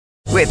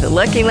With the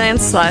Lucky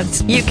Land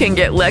Slots, you can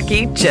get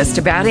lucky just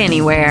about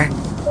anywhere.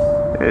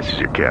 This is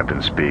your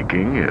captain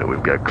speaking.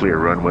 We've got clear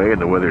runway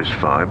and the weather's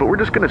fine, but we're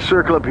just going to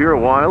circle up here a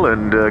while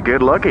and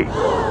get lucky.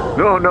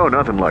 No,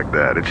 nothing like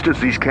that. It's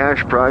just these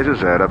cash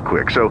prizes add up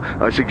quick. So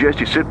I suggest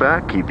you sit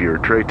back, keep your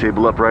tray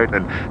table upright,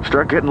 and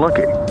start getting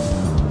lucky.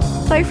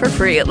 Play for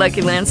free at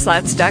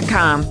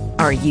LuckyLandSlots.com.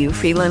 Are you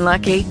feeling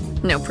lucky?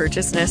 No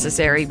purchase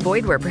necessary.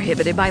 Void where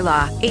prohibited by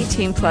law.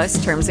 18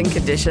 plus terms and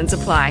conditions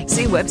apply.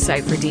 See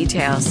website for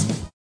details.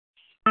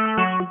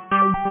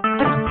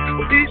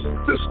 These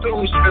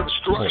systems and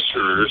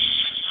structures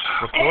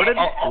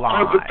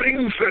are the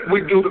things that we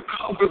do to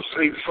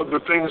compensate for the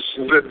things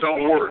that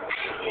don't work.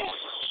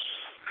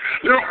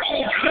 There are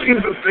all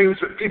kinds of things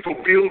that people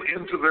build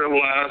into their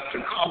lives to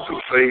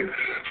compensate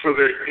for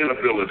their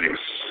inabilities,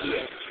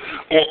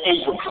 or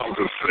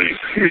overcompensate,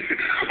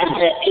 or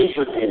go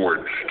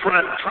overboard,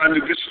 trying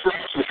to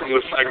distract you from the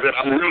fact that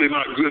I'm really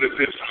not good at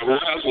this. I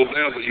razzle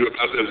dazzle you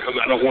about this because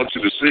I don't want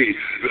you to see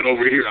that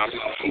over here I'm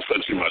not so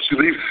touchy much.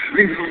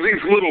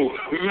 These little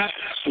mats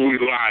we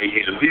lie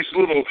in, these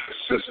little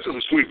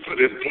systems we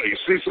put in place,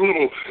 these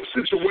little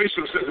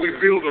situations that we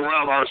build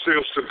around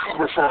ourselves to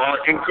cover for our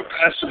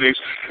incapacities,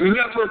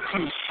 never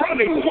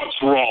confronting what's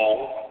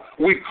wrong,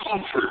 we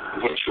comfort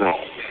what's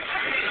wrong.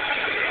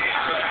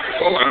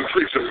 Oh, I'm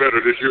preaching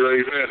better this year,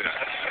 amen.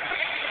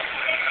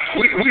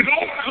 We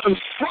don't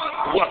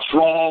confront what's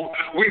wrong,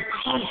 we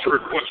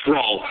comfort what's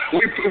wrong.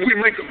 We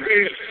make a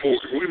bed for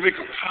it, we make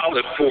a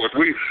pallet for it,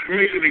 we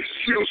make an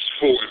excuse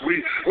for it.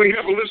 We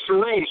have a list of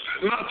rules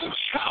not to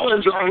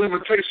challenge our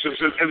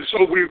limitations, and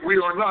so we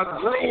are not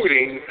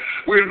growing.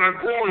 We are not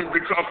growing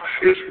because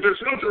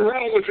there's nothing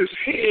wrong with his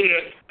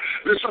head.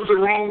 There's something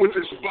wrong with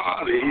his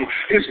body.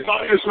 His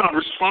body is not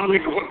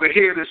responding to what the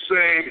head is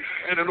saying,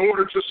 and in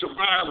order to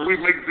survive, we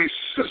make these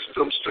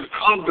systems to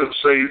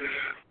compensate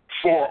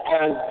for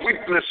our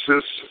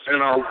weaknesses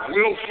and our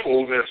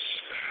willfulness,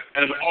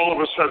 and all of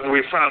a sudden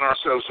we find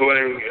ourselves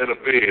laying in a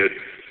bed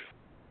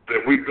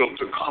that we built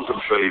to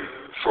compensate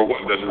for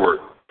what doesn't work.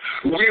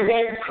 We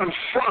won't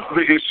confront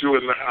the issue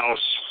in the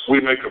house,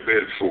 we make a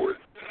bed for it.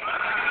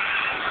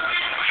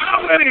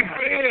 How many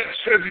beds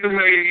have you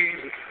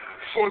made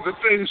for the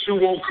things you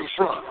won't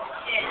confront?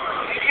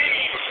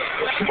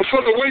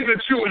 For the way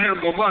that you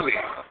handle money,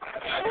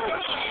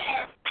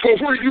 for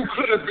where you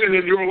could have been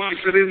in your life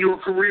and in your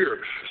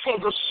career, for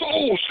the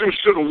souls you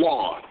should have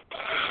won,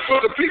 for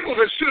the people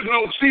that should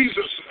know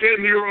Jesus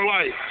in your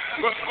life,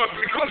 but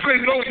because they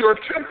know your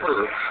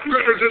temper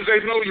better than they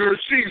know your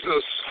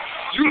Jesus,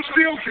 you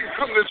still can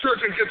come to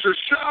church and get your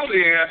shout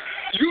in.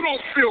 You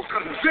don't feel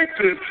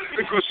convicted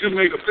because you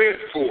made a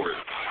bed for it.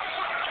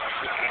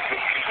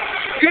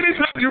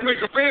 Anytime you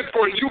make a bed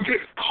for it, you get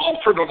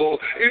comfortable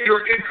in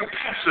your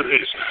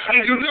incapacities.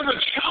 And you never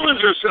challenge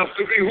yourself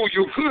to be who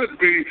you could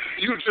be.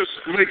 You just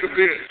make a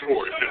bed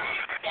for it.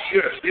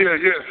 Yeah.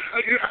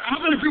 How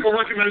many people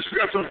recognize you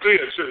got some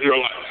beds in your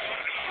life?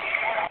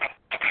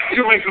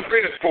 You make a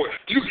bed for it.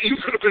 You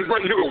could have been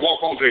right here and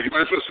walk all day. You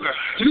might listen to that.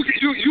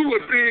 You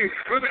would be,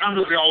 I'm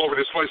going to be all over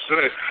this place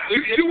today.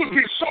 You would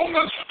be so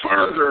much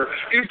further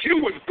if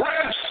you would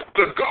grasp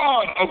the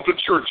God of the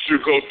church you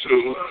go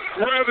to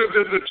rather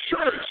than the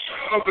church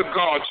of the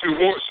God you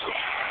worship.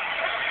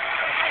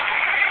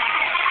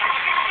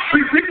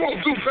 See, people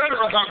do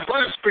better about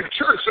grasping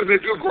church than they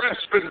do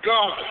grasping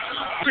God.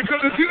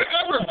 Because if you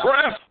ever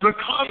grasp the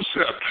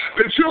concept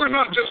that you are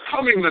not just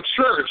coming to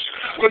church,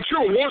 but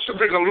you're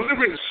worshiping a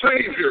living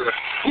Savior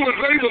who is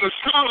able to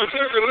challenge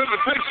every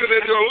limitation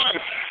in your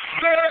life,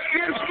 there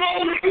is no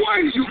way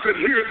you could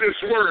hear this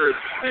word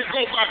and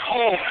go back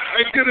home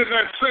and get in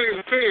that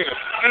same bed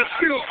and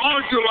still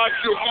argue like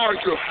you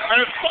argue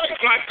and fight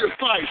like you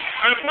fight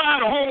and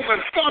ride home and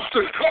fuss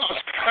and cuss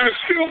and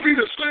still be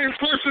the same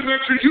person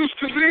that you used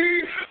to be.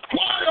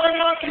 Why are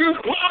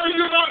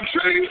you not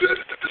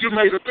changing? You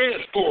made a bed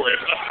for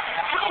it.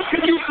 How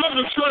can you come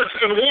to church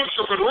and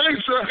worship and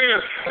raise your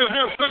hand and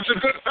have such a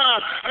good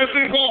time and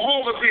then go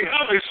home and be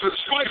hellish and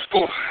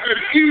spiteful and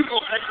evil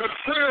and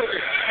contrary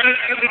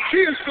and the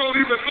kids don't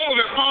even know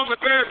that mom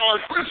and dad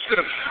are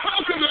Christian?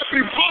 How can that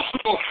be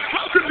possible?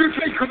 How can you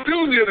take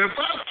communion and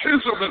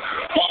baptism and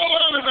fall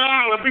out in the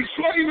aisle and be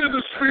slain in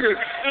the spirit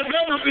and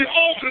never be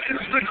altered?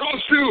 It's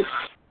because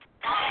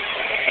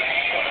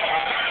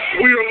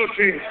we are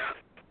looking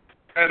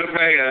at a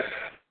man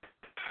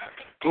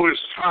who is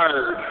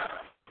tired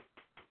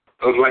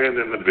of laying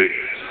in the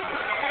bed.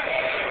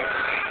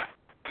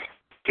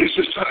 He's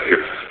just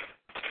tired.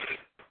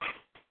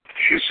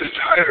 He's just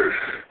tired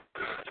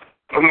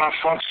of not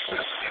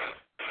functioning.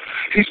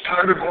 He's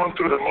tired of going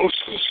through the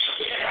motions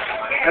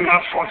and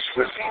not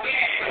functioning.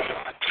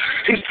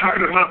 He's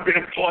tired of not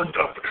being plugged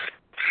up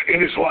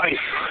in his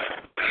life,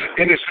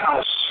 in his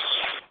house,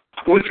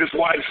 with his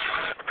wife.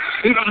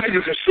 You know how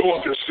you can show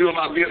up and still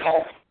not be at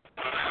home?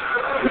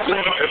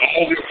 Going up at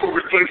all the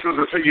appropriate places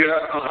and say,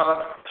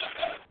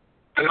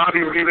 and not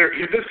even be there.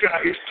 This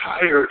guy is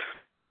tired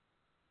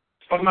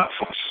of not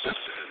functioning.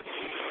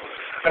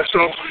 And so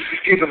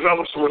he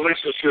develops a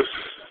relationship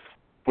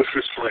with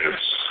his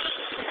friends.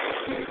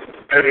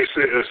 And he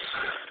says,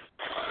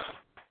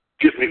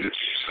 get me to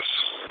Jesus.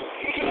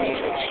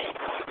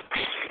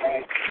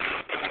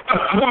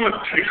 I want to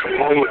take a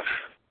moment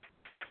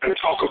and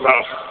talk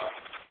about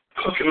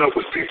hooking up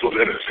with people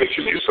that are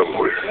taking you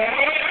somewhere.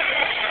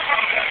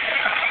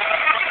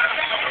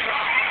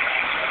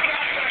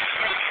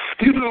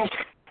 You know,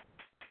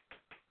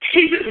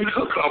 he didn't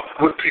hook up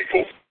with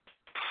people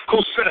who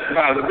sat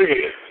by the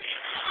bed.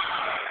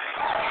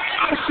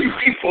 I see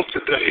people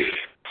today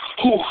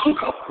who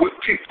hook up with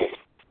people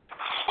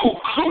who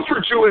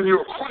comfort you in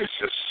your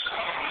crisis,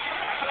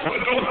 but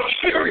don't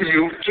carry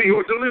you to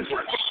your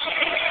deliverance.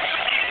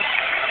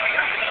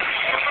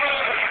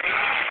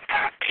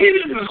 He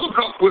didn't hook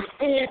up with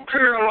 4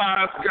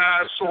 paralyzed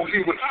guys so he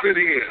would fit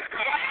in.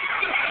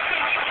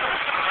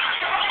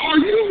 Are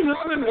you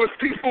running with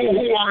people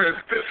who are as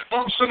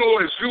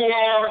dysfunctional as you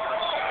are?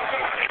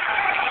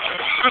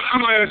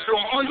 I'm going to ask you,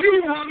 are you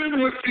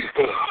running with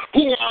people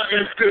who are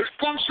as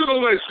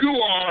dysfunctional as you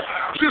are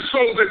just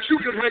so that you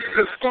can make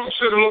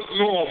dysfunction look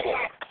normal?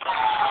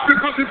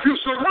 Because if you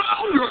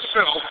surround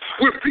yourself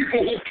with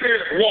people who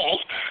can't walk,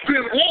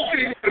 then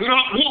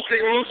not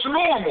walking looks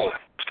normal.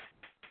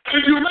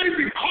 And you may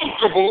be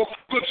comfortable,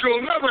 but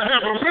you'll never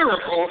have a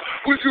miracle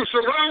when you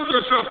surround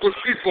yourself with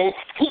people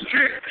who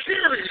can't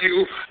carry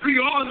you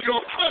beyond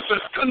your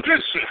present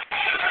condition.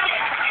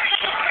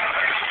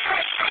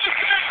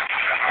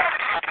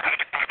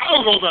 I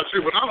don't know about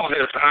you, but I don't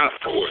have time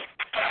for it.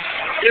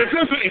 If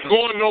this ain't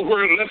going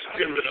nowhere, let's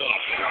give it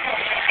up.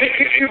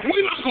 If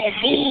we're not going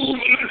to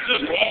move, let's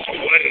just walk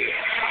away.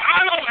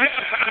 I don't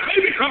have time,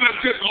 maybe because I'm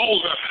getting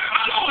older,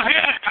 I don't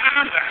have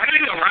time to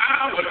hang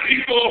around with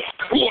people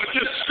who are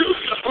just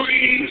shooting the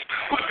breeze,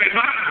 but they're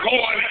not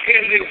going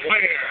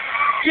anywhere.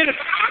 If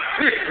I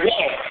could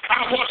walk, I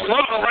want to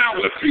run around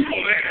with people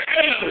that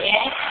can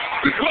walk,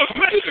 because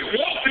maybe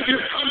walking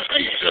is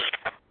contagious.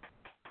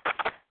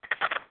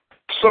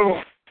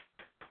 So,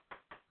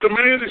 the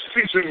man is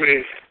teaching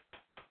me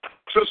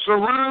to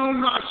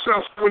surround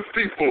myself with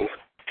people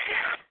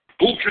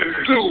who can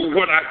do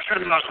what I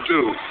cannot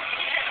do,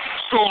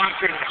 so I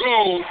can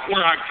go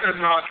where I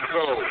cannot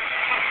go,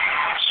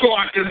 so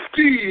I can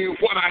be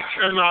what I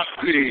cannot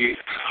be.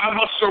 I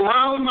must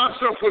surround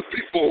myself with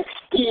people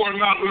who are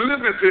not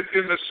limited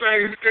in the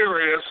same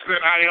areas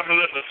that I am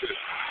limited.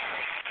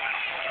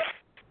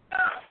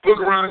 Look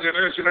around you and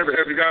ask your neighbor,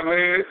 have you got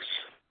legs?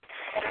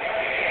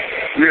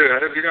 Yeah,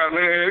 have you got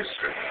legs?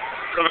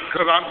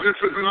 Because this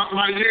is not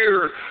my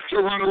year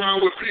to run around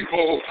with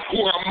people who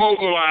are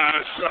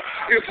mobilized,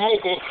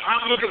 immobile.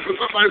 I'm looking for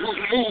somebody who's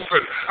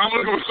moving. I'm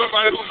looking for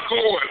somebody who's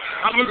going.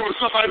 I'm looking for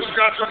somebody who's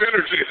got some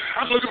energy.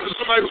 I'm looking for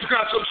somebody who's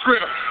got some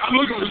strength. I'm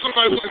looking for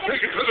somebody who can take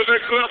it to the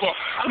next level.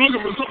 I'm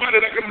looking for somebody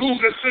that can move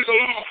and sing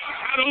along.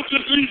 I don't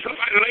just need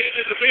somebody laying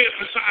in the bed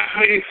beside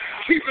me,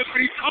 keeping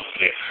me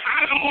company.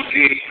 I don't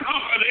need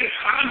company.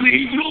 I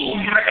need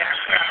movement.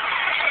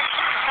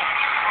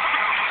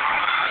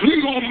 We're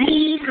going to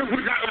move if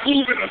we got to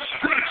move in a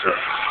stretcher.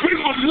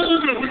 We're going to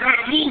move if we got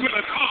to move in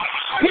a car.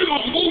 We're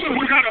going to move if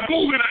we got to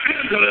move in an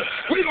ambulance.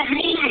 We're going to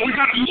move if we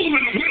got to move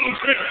in a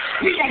wheelchair.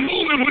 We're going to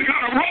move if we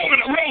got to roll in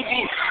a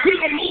rowboat. We're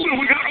going to move if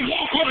we got to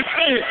walk on a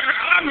cane.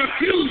 I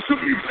refuse to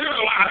be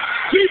paralyzed.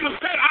 Jesus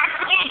said, I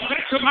come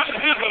that you might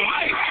have a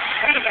life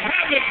and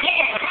have it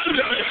more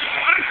abundantly.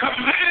 I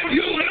command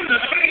you in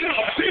the name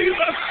of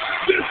Jesus.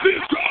 This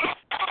is your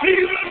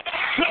season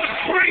to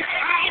break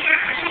out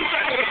and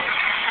move.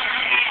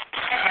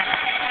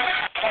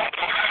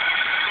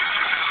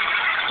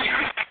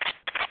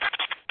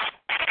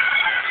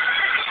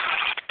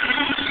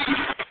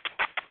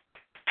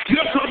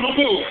 Yes, I'm going to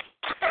move.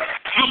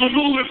 I'm going to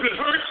move if it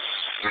hurts.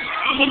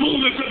 I'm going to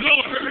move if it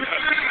don't hurt.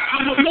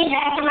 I'm going to move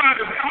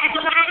arthritis.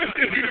 Arthritis,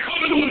 if you're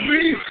coming with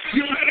me,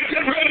 you better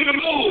get ready to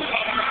move.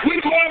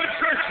 We're going to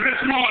church this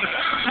morning.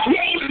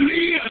 Roll the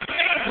knee and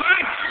stand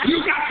back.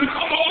 You got to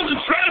come on to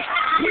church.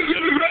 We're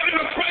getting ready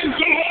to praise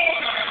the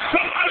Lord.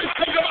 Somebody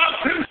take about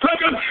 10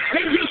 seconds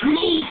and just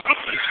move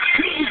something.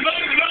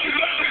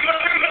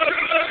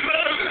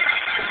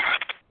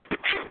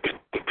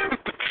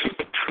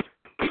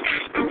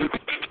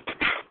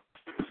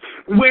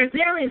 Where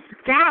there is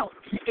doubt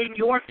in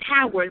your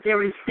power,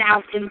 there is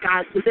doubt in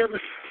God's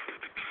ability.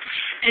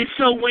 And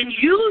so when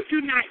you do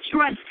not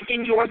trust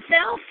in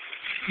yourself,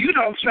 you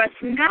don't trust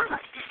in God.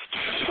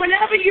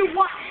 Whenever you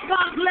want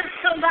God bless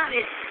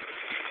somebody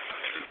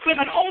with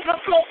an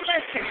overflow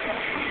blessing,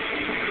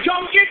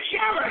 don't get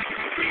jealous.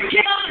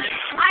 Get honest.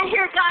 I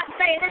hear God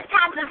saying, it's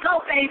time to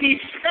go, baby,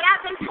 that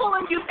I've been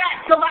pulling you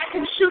back so I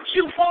can shoot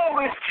you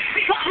forward.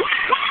 Because what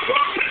God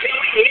wants to do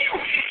to you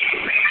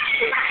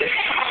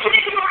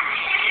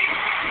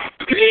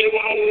He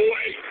will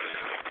wait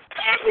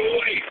and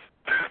wait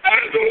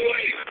and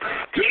wait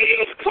till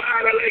you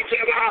finally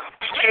give up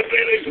and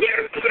then it's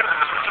there.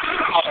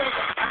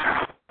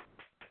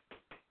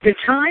 The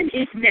time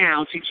is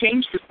now to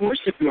change the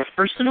course of your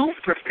personal,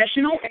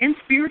 professional, and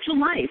spiritual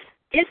life.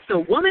 It's the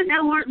Woman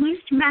Thou Art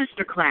Loosed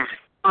Masterclass,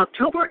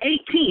 October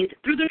 18th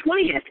through the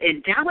 20th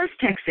in Dallas,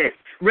 Texas.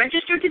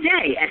 Register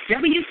today at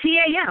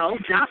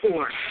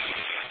WTAL.org.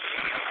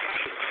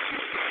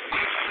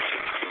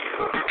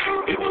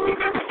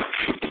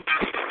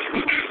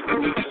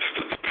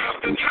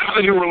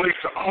 you relate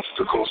to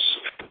obstacles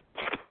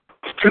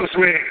tells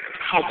me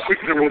how quick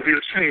there will be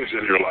a change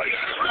in your life.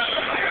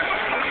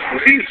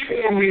 These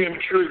 4 men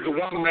carried the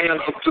one man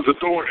up to the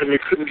door, and they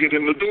couldn't get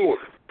in the door.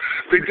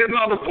 They did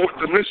not abort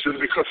the mission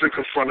because they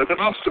confronted an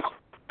obstacle.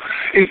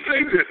 If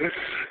they didn't,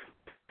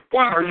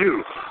 why are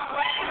you?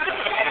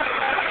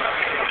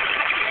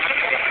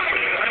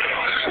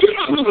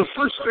 You know the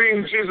first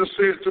thing Jesus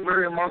said to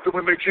Mary and Martha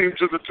when they came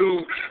to the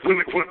tomb, when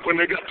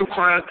they got to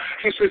crying?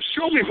 He said,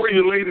 show me where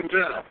you laid him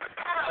down.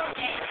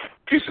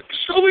 He said,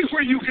 show me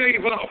where you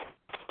gave up.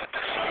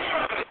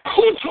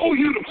 Who told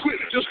you to quit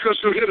just because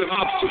you hit an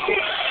obstacle?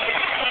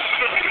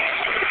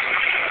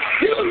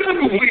 You'll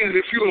never win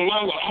if you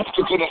allow an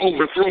obstacle to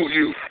overthrow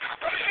you.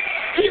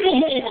 People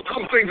who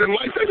overcome things in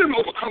life, they didn't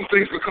overcome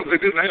things because they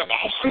didn't have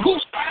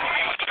obstacles.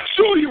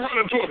 Sure, you run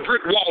into a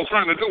brick wall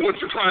trying to do what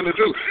you're trying to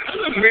do. That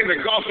doesn't mean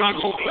that God's not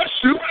going to bless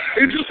you.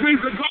 It just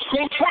means that God's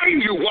going to train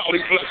you while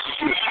he blesses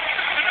you.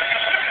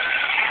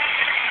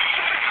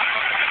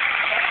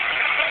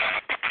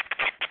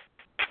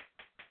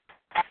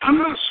 I'm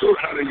not sure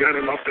how they got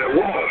him up that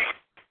wall.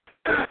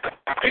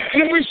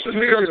 Every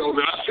scenario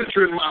that I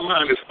picture in my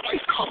mind is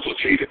quite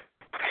complicated.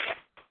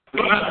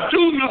 But I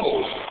do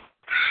know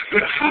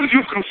that how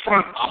you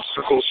confront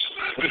obstacles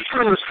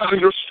determines how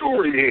your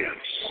story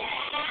ends.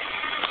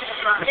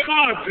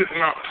 God did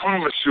not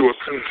promise you a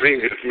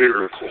convenient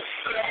miracle.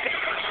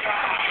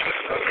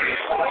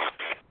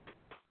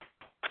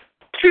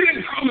 He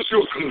didn't promise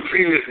you a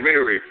convenient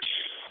marriage,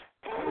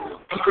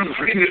 a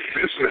convenient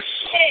business,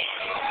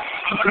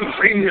 a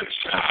convenient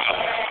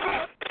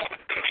child.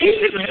 He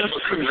didn't have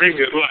a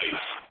convenient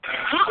life.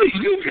 How do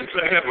you get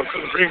to have a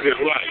convenient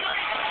life?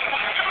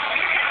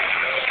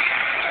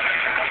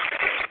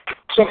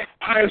 So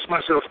I asked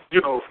myself,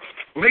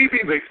 maybe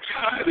they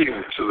tied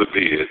him to the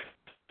bed,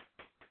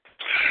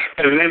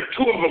 and then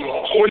 2 of them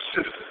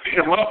hoisted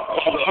him up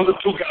while the other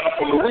 2 got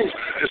up on the roof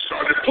and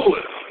started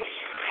pulling.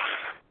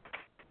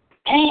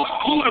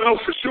 All I know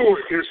for sure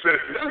is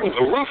that was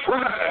a rough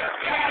ride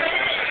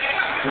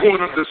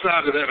going up the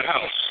side of that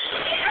house.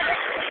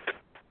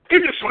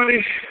 Isn't it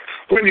funny?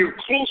 When you're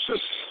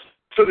closest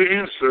to the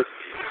answer,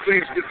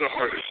 things get the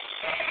hardest.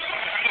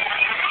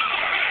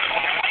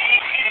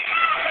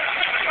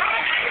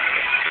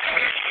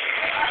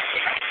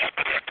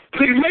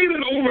 They made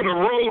it over the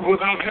road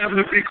without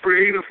having to be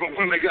creative, but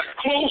when they got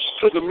close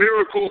to the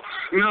miracle,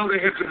 now they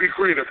had to be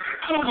creative.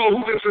 I don't know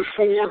who this is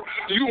for.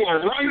 You are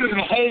right in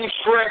the home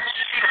stretch.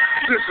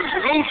 This is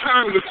no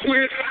time to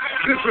quit.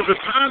 This is a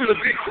time to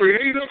be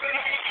creative.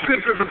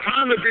 This is a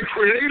time to be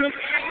creative.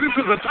 This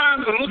is a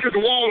time to look at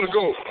the wall and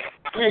go,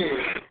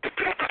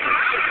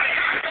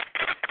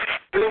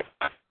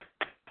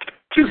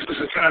 This is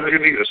a time that you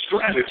need a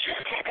strategy.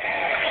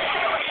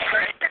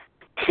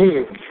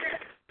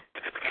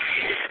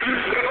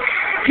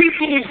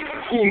 People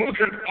who look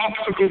at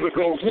obstacles and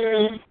go,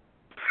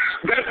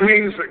 that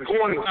means that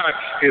going back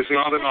is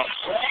not an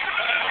obstacle.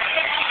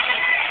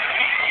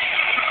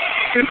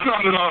 It's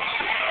not an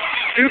obstacle.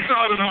 It's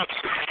not an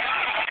obstacle.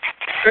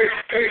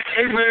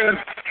 Hey, man,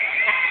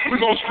 we're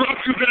going to strap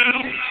you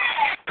down.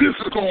 This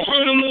is going to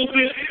hurt a little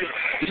bit.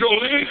 Your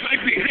legs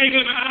might be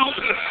hanging out.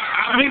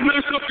 I may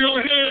mess up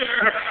your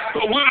hair.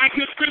 But when I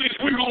get finished,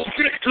 we're going to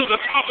get to the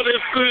top of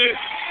this thing.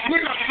 We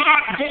are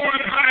not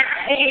going back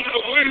home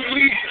the way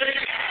we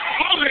came.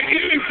 Are there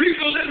any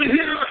people in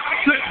here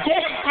that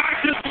going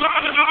back is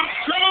not an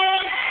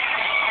option?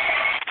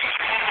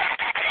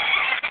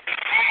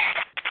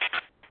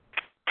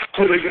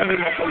 So they got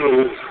him up on the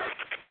roof.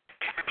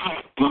 I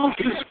love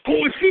his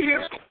boys. He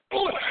has a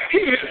boy.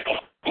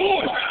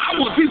 I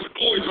want these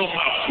boys on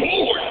my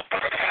board.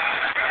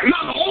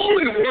 Not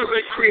only were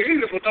they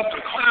creative enough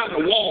to climb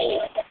the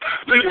wall,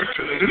 they were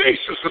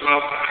tenacious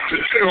enough to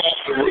tear off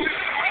the roof.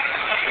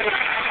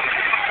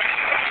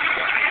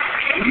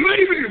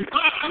 Maybe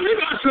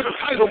I should have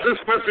titled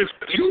this message,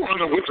 "You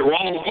Running with the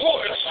Wrong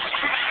Boys."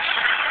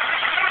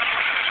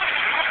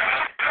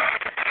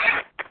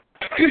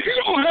 If you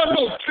don't have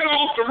those tear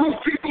off the roof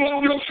people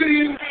on your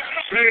team,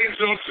 change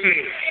your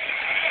team.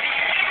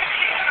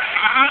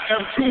 I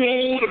am too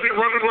old to be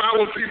running around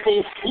with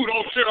people who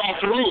don't tear off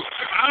the roof.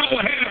 I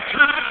don't have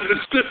time to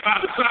sit by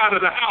the side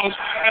of the house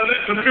and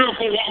let the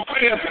miracle walk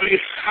past me.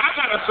 I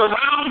got to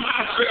surround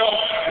myself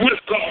with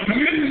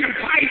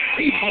dominion-type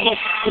people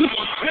who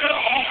will tear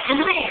off the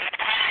roof.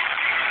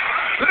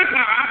 That's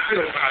how I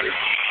feel about it.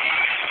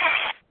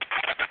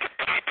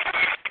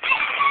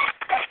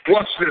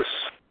 Watch this.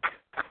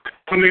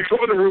 When they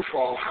tore the roof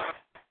off,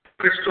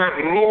 they start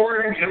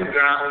lowering him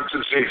down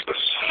to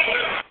Jesus.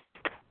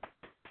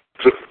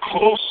 The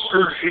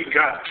closer he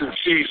got to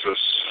Jesus,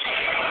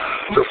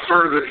 the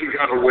further he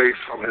got away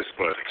from his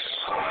buddies.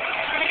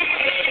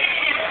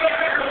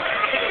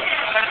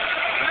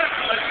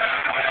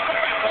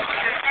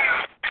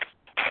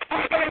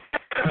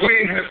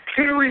 We have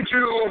carried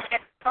you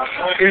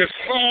as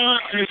far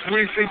as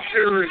we can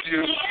carry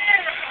you.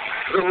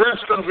 The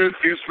rest of it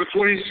is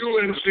between you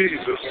and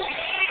Jesus.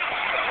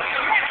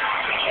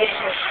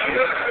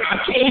 I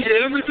told you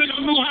everything I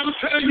knew how to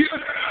tell you.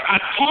 I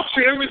taught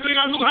you everything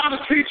I knew how to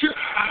teach you.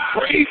 I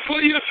prayed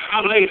for you.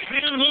 I laid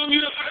hands on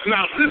you.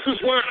 Now, this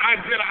is where I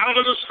get out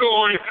of the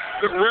story.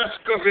 The rest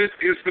of it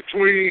is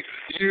between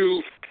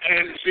you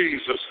and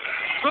Jesus.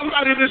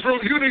 Somebody in this room,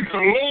 you need to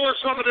lower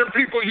some of them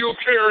people you're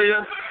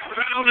carrying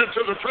down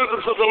into the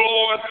presence of the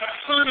Lord.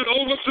 Turn it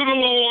over to the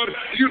Lord.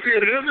 You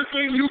did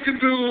everything you can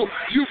do.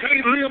 You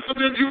can't live for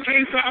them. You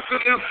can't die for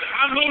them.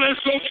 I know that's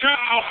your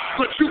child,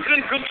 but you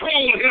can't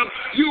control him.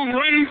 You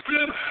raised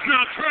him.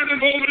 Now turn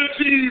him over to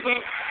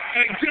Jesus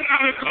and get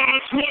out of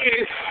God's way.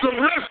 The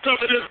rest of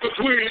it is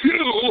between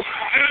you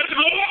and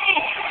the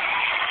Lord.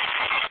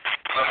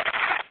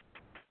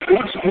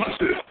 What's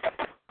this?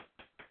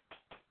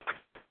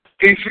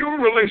 If your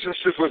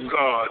relationship with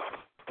God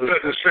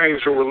doesn't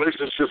change your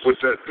relationship with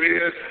that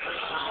bed,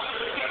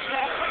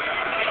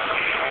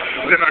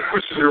 then I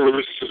question your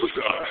relationship with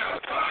God.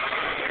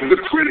 The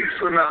critics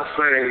are now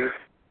saying,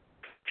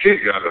 he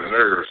got a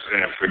nerve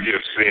saying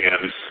forgive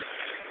sins.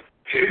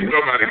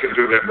 Nobody can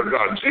do that but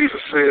God.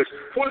 Jesus says,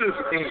 what is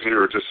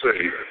easier to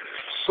say?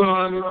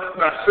 Son,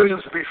 thy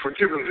sins be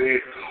forgiven thee,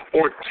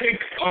 or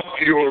take up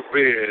your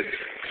bed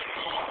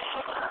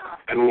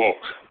and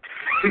walk.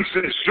 He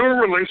says,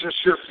 your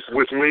relationship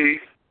with me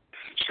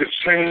should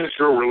change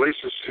your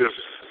relationship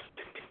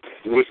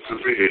with the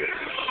bed.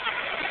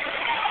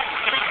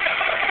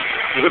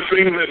 The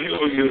thing that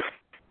healed you,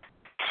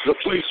 the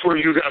place where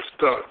you got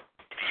stuck,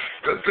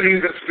 the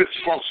thing that's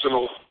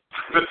dysfunctional,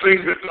 the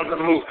thing that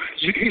doesn't move.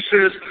 He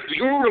says,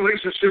 your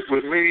relationship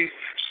with me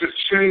should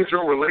change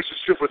your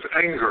relationship with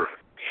anger.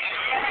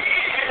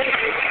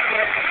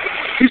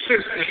 He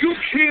says, you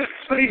can't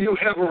say you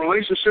have a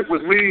relationship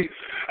with me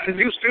and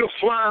you're still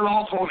flying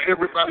off on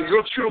everybody.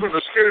 Your children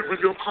are scared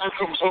when your car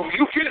comes home.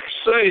 You can't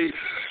say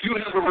you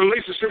have a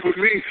relationship with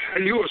me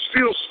and you are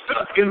still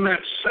stuck in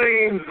that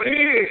same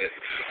bed.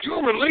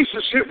 Your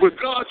relationship with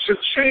God should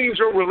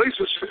change your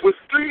relationship with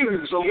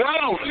things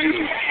around you.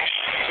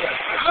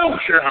 I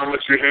don't care how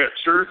much you had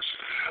church.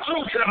 I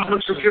don't care how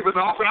much you're giving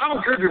off. I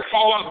don't care if you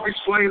fall out and be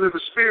slain in the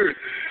spirit.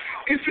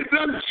 If it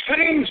doesn't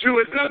change you,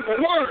 it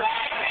doesn't work.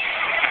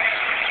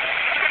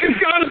 It's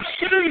got to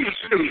change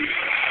you.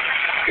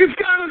 It's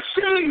got to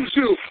change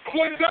you,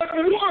 or it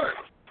doesn't work.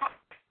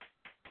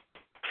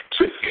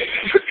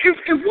 If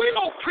we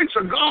don't preach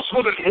a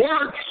gospel that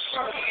works,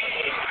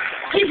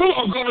 people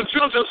are going to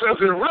judge us as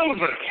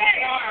irrelevant.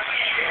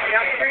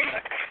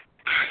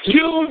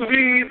 You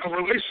need a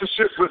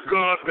relationship with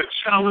God that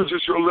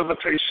challenges your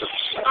limitations.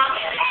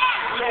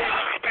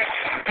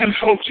 And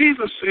so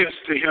Jesus says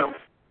to him,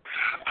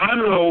 I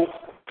know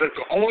that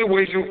the only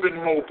way you've been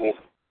mobile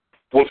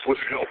was with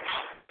help.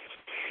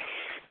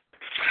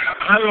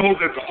 I know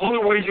that the only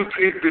way you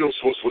paid bills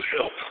was with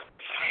help.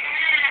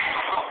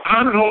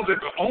 I know that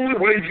the only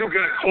way you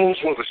got clothes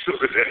was a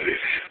sugar daddy.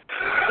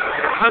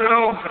 I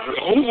know.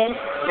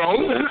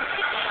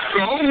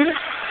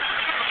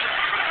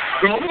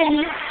 Go.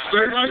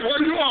 Stay right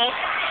where you are.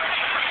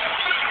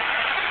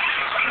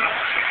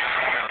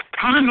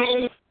 I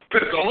know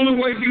that the only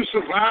way you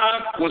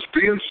survived was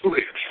being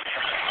slick.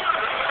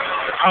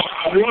 I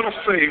want a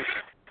faith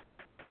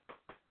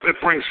that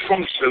brings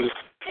function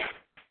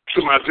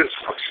to my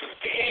dysfunction.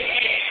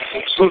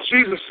 So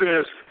Jesus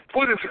says,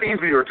 what is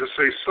easier to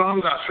say,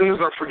 son, thy sins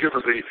are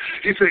forgiven thee?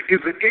 He said,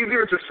 is it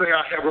easier to say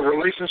I have a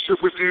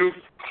relationship with you,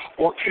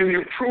 or can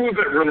you prove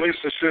that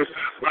relationship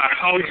by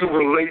how you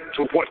relate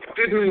to what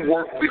didn't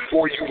work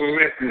before you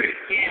met me?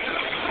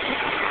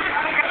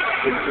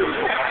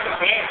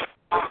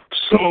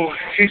 So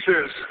he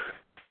says,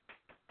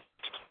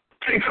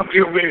 take up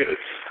your bed.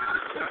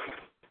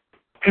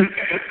 And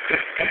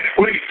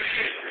wait,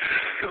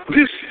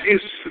 this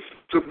is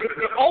the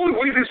only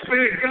way this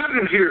man got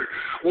in here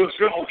was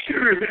y'all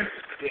carrying it.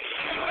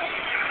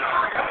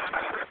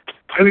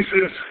 And he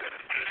says,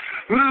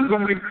 now I'm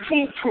going to make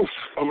full proof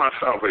of my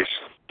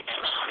salvation.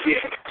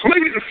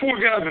 Maybe the four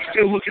guys are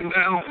still looking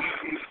down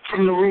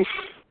from the roof,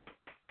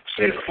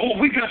 saying, oh,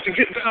 we got to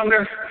get down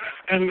there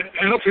and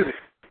up in it.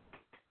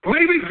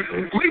 Maybe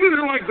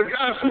they're like the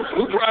guys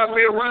who drive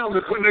me around,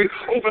 that when they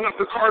open up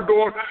the car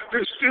door,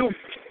 they're still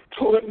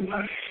pulling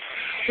my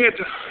head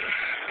down.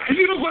 And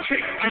you know what?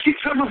 I keep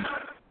telling them,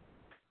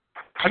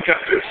 I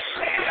got this.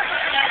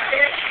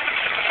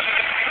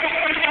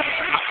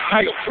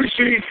 I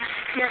appreciate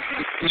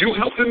you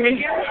helping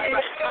me.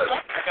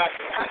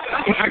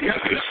 But I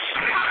got this.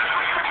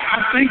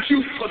 I thank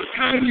you for the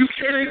time you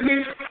carried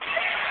me,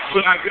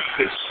 but I got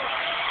this.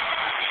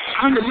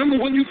 I remember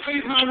when you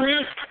paid my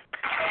rent.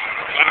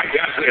 I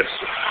got this.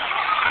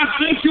 I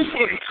thank you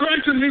for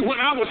encouraging me when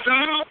I was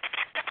down,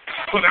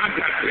 but I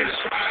got this.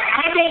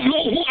 I don't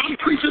know who I'm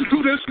preaching to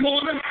this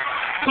morning,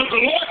 but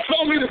the Lord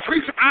told me to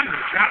preach. I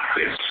got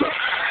this.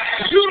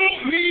 You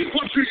don't need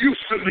what you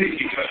used to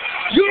need.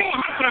 You don't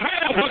have to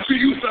have what you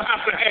used to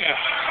have to have.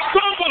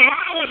 Stop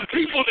allowing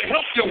people to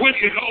help you when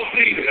you don't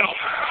need help.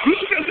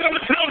 Look at them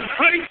and tell them,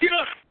 thank you,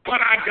 but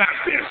I got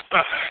this.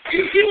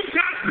 If you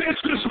got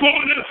this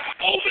morning,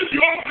 open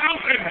your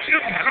mouth and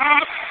give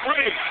God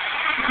praise.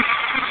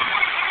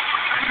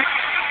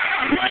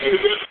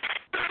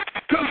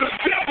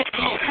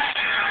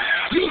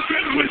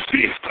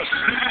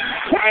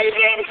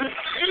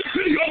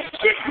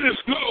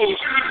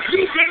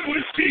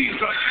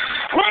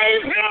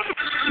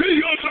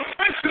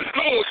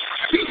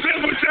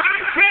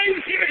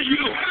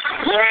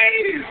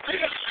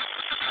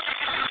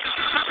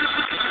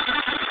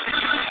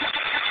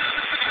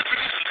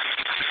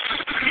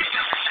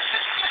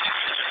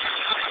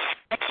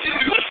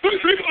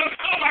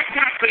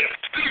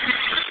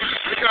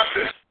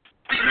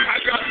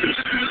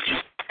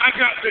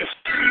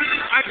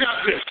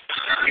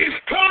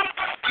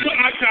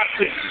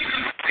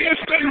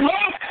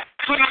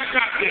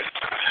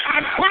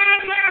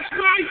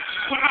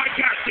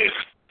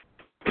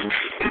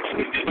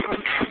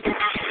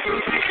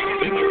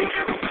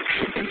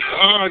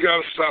 I got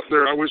to stop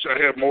there. I wish I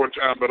had more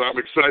time, but I'm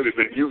excited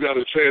that you got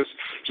a chance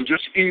to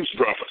just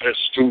eavesdrop as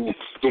to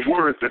the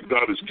word that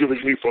God is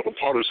giving me for the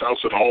Potter's house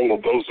and all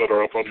of those that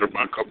are up under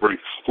my covering.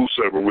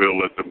 Whosoever will,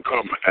 let them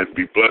come and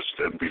be blessed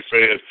and be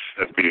fed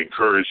and be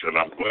encouraged. And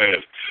I'm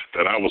glad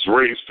that I was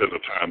raised in a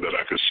time that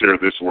I could share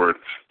this word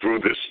through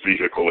this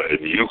vehicle and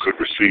you could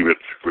receive it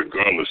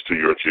regardless to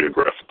your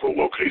geographical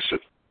location.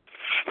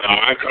 Now,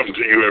 I come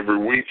to you every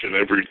week and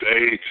every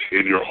day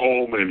in your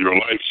home, in your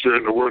life,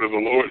 sharing the word of the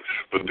Lord,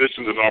 but this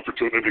is an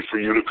opportunity for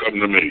you to come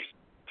to me.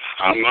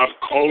 I'm not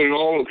calling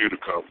all of you to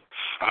come.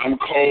 I'm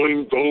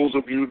calling those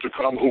of you to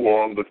come who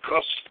are on the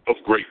cusp of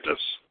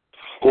greatness,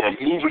 who are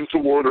moving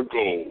toward a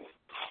goal,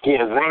 who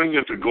are running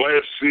into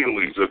glass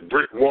ceilings and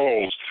brick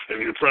walls,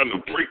 and you're trying to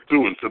break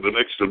through into the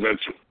next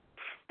dimension.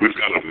 We've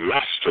got a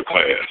master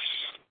class.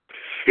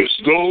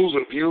 It's those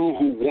of you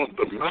who want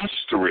the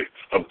mastery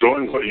of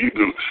doing what you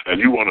do,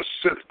 and you want to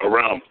sit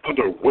around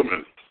other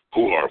women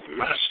who are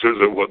masters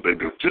at what they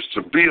do. Just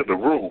to be in the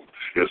room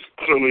is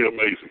utterly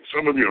amazing.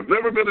 Some of you have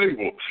never been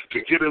able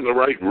to get in the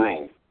right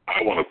room.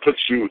 I want to put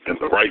you in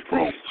the right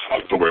room.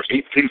 October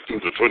 18th through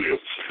the 20th,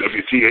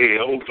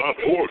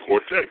 WTAL.org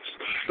or text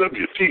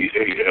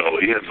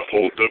WTALNOW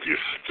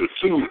to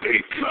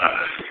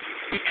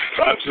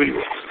 28950.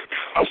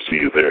 I'll see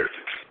you there.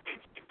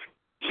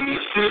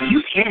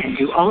 You can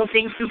do all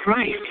things through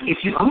Christ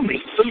if you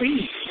only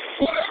believe.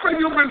 Whatever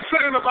you've been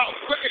saying about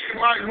faith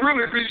might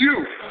really be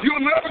you.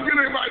 You'll never get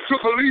anybody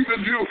to believe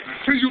in you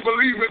till you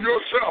believe in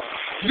yourself.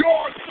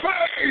 Your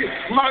faith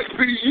might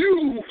be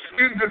you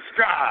in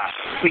disguise.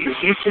 For your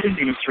gift to the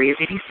ministry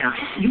of any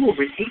size, you will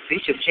receive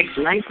Bishop Jake's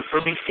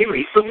life-affirming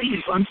series,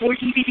 Believe, on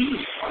 4 DVDs.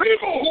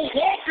 People who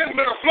walk in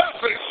their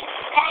blessings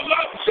are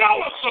not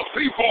jealous of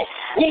people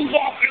who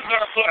walk in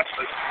their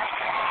blessings.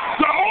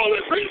 The only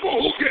people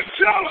who get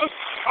jealous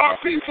are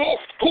people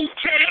who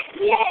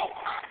can't walk.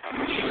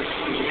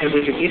 And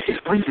when your gift is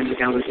 $100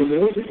 or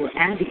more, we will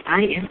add the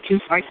I Am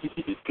two-part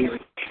DVD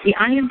series, the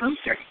I Am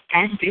Poster,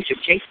 and Bishop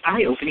Jake's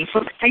eye-opening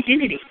book,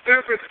 Identity.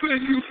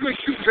 Everything you think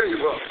you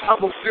gave up, I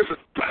will give it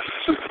back.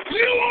 You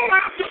don't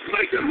have to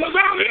make it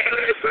without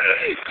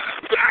anything.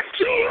 That's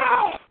your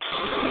own.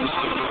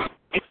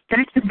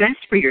 Expect the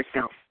best for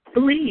yourself.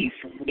 Believe.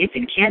 If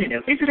in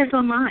Canada, visit us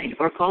online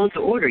or call to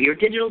order your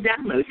digital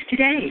downloads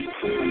today.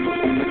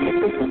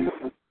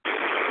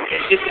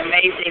 It's just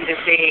amazing to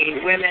see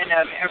women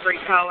of every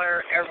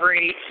color,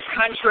 every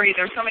country.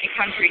 There's so many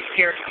countries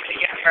here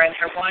together, and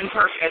their one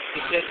purpose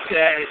is just to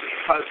get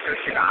closer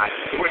to God.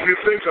 When you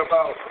think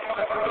about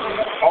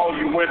all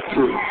you went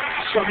through,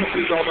 some of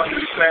you don't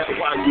understand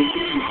why you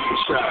leave the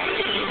shop.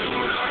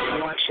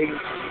 Watching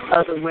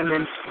other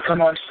women come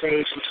on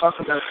stage and talk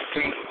about the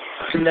thing,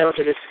 to know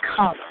that it's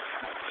common,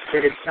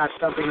 that it's not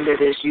something that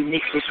is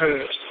uniquely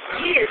hers.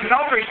 He is no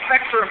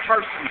respecter of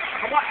persons.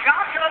 What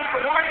God does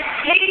for one,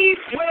 He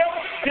will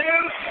do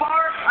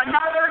for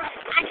another.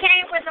 I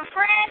came with a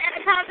friend and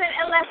a cousin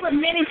and left with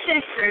many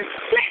sisters.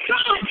 Let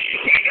God,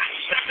 He got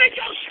something in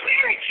your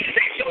spirit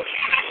that you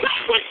cannot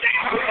live with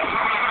that.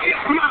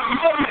 It's my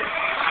moment.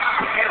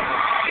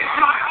 It's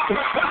my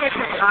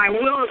opportunity. I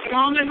will, as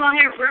long as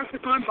I have breath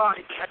in my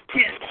body,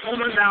 attend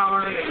woman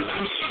hour.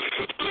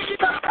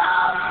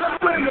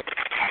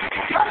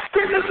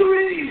 Trusting the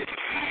greed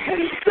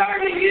and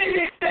starting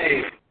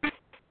anything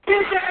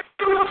is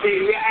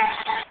absolutely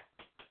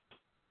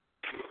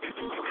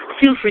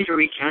Feel free to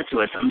reach out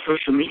to us on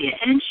social media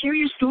and share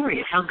your story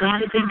of how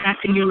God is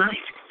impacting your life.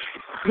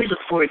 We look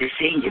forward to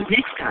seeing you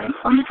next time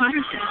on The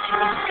Potter's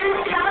House.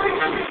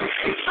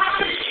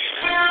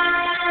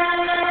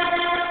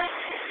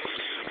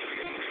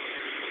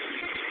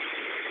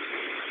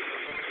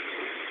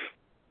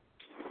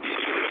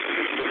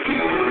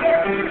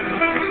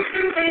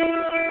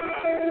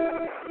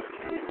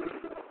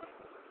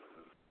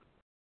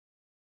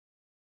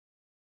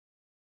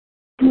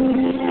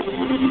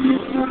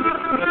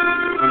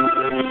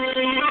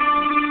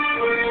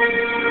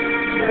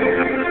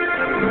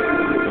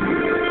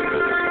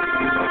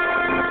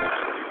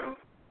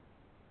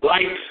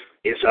 Life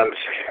is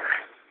unfair.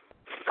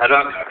 And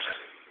others.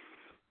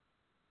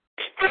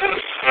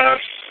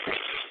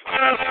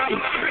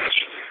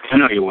 I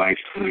know your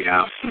wife's freaked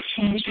out.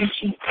 Changed her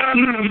cheek.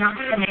 You're not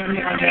the man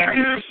that I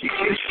married.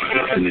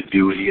 Nothing to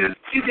do with you.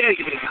 You gotta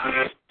get it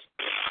out.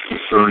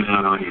 Throwing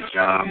out on your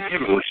job.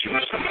 Never wish you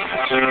were something.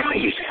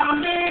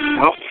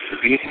 Well,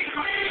 be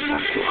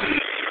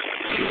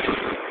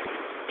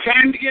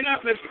Time to get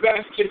up, Mr.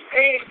 Basket.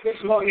 Eggs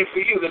this morning for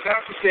you. The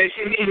doctor says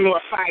you need more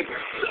fiber.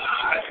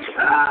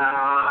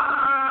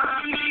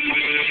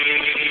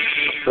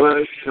 Hello,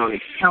 this is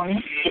Tony.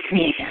 Tony, it's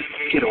me again.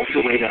 Get over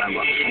the way that I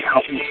love you and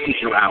help me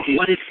figure out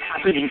what is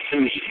happening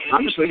to me.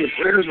 Honestly, your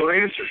prayers will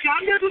answer.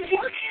 God doesn't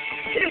work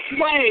this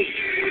way.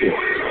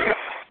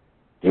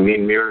 You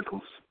mean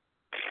miracles?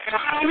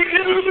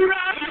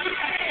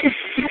 Just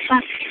step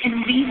up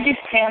and lead this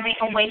family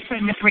away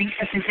from the brink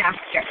of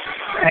disaster.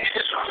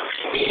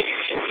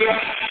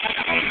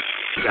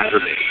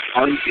 Saturday,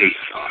 on date.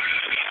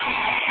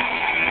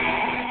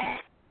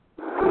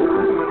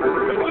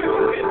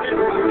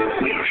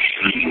 We are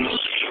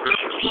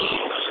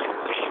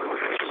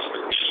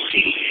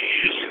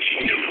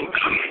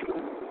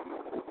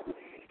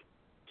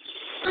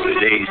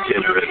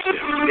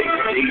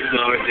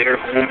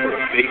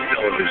faith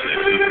television.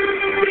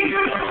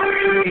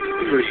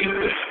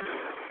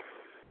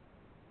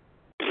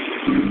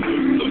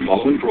 The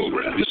following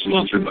program is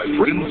sponsored by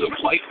Friends of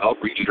Life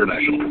Outreach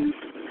International.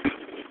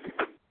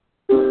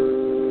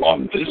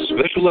 On this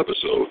special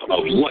episode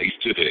of Life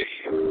Today.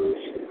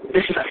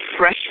 This is a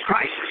fresh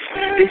crisis.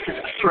 This is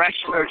a fresh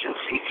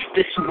emergency.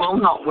 This will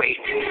not wait.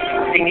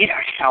 They need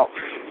our help.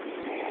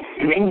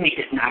 And they need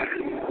it now.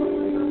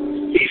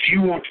 If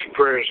you want your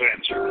prayers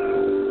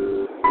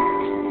answered,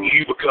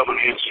 you become an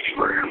answered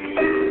prayer.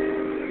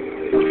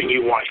 And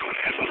you watch what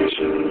happens.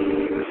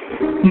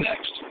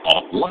 Next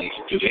on Life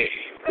Today.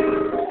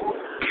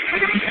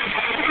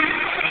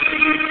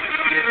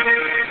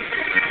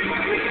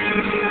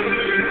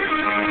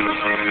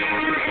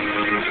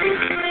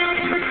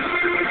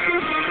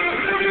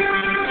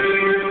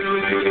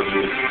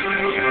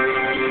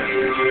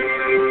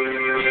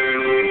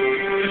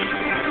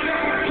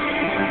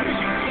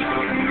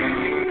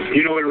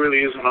 You know, it really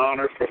is an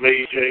honor for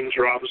me, James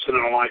Robinson,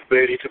 and my wife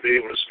Betty, to be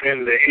able to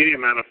spend any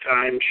amount of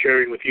time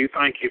sharing with you.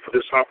 Thank you for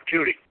this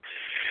opportunity.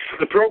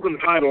 The program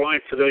title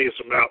Life Today is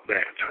about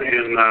that,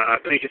 and I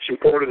think it's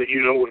important that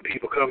you know when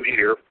people come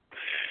here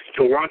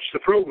to watch the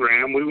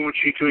program, we want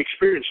you to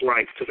experience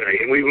life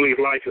today, and we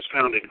believe life is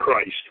found in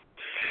Christ.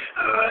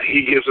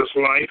 He gives us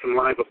life and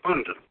life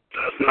abundant,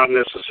 not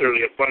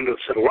necessarily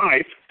abundance in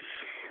life,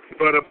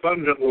 but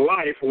abundant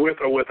life with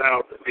or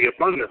without the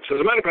abundance. As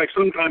a matter of fact,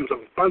 sometimes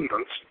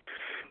abundance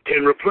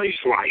can replace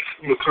life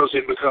because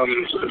it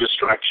becomes a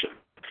distraction.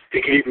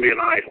 It can even be an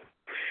idol.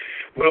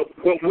 Well,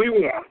 what we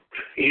want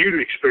you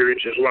to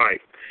experience is life.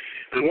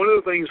 And one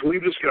of the things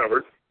we've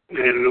discovered,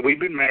 and we've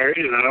been married,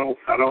 and I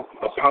don't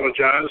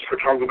apologize for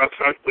talking about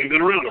the fact we've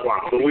been around a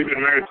while, but we've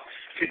been married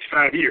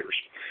 65 years,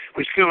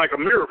 which is kind of like a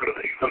miracle to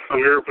me. A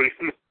miracle.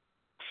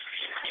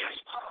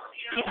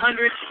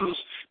 1800s, who's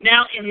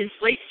now in his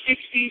late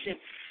 60s, and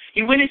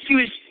he went into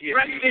his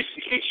breakfast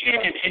kitchen,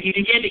 and he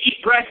began to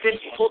eat breakfast.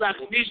 He pulled out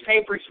his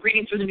newspaper. He's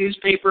reading through the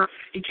newspaper.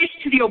 He gets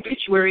to the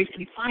obituaries,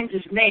 and he finds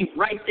his name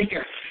right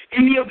there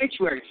in the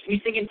obituaries. And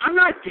he's thinking, I'm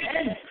not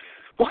dead.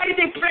 Why did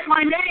they print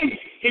my name?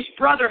 His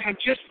brother had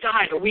just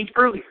died a week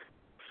earlier.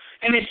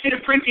 And instead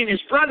of printing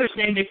his brother's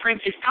name, they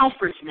printed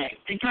Alfred's name.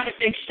 They got it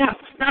mixed up.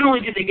 Not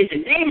only did they get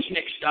the names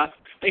mixed up,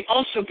 they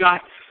also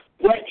got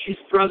what his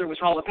brother was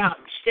all about.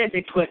 Instead,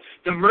 they put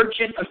the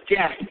merchant of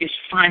death is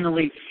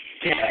finally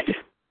dead.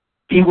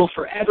 He will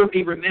forever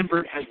be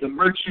remembered as the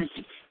merchant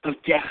of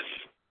death.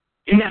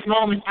 In that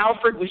moment,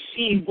 Alfred was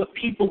seeing what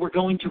people were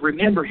going to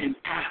remember him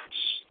as.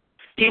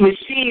 He was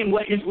seeing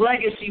what his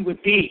legacy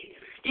would be.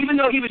 Even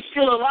though he was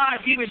still alive,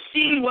 he was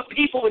seeing what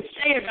people would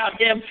say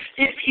about him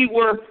if he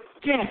were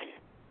dead.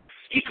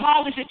 He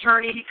called his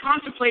attorney. He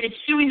contemplated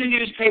suing the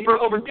newspaper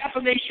over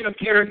defamation of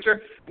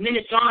character, and then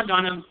it dawned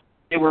on him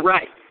they were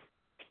right.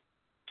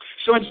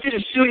 So instead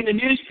of suing the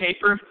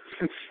newspaper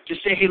to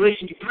say, hey,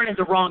 listen, you printed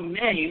the wrong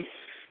name,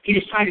 he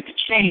decided to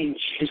change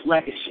his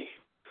legacy.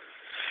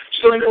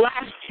 So in the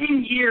last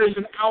 10 years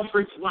of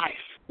Alfred's life,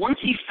 once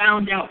he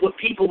found out what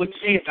people would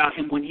say about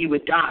him when he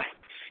would die,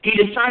 he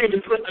decided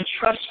to put a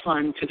trust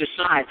fund to the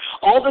side.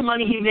 All the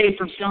money he made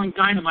from selling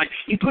dynamite,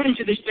 he put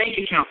into this bank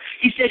account.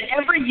 He said,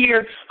 every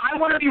year, I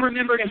want to be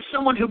remembered as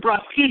someone who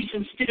brought peace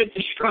instead of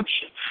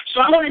destruction.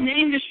 So I want to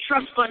name this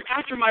trust fund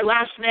after my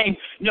last name,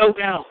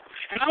 Nobel.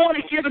 And I want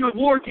to give an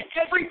award to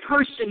every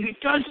person who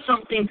does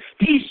something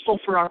peaceful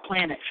for our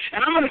planet.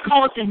 And I'm going to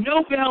call it the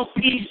Nobel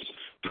Peace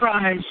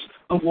Prize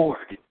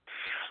Award.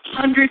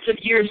 Hundreds of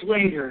years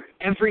later,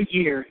 every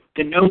year,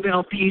 the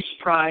Nobel Peace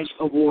Prize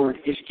Award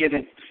is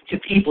given to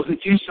people who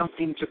do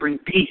something to bring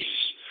peace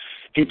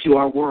into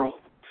our world.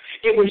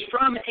 It was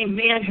from a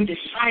man who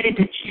decided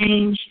to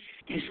change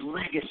his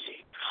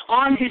legacy.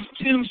 On his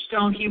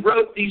tombstone, he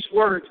wrote these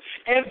words,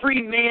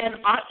 every man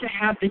ought to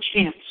have the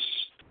chance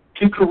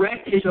to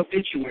correct his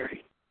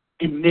obituary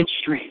in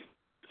midstream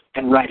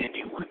and write a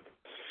new one.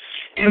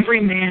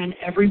 Every man,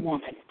 every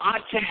woman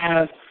ought to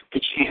have the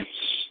chance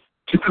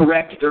to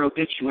correct their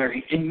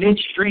obituary in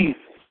midstream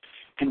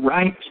and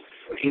write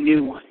a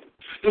new one.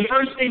 The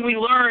first thing we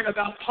learn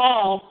about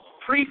Paul,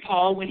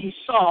 pre-Paul, when he's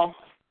Saul,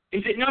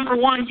 is that, number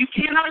one, you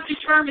cannot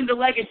determine the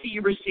legacy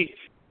you receive.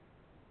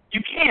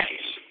 You can't.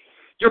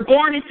 You're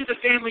born into the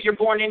family you're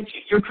born into.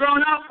 You're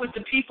grown up with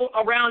the people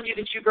around you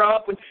that you grow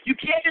up with. You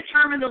can't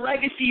determine the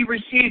legacy you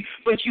receive,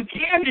 but you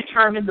can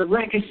determine the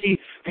legacy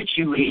that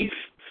you leave.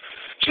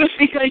 Just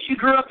because you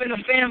grew up in a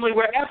family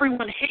where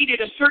everyone hated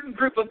a certain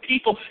group of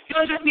people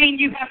doesn't mean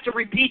you have to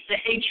repeat the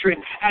hatred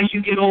as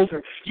you get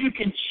older. You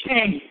can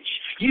change.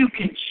 You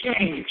can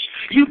change.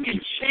 You can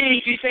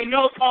change. You say,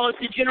 no, Paul, it's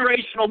a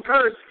generational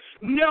curse.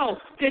 No,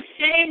 the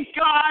same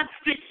God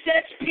that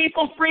sets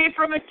people free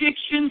from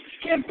addictions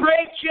can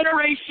break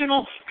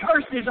generational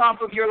curses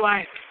off of your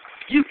life.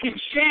 You can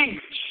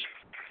change.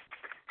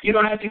 You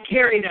don't have to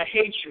carry that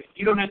hatred.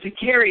 You don't have to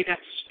carry that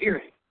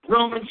spirit.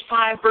 Romans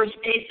 5, verse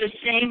 8, the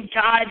same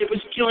God that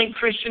was killing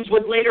Christians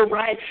would later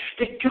write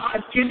that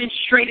God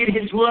demonstrated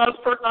his love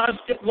for us,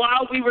 that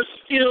while we were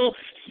still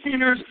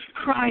sinners,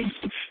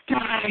 Christ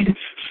died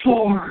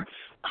for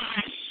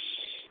us.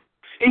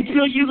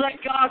 Until you let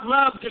God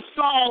love the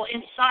Saul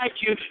inside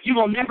you, you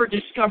will never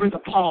discover the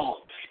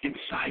Paul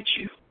inside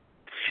you.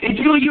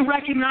 Until you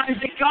recognize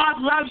that God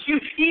loves you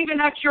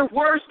even at your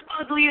worst,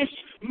 ugliest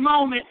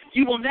moment,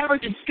 you will never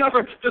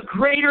discover the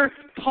greater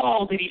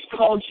Paul that He's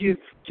called you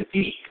to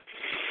be.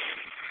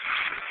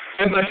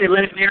 Everybody say,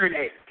 let it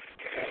marinate.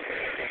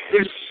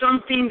 There's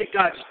something that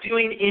God's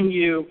doing in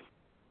you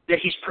that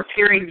He's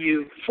preparing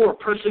you for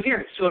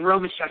perseverance. So in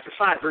Romans chapter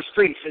 5, verse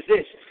 3, it says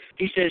this.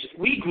 He says,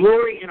 we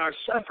glory in our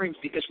sufferings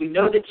because we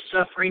know that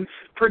suffering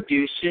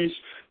produces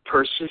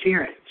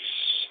perseverance.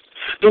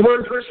 The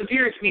word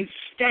perseverance means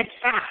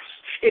steadfast.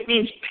 It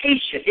means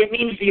patient. It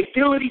means the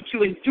ability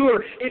to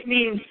endure. It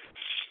means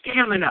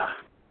stamina.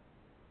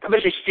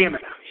 Everybody say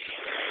stamina.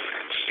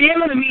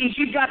 Stamina means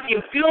you've got the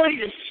ability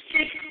to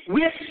stick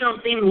with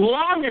something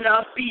long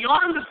enough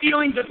beyond the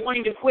feelings of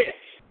wanting to quit.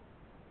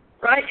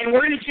 Right? And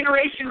we're in a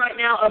generation right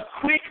now of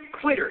quick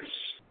quitters.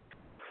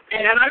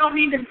 And I don't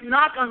mean to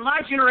knock on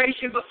my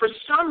generation, but for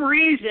some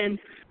reason,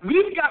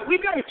 we've got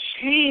to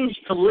change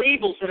the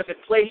labels that have been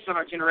placed on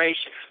our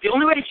generation. The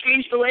only way to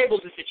change the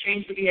labels is to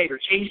change the behavior,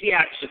 change the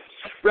action,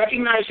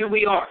 recognize who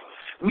we are.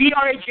 We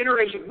are a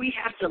generation. We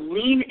have to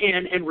lean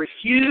in and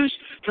refuse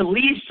to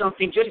leave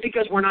something just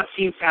because we're not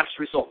seeing fast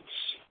results.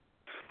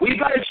 We've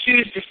got to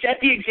choose to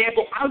set the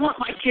example. I want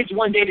my kids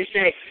one day to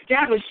say,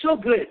 Dad was so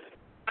good.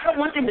 I don't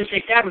want them to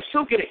say, Dad was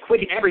so good at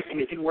quitting everything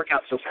that didn't work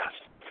out so fast.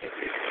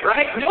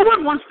 Right? No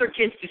one wants their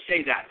kids to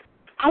say that.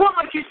 I want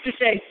my kids to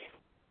say,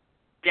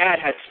 Dad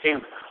had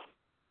stamina.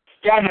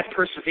 Dad had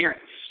perseverance.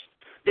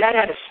 Dad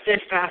had a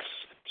steadfast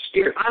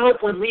spirit. I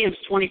hope when Liam's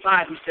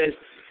 25, he says,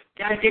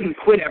 Dad didn't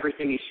quit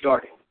everything he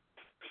started.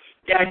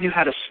 Dad knew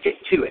how to stick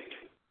to it.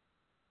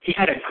 He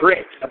had a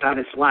grit about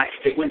his life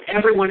that when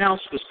everyone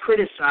else was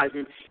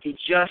criticizing, he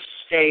just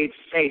stayed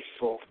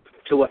faithful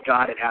to what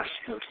God had asked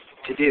him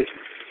to do.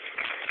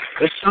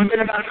 There's something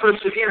about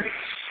perseverance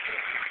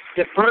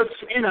that births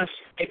in us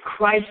a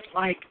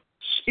Christ-like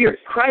spirit.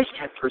 Christ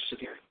had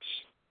perseverance.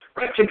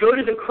 Right? To go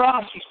to the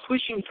cross, He's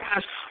pushing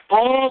past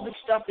all the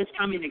stuff that's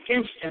coming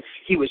against Him.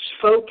 He was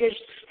focused,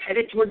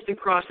 headed towards the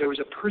cross. There was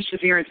a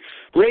perseverance.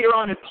 Later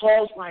on in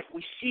Paul's life,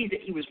 we see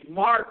that he was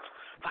marked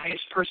by his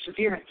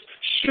perseverance.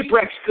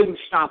 Shipwrecks couldn't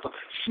stop him.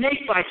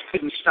 Snake bites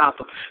couldn't stop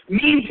him.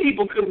 Mean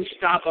people couldn't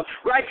stop him.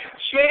 Right?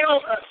 Jail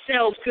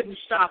cells couldn't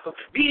stop him.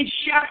 Being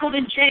shackled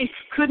and chained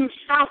couldn't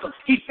stop him.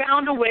 He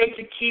found a way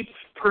to keep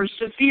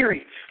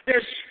persevering.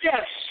 There's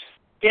steps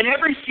in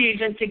every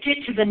season to get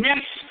to the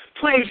next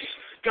place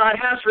God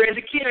has for you. As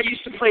a kid, I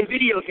used to play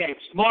video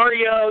games.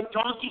 Mario,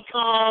 Donkey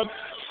Kong,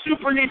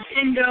 Super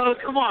Nintendo.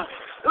 Come on.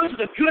 Those are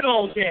the good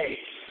old days.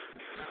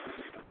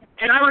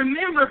 And I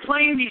remember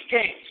playing these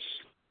games.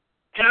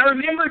 And I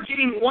remember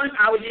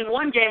I was in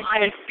one game,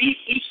 I had beat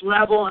each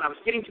level, and I was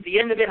getting to the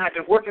end of it, and I'd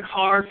been working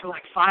hard for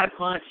like 5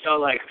 months, so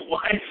like,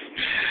 what?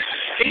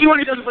 Anyone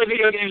who doesn't play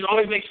video games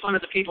always makes fun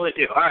of the people that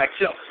do. All right,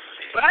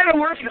 but I've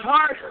been working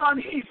hard on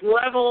these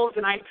levels,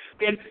 and I've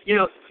been,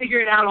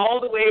 figuring out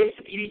all the ways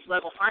to beat each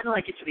level.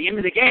 Finally, I get to the end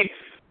of the game,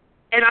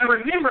 and I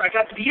remember I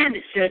got to the end,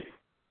 it said,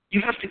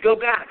 you have to go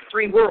back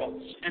 3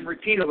 worlds and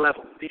repeat a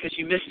level because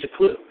you missed a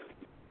clue.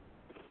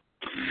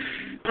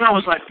 And I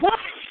was like, what?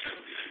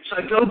 So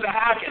I go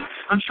back, and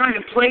I'm trying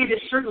to play this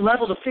certain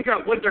level to figure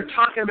out what they're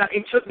talking about.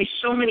 It took me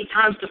so many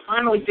times to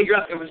finally figure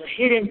out there was a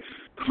hidden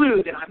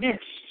clue that I missed.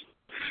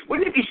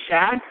 Wouldn't it be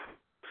sad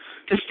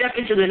to step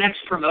into the next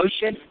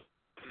promotion,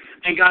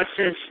 and God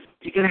says,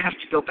 you're going to have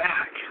to go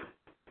back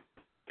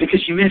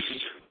because you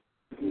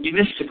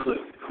missed a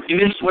clue. You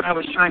missed what I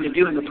was trying to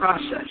do in the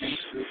process.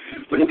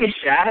 Wouldn't it be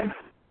sad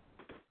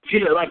if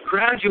you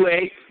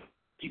graduate,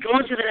 you go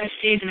into the next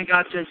season, and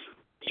God says,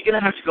 you're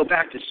going to have to go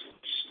back to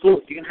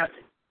school. You're going to have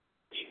to.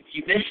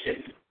 You missed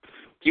it.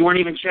 You weren't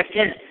even checked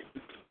in.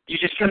 You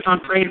just kept on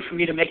praying for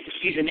me to make the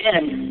season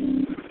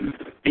end,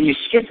 and you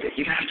skipped it.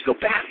 You're going to have to go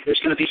back. There's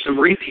going to be some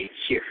repeats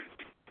here.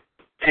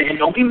 And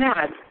don't be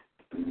mad,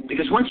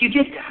 because once you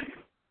get that,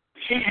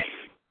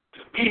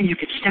 then you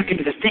could step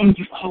into the thing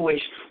you've always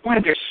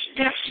wanted. There's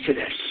steps to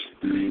this.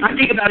 I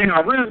think about in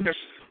our room, there's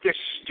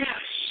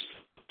steps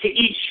to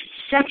each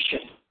section.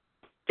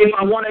 If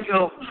I want to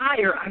go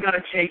higher, I got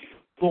to take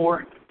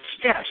 4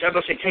 steps.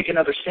 Everybody say, take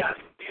another step.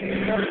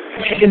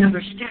 Take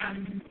another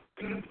step.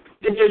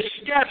 There's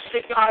steps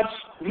that God's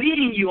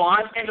leading you on,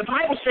 and the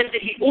Bible says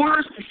that He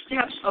orders the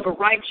steps of a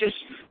righteous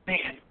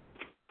man.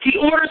 He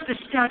orders the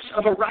steps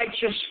of a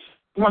righteous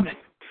woman.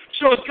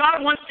 So if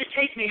God wants to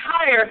take me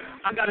higher,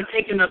 I've got to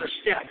take another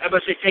step.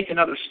 Everybody say, take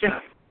another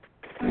step.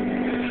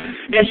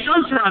 And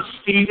sometimes,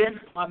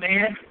 Stephen, my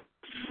man,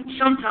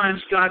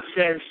 sometimes God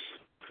says,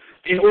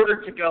 in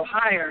order to go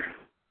higher,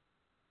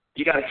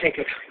 you got to take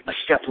a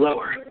step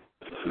lower.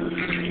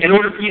 In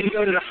order for you to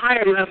go to the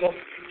higher level,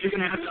 you're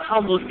going to have to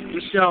humble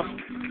yourself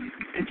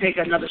and take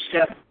another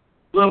step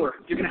lower.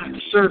 You're going to have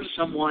to serve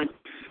someone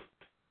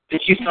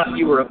that you thought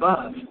you were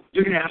above.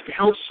 You're going to have to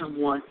help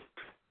someone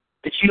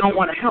that you don't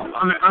want to help.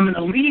 I'm going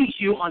to lead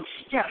you on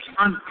steps.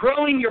 I'm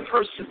growing your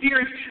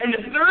perseverance. And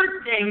the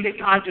third thing that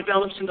God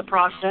develops in the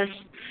process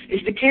is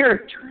the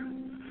character.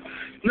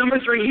 Number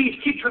 3,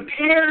 he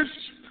prepares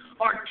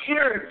our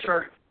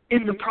character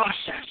in the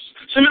process.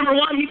 So number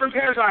 1, he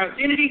prepares our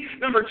identity.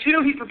 Number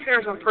 2, he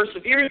prepares our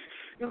perseverance.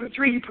 Number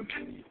 3, he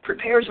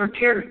prepares our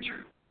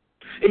character.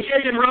 It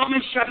says in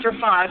Romans chapter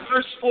 5,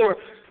 verse 4,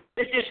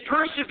 that this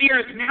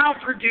perseverance now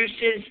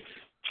produces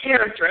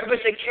character.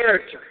 Everybody say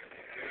character.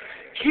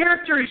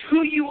 Character is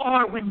who you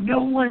are when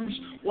no one's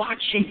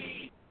watching.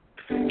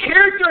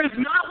 Character is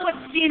not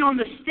what's seen on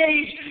the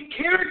stage.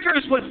 Character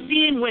is what's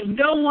seen when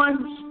no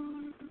one's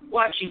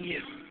watching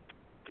you.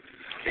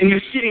 And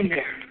you're sitting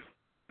there.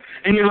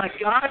 And you're like,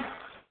 God,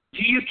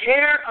 do you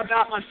care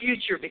about my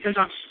future? Because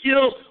I'm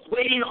still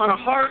waiting on a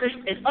harvest,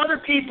 and other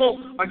people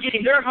are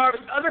getting their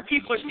harvest. Other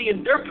people are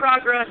seeing their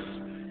progress.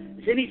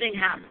 Has anything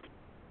happened?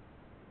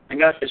 And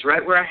God says,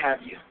 right where I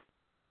have you,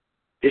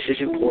 this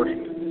is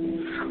important.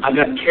 I've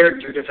got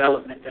character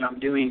development that I'm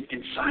doing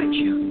inside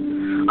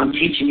you. I'm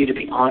teaching you to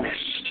be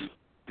honest.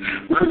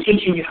 I'm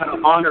teaching you how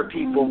to honor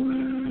people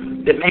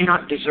that may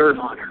not deserve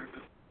honor.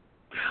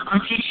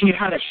 I'm teaching you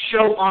how to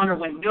show honor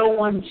when no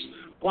one's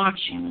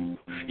watching.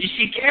 You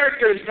see,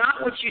 character is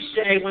not what you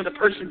say when the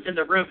person's in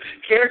the room.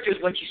 Character is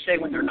what you say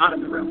when they're not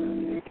in the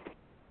room.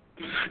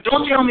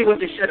 Don't tell me what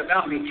they said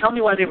about me. Tell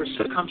me why they were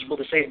so comfortable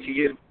to say it to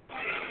you.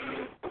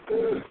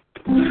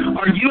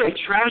 Are you a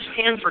trash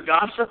can for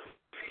gossip?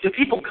 Do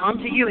people come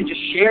to you and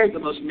just share the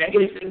most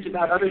negative things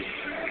about others?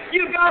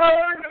 You got to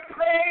learn to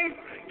praise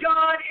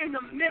God in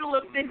the middle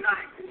of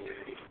midnight.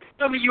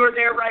 Some of you are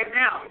there right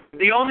now.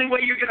 The only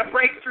way you're going to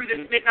break through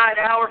this midnight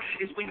hour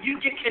is when you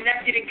get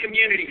connected in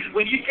community,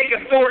 when you take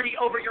authority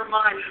over your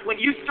mind, when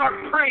you start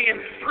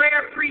praying.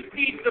 Prayer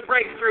precedes the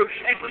breakthrough.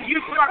 And when you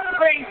start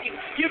praising,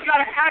 you've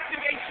got to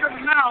activate your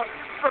mouth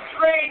for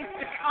praise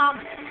to come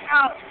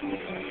out.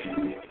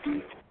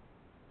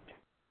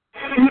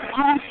 We're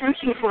all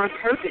searching for a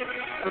purpose,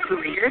 a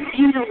career,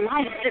 and a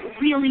life that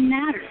really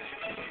matters.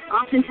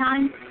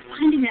 Oftentimes,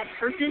 finding that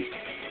purpose is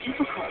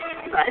difficult,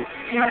 but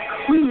there are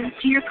clues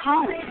to your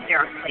calling. There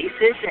are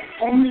places that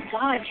only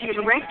God can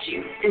direct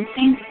you, and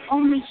things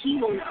only He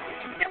will know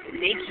that will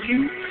make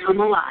you come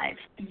alive.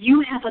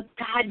 You have a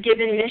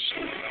God-given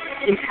mission.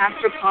 In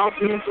Pastor Paul's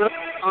new book,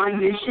 On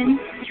Mission,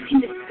 you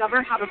can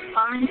discover how to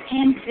find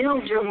and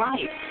build your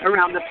life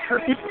around the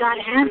purpose God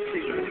has for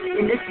you.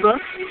 In this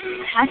book,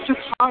 Pastor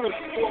Paul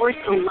explores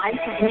the life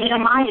of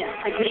Nehemiah.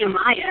 Like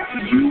Nehemiah,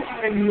 you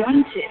are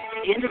anointed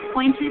and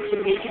appointed to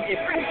make a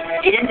difference.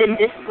 And in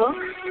this book,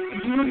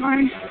 you will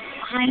learn to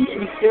find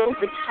and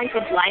build the type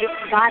of life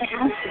God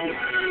has for you.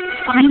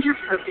 Find your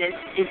purpose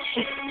and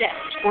take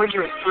steps towards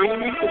your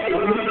assignment with the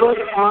new book,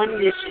 On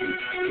Mission.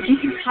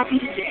 Get your copy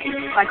today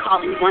by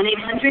calling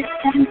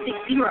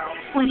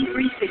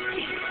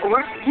 1-800-760-2360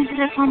 or visit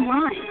us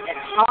online at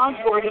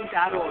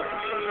hogwarden.org.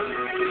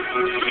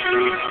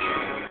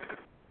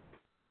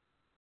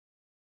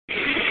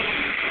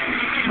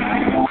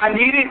 I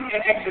needed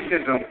an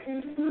exorcism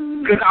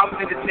because I was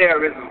into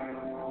terrorism.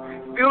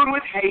 Filled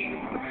with hate,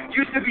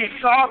 used to be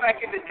Saul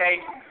back in the day,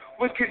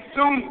 was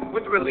consumed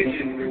with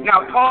religion.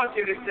 Now Paul's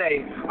here to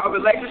say our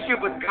relationship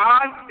with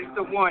God is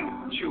the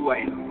one true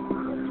way.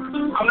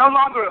 I'm no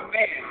longer a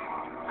fan,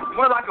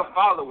 more like a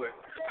follower.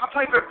 I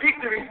play for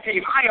Victory's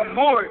team. I am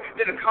more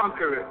than a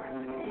conqueror.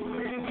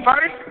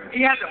 First,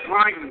 he had to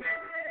blind me.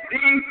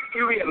 Then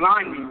he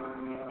realigned me.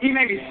 He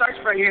made me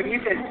search for him. He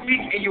said,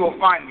 seek and you will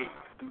find me.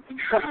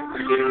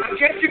 I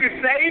guess you could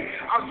say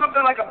I'm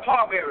something like a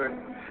pallbearer.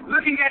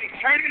 Looking at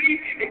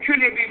eternity, it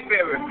couldn't be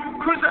fairer.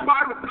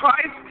 Crucified with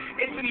Christ,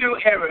 it's a new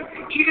era.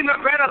 Eating the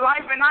bread of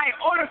life, and I ain't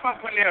ordered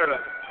from Panera.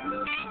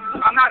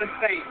 I'm not a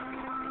saint,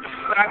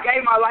 but I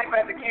gave my life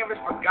as a canvas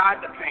for God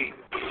to paint.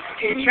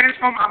 He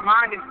transformed my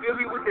mind and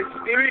filled me with His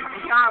Spirit,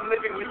 and now I'm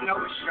living with no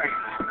restraint.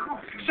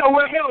 So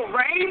where He'll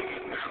reign,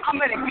 I'm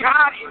letting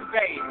God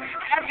invade,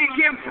 asking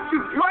Him to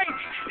break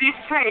these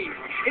chains.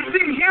 It's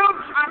in Him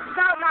I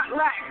shall not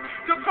lack.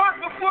 The cross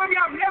before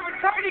me, I'm never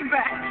turning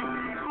back.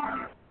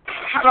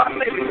 How do I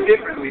say this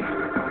differently?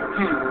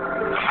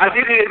 I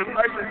did it in the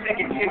 1st and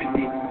 2nd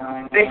Timothy.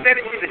 They said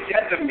it to the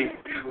death of me.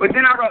 But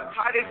then I wrote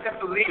Titus and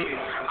Philemon.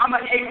 I'm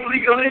an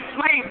illegal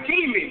enslaved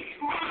demon.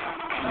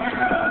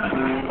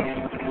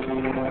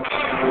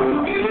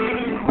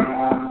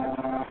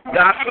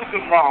 God took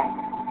them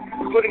wrong.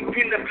 Putting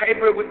pen to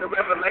paper with the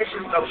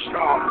revelation so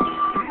strong.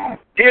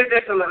 Dear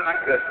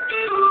Thessalonica,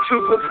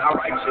 2 books I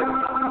write you.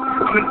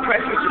 I'm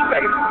impressed with your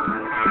faith.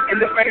 In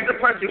the face of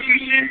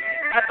persecution,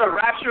 at the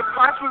rapture,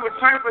 Christ will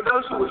return for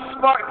those who will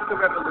spark the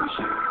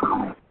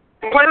revolution.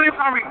 Playlist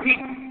on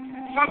repeat,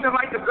 something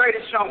like The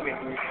Greatest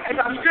Showman. As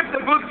I strip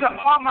the book to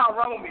all my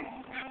Romans.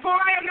 For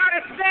I am not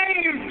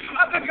ashamed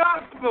of the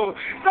gospel.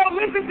 So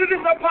listen to this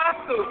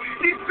apostle.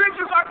 These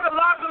scriptures are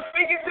colossal,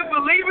 speaking to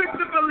believers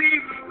to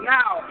believe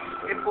now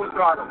in full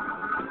throttle.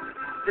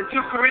 The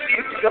 2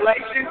 Corinthians to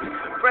Galatians,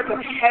 breath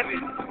of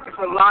heaven is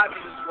alive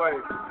in His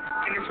word.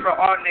 And it's for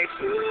all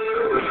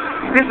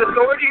nations. This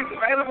authority is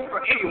available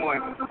for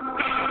anyone.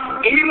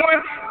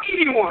 Anyone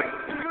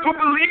who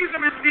believes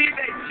and receives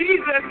that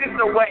Jesus is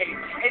the way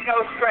and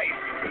knows grace.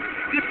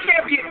 This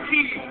can't be a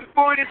tease,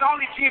 for it is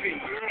only giving,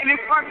 and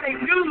imparts a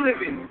new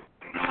living.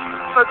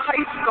 So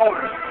chase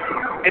storms,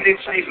 and then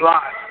chase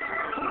lives.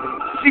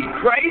 Seek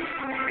grace,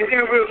 and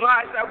then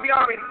realize that we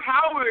are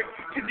empowered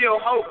to deal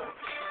hope.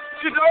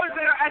 To those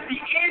that are at the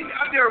end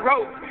of their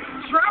rope,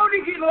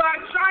 drowning in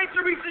life, trying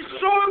to reach the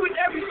shore with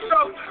every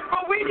stroke.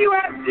 But when you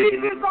have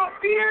Jesus, all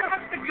fear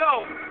has to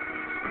go.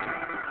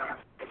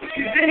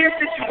 Is in your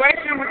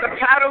situation with a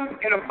paddle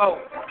and a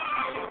boat?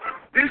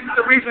 This is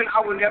the reason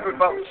I will never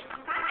boast.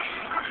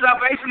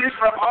 Salvation is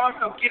for all,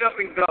 so get up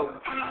and go.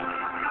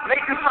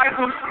 Make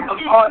disciples of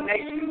all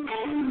nations.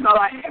 That's all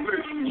I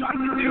ever try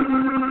to do.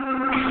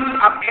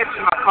 I've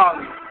answered my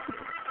calling.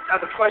 Now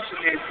the question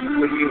is,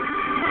 will you?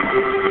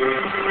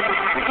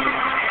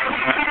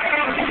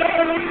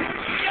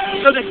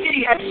 So the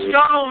city had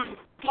stoned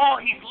Paul.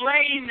 He's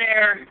laying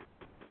there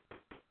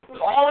with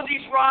all of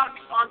these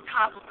rocks on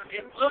top of him.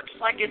 It looks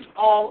like it's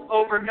all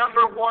over.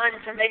 Number one,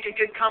 to make a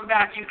good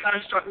comeback, you got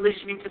to start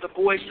listening to the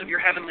voice of your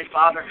Heavenly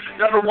Father.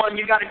 Number one,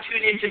 you got to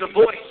tune into the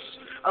voice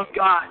of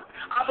God.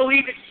 I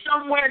believe it's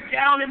somewhere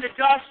down in the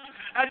dust,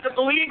 as the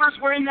believers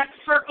were in that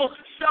circle,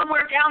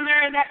 somewhere down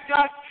there in that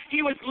dust, he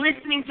was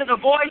listening to the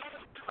voice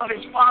of his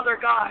Father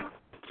God,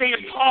 saying,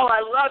 Paul, I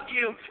love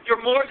you.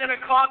 You're more than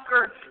a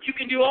conqueror. You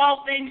can do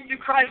all things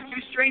through Christ who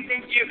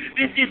strengthens you.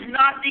 This is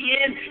not the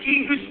end.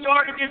 He who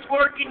started this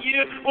work in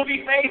you will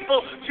be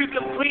faithful to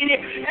complete it.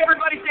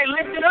 Everybody say,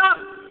 lift it up.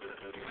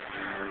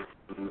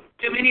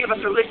 Too many of us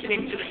are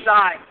listening to the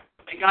side.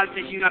 And God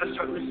says, you got to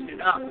start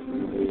listening up.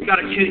 You got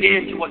to tune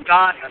in to what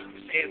God has to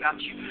say about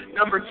you.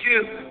 Number two,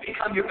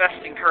 become your best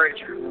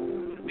encourager.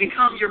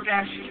 Become your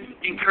best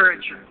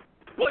encourager.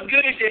 What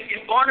good is it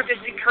if Barnabas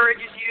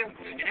encourages you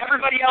and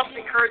everybody else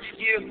encourages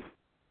you,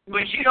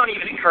 but you don't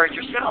even encourage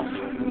yourself?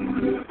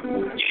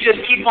 You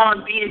just keep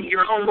on being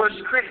your own worst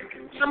critic.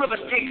 Some of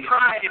us take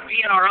pride in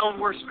being our own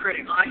worst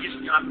critic.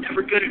 I'm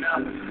never good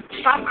enough.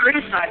 Stop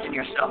criticizing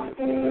yourself.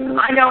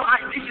 I know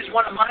this is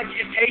one of my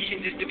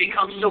temptations, is to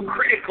become so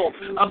critical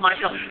of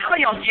myself. How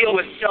many of y'all deal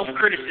with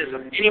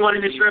self-criticism? Anyone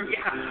in this room?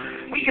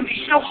 Yeah. We can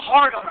be so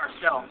hard on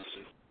ourselves.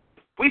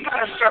 We've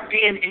got to start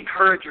being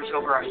encouragers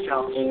over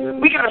ourselves.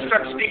 We've got to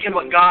start speaking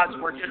what God's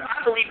word says.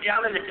 I believe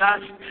down in the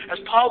dust, as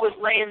Paul was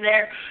laying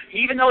there,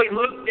 even though he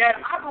looked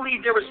dead, I believe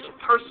there was some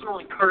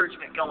personal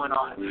encouragement going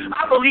on.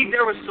 I believe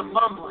there was some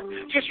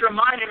mumbling, just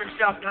reminding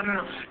himself, no,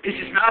 this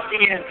is not the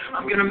end.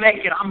 I'm going to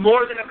make it. I'm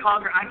more than a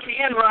conqueror. I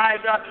can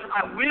rise up.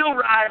 I will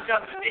rise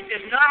up. This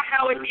is not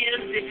how it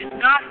ends. This is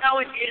not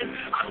how it ends.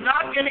 I'm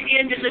not going to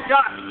end in the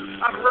dust.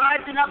 I'm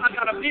rising up. I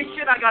got a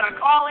mission. I got a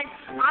calling.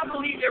 I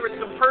believe there was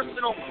some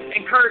personal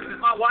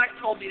encouragement. My wife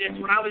told me this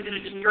when I was in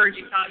a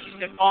discouraging time. She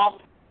said, Paul,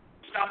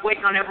 stop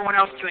waiting on everyone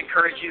else to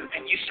encourage you,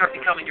 and you start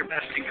becoming your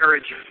best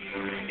encourager.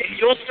 If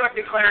you'll start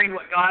declaring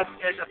what God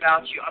says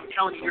about you, I'm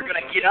telling you, you're going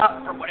to get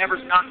up from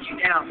whatever's knocked you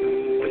down.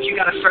 But you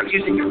got to start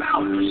using your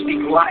mouth to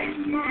speak life.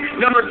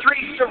 Number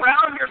three,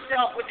 surround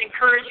yourself with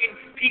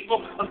encouraging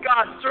people of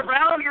God.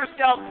 Surround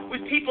yourself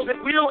with people that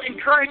will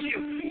encourage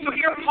you. So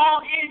here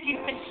Paul is.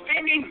 He's been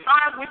spending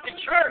time with the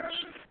church.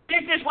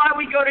 This is why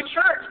we go to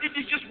church. This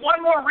is just one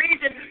more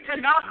reason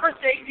to not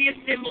forsake the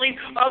assembling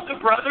of the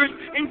brothers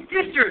and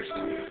sisters.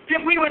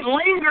 That we would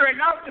linger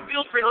enough to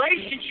build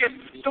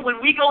relationships so when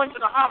we go into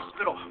the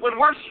hospital, when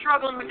we're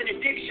struggling with an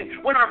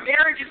addiction, when our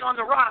marriage is on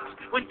the rocks,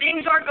 when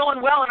things aren't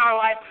going well in our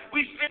life,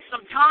 we spend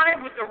some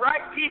time with the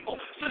right people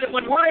so that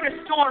when we're in a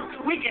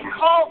storm, we can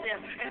call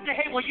them and say,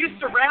 hey, will you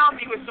surround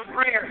me with some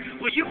prayer?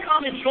 Will you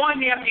come and join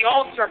me at the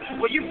altar?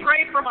 Will you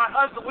pray for my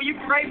husband? Will you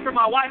pray for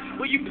my wife?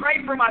 Will you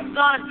pray for my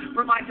son,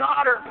 for my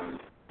daughter?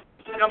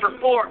 Number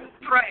four,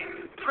 pray.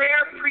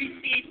 Prayer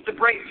precedes the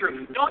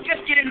breakthrough. Don't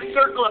just get in a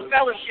circle of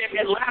fellowship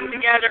and laugh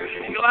together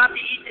and go out to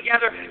eat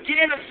together. Get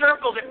in a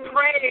circle that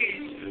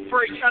prays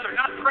for each other,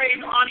 not prays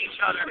on each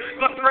other,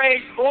 but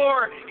prays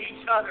for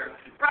each other.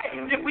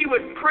 Right? That we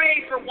would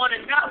pray for one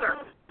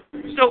another.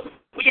 So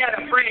we had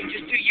a friend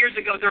just 2 years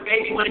ago, their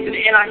baby went into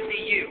the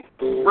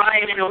NICU.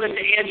 Ryan and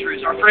Alyssa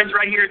Andrews, our friends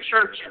right here at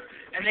church.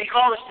 And they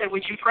called us and said,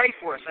 would you pray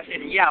for us? I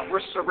said, yeah,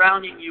 we're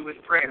surrounding you with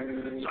prayer.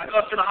 So I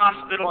go up to the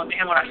hospital, and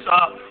man, when I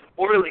saw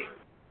Orly,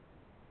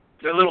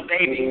 their little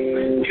baby,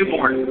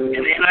 newborn,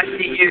 in the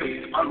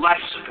NICU on life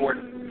support,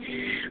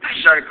 I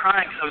started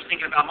crying because I was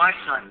thinking about my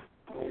son.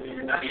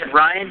 And I said,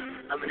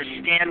 Ryan, I'm going to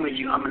stand with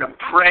you. I'm going to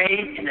pray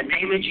in the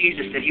name of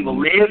Jesus that he will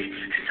live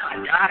and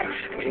not die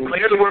and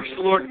declare the works of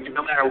the Lord. And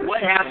no matter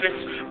what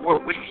happens, we're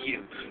with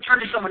you.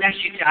 Turn to someone next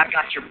to you and say, I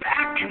got your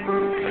back.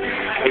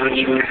 I got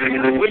your back.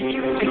 I'm with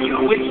you.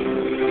 I'm with you.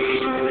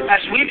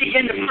 As we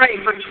begin to pray,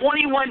 for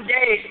 21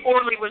 days,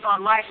 Orly was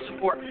on life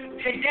support.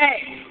 Today,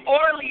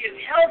 Orly is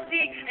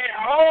healthy and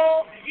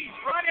whole. He's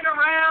running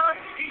around.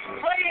 He's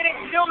playing at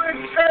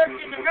children's church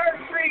in the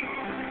nursery.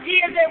 He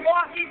is a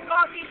walking,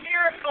 talking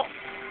miracle.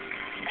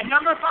 And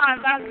number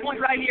five, last point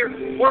right here,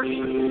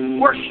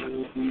 worship.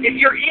 Worship. If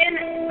you're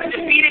in a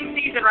defeated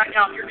season right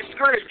now, if you're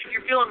discouraged, if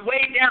you're feeling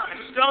weighed down,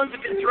 if stones have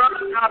been thrown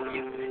on top of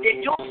you,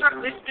 if you'll start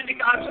listening to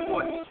God's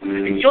voice,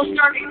 if you'll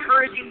start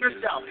encouraging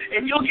yourself,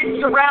 if you'll get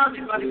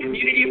surrounded by the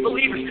community of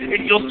believers,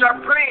 if you'll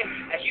start praying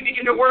as you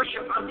begin to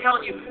worship, I'm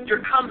telling you,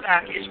 your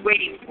comeback is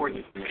waiting for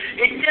you.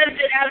 It says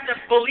that as the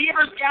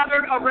believers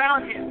gathered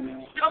around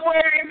him,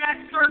 somewhere in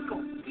that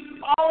circle,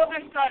 all of a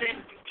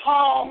sudden,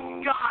 Paul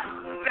got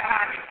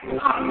back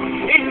up.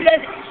 It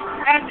says,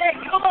 as they,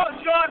 come on,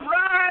 John,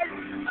 rise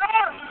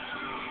up.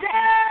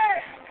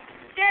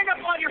 Stand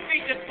up on your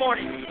feet this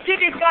morning. Give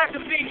these guys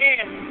a big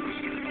hand.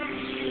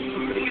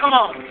 Come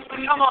on.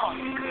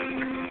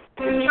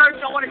 Church,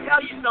 I want to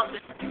tell you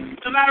something.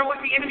 No matter what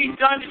the enemy's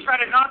done to try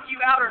to knock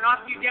you out or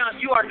knock you down,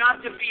 you are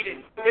not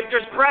defeated. If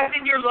there's breath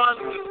in your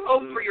lungs, there's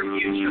hope for your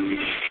future.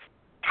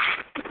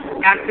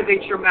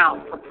 Activate your mouth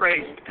for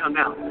praise to come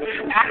out.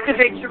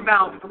 Activate your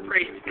mouth for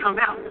praise to come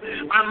out.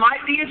 I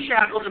might be in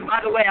shackles, and by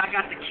the way, I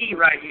got the key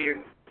right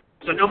here.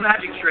 So no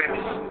magic tricks.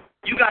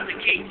 You got the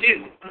key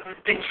too.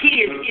 The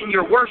key is in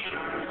your worship.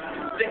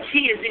 The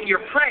key is in your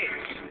praise.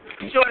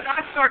 So as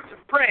I start to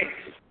praise,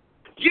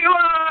 you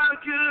are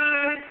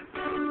good.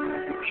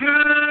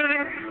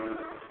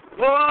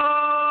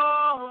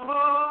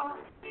 Whoa,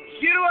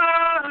 you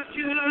are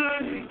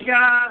good,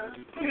 God.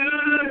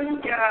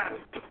 Good God.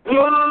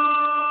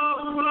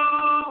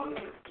 Whoa,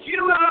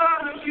 you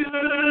are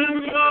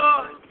good,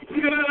 Lord.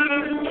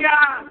 Good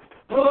God.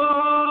 Whoa,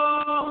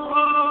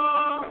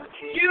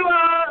 you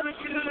are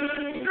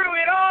good. Through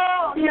it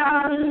all,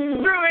 yeah.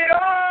 Through it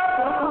all.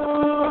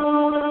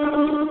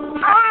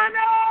 I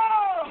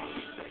know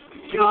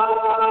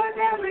you're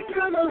never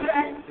gonna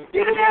let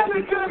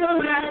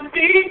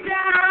me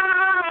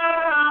down.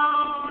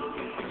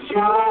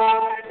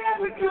 You're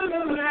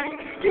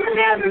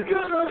never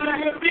gonna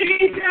let me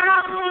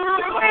down.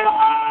 Through it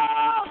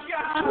all,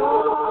 God.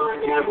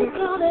 You're never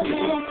gonna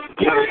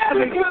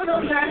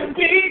let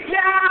me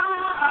down.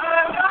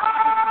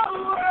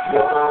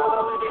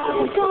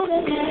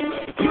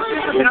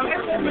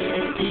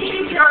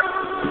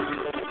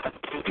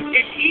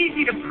 It's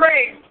easy to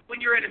praise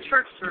when you're in a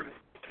church service.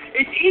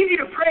 It's easy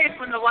to praise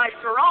when the lights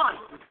are on.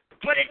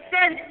 But it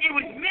says it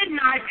was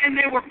midnight and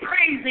they were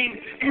praising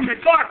in the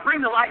dark.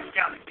 Bring the lights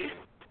down.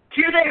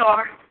 Here they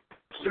are.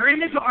 They're in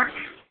the dark.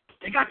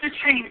 They got their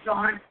chains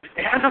on.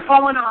 It hasn't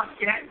fallen off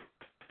yet.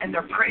 And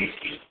they're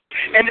praising.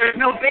 And there's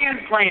no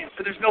band playing,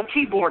 so there's no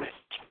keyboardist.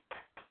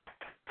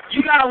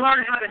 You got to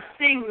learn how to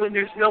sing when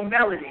there's no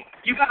melody.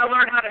 You got to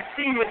learn how to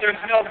sing when there's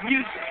no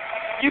music.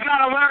 You got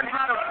to learn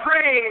how to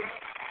praise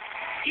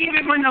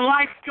even when the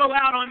lights go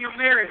out on your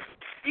marriage,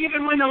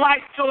 even when the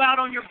lights go out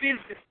on your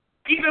business,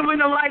 even when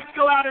the lights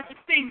go out as a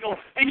single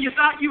and you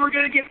thought you were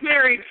going to get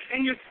married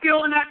and you're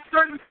still in that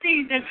certain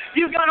season.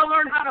 You got to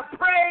learn how to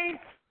praise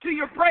to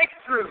your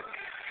breakthrough.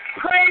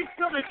 Praise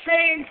till the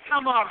chains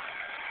come off.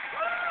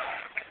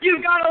 You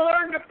got to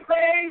learn to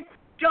praise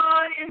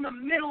God in the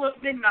middle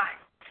of midnight.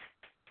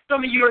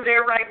 Some of you are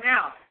there right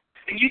now,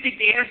 and you think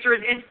the answer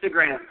is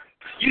Instagram.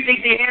 You think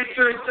the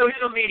answer is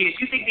social media.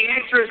 You think the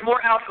answer is more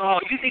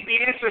alcohol. You think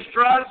the answer is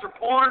drugs or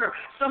porn or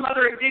some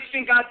other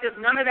addiction. God says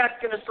none of that's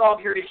going to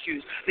solve your issues.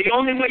 The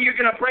only way you're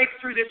going to break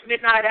through this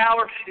midnight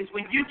hour is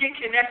when you get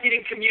connected in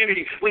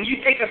community, when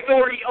you take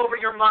authority over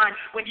your mind,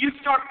 when you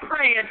start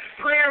praying.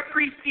 Prayer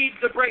precedes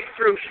the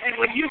breakthrough. And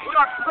when you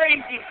start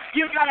praising,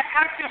 you've got to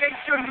activate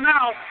your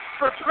mouth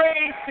for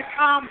praise to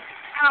come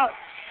out.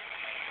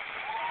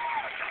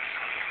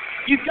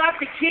 You've got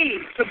the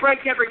key to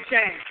break every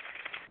chain.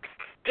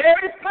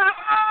 There is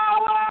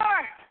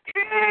power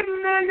in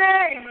the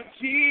name of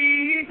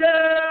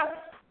Jesus.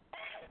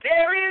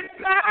 There is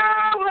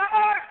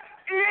power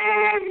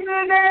in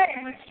the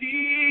name of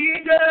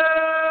Jesus.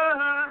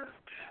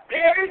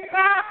 There is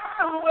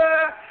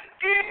power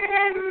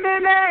in the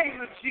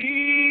name of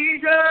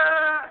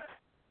Jesus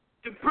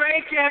to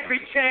break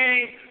every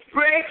chain,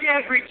 break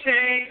every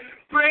chain,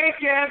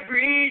 break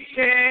every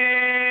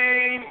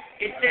chain.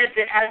 It says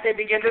that as they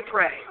begin to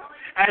pray,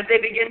 as they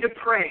begin to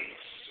praise,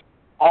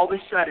 all of a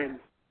sudden,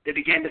 they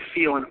began to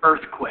feel an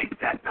earthquake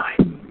that night.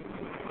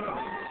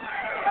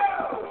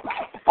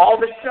 All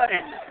of a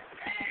sudden,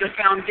 the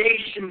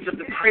foundations of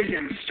the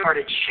prison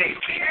started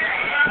shaking.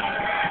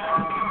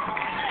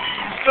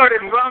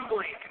 Started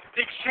rumbling.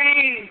 The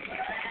chains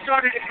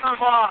started to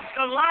come off.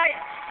 The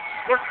lights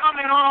were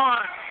coming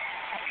on.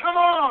 Come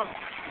on.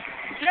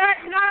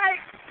 That night,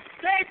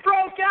 they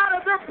broke out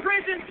of their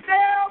prison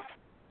cells.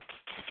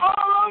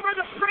 All over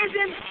the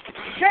prison,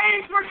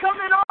 chains were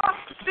coming off,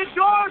 the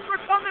doors were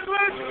coming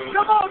loose.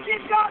 Come on,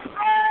 give God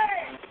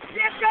praise!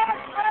 Give God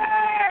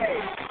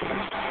praise!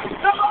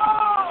 Come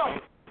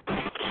on!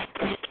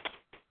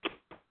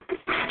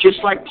 Just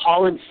like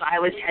Paul and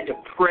Silas had to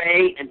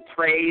pray and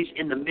praise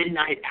in the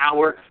midnight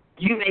hour,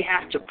 you may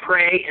have to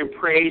pray and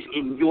praise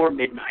in your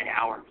midnight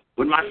hour.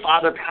 When my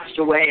father passed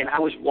away and I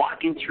was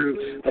walking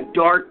through a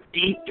dark,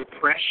 deep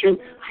depression,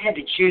 I had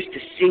to choose to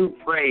sing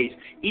praise,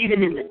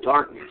 even in the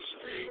darkness.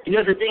 You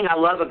know, the thing I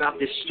love about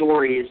this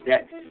story is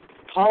that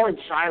Paul and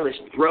Silas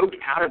broke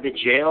out of the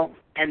jail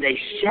and they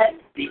set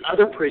the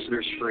other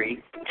prisoners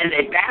free, and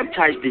they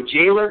baptized the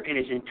jailer and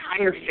his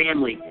entire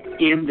family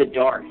in the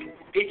dark.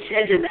 It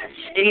says in that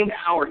same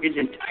hour, his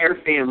entire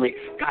family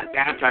got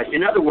baptized.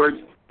 In other words,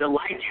 the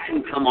lights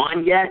hadn't come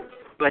on yet,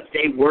 but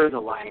they were the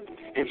light.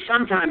 And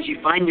sometimes you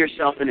find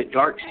yourself in a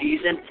dark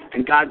season,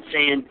 and God's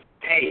saying,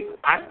 hey,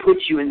 I put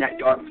you in that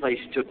dark place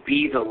to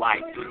be the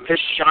light, to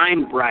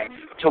shine bright,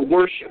 to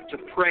worship, to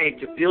pray,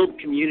 to build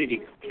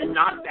community, to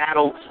not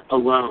battle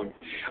alone.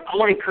 I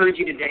want to encourage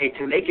you today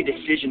to make a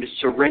decision to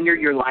surrender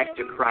your life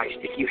to Christ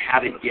if you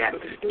haven't yet,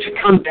 to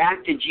come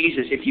back to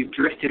Jesus if you've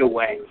drifted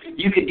away.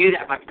 You can do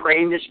that by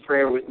praying this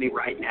prayer with me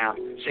right now.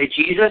 Say,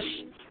 Jesus,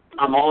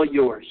 I'm all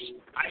yours.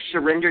 I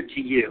surrender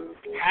to you.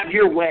 Have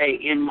your way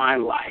in my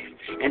life.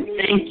 And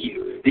thank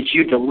you that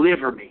you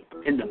deliver me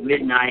in the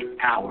midnight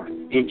hour.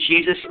 In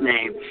Jesus'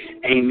 name,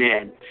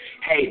 amen.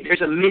 Hey, there's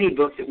a mini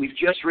book that we've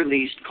just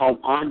released called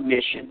On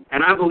Mission,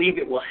 and I believe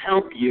it will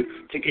help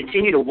you to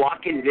continue to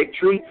walk in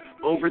victory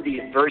over the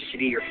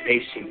adversity you're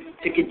facing,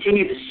 to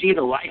continue to see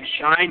the light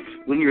shine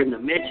when you're in the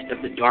midst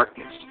of the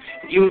darkness.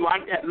 If you would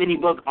like that mini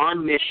book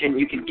On Mission,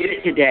 you can get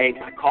it today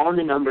by calling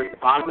the number at the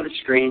bottom of the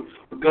screen,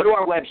 or go to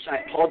our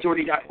website,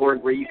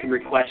 pauljordy.org, where you can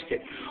request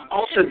it.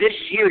 Also, this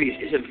series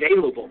is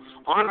available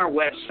on our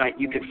website.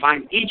 You can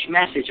find each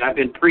message I've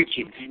been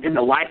preaching in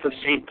the life of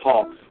St.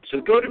 Paul. So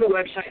go to the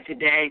website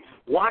today,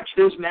 watch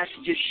those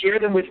messages, share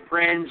them with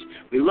friends.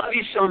 We love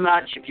you so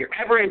much. If you're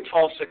ever in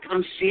Tulsa,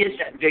 come see us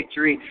at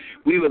Victory.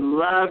 We would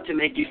love to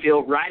make you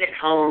feel right at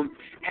home.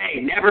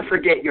 Hey, never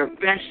forget, your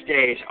best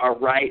days are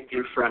right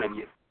in front of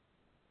you.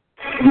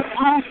 We're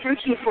all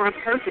searching for a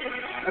purpose,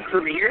 a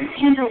career,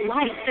 and a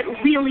life that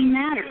really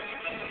matters.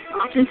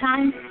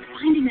 Oftentimes,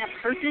 finding that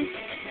purpose is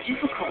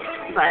difficult,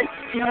 but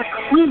there are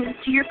clues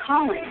to your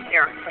calling.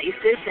 There are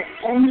places that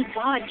only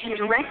God can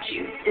direct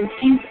you, and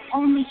things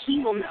only He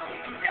will know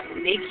that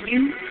will make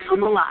you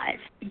come alive.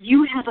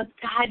 You have a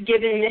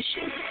God-given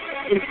mission.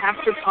 In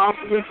Pastor Paul's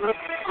new book,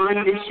 On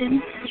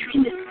Mission, you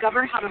can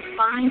discover how to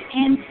find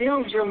and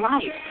build your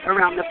life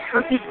around the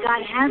purpose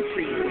God has for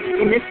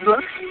you. In this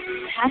book,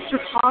 Pastor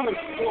Paul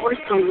explores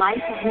the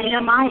life of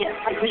Nehemiah.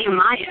 Like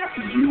Nehemiah,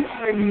 you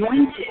are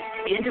anointed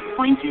and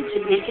appointed to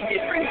make a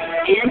difference.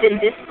 And in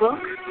this book,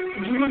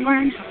 you will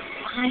learn how to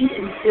find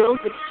and build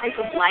the type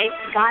of life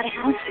God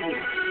has for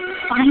you.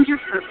 Find your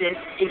purpose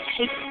and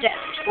take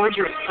steps towards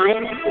your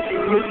assignment with the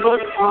new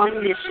book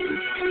On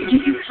Mission.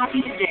 Get your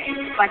copy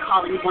today by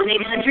calling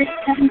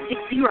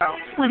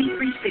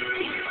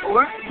 1-800-760-2360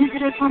 or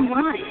visit us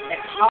online at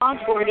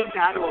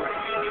pauljordy.org.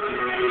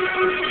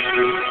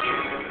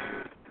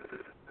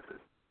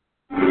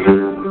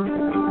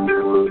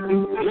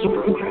 This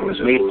program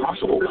is made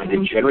possible by the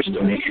generous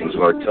donations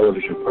of our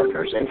television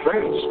partners and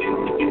friends.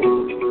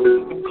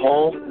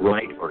 Call,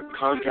 write, or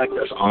contact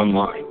us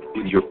online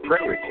with your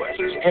prayer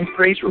requests and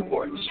praise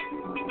reports.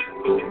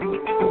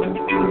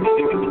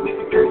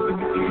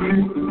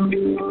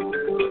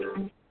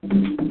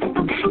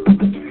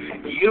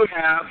 You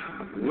have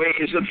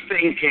ways of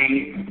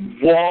thinking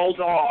walled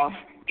off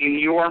in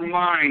your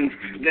mind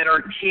that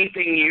are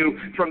keeping you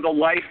from the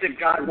life that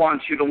God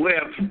wants you to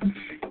live.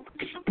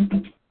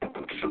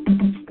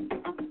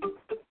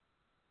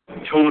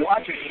 To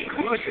watch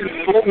exclusive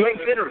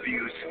full-length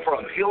interviews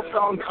from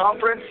Hillsong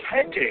Conference,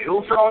 head to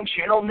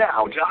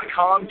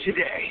HillsongChannelNow.com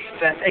today.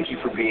 Thank you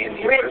for being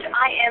here. Rich,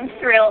 I am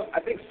thrilled.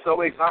 I think so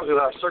many times with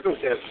our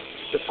circumstances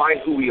define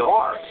who we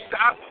are.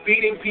 Stop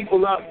beating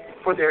people up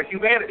for their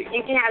humanity.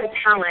 You can have a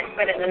talent,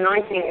 but an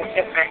anointing is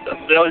different.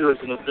 A failure is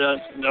an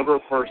event, never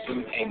a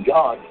person, and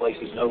God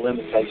places no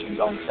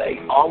limitations on faith.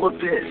 All of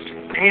this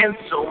and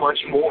so much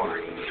more.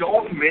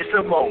 Don't miss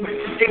a moment.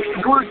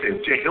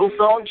 Exclusive to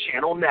Hillsong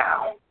Channel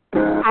Now.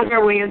 As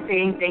our way of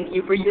saying thank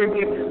you for your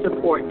gift of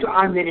support to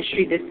our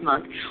ministry this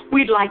month,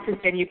 we'd like to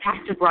send you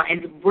Pastor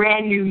Brian's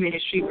brand new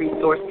ministry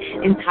resource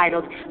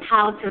entitled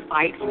How to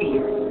Fight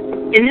Fear.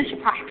 In this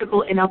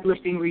practical and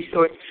uplifting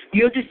resource,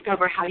 you'll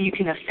discover how you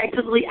can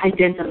effectively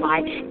identify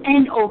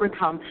and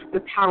overcome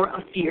the power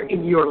of fear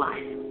in your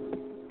life.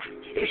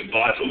 It's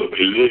vital that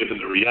we live in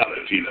the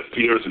reality of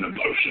fears and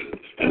emotion,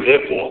 and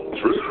therefore,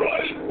 through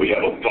Christ, we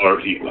have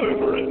authority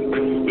over it.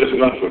 This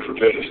month we've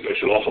prepared a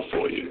special offer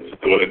for you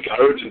that will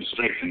encourage and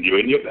strengthen you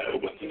in your battle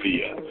with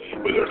fear,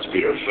 whether it's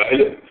fear of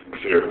failure,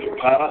 fear of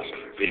your past,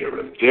 fear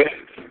of death.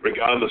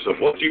 Regardless of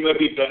what you may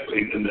be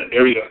battling in the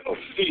area of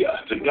fear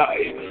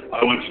today,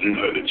 I want you to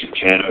know that you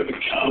can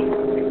overcome.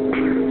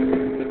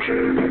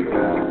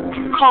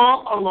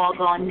 Call or log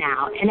on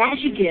now, and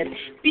as you give,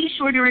 be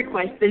sure to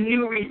request the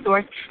new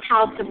resource,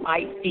 How to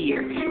Fight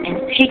Fear,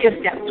 and take a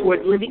step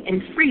towards living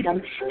in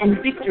freedom and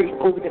victory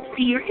over the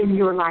fear in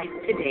your life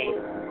today.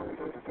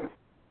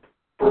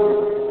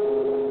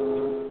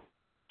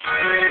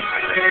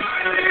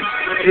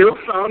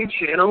 Hillsong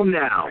Channel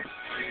Now.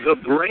 The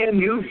brand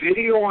new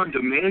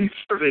video-on-demand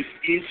service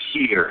is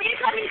here.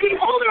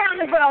 Hold around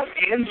the world.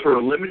 And for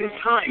a limited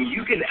time,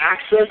 you can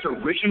access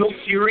original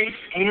series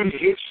and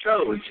hit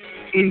shows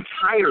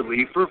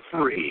entirely for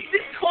free.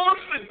 This calls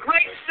for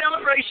great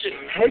celebration.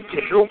 Head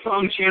to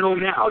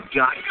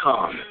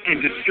HillsongChannelNow.com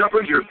and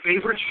discover your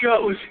favorite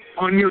shows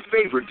on your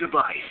favorite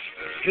device.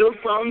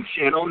 Hillsong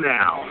Channel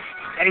Now.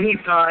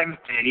 Anytime,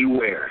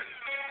 anywhere.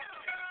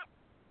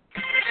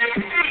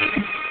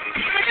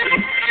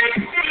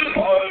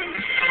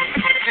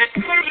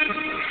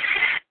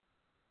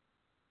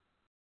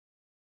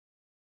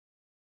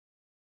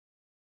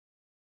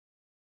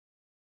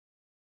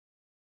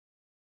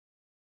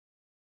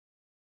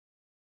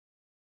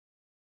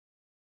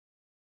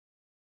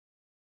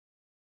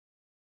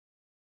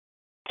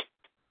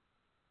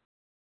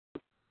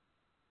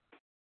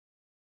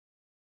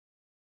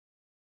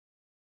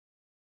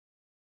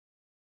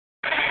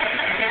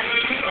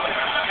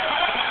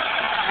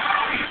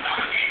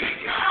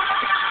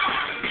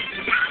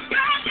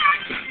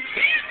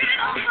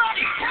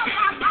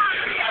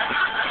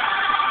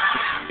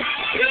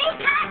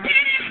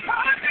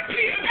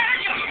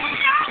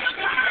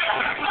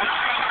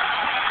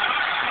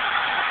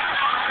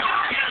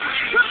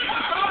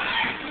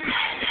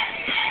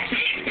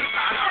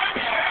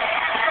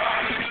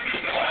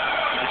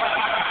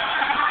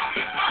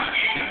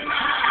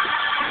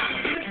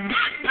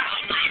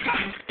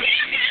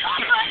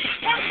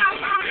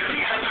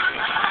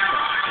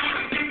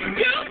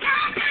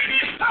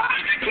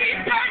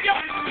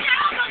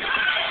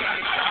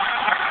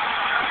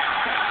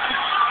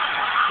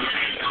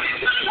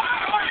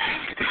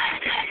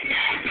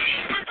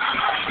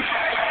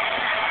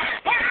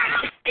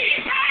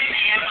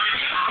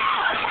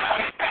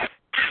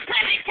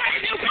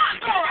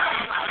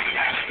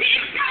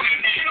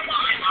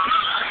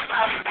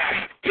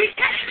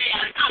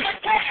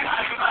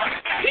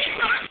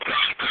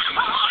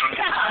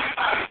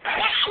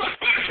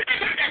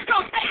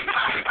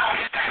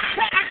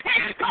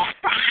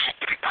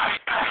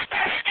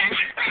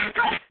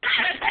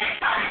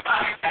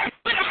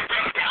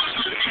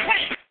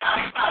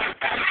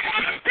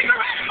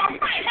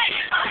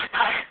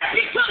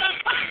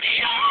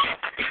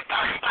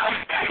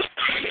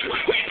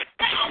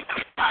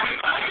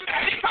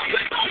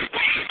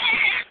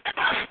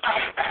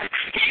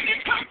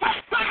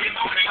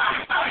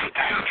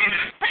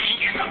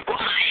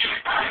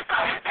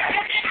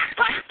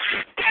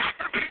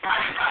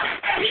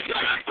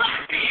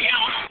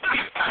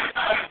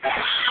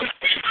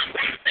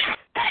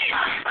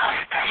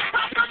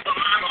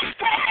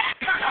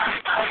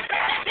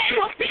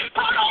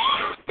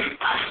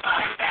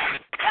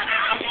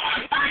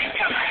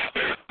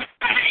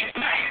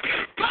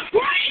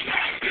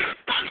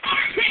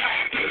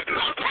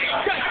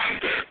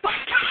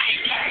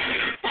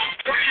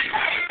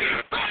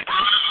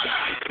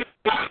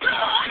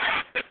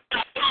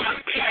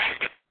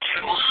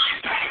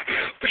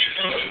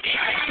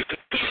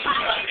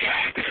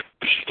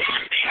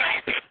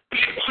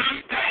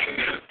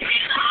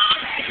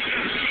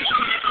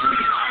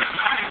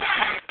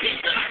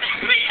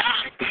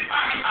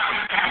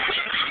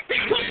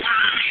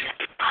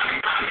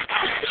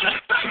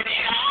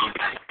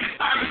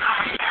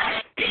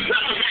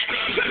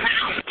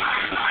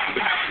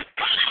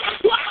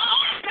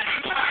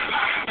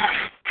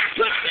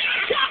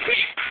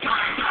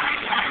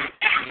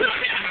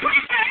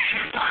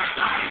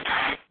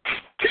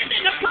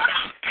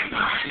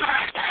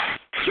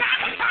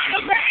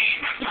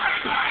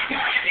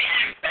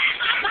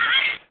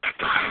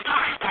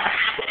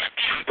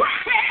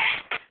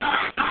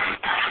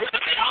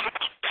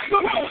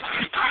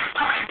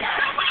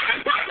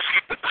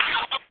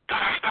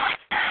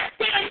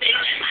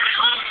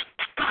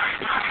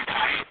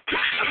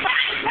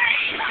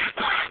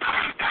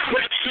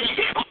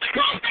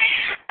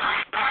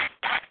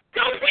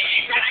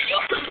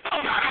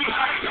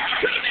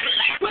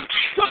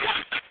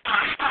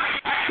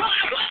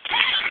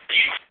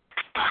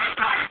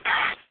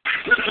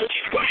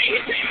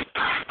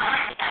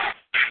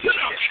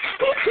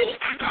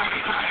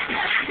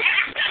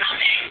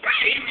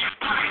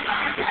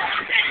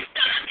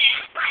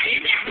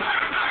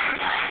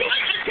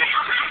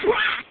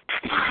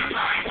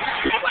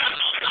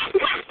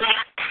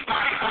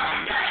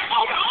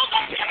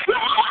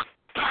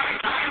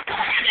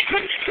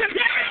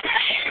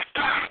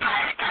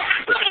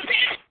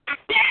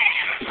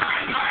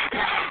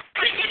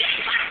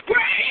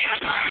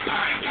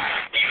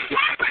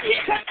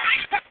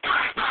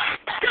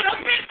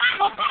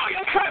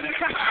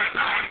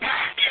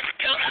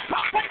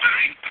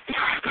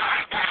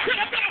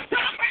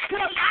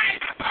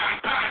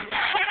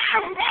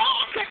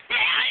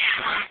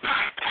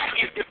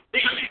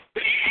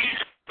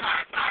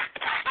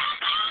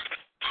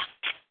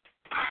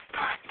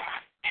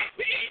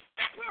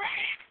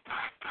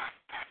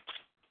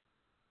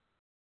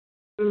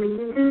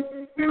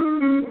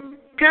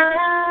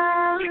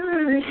 God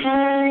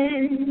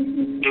has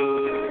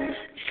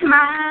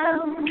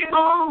smiled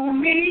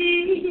on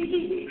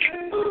me.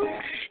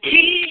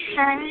 He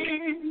has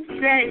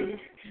said,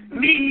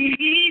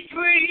 me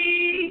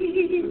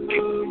free.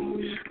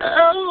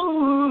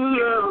 Oh,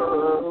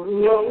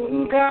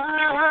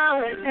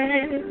 God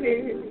has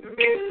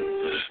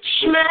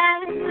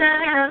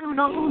smiled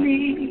on me.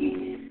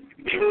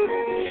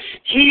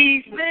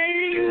 He's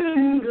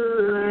been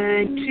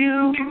good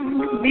to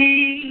me.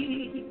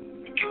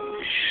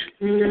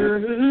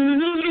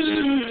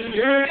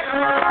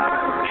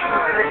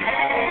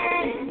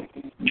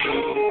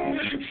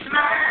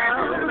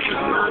 Smile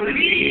on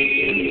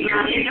me,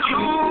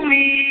 on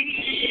me,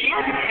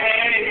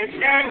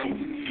 set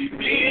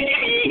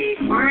me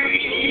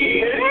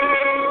free.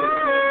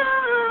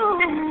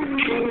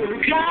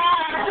 God,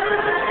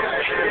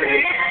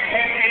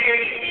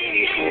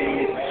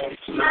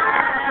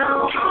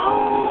 smile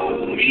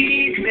on me,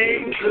 he's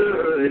been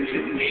good to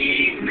me,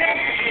 he's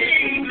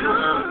been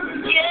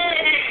good, yeah.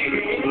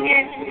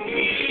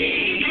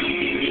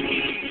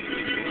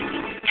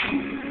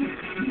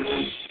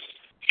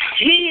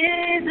 He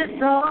is the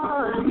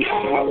source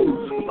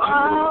of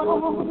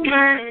all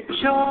my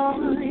joy.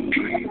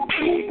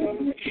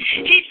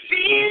 He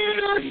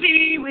fills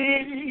me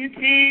with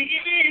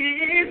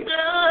his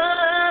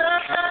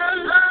love.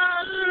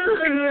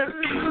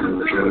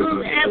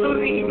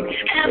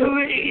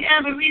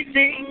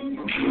 Everything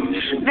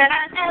that I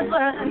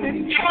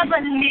ever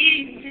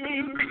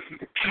needed.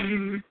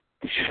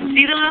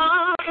 See the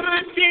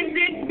Lord send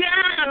it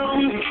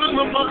down from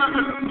above.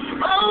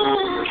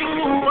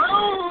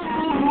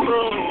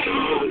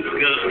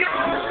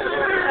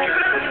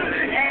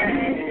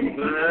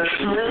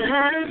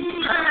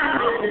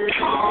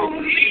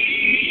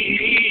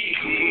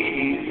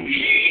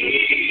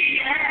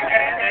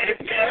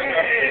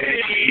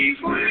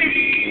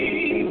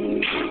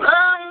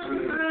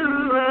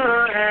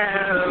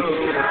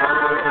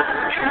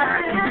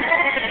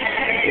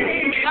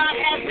 God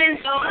has been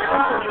so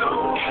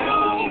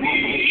good.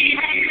 He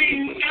has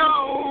been so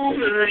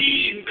good.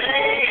 He's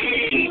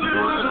been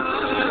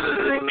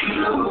good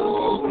to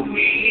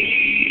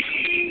me.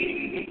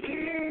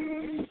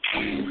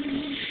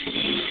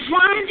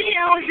 One day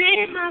I was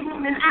in my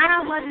room and I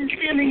wasn't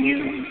feeling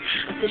you.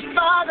 I said,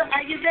 Father,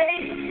 are you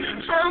there?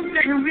 I'm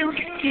feeling real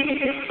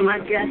scared. So I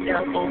got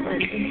down on my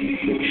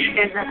knees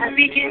as I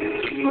began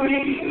to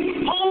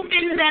pray,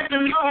 hoping that the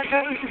Lord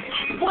heard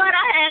what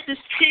I had to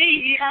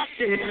say. I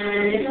said,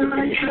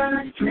 I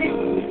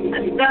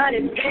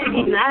started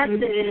begging. I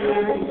said,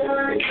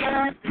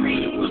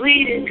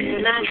 pleading,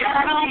 and I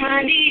got on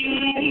my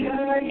knees.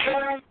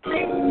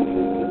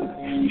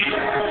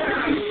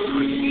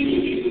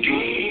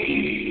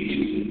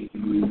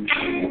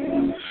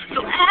 So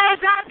as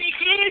I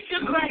began to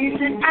cry, I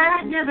said,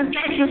 I never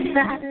let your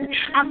side.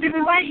 I've been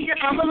right here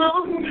all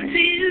alone, so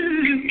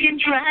you can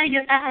dry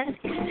your eyes.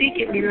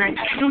 Seeking me like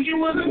I knew you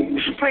would,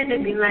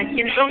 praising me like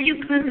you know you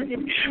could.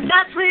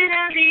 That's when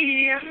I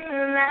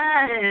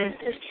realized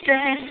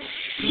that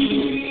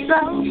he's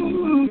so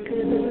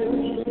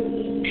good.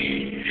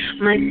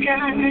 My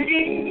God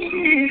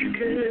is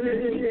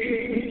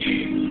good.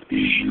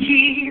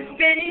 He's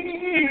been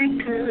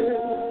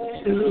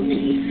good to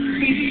me.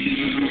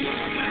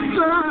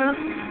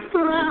 God is so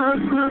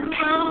good.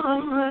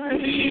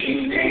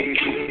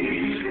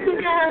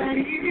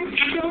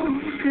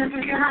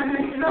 God is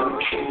so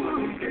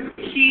good.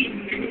 He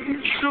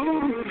is so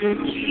good.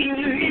 He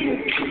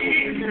is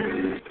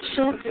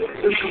so good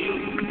to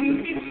me.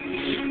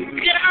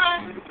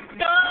 God,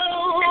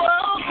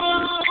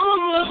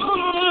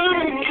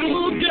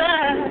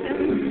 God,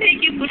 thank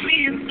you for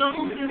being so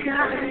good.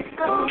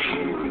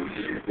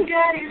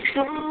 God is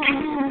so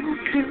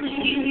good.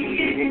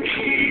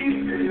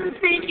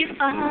 Thank you,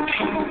 Father.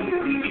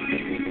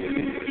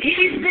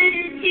 He's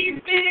been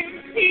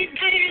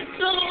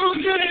so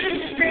good.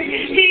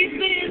 He's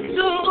been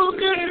so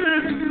good.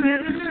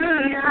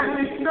 God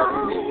is so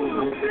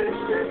good.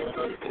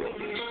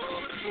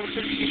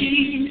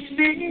 He's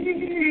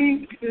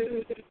been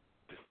good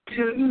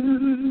to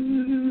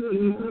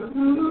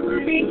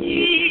me.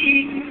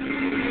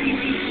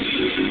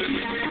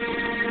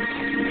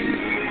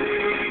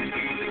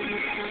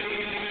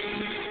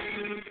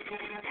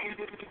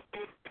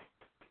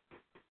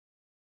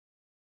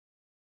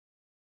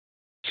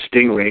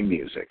 Stingray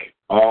music,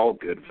 all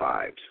good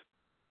vibes.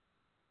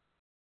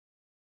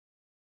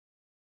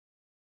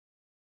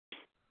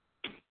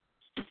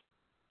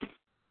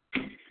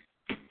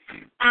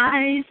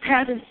 Eyes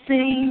haven't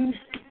seen,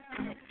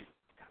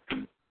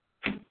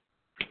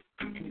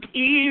 and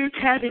ears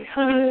haven't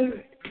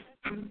heard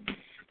the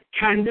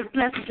kind of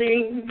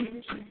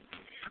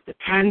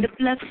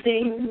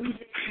blessings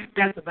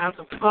that's about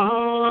to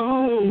fall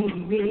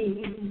on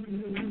me.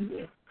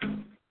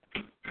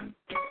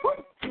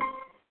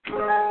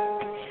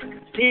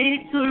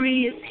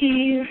 Victory is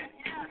here.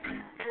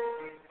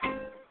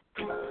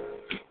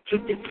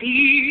 Keep the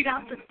feet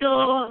out the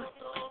door.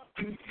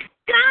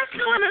 God's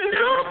doing a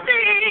new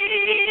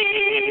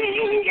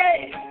thing.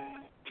 Yeah.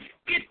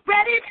 Get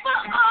ready for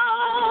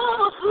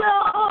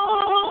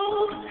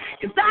overflow.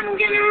 'Cause I'm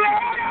getting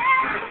ready.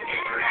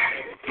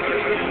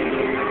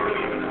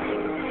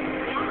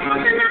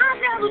 And I've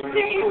never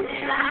seen.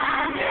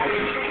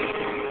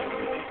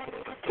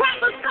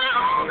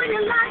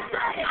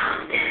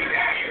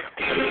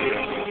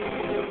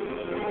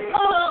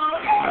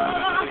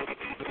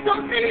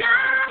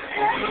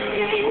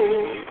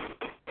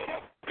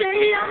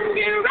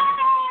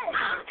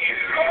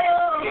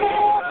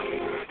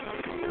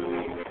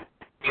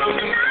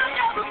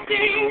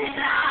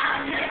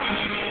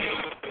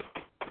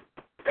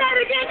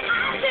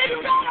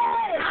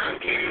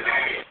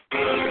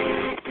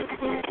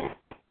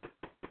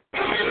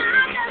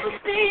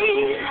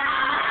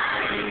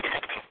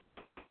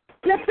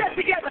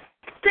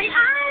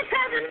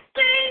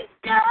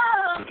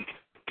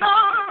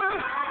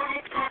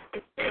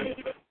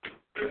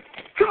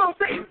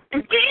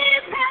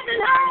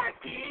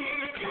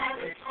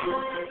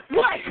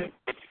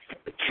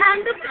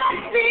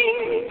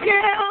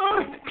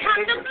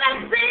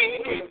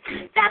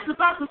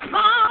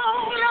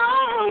 Call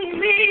on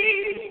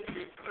me.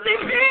 The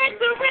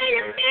victory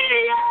is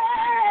here.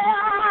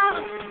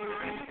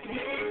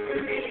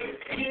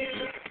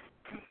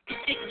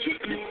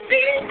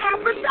 See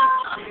Africa.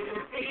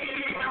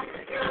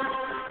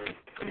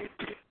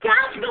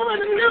 God's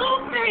doing a new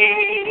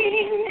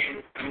thing.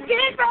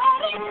 Get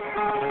ready.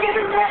 Get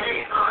ready.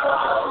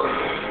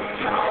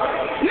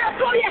 Now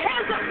throw your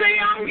hands up, say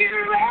I'm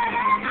getting ready.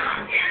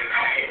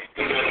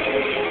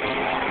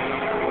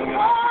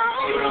 Oh,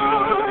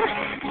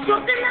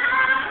 something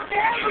I've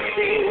never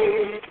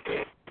seen.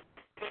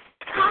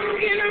 I'm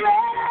getting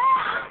ready.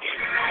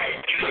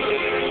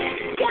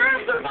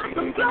 God's about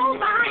to blow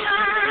my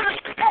mind.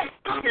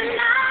 Something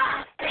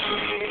I've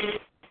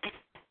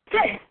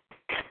say,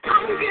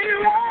 I'm getting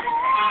ready.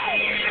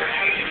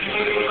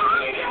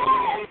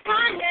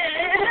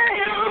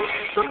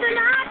 Something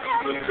I've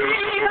never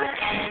seen.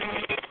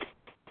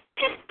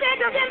 It's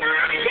bigger than I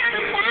can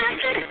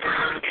imagine.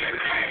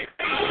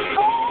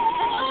 Oh,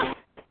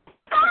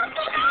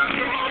 something I've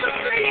never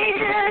seen.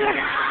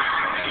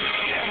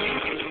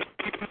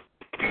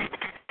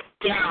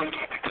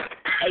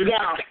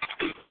 Yo,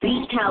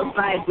 beach house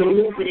vibes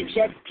maneuver the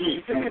jet ski.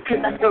 Cause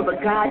I serve a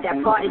God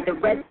that parted the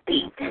Red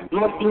Sea.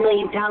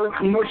 Multi-million-dollar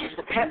commercials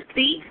for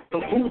Pepsi.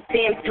 From food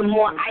stamps to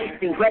more ice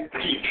and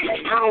Gretzky.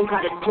 I don't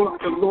gotta talk,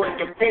 the Lord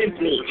defends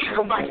me. I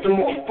watch them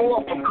all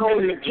fall for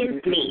going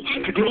against me.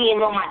 Cause me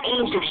and all my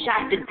angels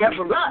shot the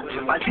devil up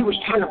while he was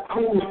trying to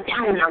pull me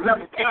down. I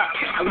love that.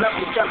 I love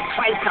him up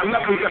twice, I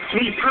love him up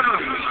 3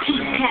 times. He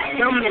tapped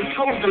them and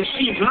told them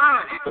she's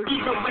mine. But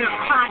even when I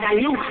cried, I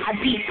knew I'd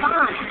be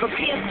fine.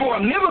 Prepared for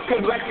a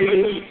miracle blessing in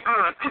these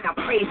times. I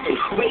praise him,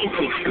 raise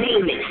him,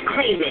 name it,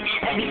 claim it.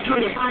 Every turn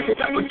that rises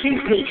up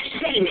against me,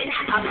 shame it.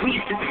 I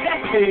breathe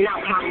success in and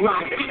out my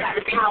lungs. Got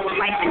the power of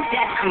life and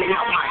death coming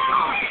out my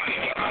arms.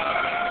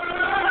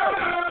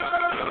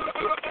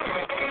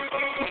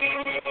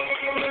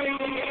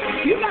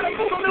 You gotta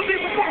move a little bit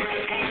with that.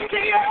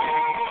 Sing it.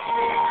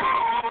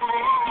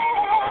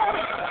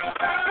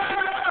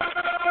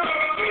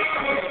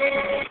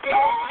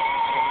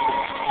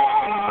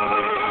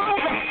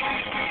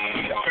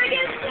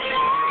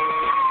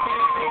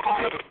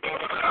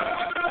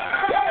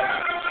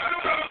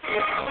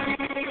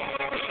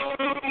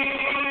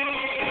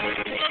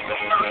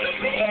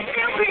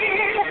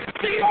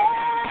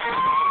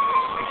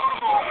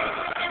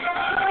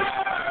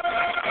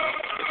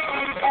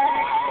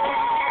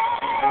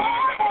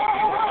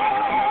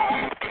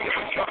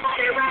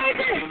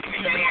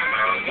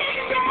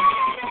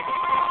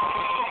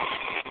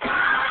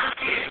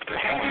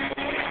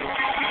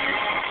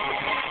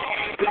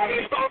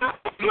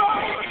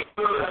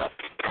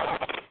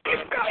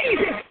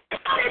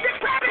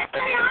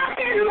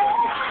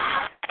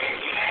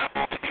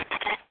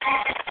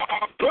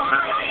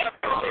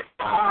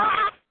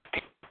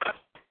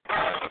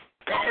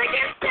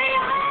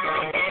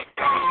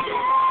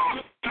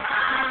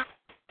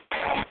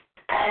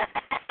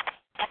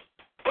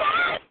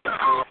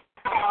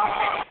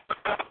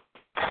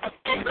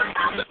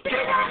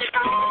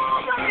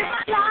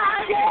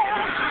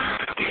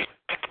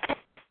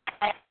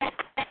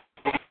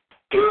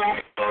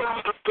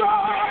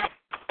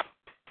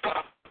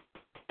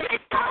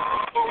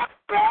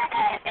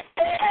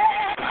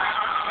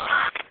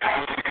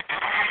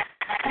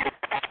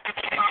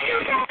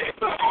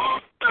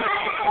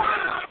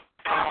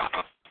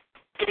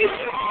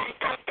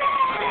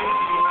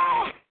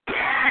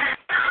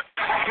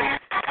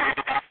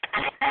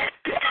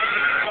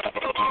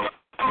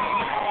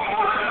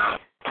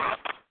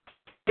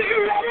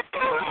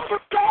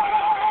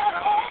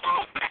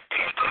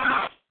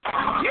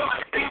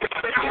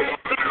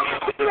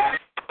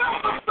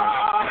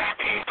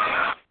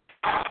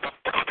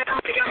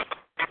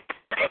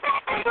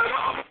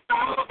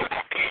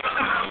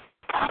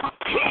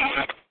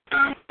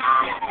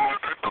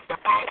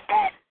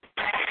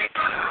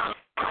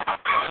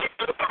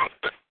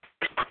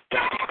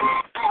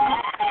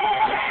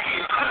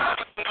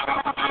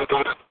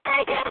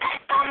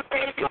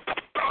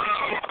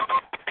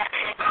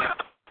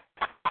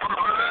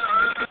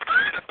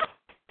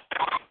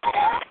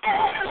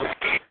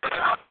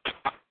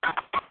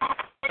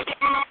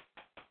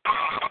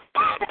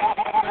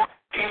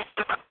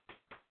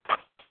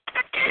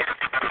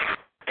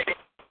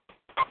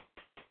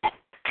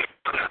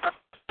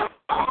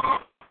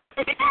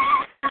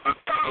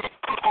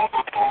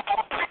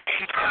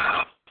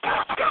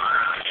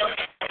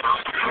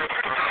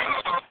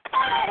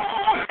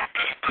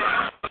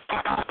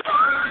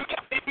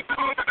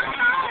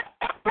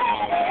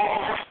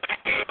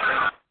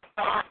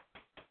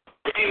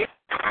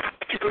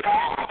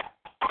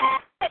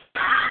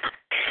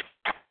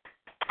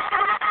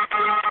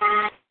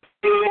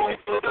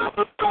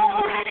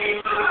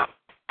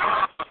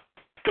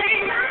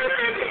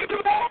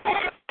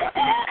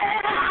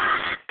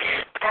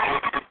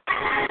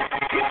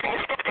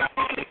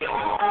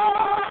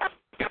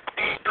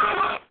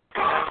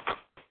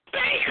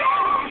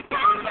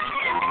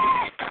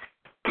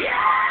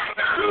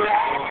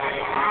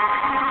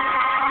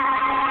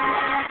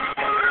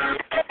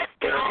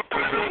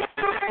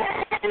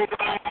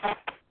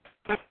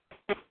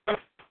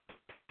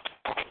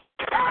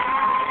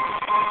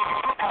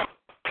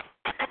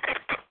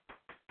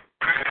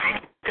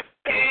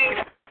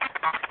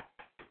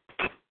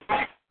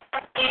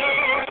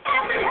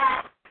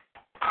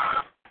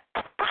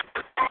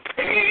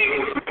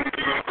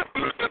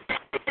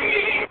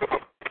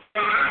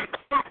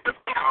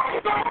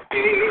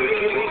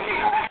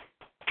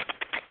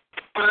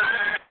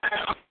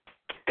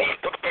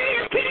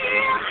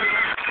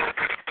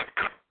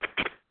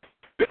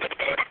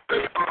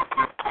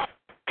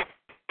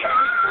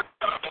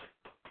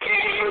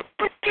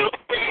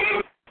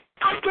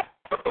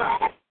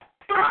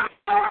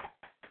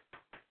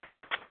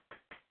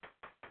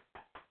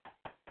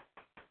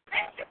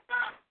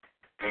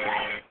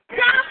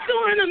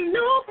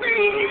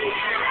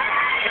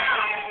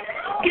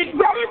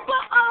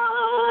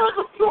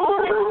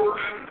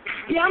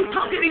 Yeah, I'm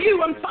talking to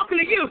you. I'm talking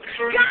to you.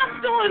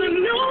 God's doing a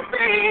new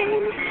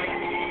thing.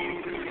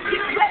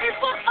 Get ready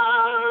for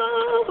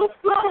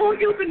overflow.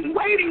 You've been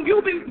waiting.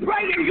 You've been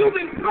praying. You've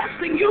been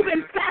pressing. You've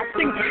been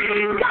fasting.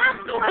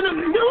 God's doing a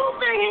new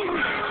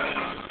thing.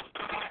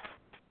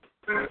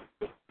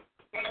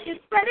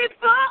 Get ready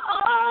for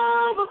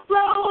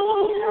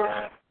overflow.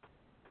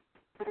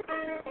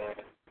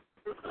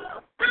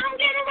 I'm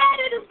getting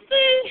ready to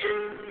see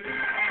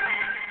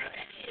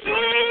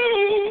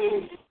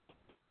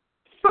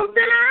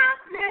something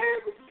I've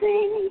never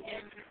seen.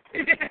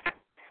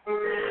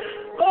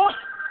 Oh,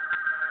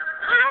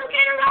 I'm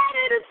getting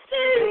ready to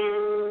see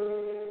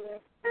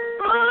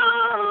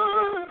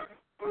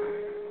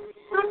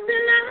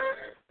something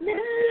I've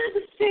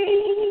never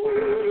seen.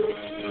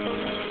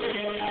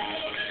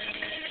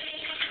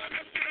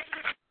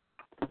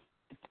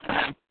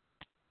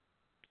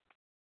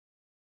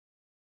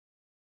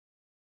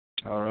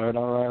 All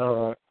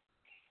right.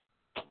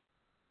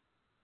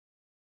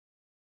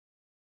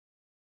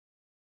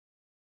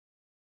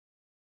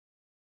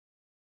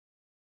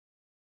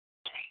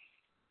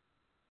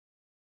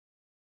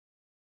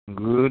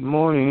 Good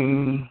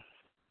morning.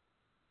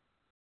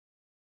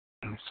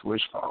 Let me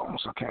switch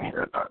phones. I can't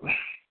hear nothing.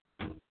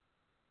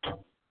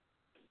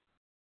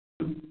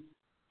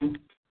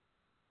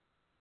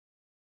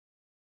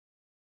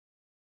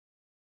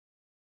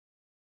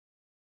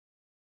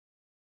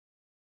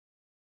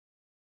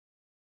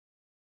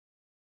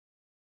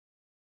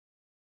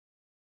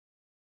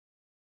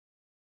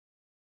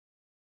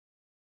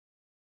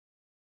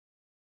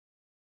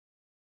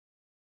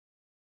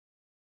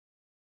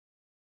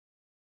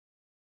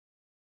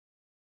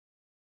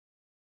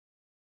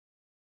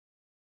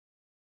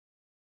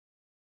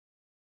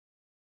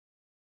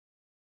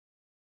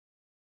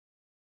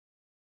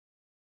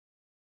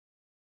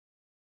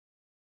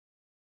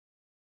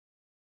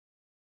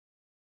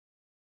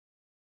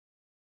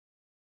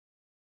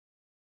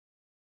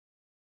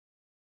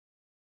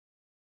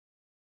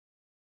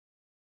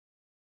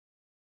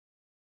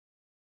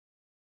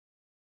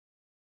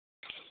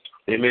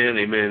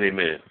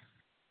 Amen.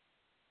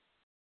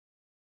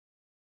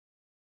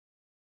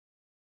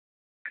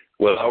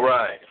 Well, all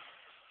right.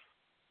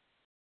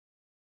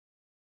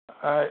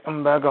 All right,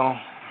 I'm back on.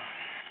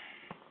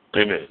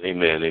 Amen.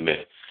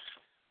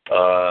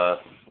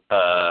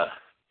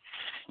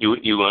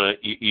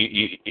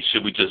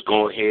 Should we just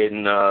go ahead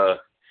and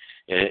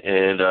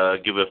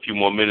give it a few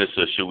more minutes,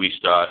 or should we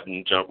start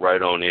and jump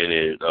right on in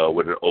it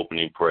with an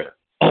opening prayer?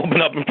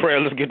 Open up in prayer.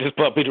 Let's get this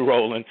puppy to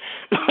rolling.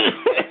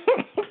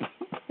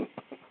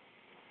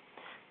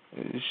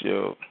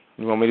 Sure.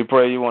 You want me to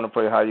pray? You want to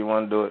pray? How you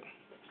want to do it?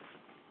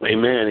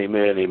 Amen.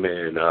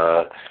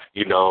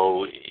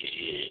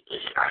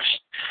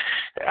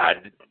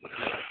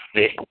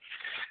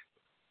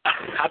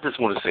 I just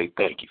want to say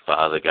thank you,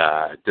 Father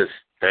God. Just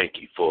thank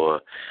you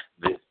for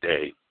this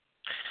day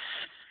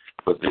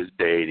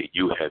that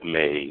you have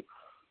made,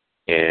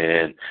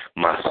 and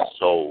my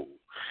soul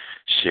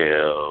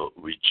shall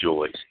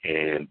rejoice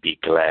and be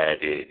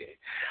glad in it.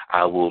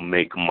 I will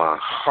make my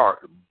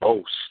heart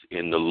boast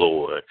in the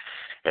Lord,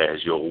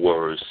 as your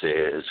word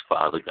says,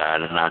 Father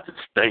God. And I just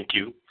thank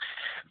you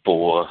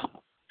for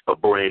a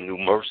brand new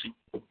mercy,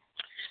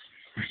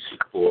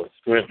 for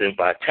strength and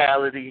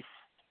vitality,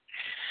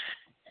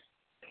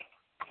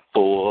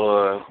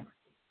 for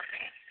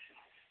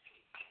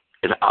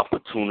an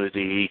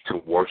opportunity to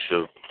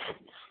worship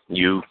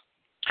you,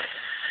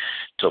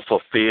 to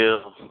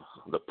fulfill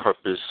the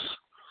purpose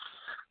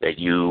that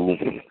you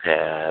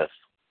have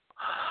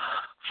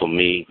for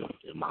me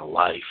in my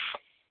life,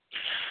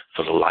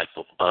 for the life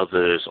of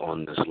others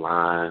on this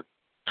line.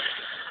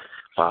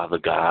 Father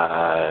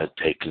God,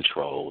 take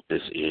control.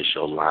 This is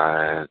your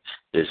line.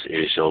 This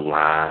is your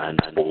line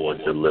for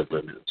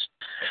deliverance.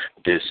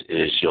 This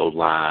is your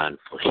line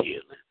for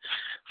healing.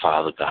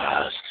 Father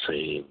God,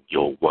 say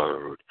your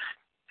word.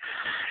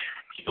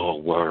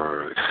 Your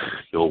word.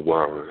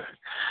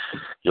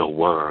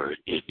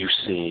 If you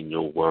send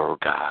your word,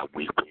 God,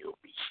 we will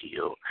be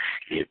healed.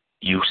 If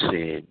you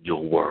send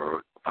your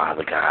word,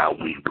 Father God,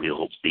 we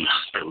will be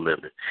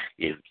delivered.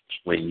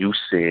 When you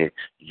send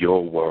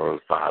your word,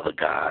 Father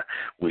God,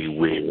 we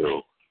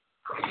will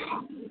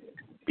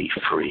be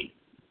free.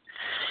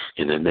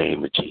 In the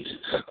name of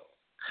Jesus.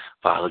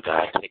 Father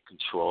God, take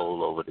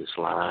control over this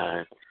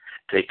line.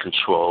 Take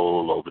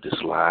control over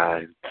this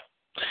line.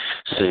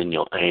 Send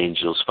your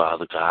angels,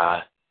 Father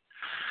God.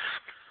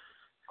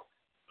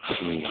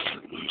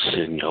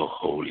 Send your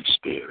Holy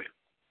Spirit.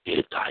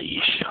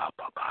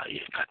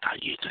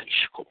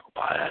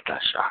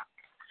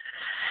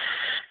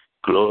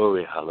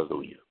 Glory,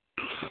 hallelujah.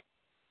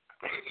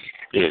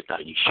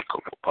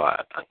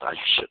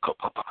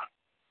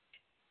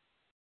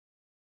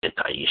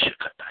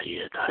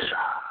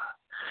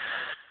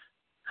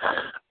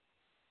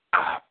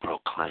 I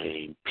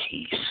proclaim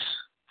peace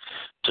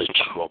to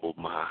troubled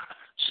minds.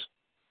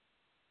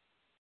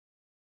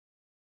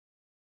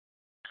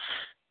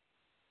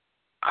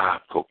 I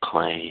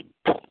proclaim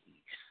peace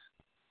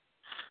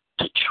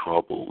to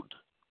troubled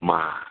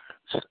minds.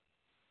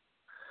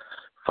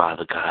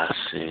 Father God,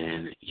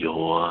 send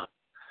your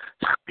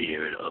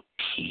spirit of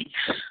peace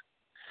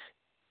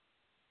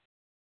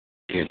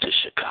into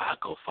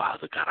Chicago.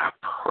 Father God, I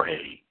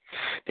pray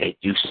that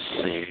you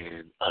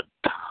send a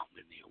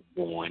dominant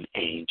warring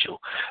angel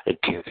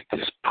against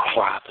this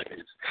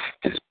providence,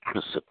 this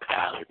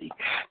principality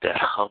that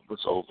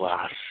hovers over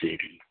our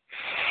city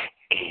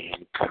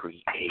and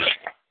create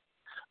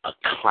a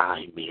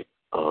climate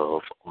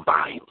of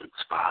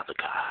violence, Father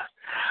God.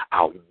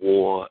 I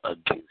war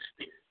against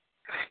it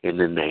in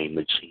the name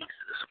of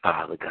Jesus,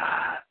 Father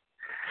God.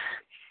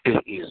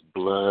 There is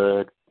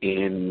blood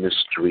in the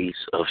streets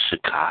of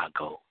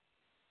Chicago.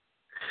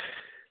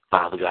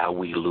 Father God,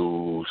 we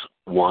lose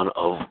one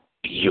of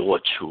your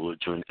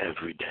children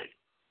every day.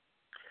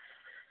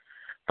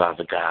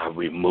 Father God,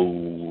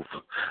 remove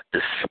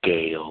the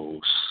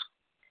scales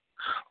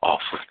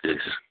off of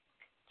this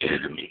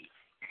enemy.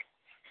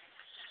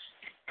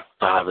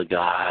 Father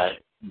God,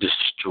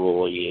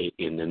 destroy it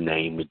in the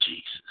name of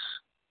Jesus.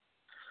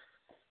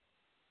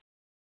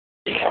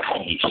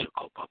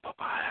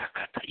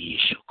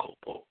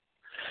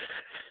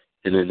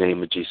 In the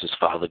name of Jesus,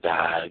 Father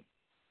God,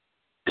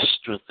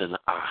 strengthen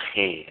our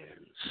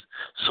hands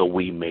so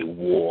we may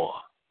war.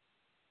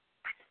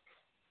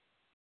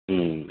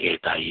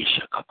 Teach us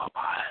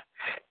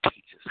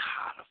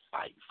how to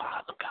fight,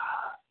 Father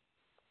God.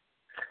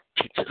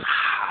 Teach us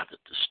how to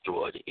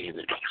destroy the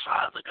enemy,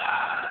 Father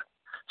God,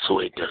 so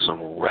it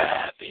doesn't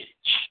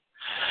ravage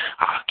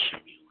our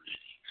communities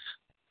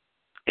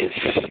and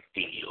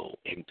steal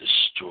and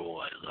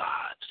destroy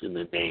lives in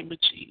the name of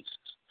Jesus.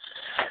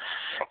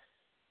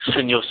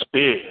 Send your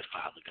spirit,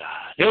 Father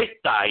God.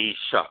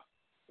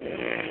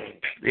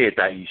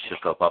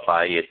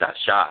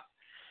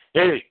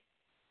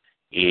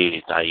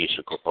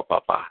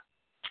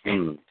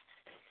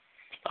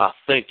 I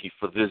thank you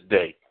for this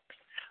day,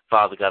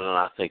 Father God, and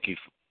I thank you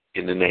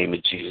in the name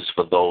of Jesus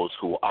for those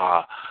who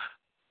are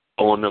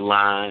on the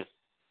line,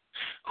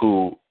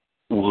 who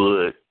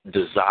would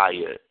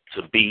desire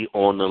to be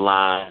on the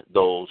line,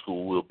 those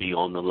who will be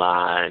on the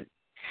line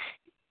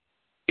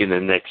in the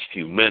next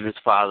few minutes,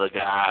 Father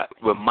God.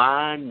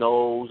 Remind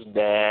those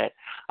that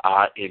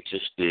are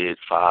interested,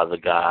 Father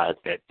God,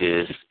 that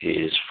this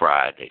is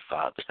Friday,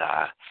 Father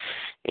God.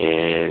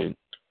 And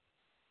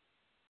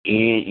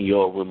in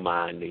your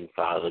reminding,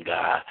 Father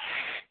God,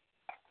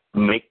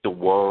 make the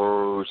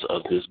words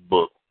of this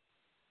book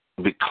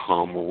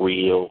become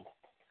real.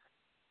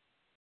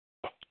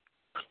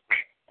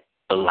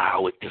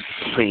 Allow it to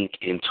sink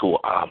into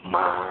our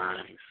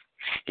minds,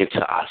 into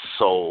our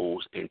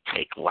souls, and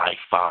take life,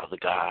 Father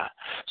God,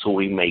 so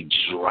we may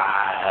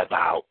drive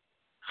out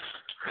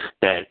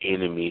that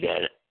enemy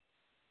that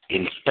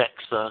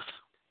infects us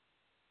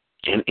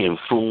and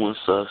influence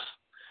us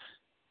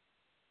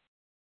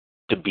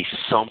to be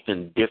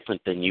something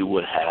different than you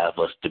would have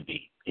us to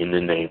be, in the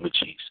name of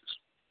Jesus.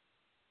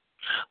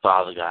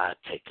 Father God,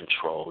 take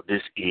control.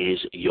 This is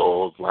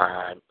your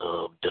line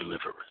of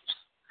deliverance.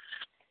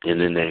 In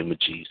the name of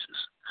Jesus,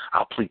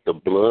 I plead the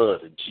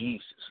blood of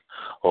Jesus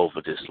over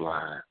this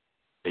line.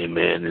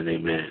 Amen and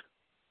amen.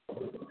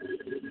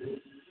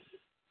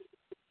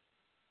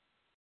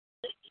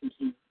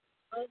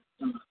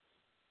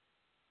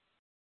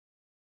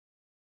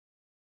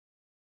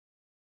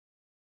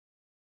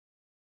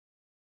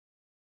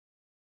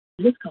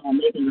 This call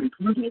may be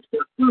recorded for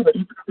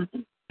quality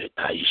purposes.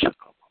 Thank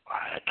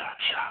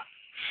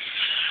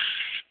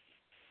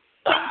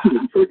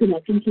you for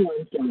connecting to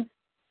OnStar.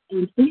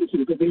 And thank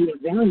you for being a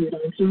valued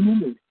OnStar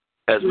member.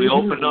 As we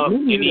open up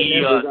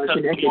any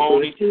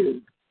testimony,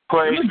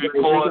 praise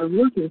report.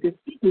 Working to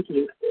speak with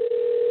you.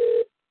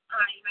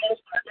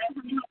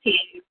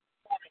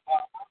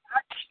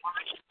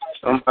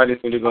 Somebody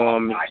need to go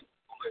on me.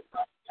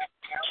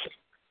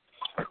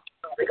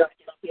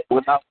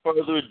 Without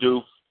further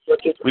ado,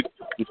 we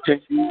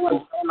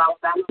continue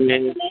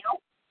in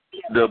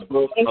the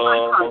book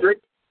of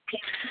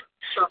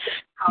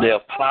the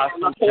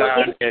Apostle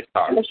John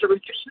Eckhart.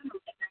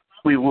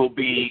 We will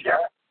be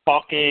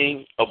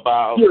talking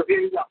about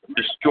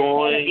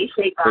destroying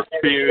the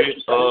spirit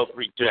of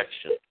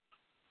rejection.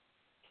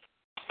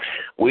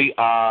 We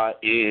are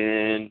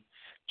in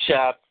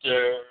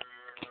chapter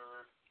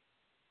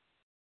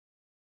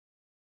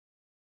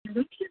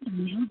 7,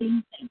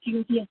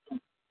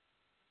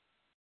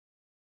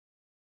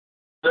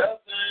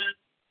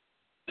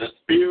 the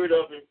spirit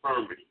of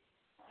infirmity.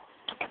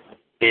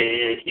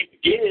 And he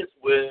begins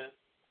with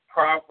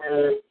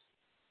Proverbs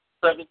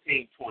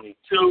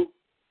 17:22.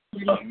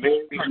 A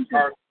merry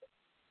heart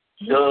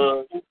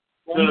does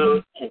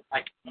good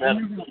like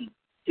medicine,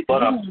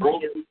 but a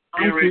broken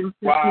spirit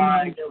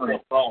dries the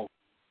bone.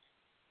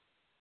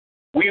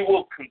 We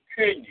will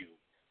continue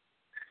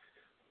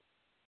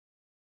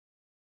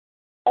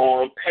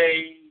on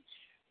page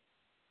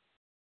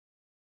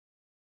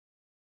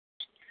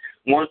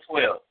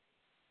 112.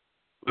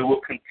 We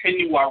will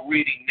continue our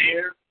reading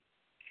there,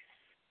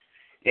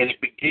 and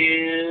it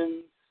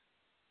begins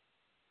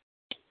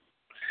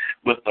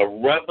with a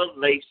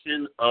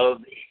revelation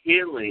of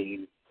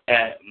healing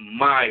at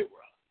Myra.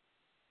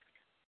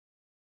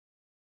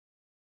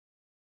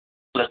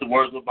 Let the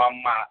words of my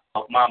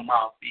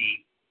mouth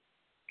be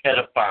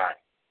edifying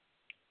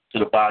to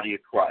the body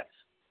of Christ.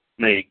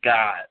 May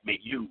God, may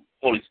you,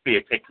 Holy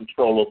Spirit, take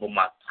control over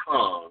my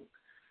tongue,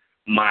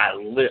 my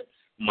lips,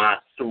 my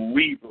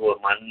cerebral,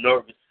 and my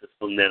nervous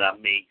system, that I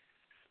may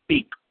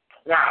speak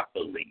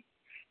properly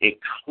and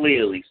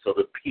clearly so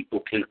the people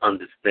can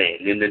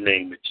understand, in the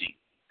name of Jesus.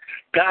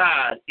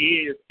 God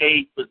is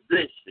a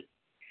physician.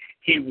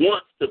 He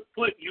wants to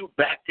put you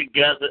back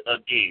together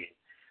again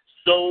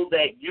so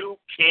that you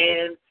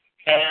can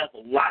have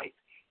life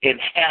and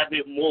have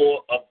it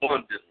more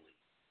abundantly.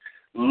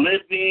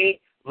 Living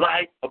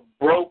life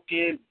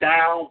broken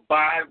down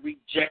by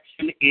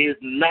rejection is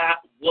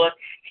not what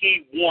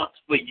he wants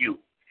for you.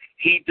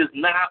 He does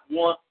not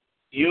want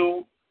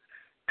you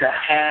to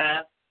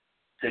have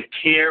to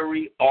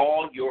carry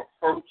all your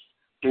hurts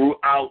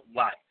throughout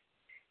life.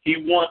 He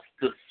wants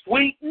to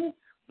sweeten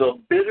the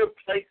bitter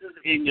places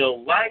in your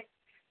life,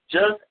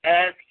 just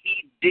as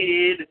he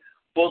did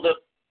for the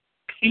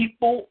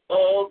people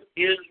of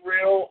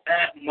Israel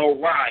at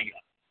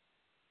Moriah.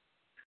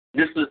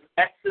 This is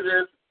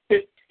Exodus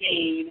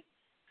 15,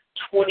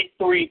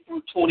 23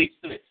 through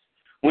 26.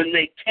 When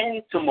they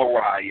came to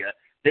Moriah,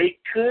 they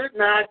could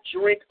not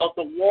drink of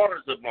the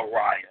waters of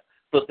Moriah,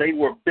 for they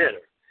were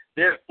bitter.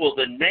 Therefore,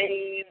 the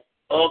name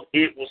of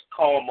it was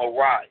called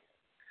Moriah.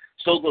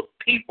 So the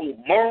people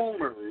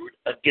murmured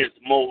against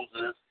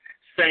Moses,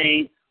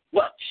 saying,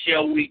 "What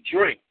shall we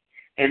drink?"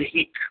 And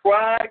he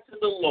cried to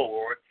the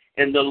Lord,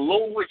 and the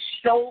Lord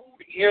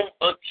showed him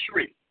a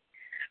tree.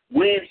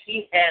 When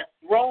he had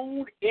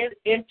thrown it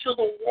into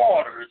the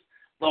waters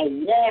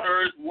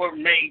were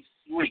made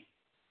sweet.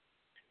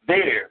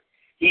 There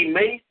he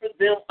made for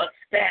them a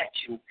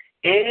statue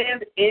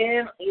and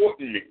an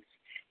ordinance,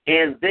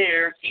 and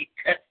there he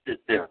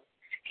tested them.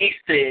 He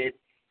said,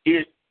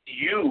 "If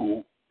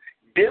you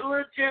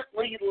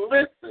diligently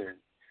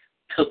listen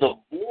to the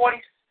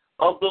voice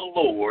of the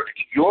Lord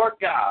your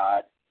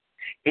God,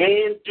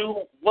 and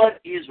do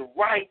what is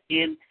right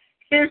in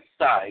his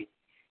sight,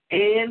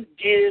 and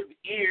give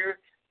ear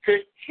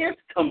to his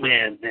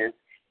commandments,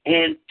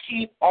 and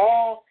keep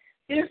all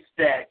his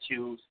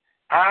statutes,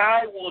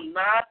 I will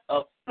not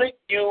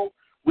afflict you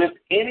with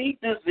any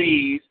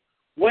disease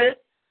with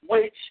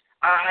which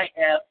I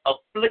have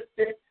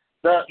afflicted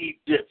the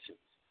Egyptians.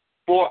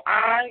 For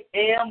I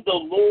am the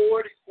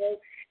Lord who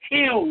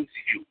heals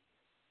you."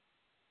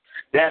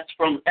 That's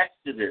from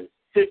Exodus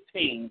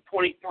 15,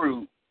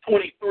 23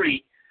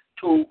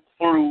 through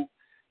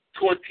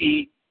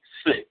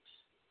 26.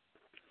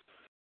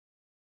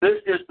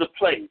 This is the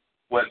place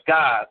where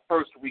God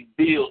first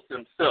reveals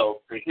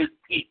himself to his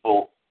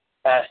people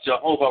as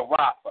Jehovah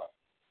Rapha,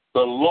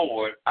 the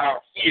Lord our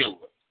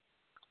healer.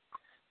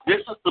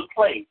 This is the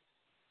place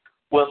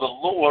where the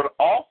Lord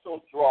also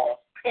draws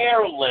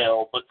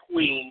parallel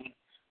between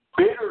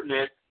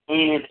bitterness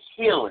and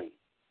healing.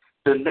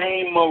 The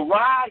name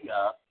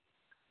Moriah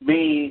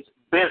means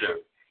bitter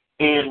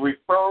and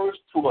refers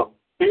to a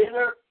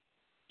bitter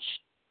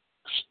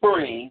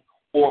spring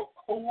or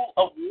pool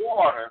of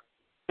water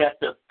that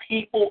the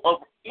people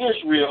of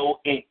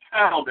Israel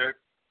encountered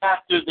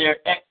after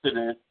their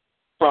exodus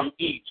from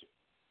Egypt.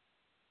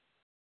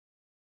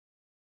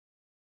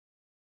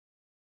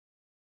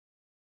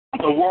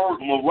 The word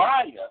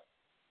Moriah,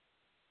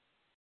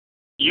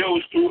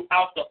 used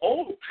throughout the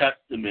Old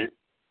Testament,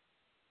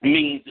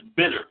 means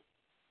bitter,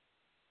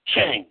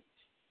 change,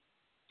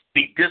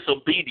 be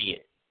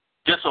disobedient,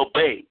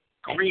 disobey,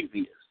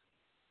 grievous,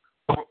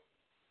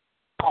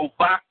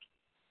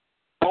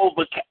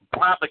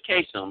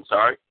 provocation,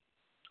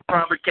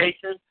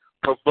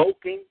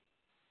 provoking.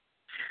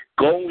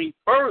 Going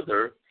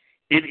further,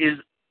 it is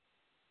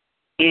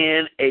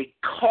in a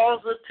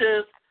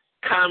causative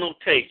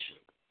connotation,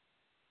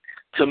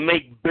 to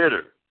make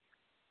bitter,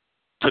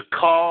 to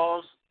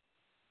cause,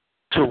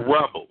 to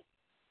rebel,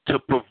 to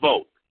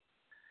provoke.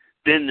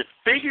 Then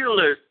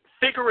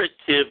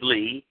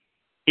figuratively,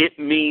 it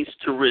means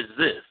to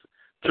resist,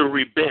 to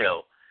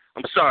rebel.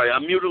 I'm sorry, I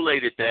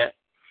mutilated that.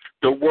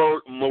 The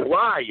word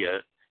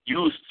Moriah,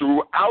 used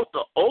throughout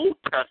the Old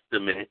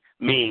Testament,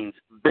 means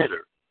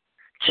bitter,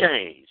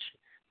 change,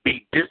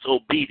 be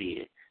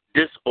disobedient,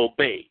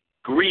 disobey,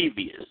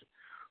 grievous,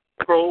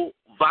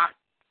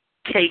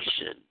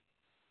 provocation,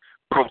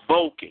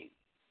 provoking.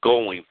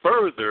 Going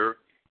further,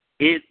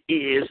 it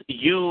is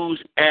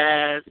used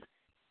as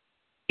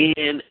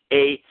in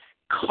a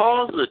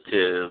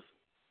causative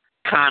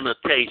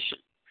connotation,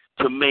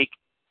 to make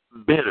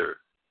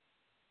bitter,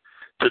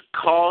 to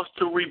cause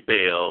to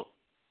rebel,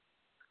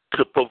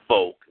 to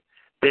provoke.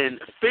 Then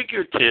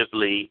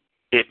figuratively,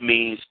 it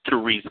means to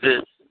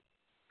resist,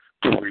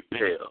 to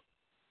rebel.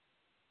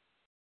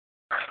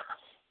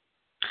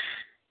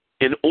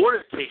 In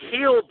order to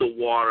heal the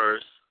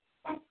waters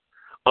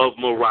of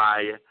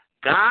Moriah,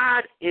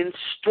 God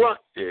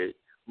instructed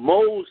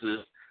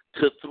Moses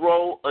to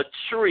throw a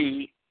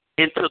tree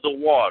into the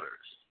waters.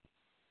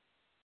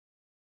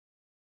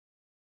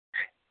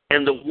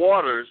 And the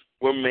waters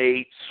were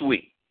made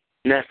sweet.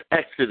 And that's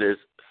Exodus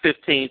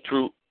 15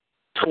 through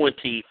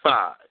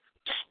 25.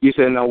 You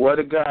said, now what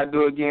did God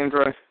do again,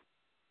 Dre?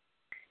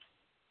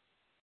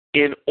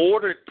 In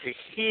order to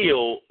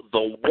heal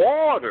the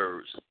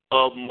waters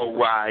of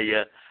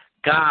Moriah,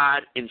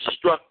 God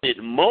instructed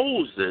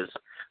Moses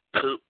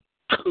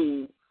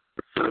to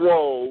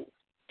throw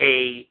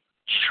a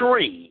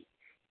tree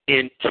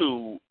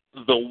into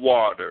the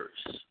waters.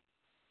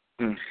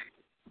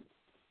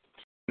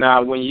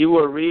 Now, when you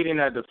were reading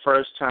that the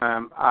first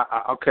time,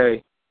 I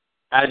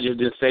just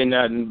didn't say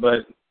nothing,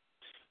 but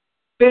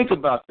think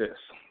about this.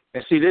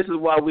 And see, this is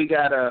why we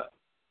have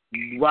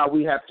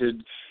to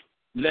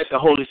let the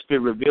Holy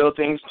Spirit reveal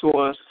things to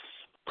us,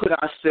 put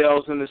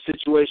ourselves in the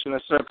situation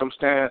or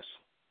circumstance.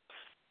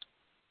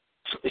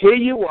 Here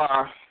you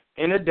are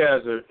in a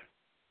desert,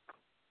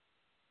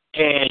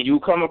 and you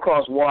come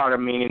across water,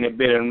 meaning it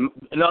bitter.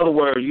 In other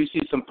words, you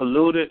see some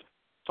polluted,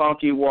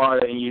 funky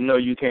water, and you know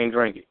you can't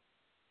drink it.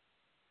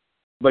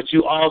 But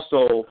you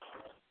also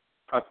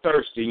are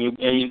thirsty.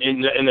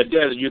 In the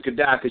desert, you could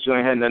die because you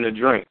ain't had nothing to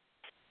drink.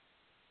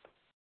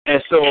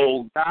 And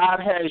so God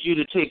has you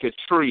to take a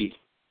tree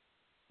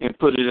and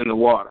put it in the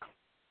water.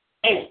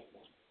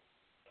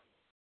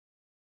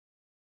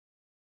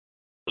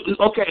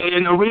 Okay,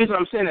 and the reason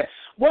I'm saying that,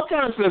 what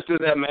kind of sense does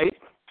that make?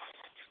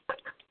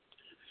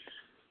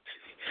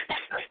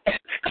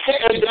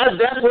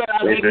 That's what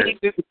I mean.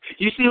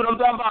 You see what I'm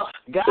talking about?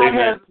 God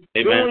has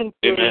doing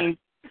things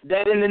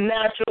that in the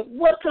natural,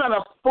 what kind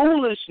of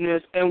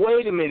foolishness, and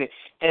wait a minute,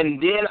 and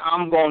then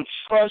I'm going to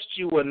trust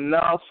you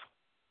enough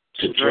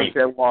to drink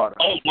that water.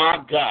 Oh,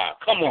 my God.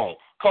 Come on.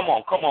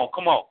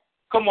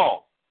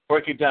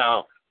 Break it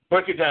down.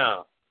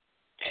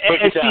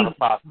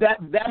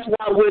 That's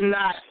why we're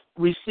not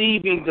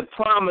receiving the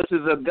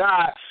promises of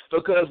God,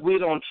 because we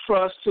don't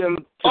trust him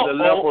to the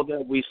level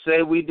that we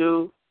say we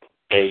do.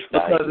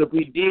 Because if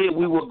we did,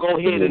 we would go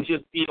ahead and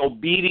just be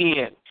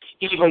obedient,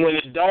 even when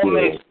it don't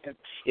make sense.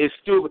 It's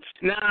stupid.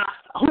 Now,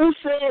 who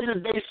said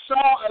that they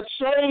saw a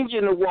change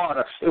in the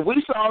water? If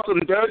we saw some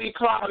dirty,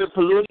 clouded,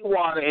 polluted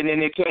water and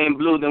then it came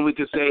blue, then we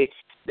could say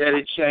that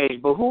it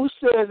changed. But who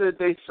said that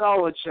they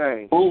saw a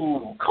change?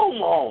 Ooh,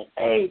 come on.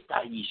 Hey,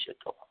 Taisha.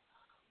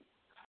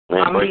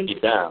 Break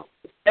it down.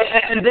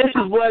 And this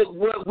is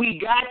what we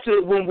got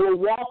to, when we're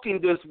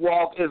walking this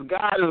walk, as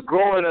God is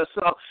growing us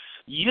up.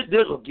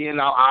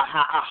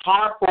 I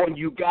harp on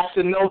you got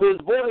to know his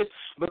voice,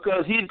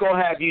 because he's going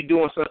to have you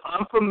doing some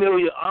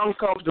unfamiliar,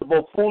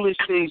 uncomfortable, foolish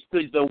things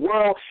to the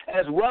world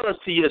as well as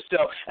to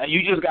yourself. And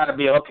you just got to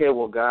be, okay,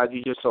 well, God,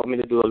 you just told me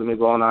to do it. Let me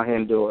go on out here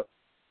and do it.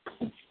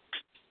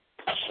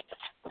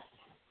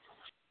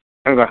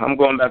 I'm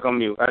going back on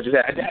mute.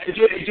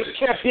 It just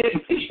kept hitting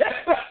me.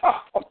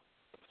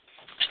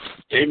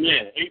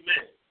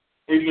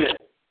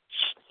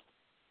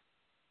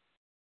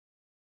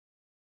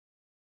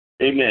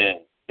 Amen.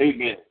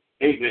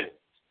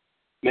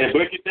 Man,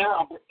 break it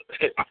down,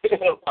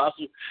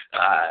 Apostle.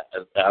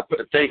 I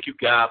thank you,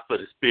 God, for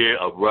the spirit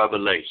of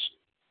revelation.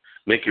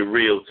 Make it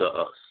real to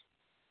us.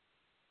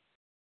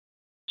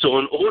 So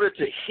in order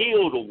to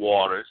heal the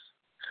waters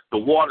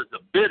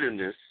of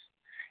bitterness,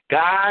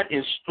 God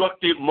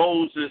instructed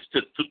Moses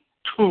to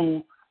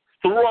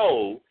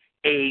throw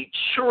a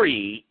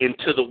tree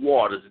into the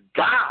waters.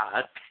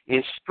 God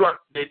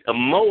instructed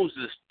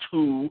Moses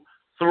to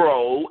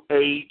throw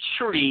a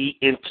tree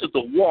into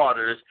the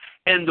waters,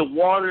 and the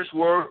waters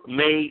were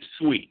made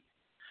sweet.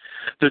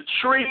 The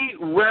tree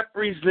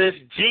represents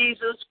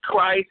Jesus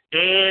Christ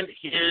and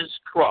his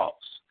cross.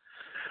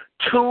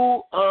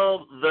 Two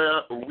of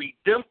the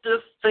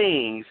redemptive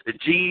things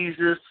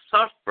Jesus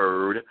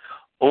suffered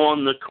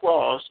on the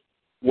cross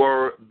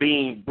were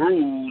being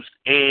bruised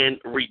and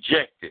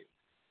rejected.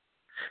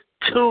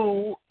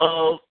 Two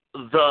of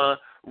the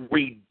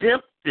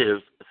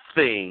redemptive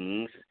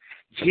things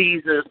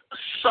Jesus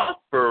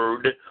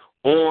suffered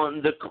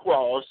on the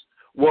cross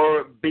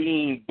were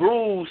being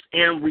bruised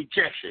and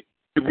rejected.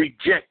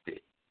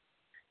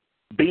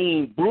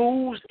 Being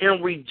bruised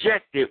and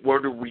rejected were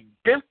the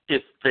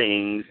redemptive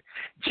things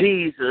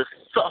Jesus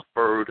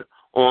suffered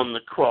on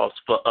the cross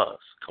for us.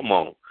 Come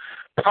on.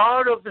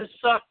 Part of the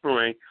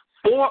suffering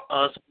for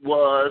us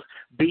was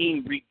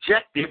being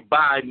rejected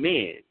by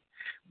men.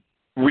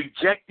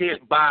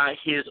 Rejected by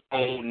his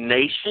own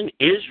nation,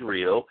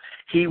 Israel,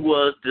 he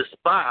was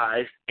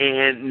despised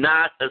and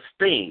not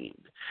esteemed.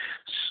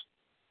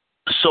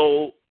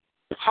 So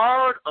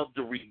part of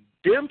the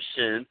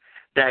redemption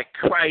that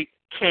Christ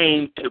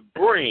came to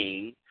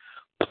bring,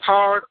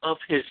 part of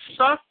his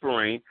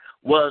suffering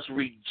was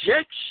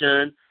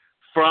rejection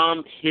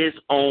from his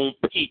own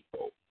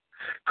people.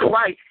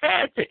 Christ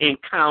had to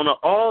encounter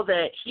all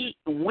that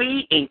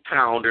we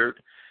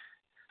encountered,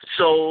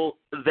 so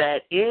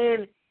that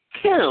in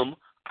him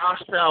our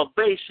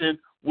salvation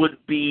would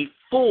be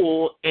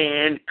full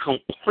and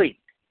complete.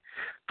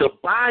 The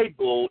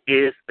Bible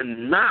is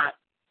not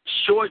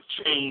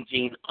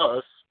shortchanging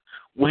us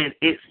when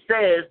it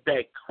says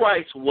that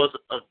Christ was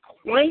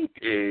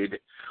acquainted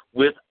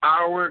with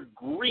our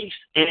griefs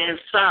and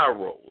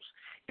sorrows.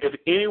 If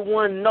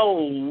anyone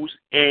knows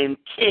and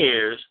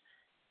cares,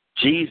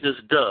 Jesus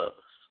does.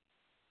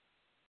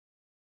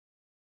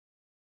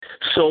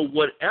 So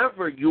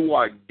whatever you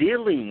are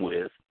dealing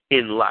with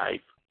in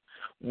life,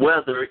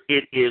 whether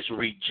it is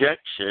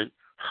rejection,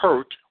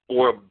 hurt,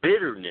 or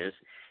bitterness,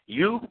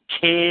 you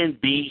can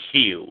be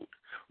healed,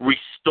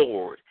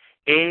 restored,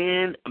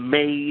 and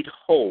made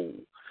whole.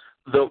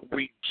 The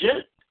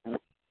redemption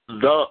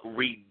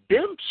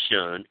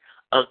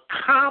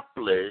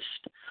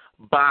accomplished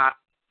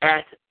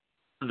at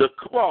the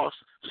cross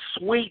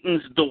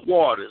sweetens the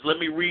waters. Let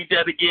me read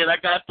that again. I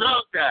got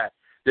tongue-tied.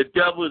 The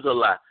devil is a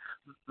lie.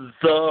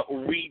 The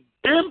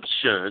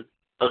redemption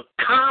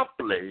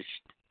accomplished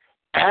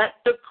at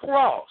the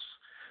cross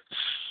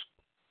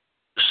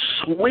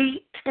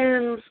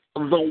sweetens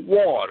the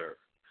water.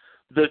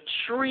 The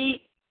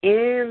tree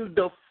in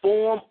the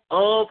form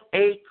of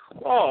a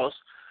cross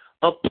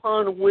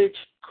upon which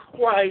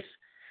Christ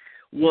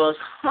was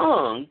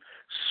hung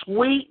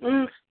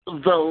sweetens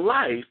the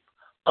life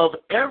of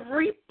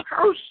every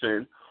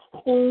person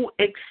who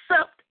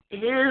accepts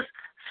his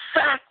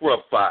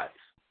sacrifice.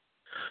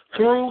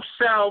 Through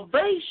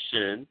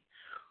salvation,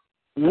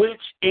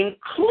 which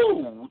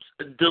includes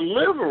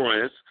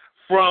deliverance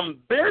from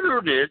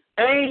bitterness,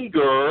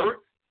 anger,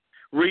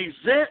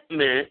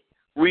 resentment,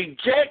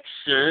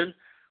 rejection,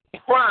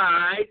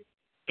 pride,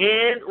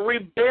 and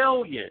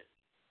rebellion,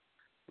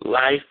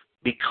 life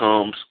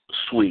becomes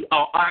sweet.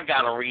 Oh, I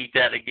got to read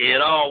that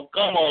again. Oh,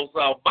 come on,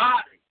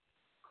 somebody.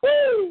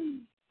 Woo!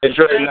 Hey,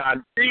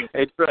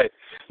 Trey.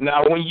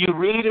 Now, when you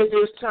read it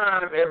this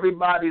time,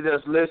 everybody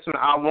that's listening,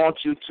 I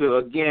want you to,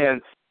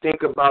 again,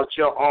 think about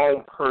your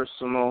own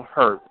personal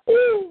hurt,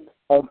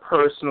 own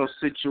personal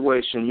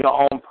situation,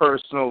 your own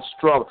personal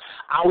struggle.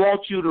 I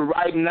want you to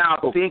right now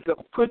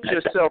put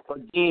yourself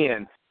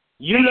again.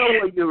 You know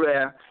where you're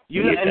at. And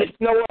you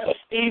know what?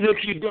 Even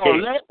if you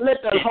don't, let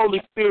the Holy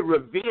Spirit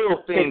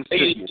reveal things to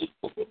you.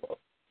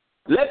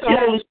 Let the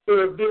Holy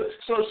Spirit reveal.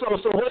 So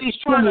what he's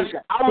trying to say,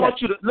 I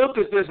want you to look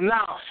at this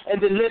now and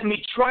then let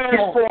me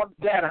transform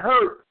that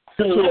hurt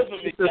to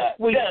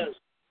sweetness.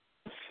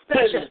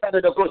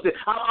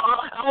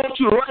 I want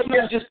you right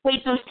now to just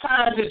take this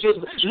time to just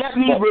let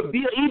me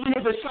reveal, even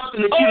if it's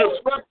something that you have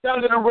swept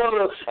under the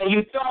rug and you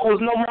thought was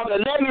no more,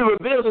 let me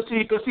reveal it to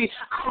you. Because, see,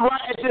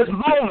 right at this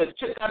moment,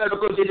 I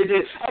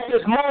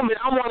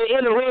want to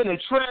enter in and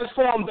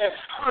transform that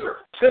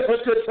hurt to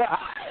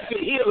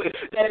heal it,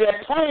 that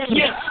pain,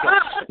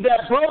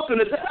 that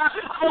brokenness.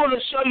 I want to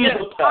show you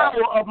the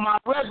power of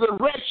my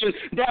resurrection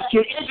that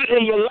can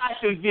enter in your life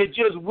if you're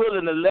just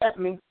willing to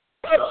let me.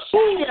 I'm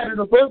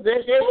going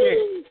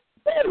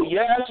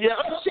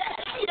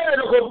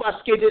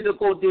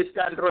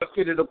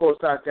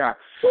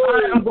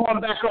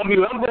back on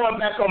mute. Come on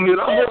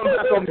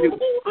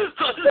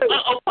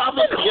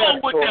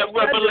with that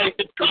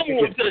revelation. Come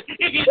on.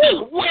 If you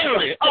just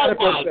wear it. Oh,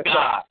 my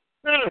God.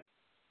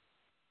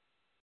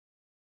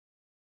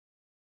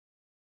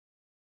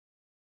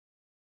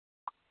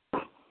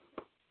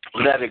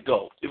 Let it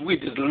go. If we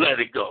just let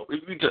it go.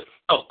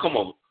 Come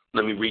on.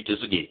 Let me read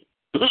this again.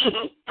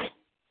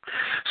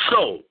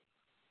 So,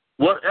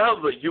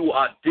 whatever you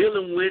are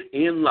dealing with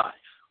in life,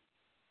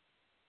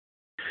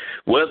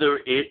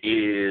 whether it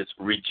is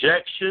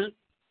rejection,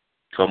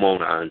 come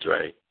on,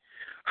 Andre,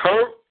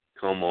 hurt,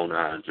 come on,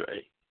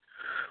 Andre,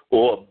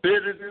 or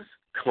bitterness,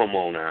 come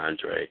on,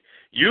 Andre,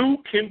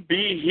 you can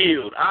be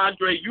healed.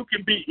 Andre, you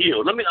can be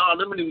healed. Let me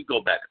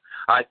go back.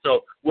 All right,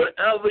 so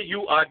whatever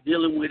you are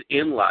dealing with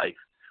in life,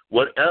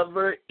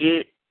 whatever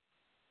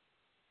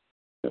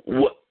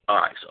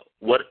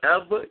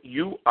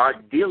you are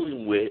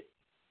dealing with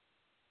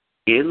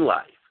in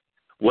life,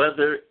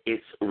 whether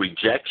it's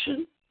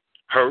rejection,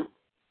 hurt,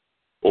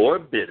 or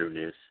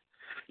bitterness,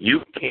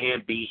 you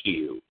can be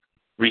healed,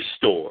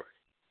 restored,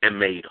 and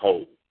made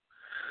whole.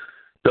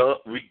 The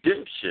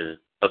redemption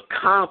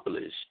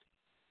accomplished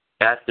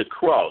at the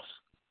cross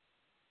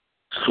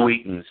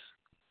sweetens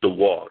the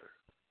water.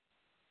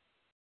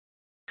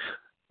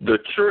 The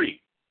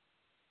tree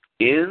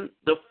in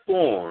the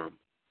form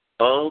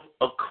of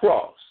a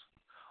cross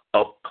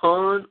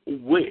upon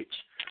which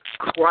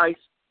Christ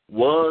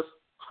was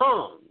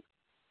hung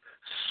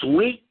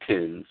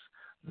sweetens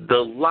the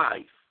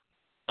life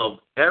of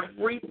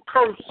every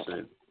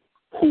person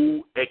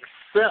who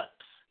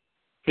accepts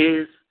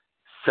his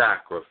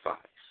sacrifice.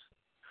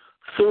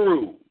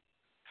 Through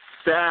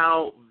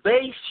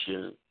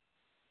salvation,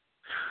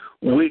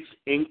 which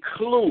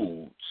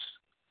includes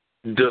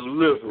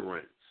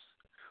deliverance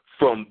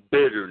from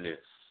bitterness,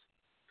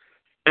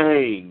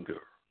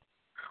 anger,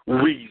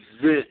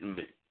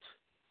 resentment,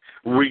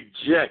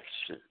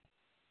 rejection,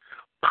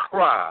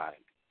 pride,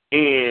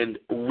 and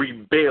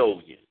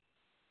rebellion,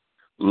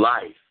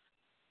 life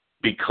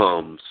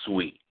becomes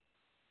sweet.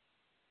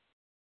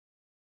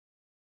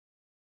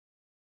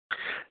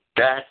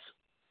 That's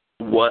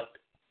what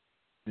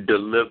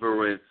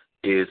deliverance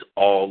is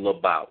all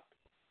about.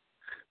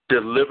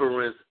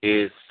 Deliverance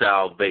is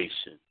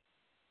salvation.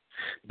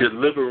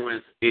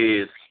 Deliverance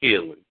is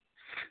healing.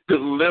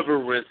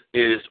 Deliverance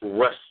is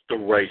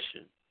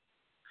restoration.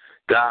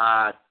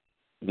 God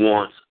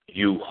wants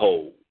you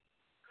whole.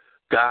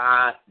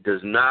 God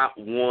does not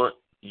want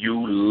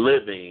you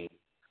living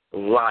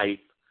life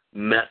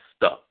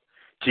messed up.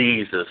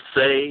 Jesus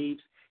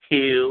saves,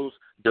 heals,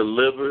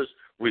 delivers,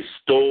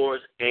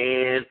 restores,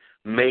 and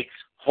makes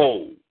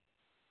whole.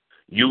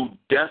 You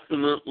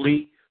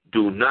definitely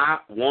do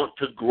not want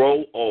to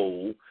grow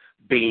old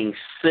being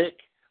sick,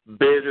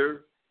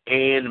 bitter,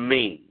 and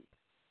mean.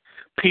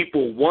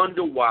 People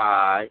wonder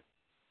why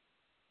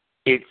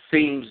it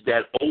seems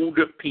that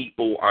older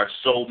people are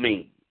so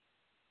mean.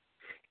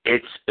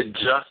 It's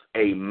just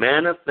a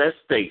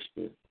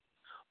manifestation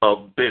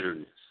of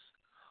bitterness.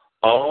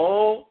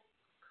 All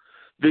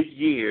the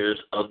years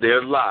of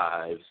their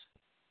lives,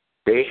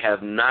 they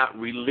have not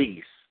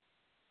released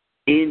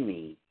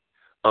any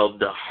of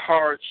the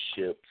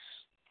hardships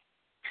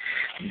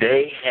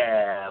they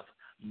have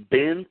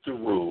been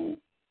through.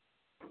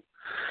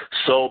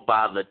 So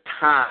by the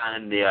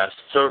time they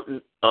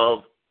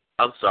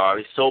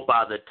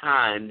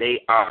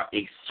are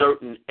a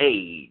certain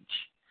age,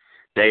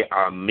 they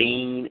are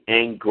mean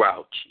and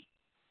grouchy.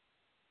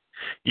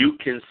 You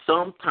can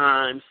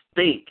sometimes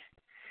think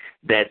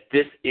that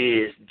this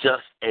is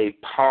just a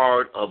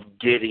part of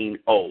getting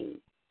old.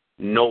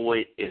 No,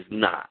 it is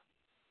not.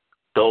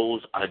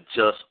 Those are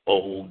just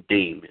old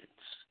demons.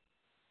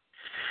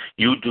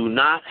 You do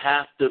not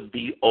have to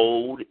be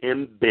old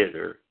and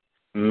bitter,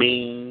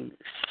 mean,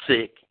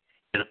 sick,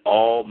 and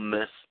all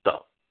messed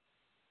up.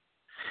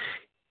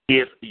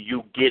 If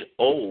you get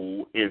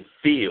old and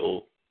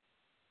feel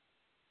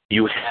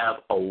you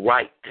have a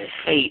right to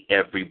hate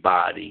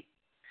everybody,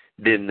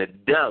 then the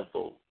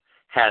devil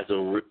has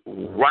a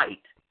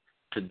right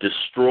to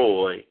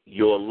destroy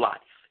your life.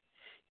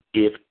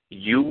 If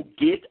you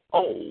get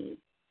old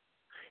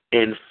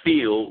and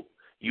feel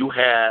you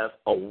have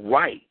a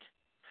right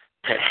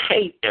to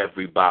hate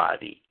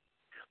everybody,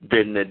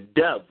 then the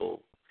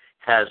devil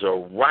has a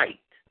right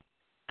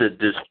to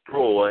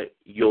destroy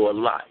your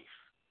life.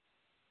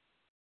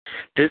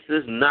 This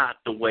is not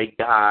the way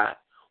God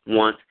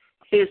wants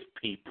his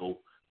people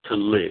to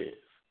live.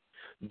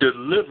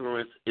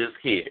 Deliverance is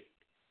here.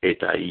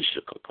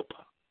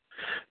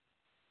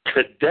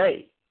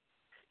 Today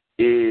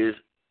is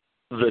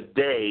the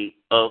day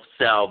of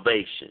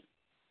salvation.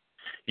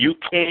 You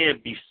can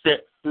be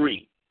set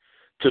free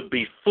to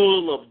be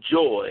full of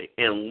joy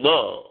and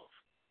love,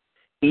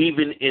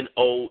 even in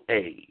old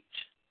age.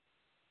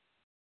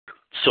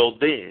 So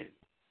then,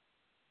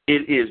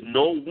 it is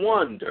no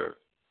wonder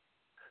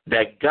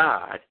that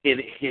God, in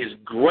his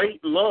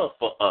great love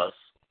for us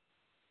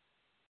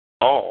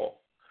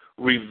all,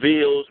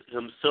 reveals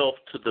himself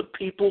to the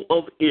people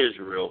of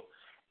Israel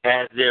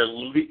as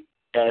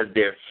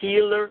their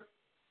healer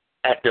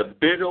at the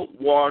bitter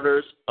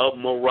waters of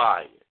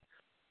Moriah.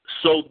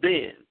 So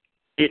then,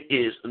 it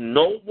is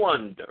no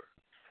wonder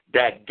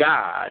that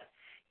God,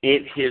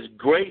 in his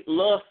great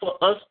love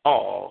for us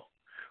all,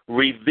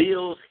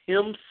 reveals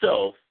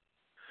himself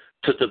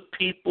to the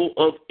people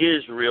of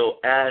Israel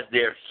as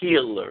their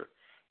healer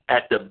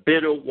at the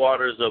bitter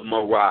waters of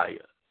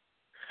Moriah.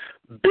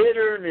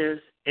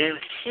 Bitterness and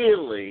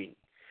healing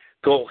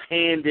go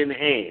hand in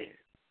hand.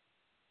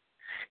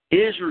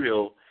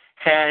 Israel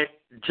had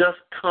just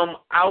come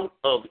out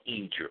of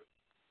Egypt,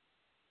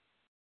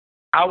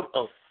 out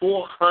of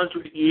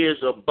 400 years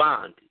of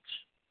bondage.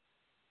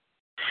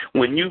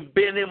 When you've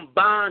been in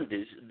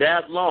bondage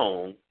that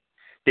long,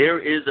 there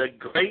is a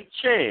great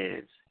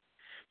chance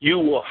you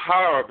will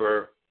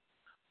harbor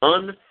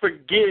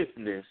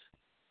unforgiveness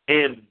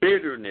and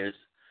bitterness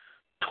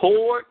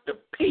toward the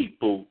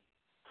people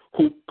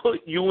who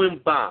put you in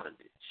bondage.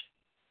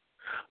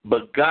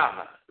 But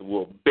God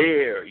will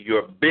bear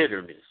your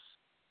bitterness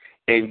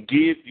and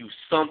give you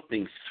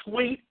something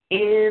sweet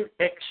in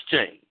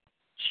exchange.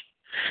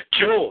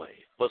 Joy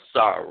for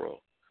sorrow,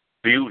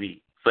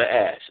 beauty for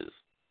ashes.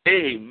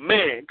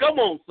 Amen. Come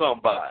on,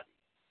 somebody.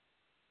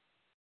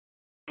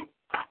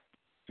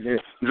 Yeah.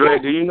 Dre,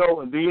 do you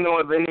know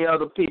of any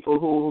other people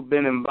who've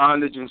been in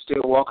bondage and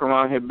still walk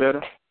around here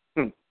bitter?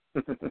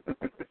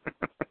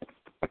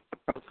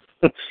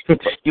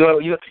 You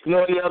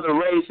know any other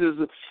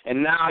races,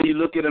 and now you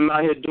look at them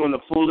out here doing the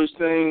foolish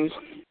things,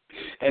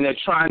 and they're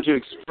trying to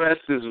express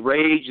this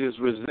rage, this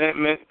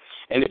resentment,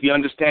 and if you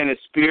understand it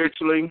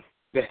spiritually,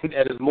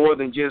 that is more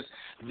than just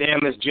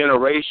them, it's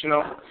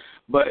generational,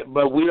 but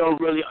we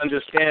don't really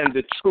understand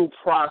the true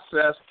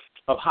process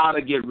of how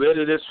to get rid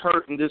of this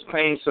hurt and this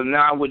pain, so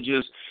now we're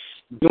just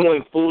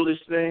doing foolish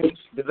things.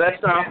 Does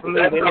that sound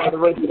familiar?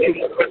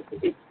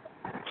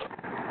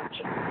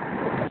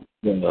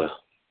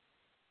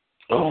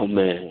 Oh,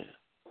 man.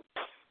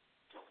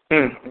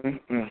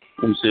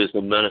 This is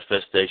a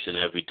manifestation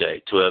every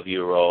day.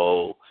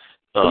 12-year-old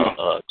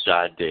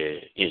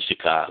Jade in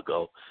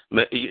Chicago.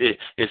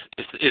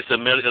 It's a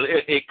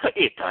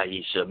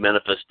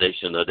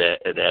manifestation of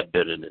that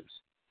bitterness.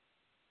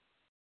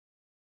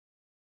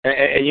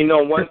 And you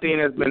know, one thing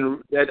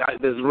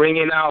that's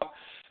ringing out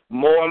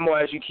more and more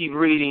as you keep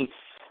reading,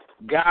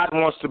 God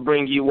wants to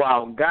bring you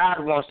out. God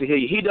wants to heal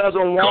you. He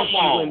doesn't want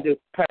you in this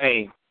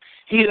pain.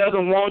 He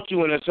doesn't want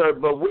you in the church,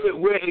 but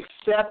we're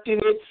accepting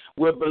it,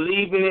 we're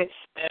believing it,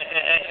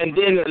 and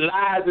then the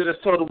lies that are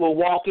told, we're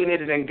walking it,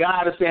 and then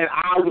God is saying,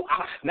 I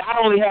not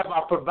only have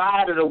I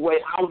provided a way,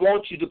 I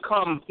want you to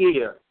come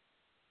here.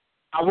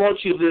 I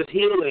want you this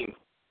healing.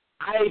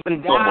 I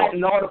even died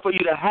in order for you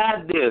to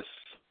have this.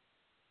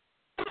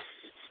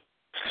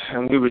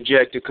 And we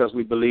reject it because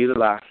we believe the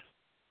lie.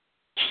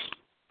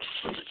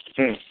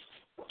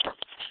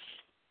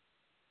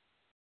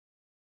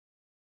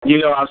 You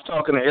know, I was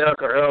talking to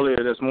Erica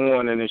earlier this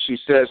morning, and she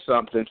said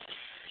something.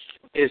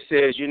 It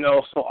says, you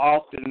know, so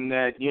often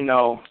that, you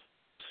know,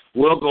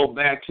 we'll go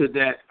back to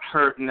that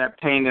hurt and that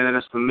pain that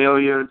is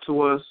familiar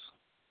to us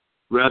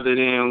rather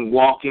than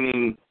walking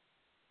in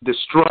the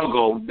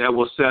struggle that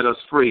will set us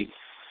free.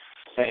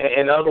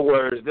 In other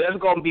words, there's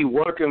going to be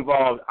work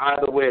involved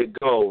either way it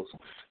goes.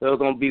 There's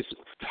going to be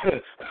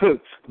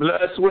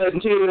blood, sweat,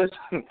 and tears,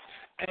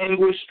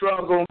 anguish,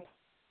 struggle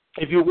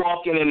if you're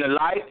walking in the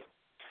light.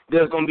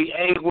 There's going to be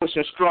anguish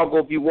and struggle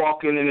if you're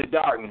walking in the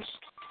darkness.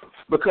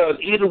 Because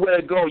either way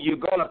it goes, you're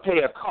going to pay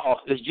a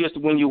cost. It's just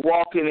when you're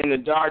walking in the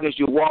darkness,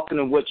 you're walking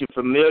in what you're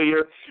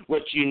familiar,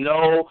 what you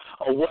know,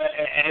 or what,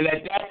 and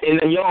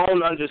in your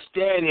own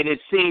understanding, it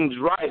seems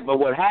right. But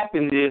what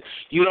happens is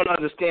you don't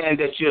understand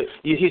that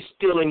he's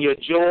stealing your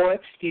joy,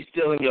 he's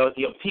stealing your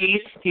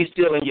peace, he's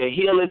stealing your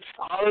healing.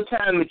 All the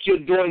time that you're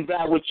doing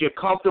that which you're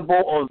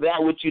comfortable or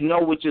that which you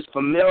know which is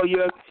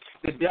familiar,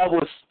 the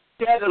devil's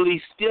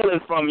steadily stealing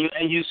from you,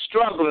 and you're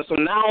struggling. So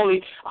not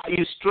only are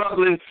you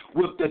struggling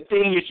with the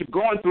thing that you're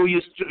going through,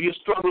 you're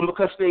struggling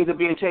because things are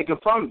being taken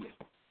from you.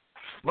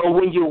 But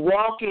when you're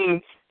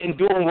walking and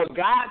doing what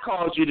God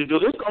calls you to do,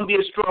 it's going to be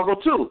a struggle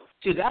too.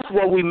 See, that's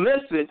what we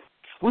miss it.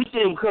 We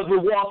think because we're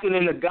walking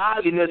in the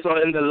godliness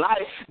or in the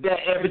light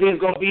that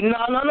everything's going to be no.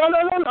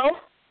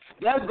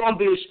 There's going to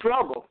be a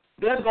struggle.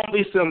 There's going to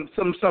be some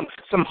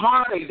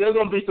heartache. There's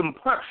going to be some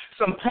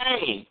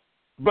pain.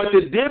 But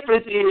the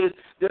difference is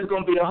there's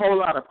going to be a whole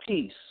lot of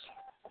peace.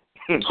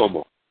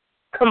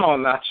 Come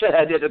on now,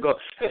 Chad. There's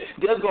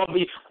going to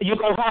be, you're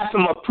going to have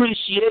some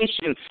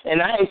appreciation, and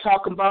I ain't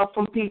talking about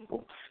from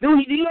people. Do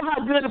you know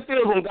how good it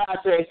feels when God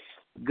says,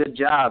 good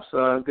job,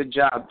 son, good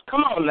job.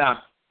 Come on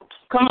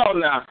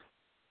now.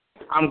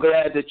 I'm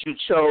glad that you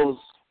chose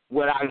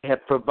what I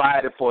have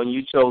provided for, and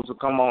you chose to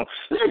come on.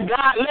 Let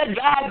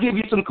God give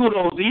you some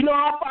kudos. Do you know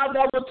how far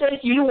that will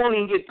take you? You won't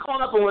even get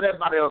caught up in what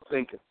everybody else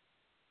thinking.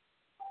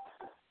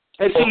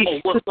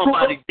 What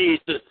somebody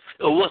did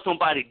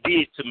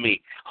to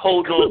me.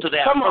 Hold on to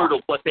that hurt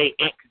of what they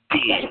ex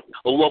did,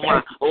 or what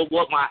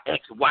my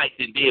ex-wife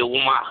did,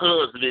 what my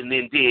husband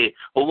then did,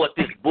 or what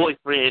this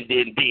boyfriend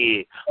then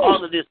did.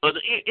 All of this, but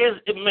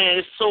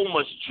it's so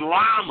much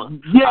drama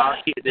out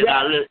here that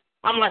I live.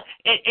 I'm like,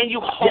 and you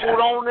hold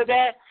on to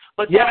that,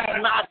 but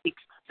that's not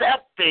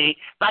accepting.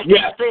 Like you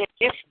said,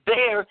 it's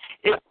there.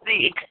 It's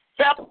the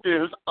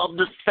acceptance of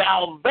the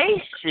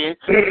salvation,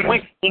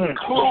 which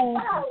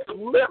includes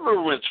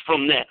deliverance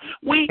from that.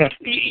 We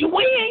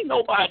ain't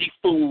nobody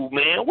fool,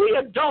 man. We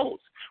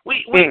adults.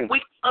 We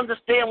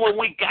understand when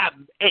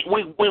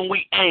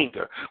we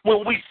anger,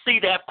 when we see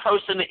that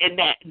person and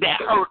that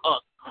hurt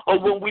us, or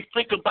when we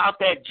think about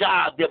that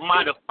job that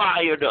might have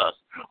fired us,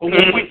 or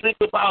when we think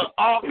about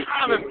all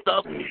kind of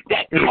stuff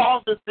that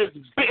causes this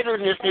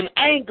bitterness and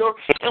anger,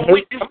 and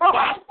we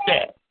despise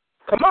that.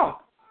 Come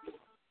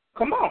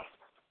on.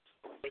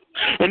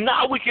 And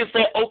now we can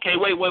say, okay,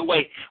 wait.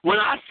 When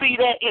I see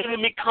that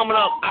enemy coming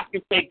up, I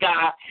can say,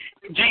 God,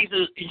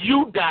 Jesus,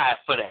 you died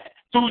for that.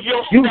 Through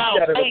your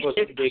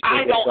salvation,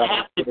 I don't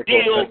have to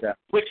deal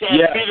with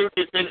that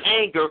bitterness and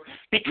anger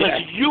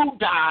because you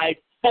died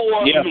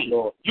for me.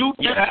 Lord. You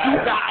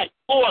died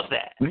for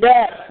that.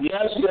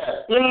 Yes.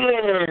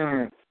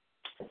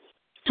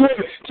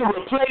 To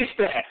replace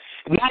that.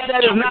 Not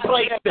that it's not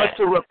like that, but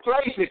to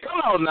replace it.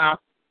 Come on now.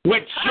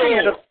 With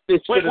joy.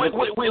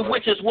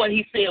 Which is what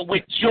he said,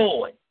 with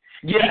joy.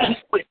 Yes.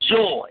 With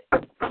joy.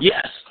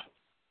 Yes.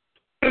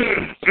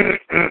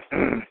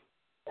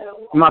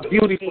 My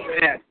beautiful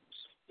man.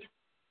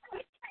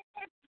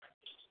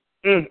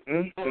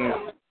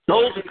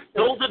 Those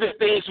are the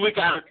things we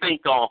got to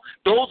think on.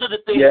 Those are the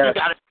things we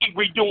got to keep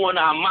redoing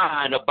our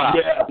mind about.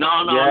 No,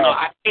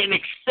 I can't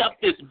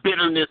accept this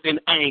bitterness and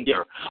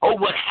anger or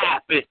what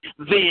happened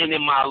then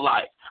in my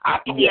life. I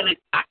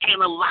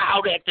can't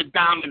allow that to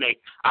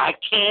dominate. I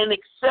can't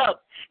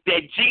accept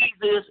that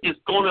Jesus is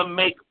going to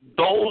make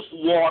those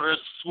waters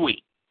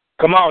sweet.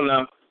 Come on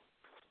now.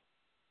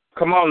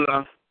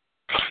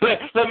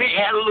 Let me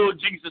add a little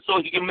Jesus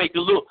so he can make a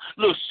little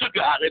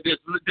sugar out of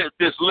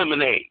this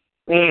lemonade.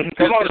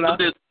 Come on now.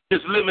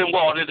 This lemon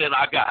water that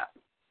I got.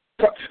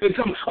 Okay,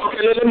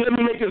 let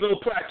me make this a little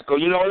practical.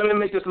 Let me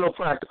make this a little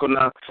practical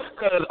now.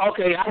 Because,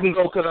 I can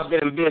go because I've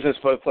been in business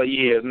for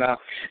years now.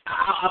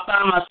 I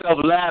find myself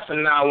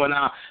laughing now when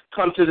I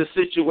come to the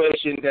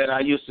situation that I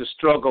used to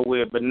struggle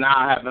with, but now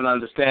I have an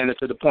understanding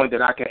to the point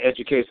that I can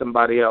educate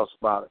somebody else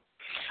about it.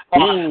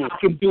 I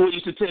can do what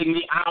used to take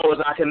me hours,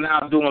 I can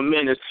now do in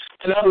minutes.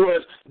 In other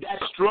words, that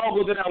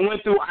struggle that I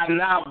went through, I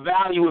now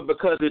value it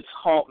because it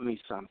taught me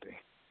something.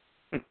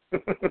 and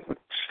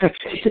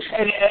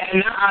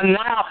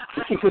now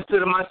I can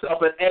consider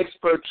myself an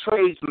expert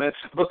tradesman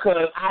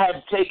because I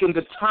have taken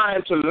the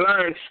time to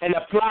learn and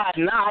apply.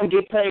 Now I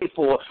get paid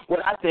for what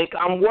I think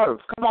I'm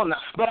worth. Come on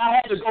now. But I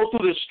had to go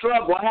through the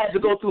struggle. I had to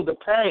go through the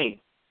pain,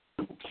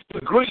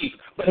 the grief.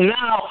 But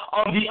now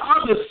on the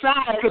other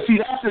side, because see,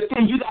 that's the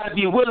thing, you got to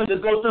be willing to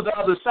go to the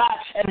other side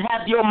and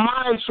have your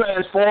mind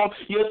transformed,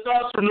 your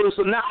thoughts renewed.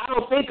 So now I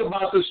don't think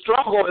about the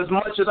struggle as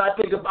much as I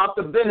think about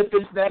the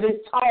benefits that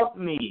it taught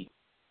me.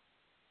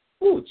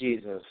 Oh,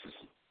 Jesus.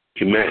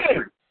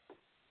 Amen.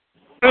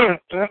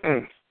 Good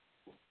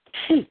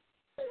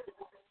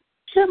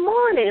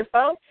morning,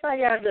 folks. How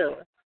y'all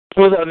doing?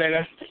 What's up,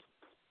 nigga?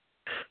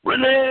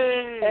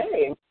 Renee!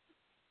 Hey.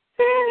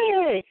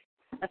 Hey.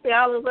 I see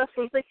all of us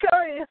was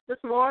victorious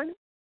this morning.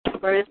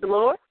 Praise the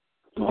Lord.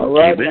 All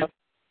right.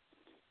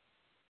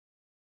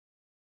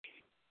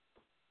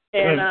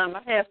 And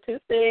I have two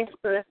things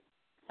to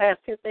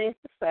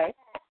say.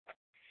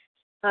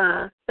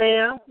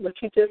 Sam,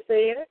 what you just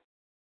said,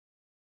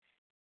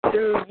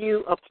 through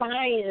you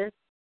applying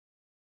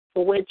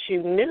for what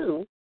you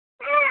knew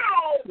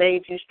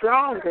made you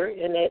stronger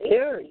in that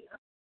area.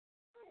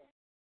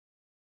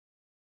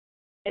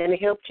 And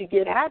it helped you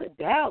get out of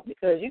doubt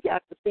because you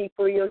got to see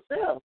for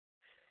yourself,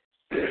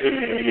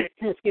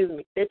 excuse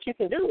me, that you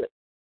can do it.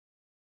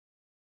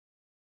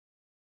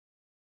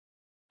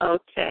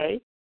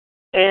 Okay.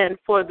 And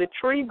for the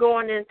tree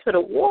going into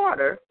the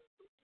water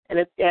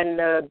and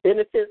the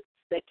benefits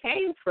that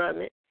came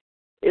from it,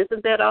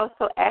 isn't that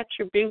also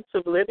attributes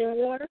of living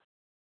water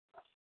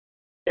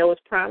that was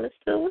promised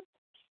to us?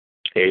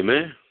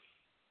 Amen.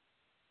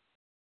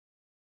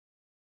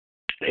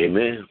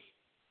 Amen.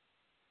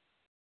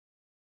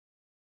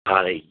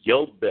 Out of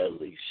your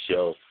belly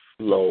shall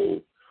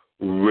flow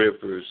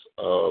rivers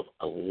of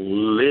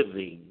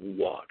living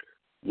water.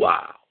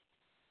 Wow.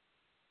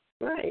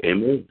 Right.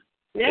 Amen.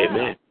 Yeah.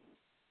 Amen.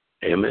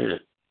 Amen.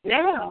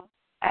 Now,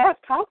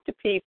 I've talked to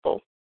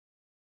people,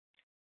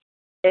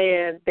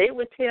 and they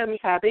would tell me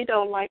how they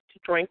don't like to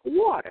drink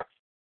water.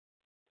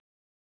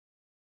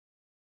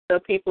 So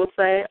people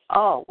say,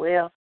 oh,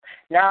 well,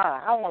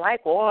 I don't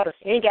like water.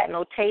 It ain't got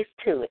no taste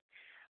to it.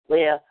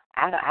 Well,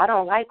 I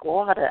don't like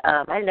water.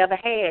 I never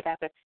had.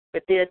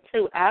 But then,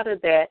 too, out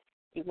of that,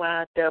 you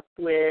wind up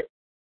with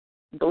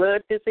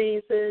blood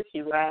diseases.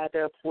 You wind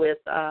up with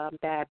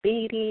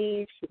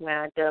diabetes. You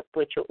wind up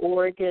with your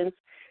organs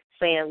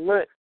saying,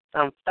 look,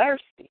 I'm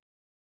thirsty.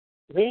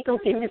 When you going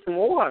to give me some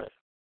water?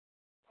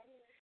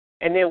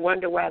 And then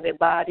wonder why their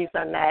bodies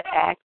are not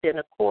acting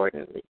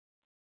accordingly.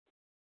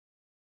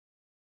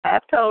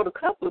 I've told a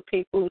couple of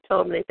people who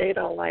told me that they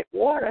don't like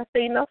water. I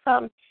say, you know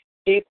something?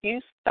 If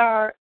you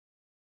start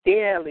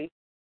daily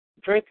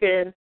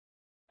drinking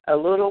a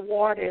little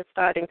water and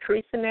start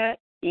increasing that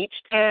each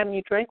time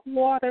you drink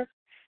water,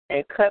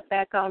 and cut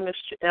back on the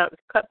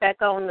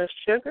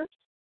sugars,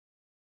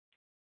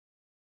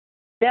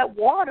 that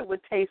water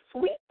would taste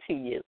sweet to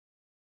you.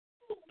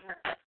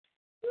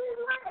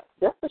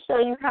 Just to show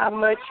you how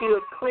much you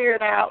have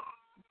cleared out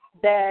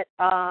that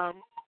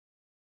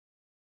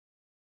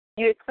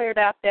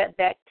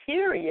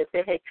bacteria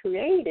that had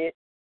created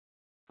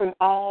from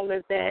all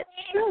of that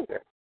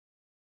sugar.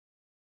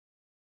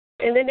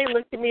 And then they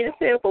looked at me and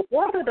said, well,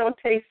 water don't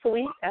taste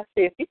sweet. I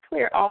said, if you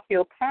clear off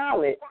your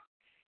palate,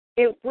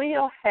 it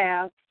will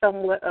have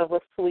somewhat of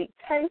a sweet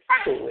taste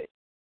to it.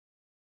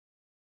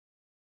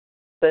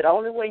 But the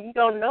only way you're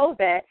going to know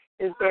that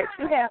is that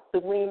you have to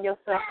wean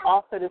yourself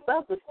off of this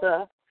other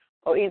stuff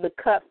or either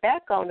cut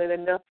back on it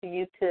enough for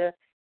you to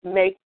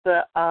make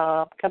the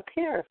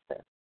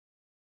comparison.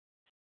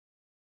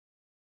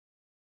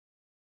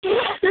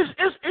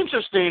 It's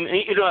interesting.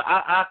 You know,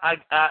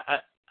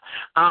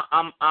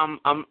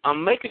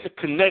 I'm making the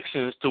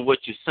connections to what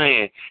you're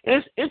saying. And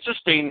it's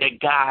interesting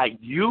that God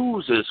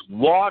uses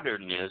water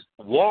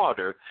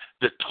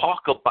to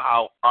talk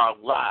about our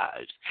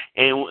lives.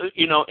 And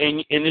you know,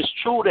 and it's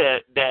true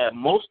that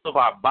most of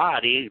our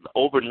body,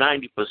 over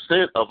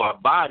 90% of our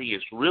body,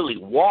 is really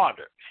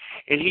water.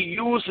 And he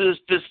uses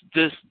this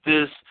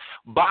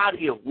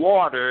body of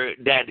water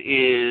that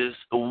is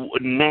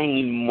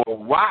named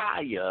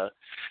Moriah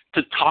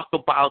to talk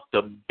about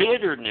the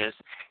bitterness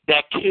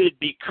that could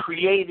be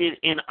created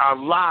in our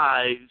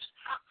lives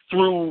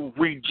through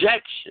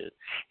rejection.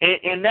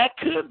 And that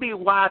could be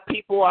why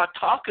people are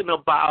talking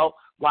about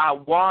why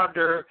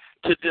water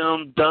to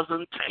them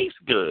doesn't taste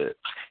good.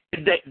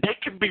 They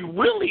can be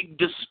really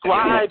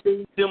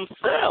describing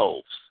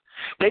themselves.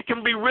 They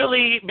can be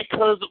really,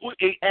 because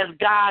as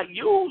God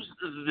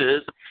uses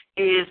this,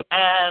 is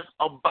as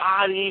a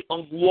body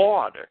of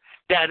water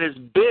that is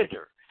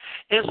bitter.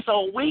 And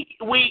so we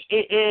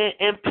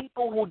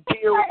people who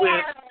deal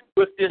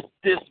with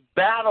this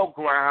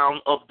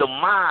battleground of the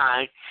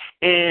mind,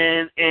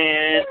 and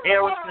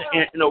Erickson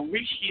and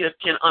Orisha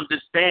can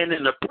understand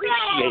and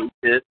appreciate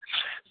this,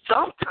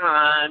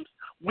 sometimes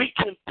we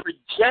can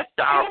project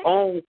our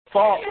own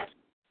faults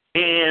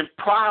and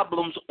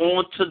problems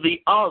onto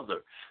the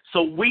other.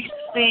 So we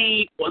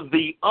see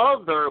the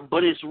other,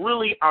 but it's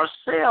really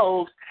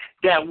ourselves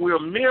that we're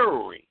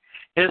mirroring.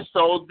 And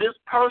so this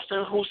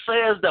person who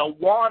says that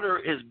water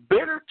is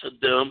bitter to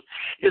them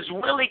is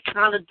really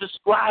kind of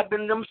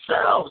describing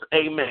themselves,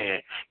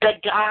 amen,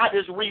 that God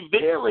is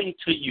revealing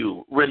to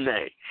you,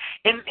 Renee.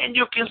 And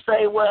you can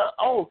say, well,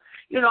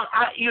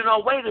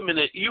 wait a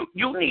minute, you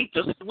need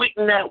to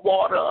sweeten that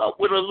water up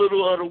with a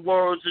little of the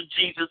words of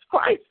Jesus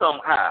Christ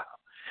somehow.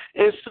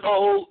 And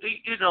so,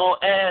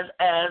 as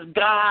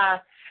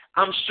God,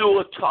 I'm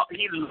sure,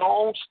 he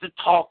longs to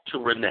talk to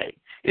Renee.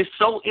 It's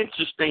so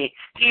interesting.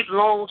 He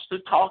longs to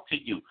talk to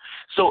you.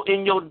 So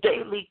in your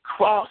daily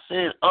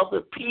crossing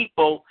other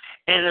people,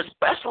 and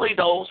especially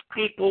those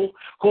people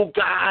who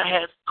God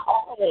has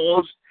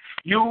caused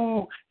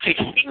you to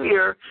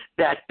hear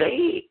that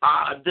they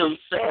are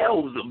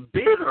themselves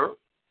bitter,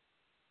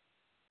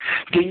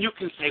 then you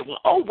can say, well,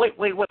 oh, wait.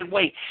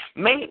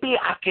 Maybe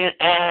I can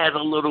add a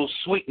little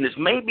sweetness.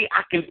 Maybe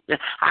I can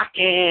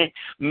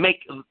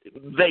make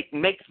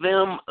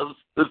them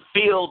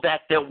feel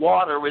that their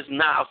water is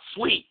now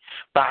sweet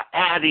by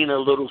adding a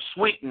little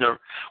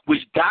sweetener,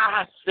 which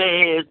God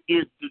says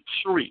is the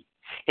tree.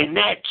 And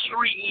that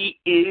tree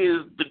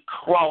is the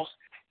cross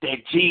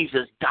that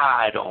Jesus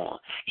died on.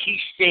 He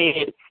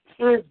shed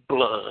his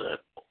blood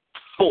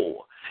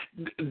for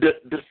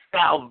the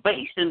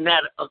salvation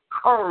that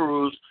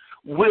occurs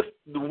with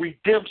the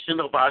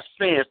redemption of our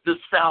sins, this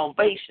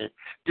salvation,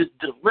 this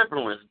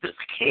deliverance, this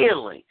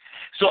healing.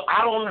 So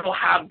I don't know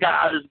how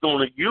God is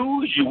going to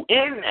use you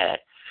in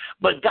that,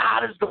 but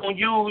God is going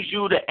to use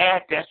you to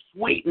add that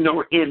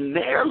sweetener in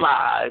their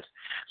lives.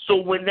 So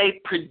when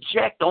they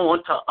project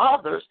on to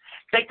others,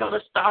 they're going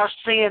to start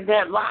seeing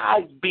their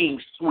lives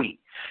being sweet.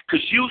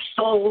 Because you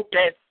sowed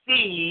that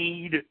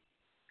seed,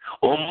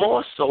 or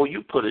more so,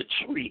 you put a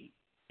tree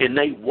in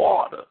their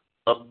water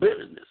of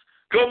bitterness.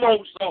 Come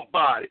on,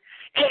 somebody.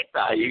 Hey,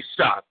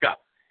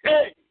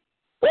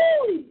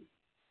 woo!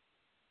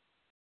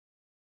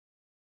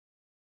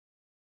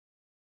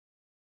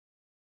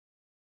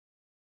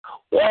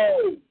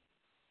 Woo!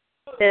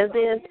 And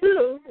then,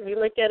 too, you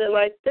look at it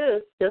like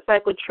this, just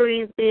like with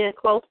trees being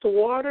close to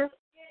water,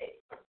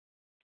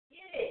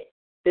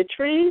 the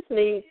trees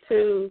need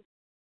to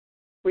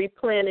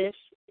replenish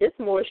its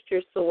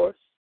moisture source.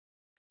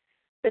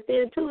 But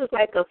then, too, it's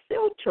like a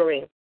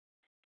filtering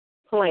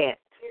plant.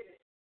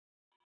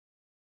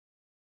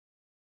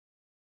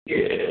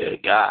 Yeah,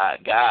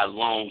 God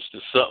longs to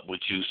sup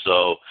with you.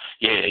 So,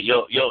 yeah,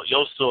 your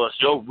source,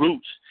 your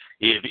roots,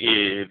 if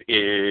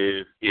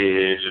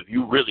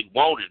you really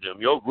wanted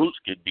them, your roots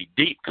could be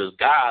deep because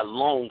God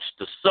longs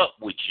to sup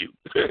with you.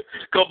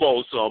 Come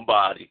on,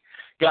 somebody.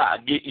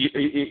 God,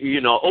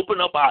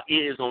 open up our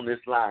ears on this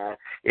line,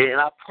 and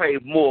I pray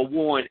more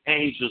warring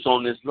angels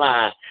on this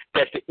line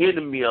that the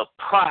enemy of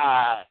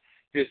pride,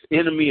 this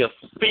enemy of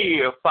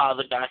fear,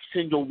 Father God,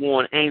 send your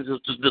warring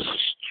angels to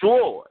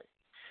destroy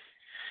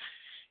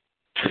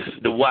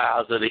the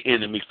wiles of the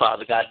enemy,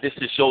 Father God. This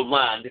is your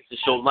line. This is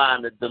your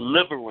line of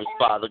deliverance,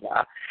 Father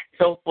God.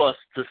 Help us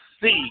to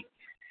see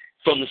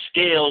from the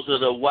scales of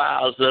the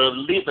wiles of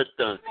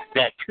Leviathan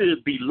that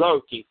could be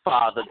lurking,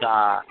 Father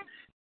God.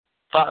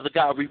 Father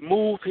God,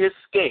 remove his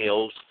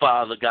scales,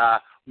 Father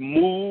God.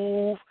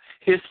 Move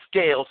his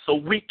scales so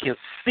we can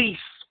see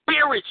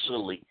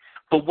spiritually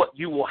for what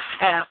you will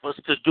have us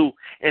to do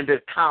and to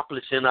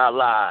accomplish in our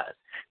lives.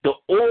 The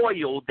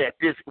oil that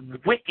this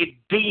wicked,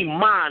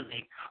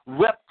 demonic,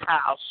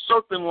 reptile,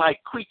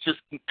 serpent-like creatures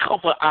can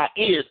cover our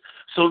ears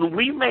so that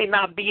we may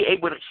not be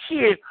able to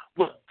hear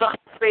what thus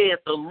saith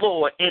the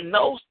Lord. And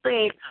those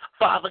things,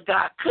 Father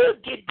God,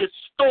 could get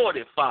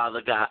distorted,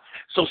 Father God.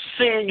 So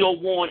send your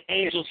warring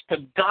angels to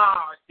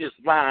guard this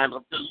line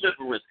of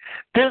deliverance.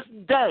 This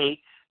day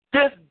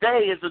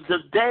is the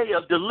day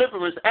of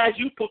deliverance, as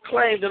you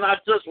proclaimed and I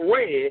just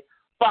read,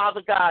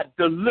 Father God,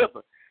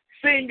 deliver.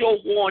 Send your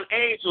warring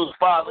angels,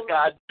 Father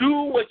God.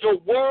 Do what your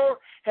word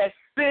has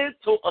sent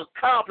to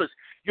accomplish.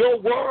 Your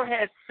word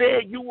has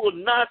said you will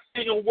not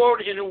send your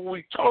word and it will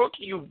return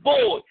to you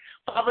void.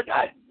 Father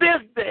God,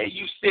 this day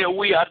you said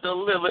we are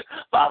delivered.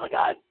 Father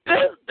God,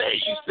 this day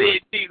you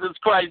said Jesus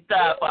Christ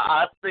died for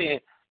our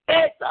sin.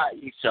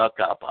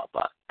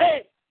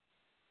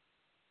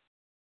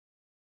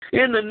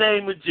 In the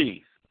name of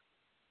Jesus.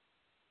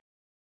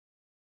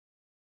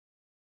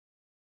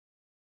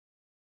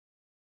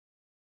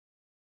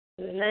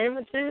 In the name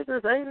of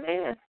Jesus,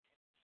 amen.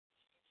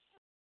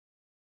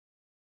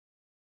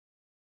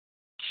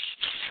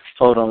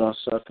 Hold on 1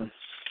 second.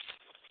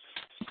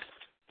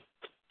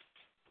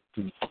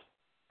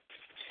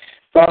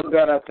 Father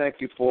God, I thank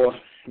you for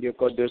your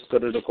Kodesh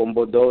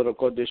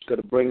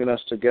bringing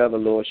us together,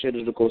 Lord.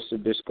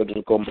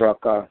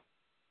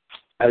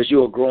 As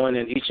you are growing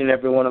in each and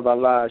every one of our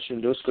lives,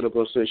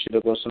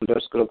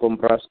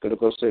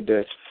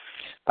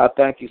 I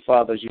thank you,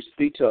 Father, as you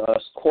speak to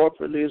us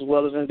corporately as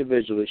well as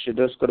individually.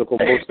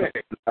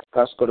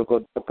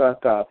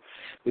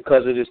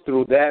 Because it is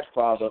through that,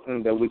 Father,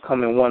 that we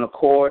come in one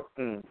accord.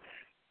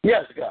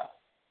 Yes, God.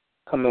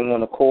 Come in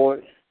one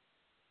accord.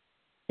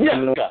 Yes,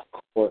 God.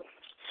 Accord.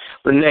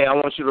 Renee, I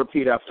want you to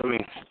repeat after me.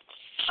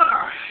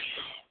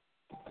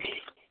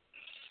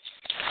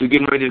 We're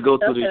getting ready to go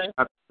through the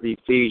chapter of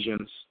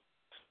Ephesians,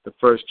 the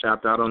first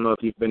chapter. I don't know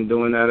if you've been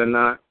doing that or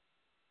not,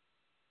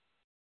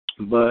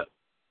 but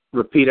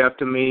repeat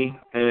after me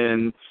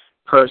and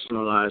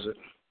personalize it.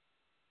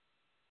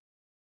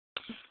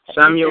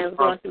 Samuel,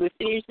 going to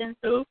Ephesians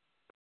 2?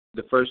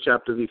 The first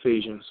chapter of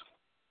Ephesians.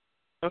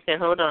 Okay,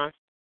 hold on.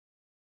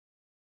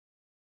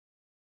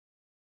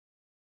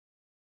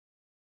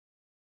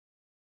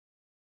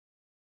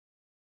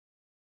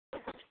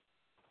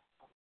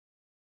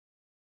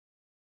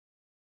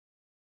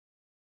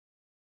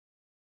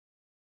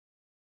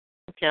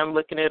 Okay, I'm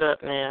looking it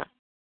up now.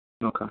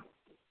 Okay.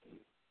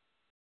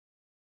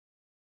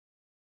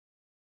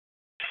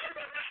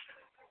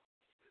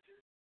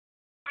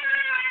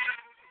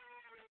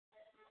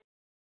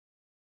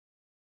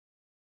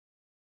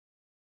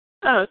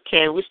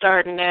 Okay, we're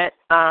starting at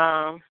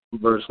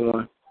verse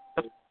 1.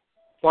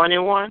 1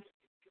 and 1?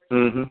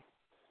 Mm-hmm.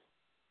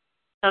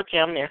 Okay,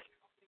 I'm there.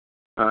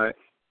 All right.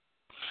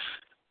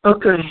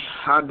 Okay,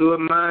 I'll do it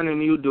mine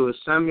and you do it.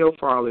 Samuel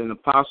Farley, an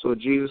apostle of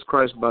Jesus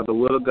Christ by the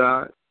will of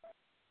God,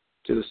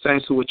 to the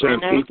saints who which are in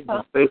faith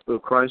and faith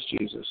of Christ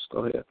Jesus.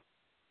 Go ahead.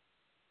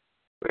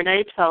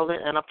 Renee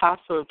Tolan, an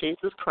apostle of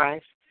Jesus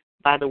Christ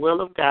by the will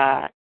of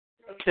God,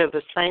 to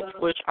the saints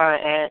which are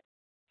at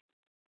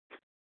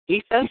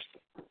Ephesus,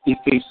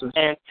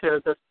 and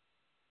to the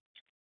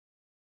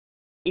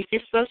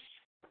Ephesus,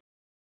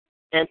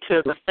 and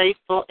to the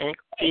faithful in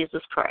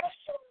Jesus Christ.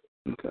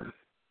 Okay.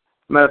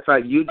 Matter of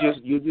fact, you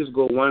just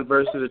go one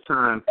verse at a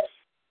time,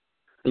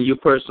 and you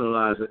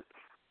personalize it.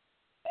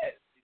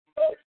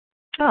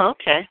 Oh,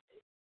 okay.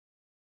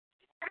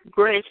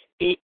 Grace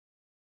be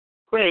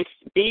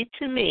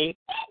to me.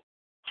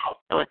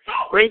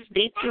 Grace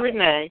be to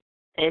Renee,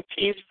 and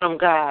peace from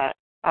God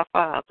our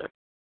Father,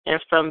 and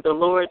from the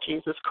Lord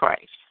Jesus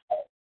Christ.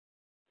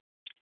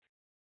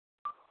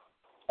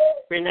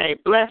 Renee,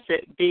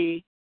 blessed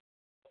be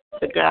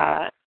the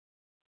God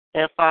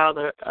and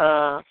Father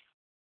of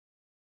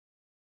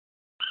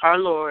our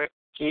Lord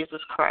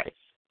Jesus Christ,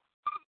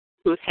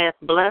 who hath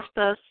blessed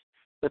us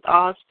with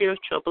all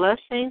spiritual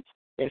blessings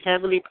in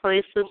heavenly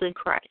places in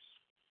Christ,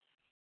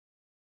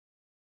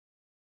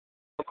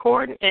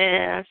 according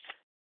as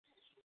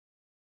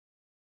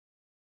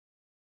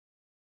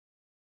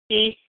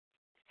he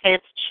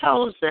hath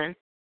chosen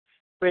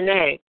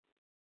Renee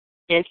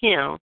in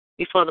him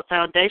before the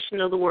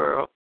foundation of the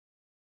world,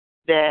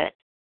 that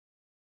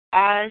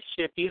I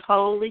should be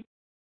holy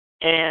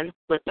and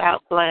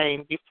without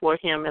blame before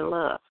him in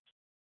love,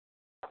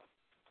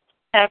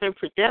 having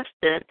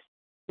predestined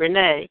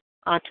Renee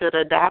unto the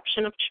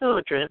adoption of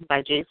children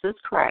by Jesus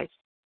Christ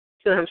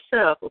to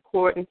himself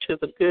according to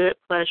the good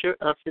pleasure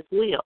of his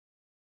will,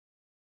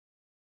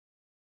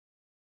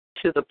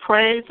 to the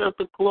praise of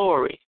the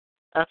glory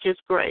of his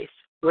grace,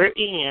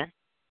 wherein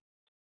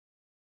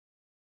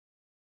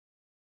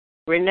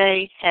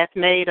Renee hath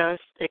made us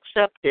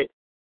accepted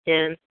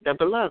in the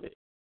beloved.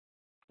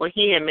 Well,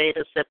 he had made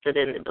us accepted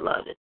in the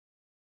beloved,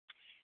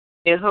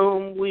 in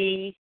whom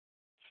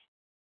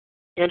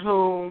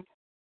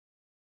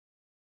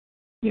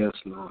yes,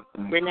 Lord.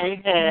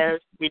 Renee has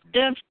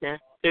redemption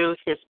through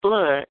his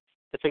blood,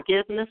 the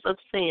forgiveness of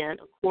sin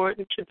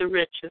according to the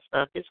riches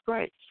of his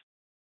grace,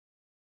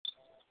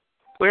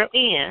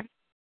 wherein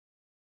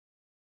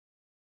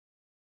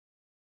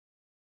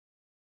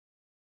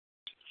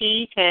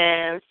he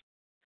has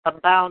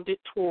abounded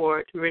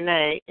toward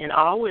Renee in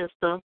all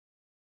wisdom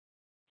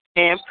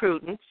and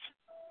prudence,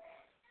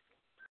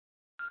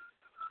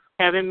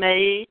 having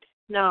made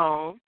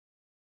known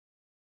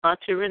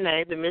unto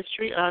Renee the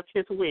mystery of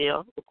his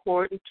will,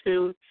 according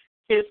to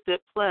his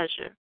good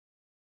pleasure,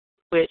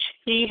 which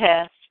he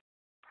hath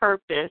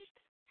purposed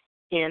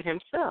in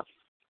himself.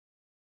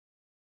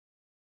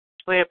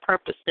 We have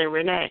purposed in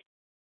Renee,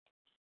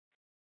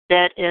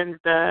 that in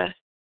the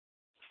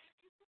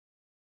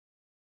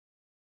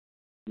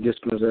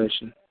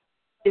disposition,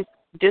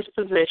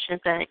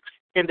 thanks,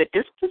 in the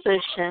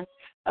disposition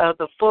of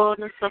the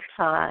fullness of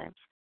time,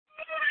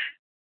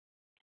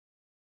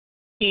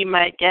 he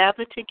might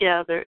gather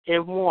together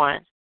in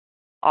one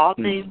all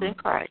things in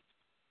Christ,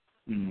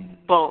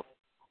 both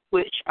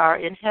which are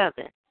in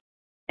heaven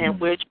and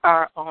which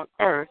are on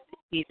earth,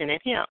 even in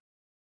him.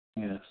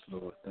 Yes,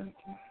 Lord, thank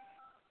you.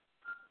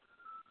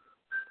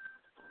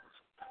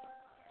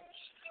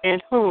 In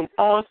whom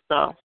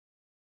also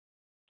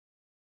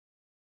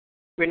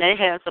Renee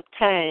has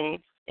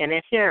obtained an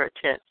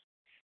inheritance,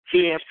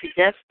 being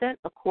predestined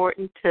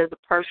according to the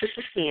purpose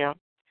of him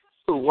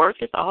who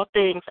worketh all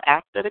things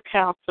after the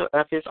counsel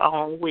of his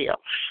own will,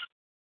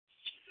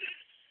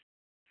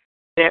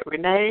 that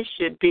Renee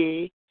should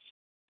be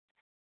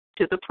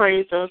to the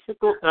praise of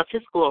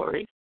his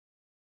glory,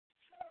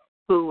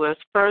 who was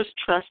first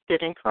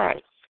trusted in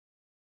Christ,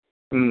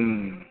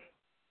 in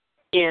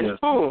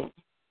whom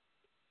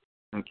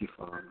thank you,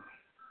 Father.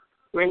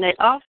 Renee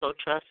also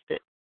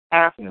trusted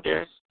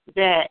after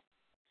that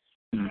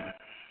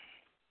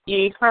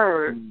ye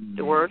heard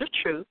the word of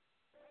truth,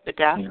 the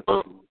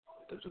gospel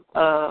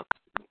of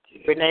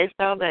Renee's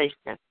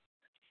salvation,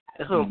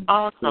 whom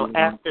also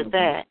after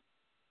that,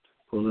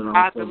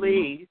 I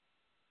believe,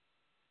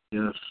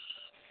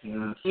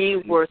 ye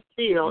were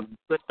sealed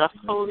with the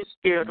Holy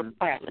Spirit of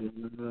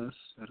promise,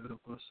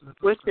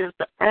 which is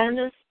the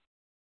earnest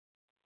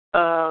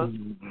of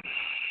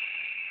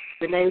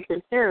Renee's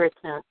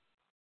inheritance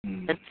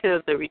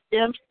until the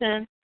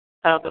redemption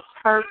of the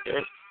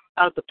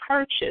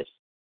purchased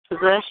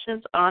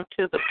possessions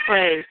unto the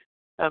praise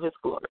of his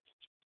glory.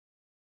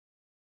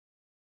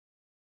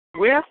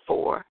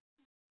 Wherefore,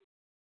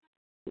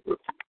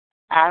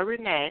 I,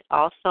 Renee,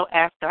 also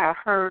after I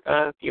heard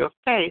of your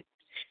faith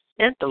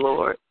in the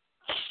Lord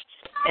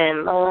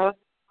and love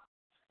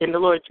in the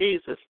Lord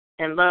Jesus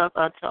and love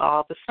unto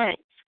all the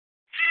saints,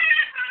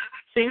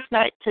 cease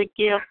not to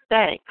give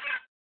thanks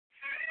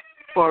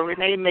for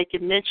Renee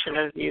making mention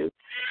of you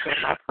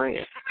in my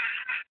prayers.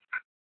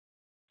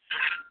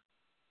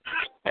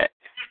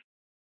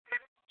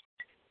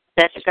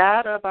 That the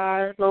God of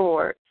our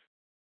Lord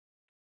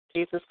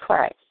Jesus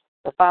Christ,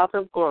 the Father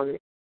of glory,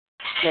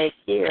 may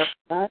give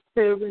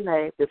unto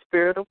Renee the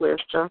spirit of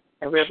wisdom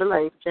and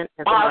revelation and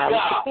the knowledge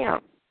of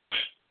him.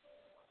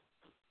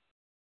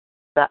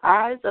 The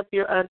eyes of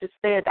your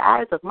understanding, the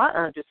eyes of my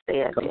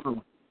understanding. Come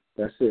on.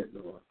 That's it,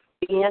 Lord.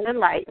 Being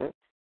enlightened,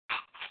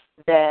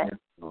 that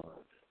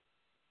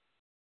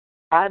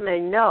I may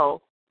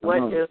know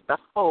what is the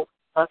hope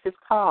of his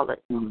calling,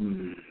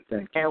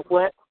 and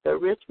what the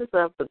riches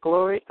of the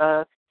glory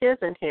of his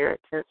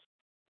inheritance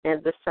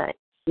in the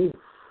saints,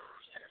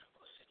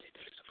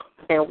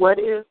 and what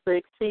is the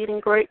exceeding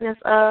greatness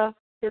of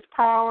his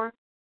power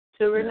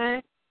to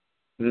Renee,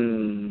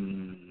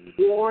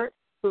 Lord,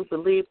 who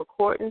believe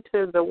according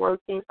to the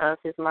working of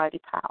his mighty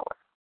power,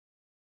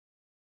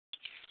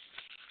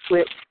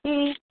 which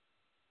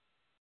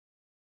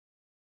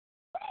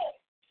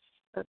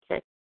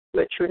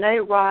Renee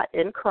wrought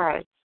in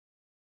Christ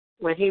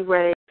when he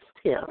raised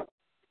him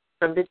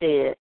from the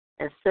dead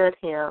and set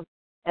him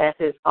at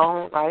his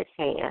own right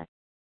hand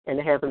in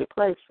the heavenly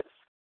places,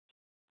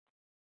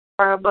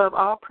 far above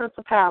all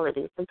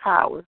principalities and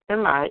powers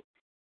and might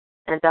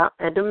and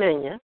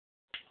dominion,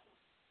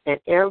 and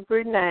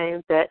every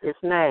name that is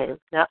named,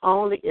 not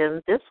only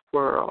in this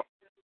world,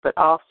 but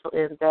also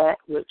in that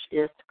which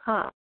is to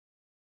come,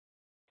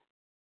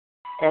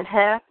 and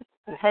hath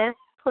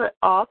put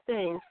all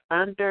things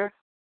under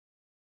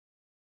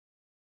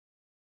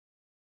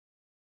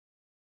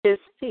his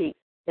feet,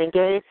 and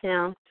gave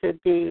him to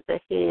be the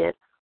head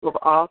of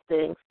all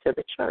things to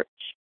the church,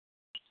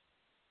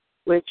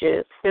 which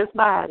is his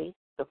body,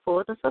 the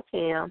fullness of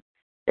him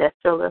that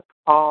filleth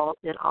all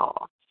in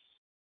all.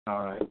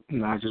 All right.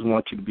 Now I just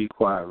want you to be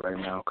quiet right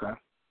now, okay?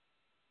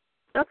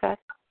 Okay.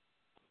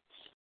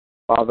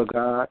 Father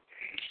God,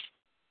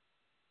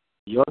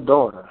 your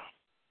daughter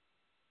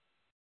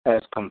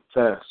has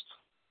confessed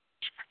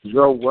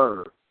your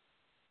word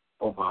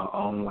over her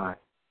own life.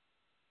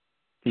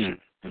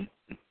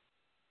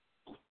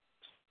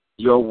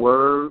 Your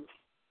word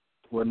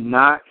will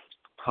not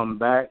come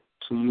back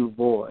to you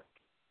void.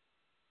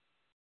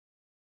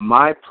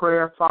 My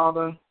prayer,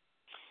 Father,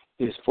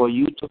 is for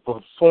you to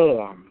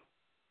perform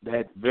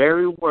that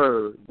very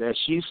word that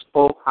she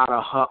spoke out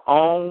of her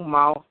own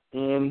mouth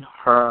in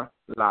her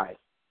life.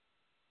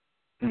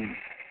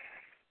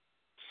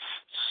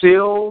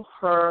 Seal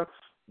her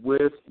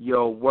with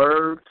your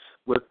word,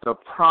 with the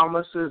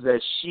promises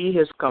that she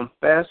has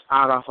confessed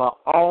out of her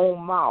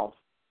own mouth.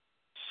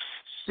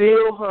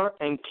 Seal her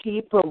and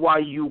keep her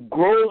while you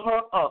grow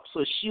her up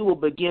so she will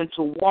begin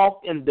to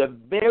walk in the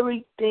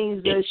very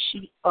things that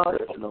she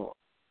uttered, Lord.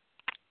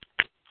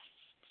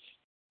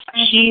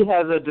 She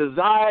has a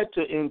desire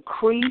to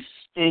increase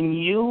in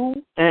you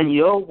and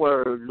your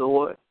word,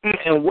 Lord.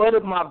 And what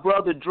did my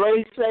brother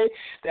Dre say?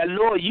 That,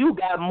 Lord, you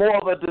got more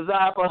of a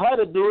desire for her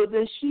to do it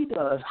than she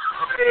does.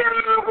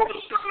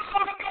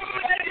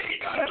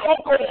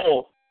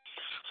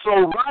 So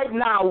right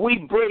now we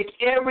break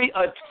every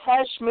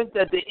attachment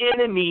that the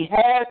enemy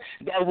has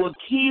that will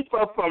keep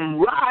her from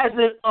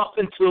rising up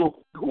into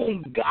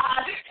whom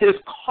God has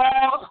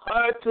called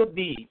her to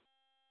be.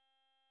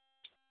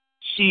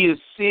 She is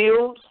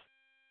sealed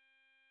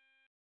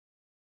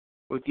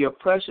with your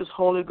precious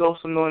Holy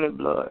Ghost anointed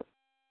blood.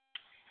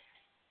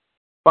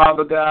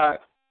 Father God,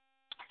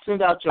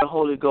 send out your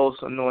Holy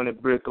Ghost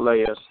anointed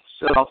bricklayers.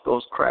 Seal off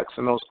those cracks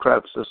and those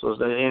crevices so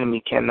the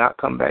enemy cannot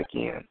come back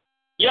in.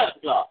 Yes,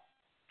 God.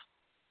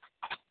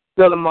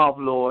 Seal them off,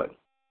 Lord,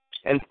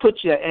 and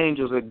put your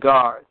angels at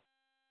guard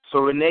so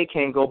Renee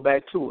can't go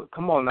back to it.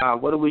 Come on now.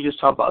 What did we just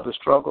talk about, the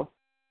struggle?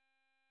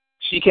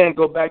 She can't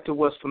go back to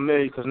what's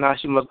familiar because now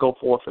she must go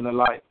forth in the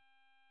light.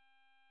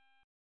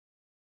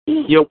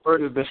 Your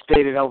word has been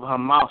stated over her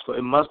mouth, so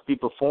it must be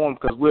performed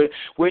because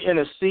we're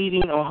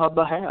interceding on her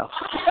behalf.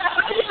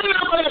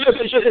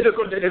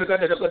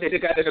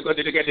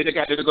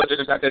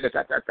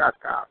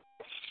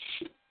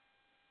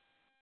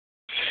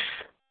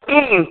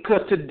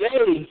 Because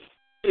today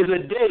is a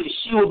day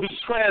she will be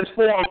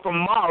transformed from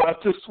Mara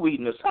to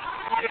sweetness.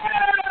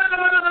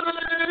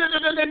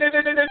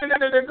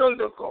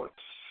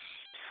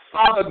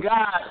 Father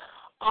God,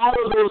 all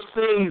of those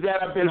things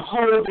that have been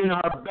holding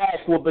her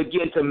back will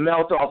begin to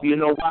melt off. You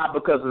know why?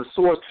 Because the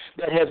source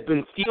that has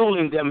been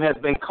fueling them has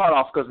been cut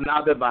off, because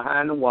now they're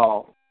behind the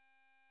wall.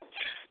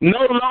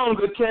 No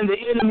longer can the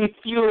enemy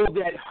fuel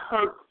that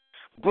hurt,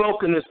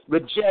 brokenness,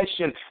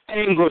 rejection,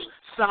 anguish,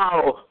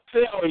 sorrow,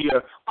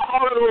 failure,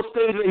 all of those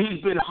things that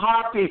he's been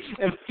harping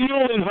and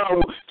fueling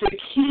her to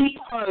keep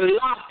her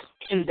locked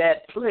in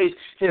that place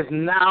has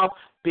now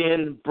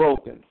been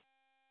broken.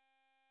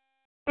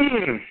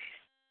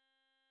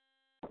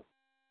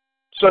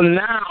 So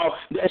now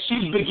that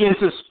she begins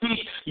to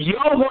speak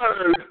your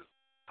word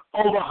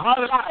over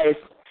her life,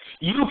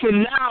 you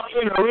can now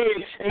enter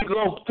in and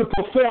go to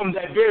perform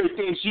that very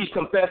thing she's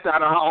confessed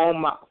out of her own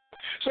mouth.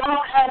 So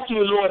I'll ask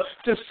you, Lord,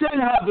 to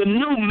send her the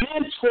new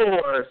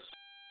mentors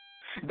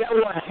that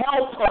will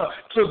help her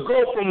to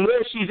go from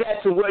where she's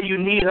at to where you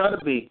need her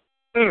to be.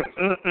 She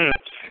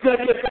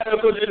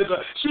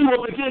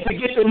will begin to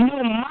get the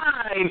new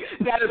mind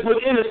that is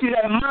within her. See,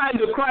 that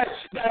mind of Christ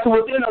that's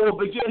within her will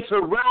begin to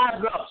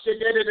rise up.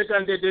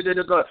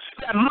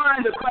 That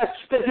mind of Christ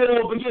that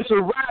will begin to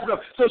rise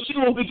up. So she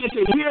will begin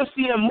to hear,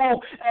 see, and move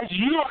as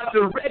you are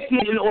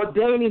directing and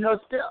ordaining her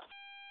steps.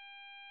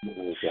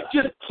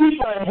 Just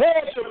keep a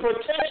hedge of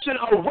protection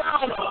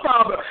around her,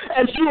 Father,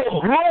 as you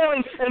are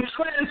growing and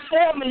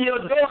transforming your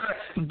daughter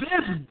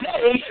this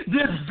day,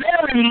 this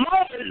very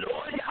moment,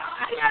 Lord.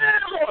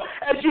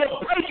 As you're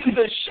breaking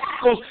the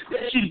shackles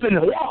that she's been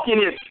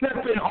walking in,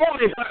 that's been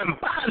holding her in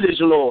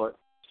bondage, Lord.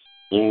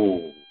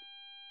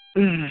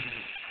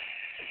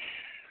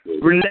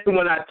 Renee,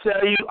 when I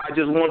tell you, I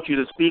just want you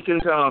to speak in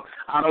tongues.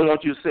 I don't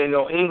want you to say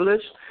no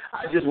English.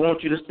 I just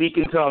want you to speak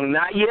in tongues.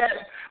 Not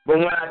yet, but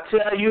when I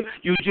tell you,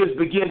 you just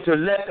begin to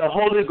let the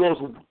Holy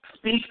Ghost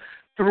speak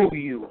through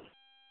you.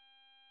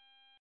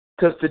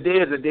 Because today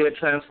is a day of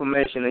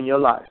transformation in your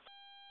life.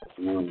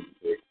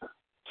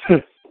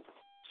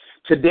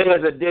 Today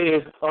is a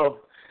day of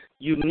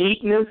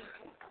uniqueness,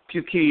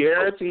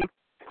 peculiarity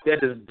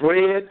that is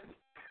bred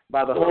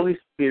by the Holy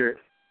Spirit.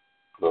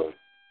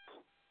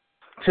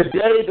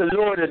 Today the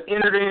Lord has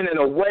entered in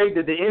a way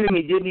that the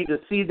enemy didn't even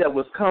see that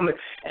was coming,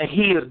 and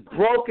he has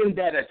broken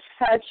that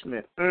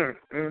attachment.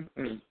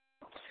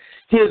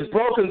 He has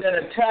broken that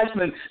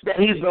attachment that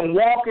he's been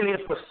walking in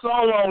for so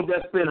long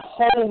that's been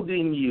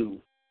holding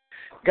you.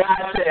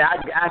 God said, I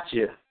got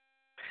you,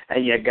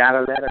 and you got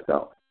to let it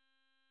go.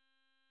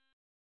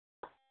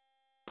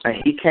 And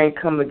he can't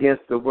come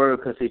against the word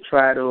because he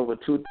tried it over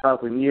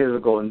 2,000 years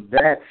ago, and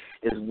that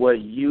is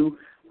what you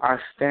are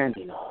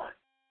standing on.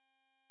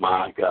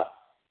 My God.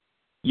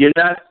 You're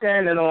not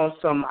standing on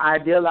some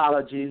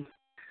ideology,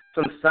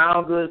 some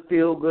sound good,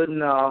 feel good,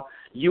 and all.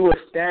 You are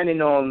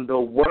standing on the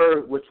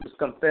word which was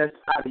confessed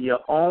out of your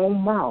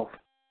own mouth.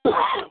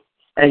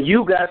 And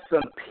you got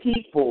some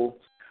people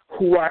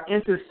who are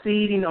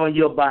interceding on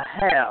your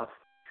behalf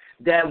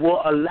that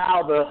will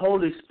allow the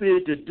Holy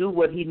Spirit to do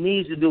what he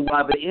needs to do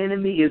while the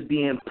enemy is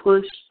being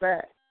pushed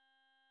back.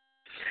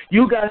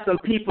 You got some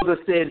people that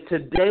said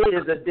today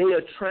is a day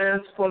of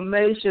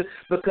transformation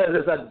because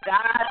it's a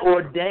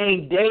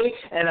God-ordained day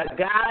and a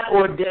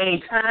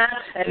God-ordained time,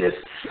 and it's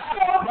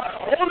by the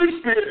Holy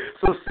Spirit.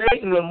 So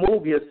Satan,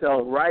 remove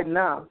yourself right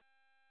now.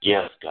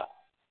 Yes, God.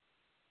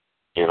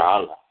 In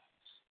our lives.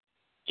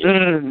 Yes.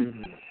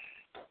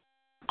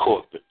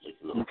 Corporately,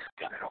 Lord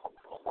God.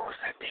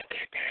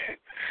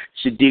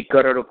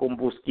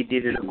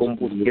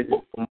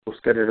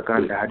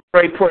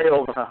 Pray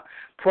over her.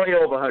 Pray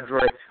over her,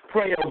 Dre.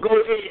 Pray over. Go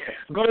ahead.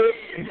 Go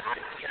ahead.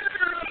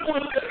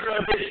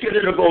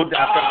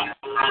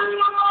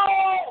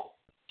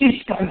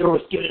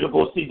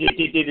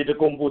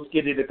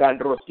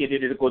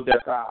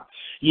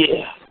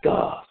 Yes,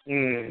 God.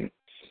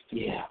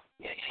 Yeah.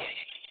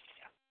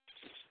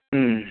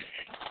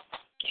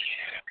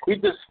 We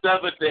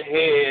discovered the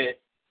head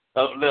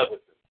of Lebanon.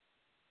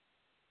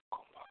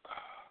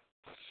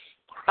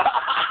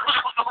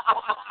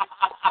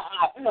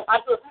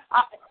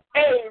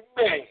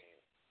 Amen.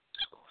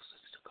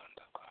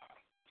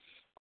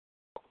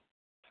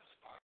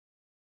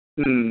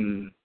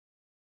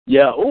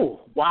 Yeah. Oh,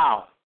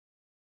 wow.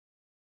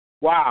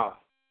 Wow.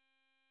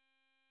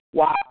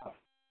 Wow.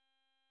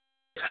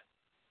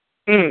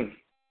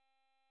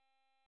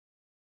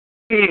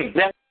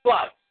 That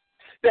slice,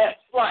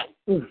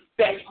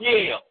 that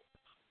yell.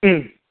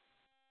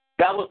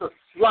 That was a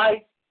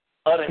slice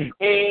of the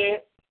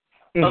head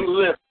of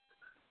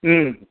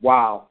Lebanon.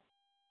 Wow.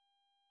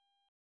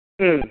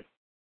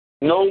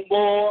 No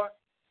more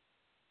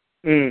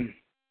in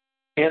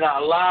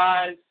our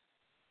lives,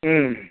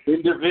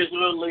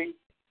 individually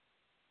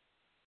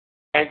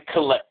and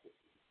collectively.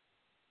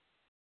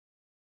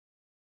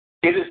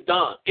 It is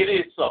done. It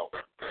is so.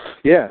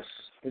 Yes,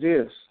 it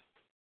is.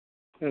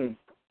 It's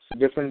a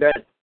different day.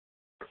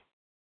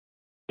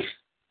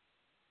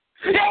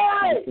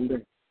 Yay!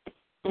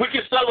 We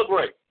can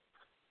celebrate.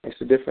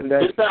 It's a different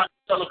day. It's time to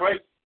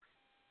celebrate.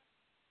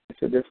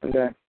 It's a different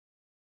day.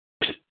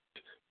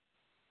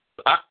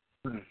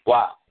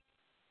 Wow.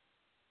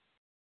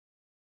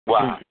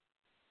 Wow.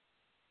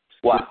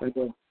 Wow.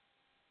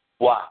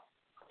 Wow.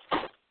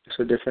 It's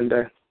a different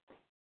day.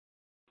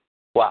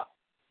 Wow.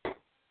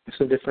 It's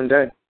a different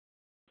day.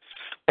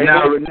 And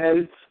now,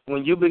 Renee,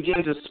 when you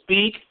begin to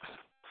speak,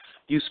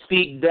 you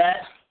speak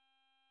that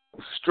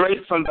straight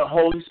from the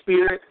Holy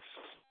Spirit,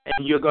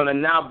 and you're going to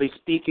now be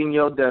speaking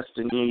your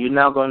destiny. You're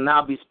now going to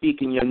now be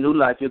speaking your new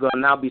life. You're going to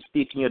now be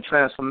speaking your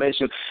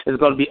transformation. It's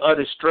going to be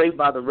uttered straight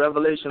by the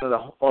revelation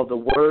of the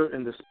Word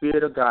and the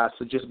Spirit of God.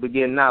 So just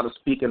begin now to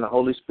speak in the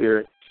Holy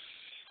Spirit.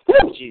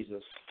 Woo,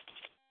 Jesus.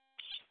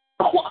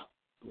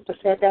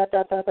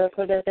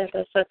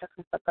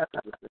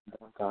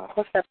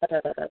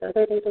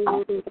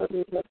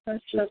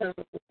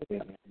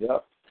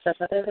 Yep.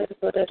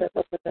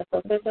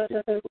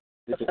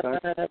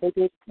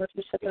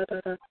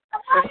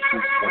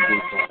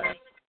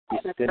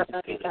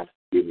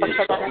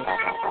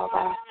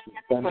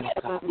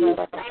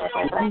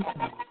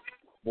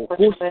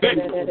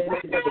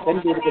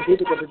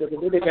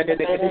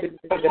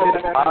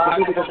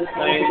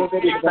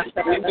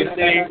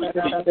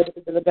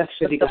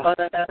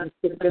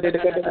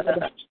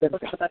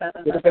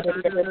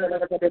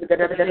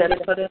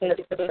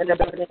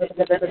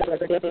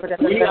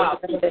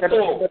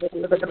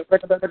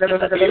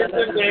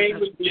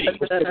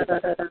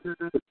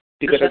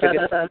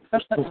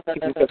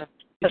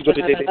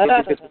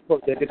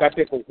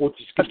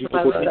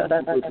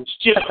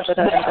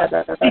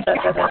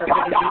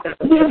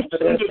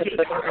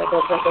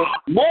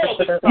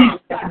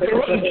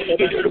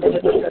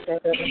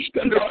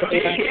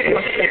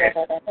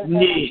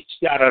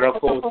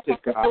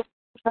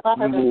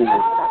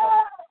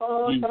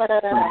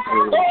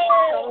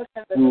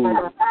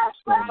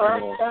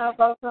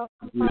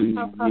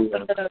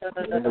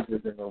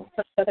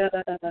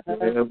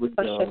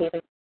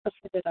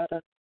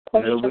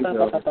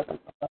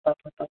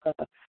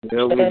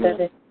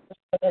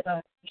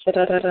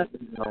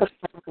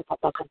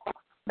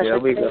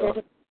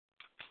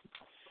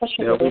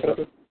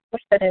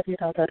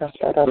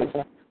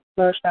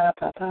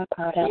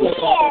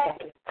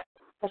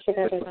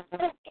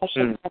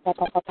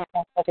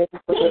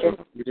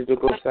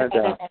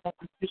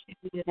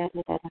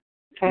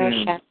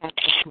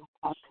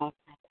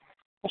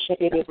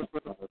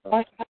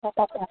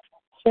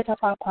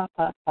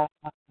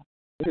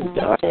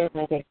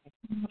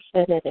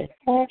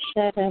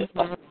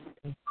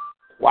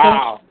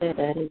 Wow.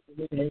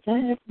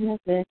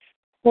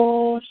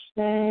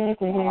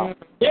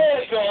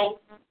 There you go.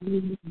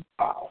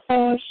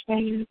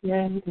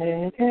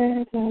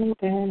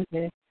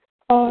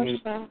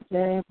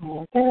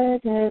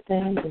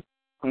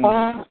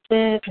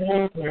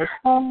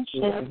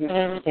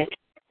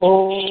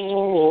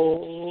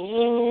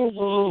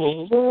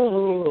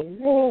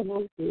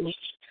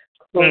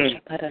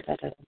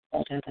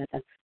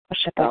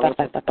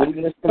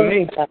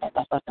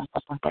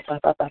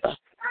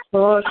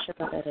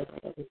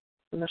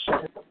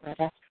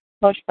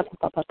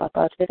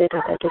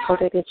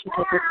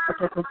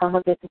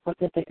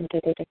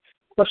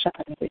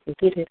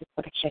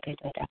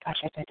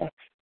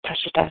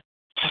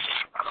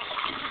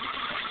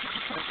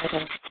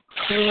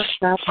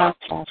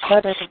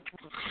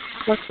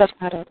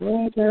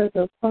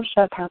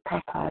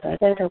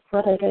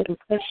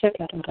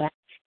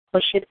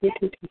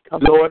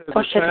 Lord, as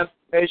the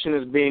transformation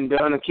is being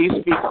done, and keep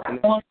speaking.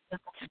 As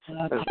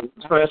the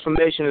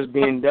transformation is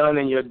being done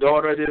in your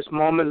daughter at this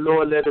moment,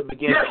 Lord, let it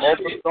begin to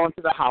overflow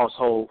into the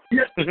household.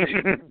 As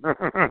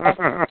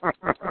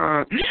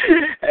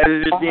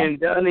it is being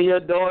done in your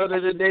daughter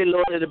today,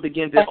 Lord, let it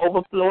begin to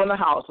overflow in the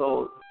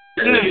household.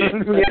 Let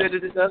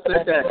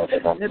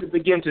it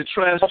begin to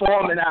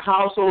transform in that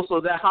household so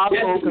that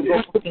household can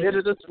go from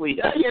bitter to sweet.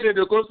 The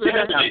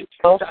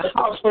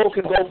household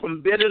can go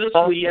from bitter to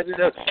sweet.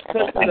 To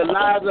the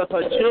lives of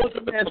her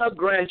children and her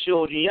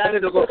grandchildren.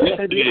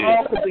 And we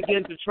all can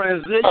begin to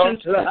transition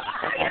to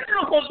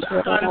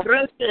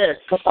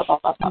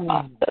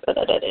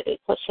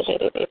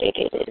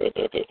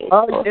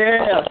Oh,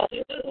 yeah.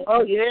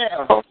 Oh,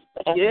 yeah.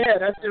 Yeah,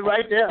 that's it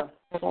right there.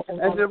 That's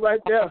it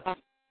right there.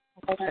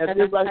 That's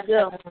it right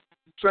there.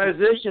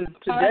 Transition.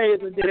 Today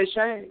is a day of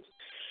change.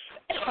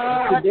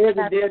 Today is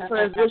a day of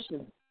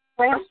transition.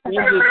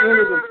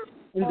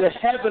 In the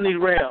heavenly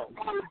realm.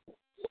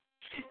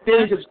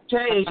 Things have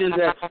changed in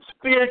the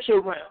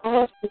spiritual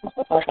realm.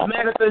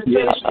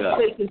 Manifestation is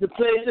taking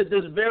place at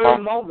this very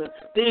moment.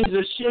 Things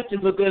are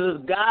shifting because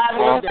it's God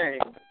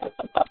ordained.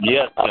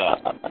 Yes,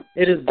 God.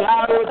 It is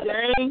God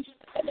ordained.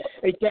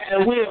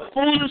 And we are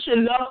foolish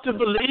enough to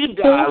believe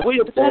God. We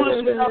are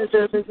foolish enough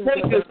to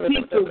take this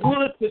piece of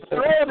wood to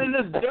throw it in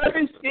this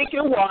dirty,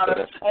 stinking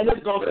water, and it's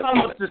going to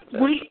come up to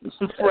sweet and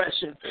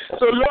refreshing.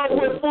 So, Lord,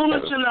 we're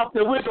foolish enough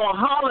that we're going to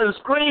holler and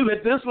scream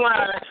at this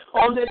line,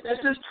 at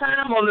this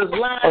time on this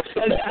line,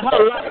 and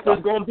her life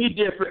is going to be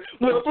different.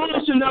 We're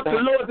foolish enough,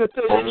 Lord, to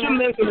say that you're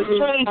making a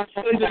change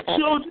in the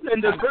children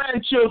and the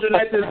grandchildren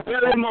at this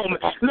very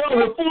moment. Lord,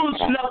 we're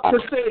foolish enough to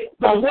say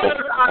the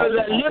word out of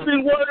that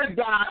living word of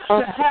God,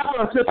 to have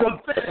us to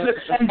confess it,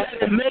 and that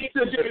it makes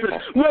a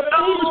difference. We're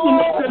foolish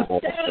enough to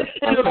stand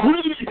in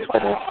agreement.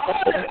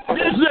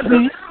 This is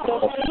now,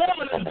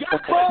 Lord,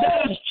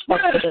 that is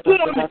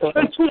transformed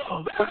into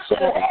a vessel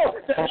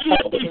that you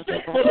will be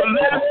fit for the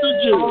Master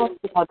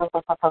Jesus.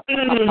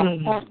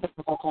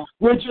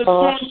 We're just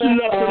foolish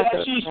enough so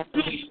that she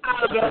speaks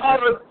out of the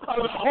heart of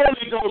the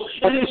Holy Ghost.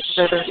 It is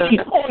shaking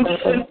on the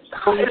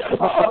inside of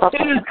her.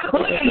 It is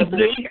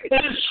cleansing.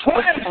 It is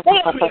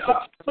transforming her.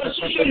 So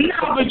she can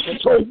now begin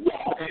to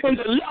walk in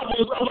the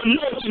levels of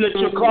anointing that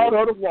you called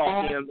her to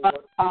walk in, Lord.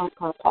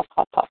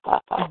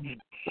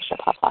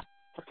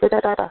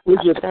 We're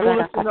just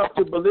foolish enough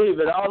to believe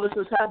that all this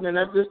is happening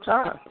at this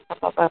time.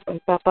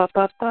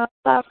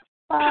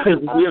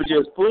 We're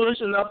just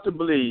foolish enough to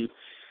believe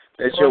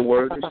that your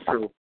word is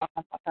true.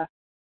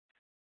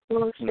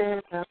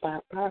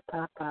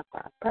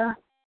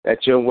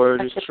 That your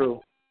word is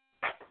true.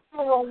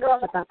 I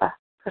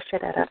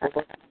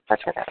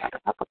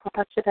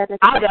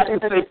got to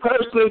say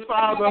personally,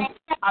 Father,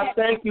 I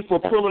thank you for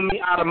pulling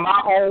me out of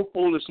my own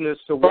foolishness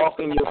to walk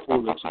in your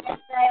foolishness.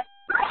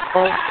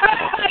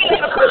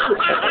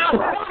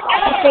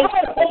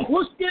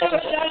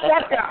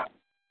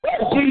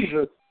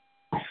 Jesus.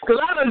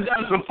 Because I done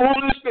some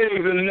foolish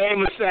things in the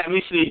name of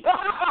Sammy C.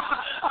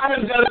 I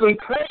done some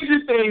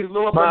crazy things,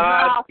 Lord. But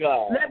now,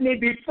 let me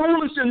be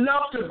foolish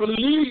enough to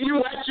believe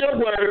you at your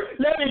word.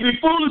 Let me be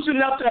foolish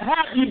enough to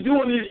have you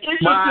doing these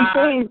interesting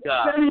things.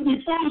 Let me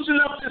be foolish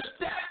enough to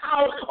step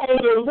out on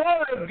the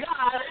word of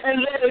God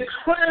and let it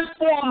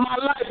transform my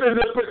life as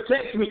it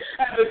protects me,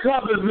 as it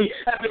covers me,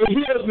 as it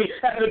heals me,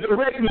 as it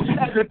directs me,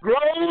 as it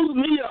grows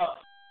me up.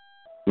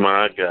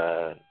 My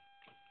God.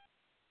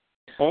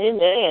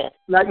 Amen.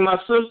 Like my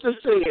sister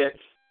said,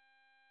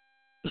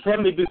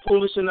 let me be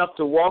foolish enough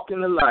to walk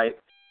in the light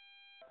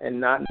and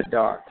not in the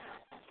dark.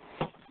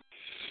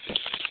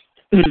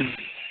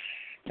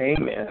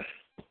 Amen.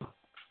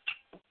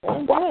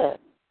 Amen.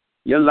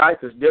 Your life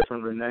is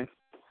different, Renee.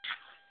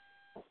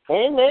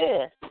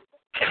 Amen.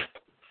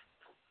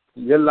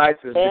 Your life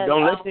is different.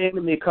 Don't let the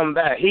enemy come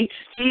back. He's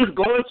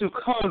going to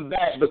come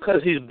back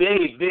because he's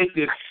being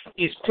evicted.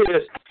 He's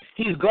pissed.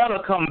 He's going to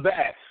come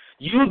back.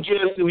 You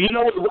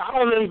know, I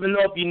don't even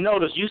know if you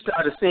noticed, you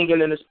started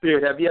singing in the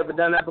spirit. Have you ever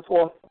done that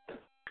before?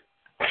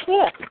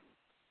 Yeah.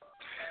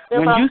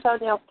 When I was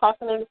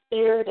talking in the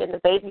spirit, and the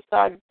baby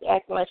started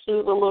acting like she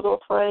was a little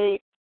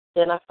afraid.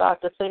 Then I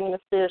started to sing in the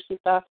spirit. She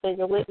started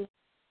singing with me.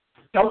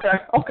 Okay.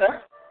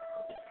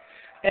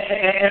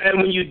 And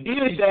when you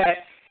did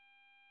that,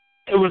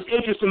 it was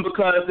interesting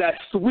because that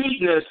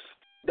sweetness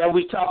that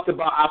we talked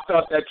about, I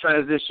felt that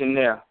transition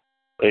there.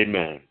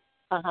 Amen.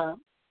 Uh-huh.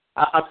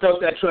 I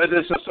felt that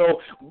transition.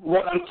 So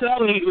what I'm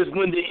telling you is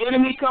when the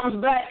enemy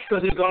comes back,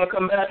 because he's going to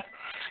come back,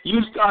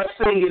 you start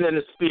singing in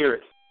the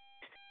spirit.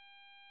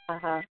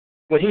 Uh-huh.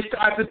 When he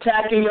starts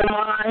attacking your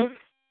mind,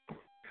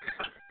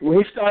 when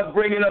he starts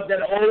bringing up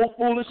that old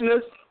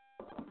foolishness,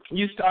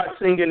 you start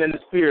singing in the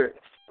spirit.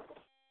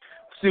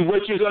 See,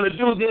 what you're going to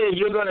do then,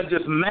 you're going to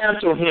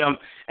dismantle him,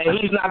 and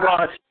he ain't going to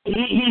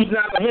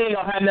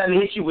have nothing to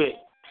hit you with.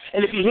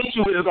 And if he hits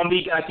you with it, it's going to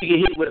be like you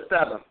get hit with a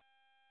feather.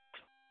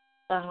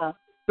 Uh-huh.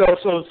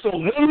 So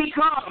when he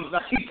comes, I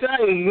keep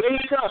telling you, when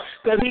he comes,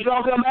 because he's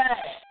going to come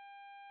back,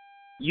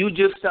 you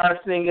just start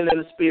singing in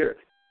the spirit.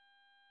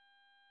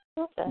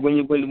 Okay.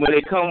 When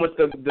they come with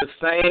the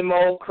same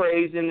old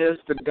craziness,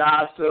 the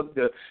gossip,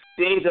 the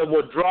things that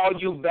will draw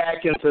you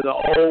back into the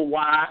old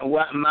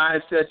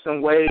mindsets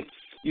and ways,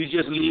 you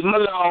just leave them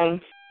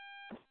alone.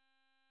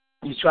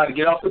 You try to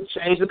get off and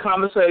change the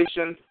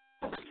conversation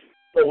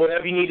or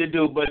whatever you need to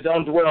do, but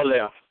don't dwell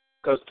there,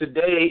 because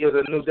today is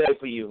a new day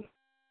for you.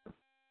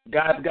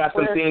 God's got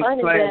some things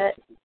planned.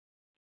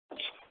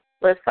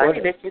 It's funny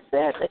that you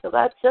said that, because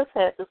I just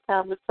had this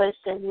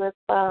conversation with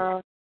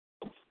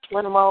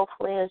one of my old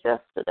friends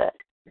yesterday.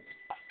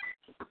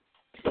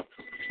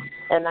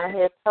 And I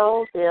had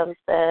told them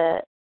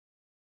that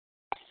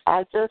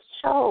I just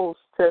chose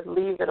to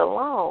leave it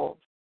alone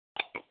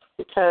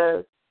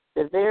because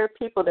the very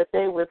people that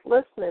they was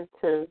listening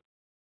to,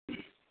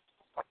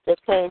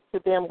 that came to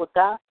them with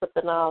gossip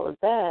and all of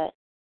that,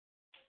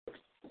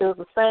 it was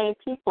the same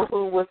people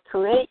who was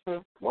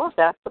creating more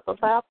gossip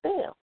about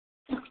them.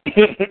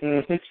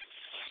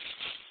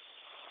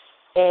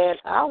 And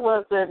I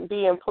wasn't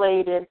being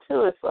played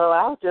into it, so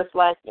I was just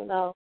like,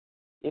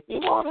 if you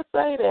want to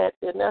say that,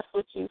 then that's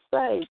what you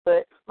say,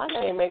 but my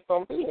name ain't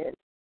going to be in it.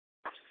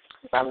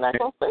 I'm not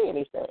going to say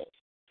anything.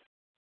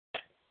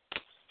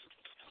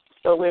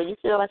 So where you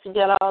feel like you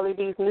got all of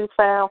these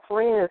newfound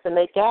friends and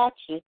they got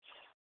you,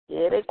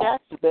 yeah, they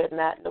got you, but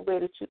not in the way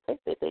that you think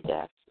that they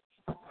got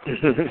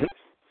you.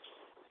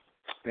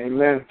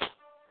 Amen.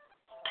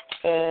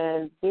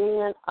 And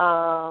then,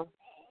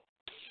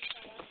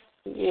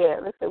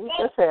 listen, we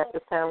just had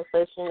this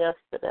conversation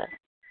yesterday.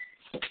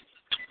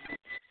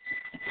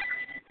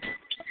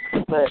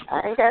 But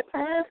I ain't got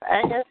time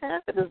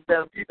for this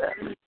dumb stuff.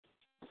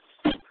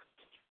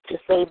 To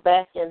stay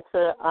back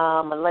into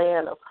a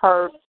land of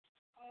hurt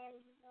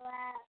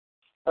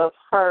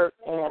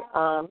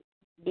and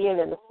being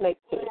in the snake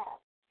pit.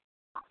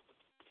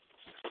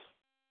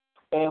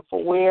 And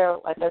for where,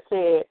 like I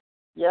said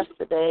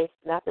yesterday,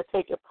 not to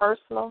take it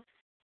personal,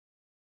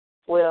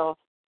 Well,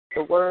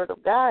 the Word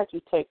of God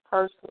you take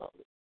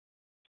personally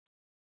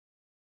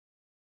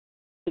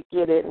to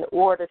get it in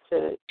order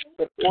to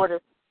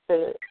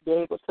be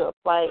able to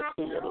apply it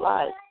to your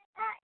life.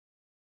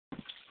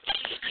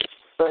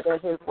 But in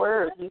His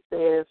Word, He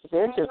says,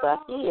 vengeance are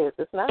His.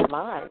 It's not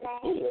mine.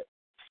 It's His.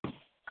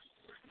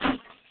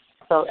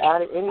 So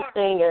out of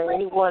anything or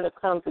anyone that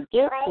comes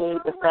against me,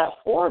 it's not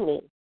for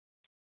me.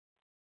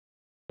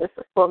 This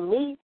is for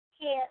me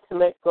to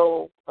let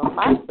go of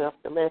myself,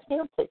 to let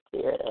Him take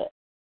care of that.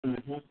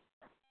 Mm-hmm.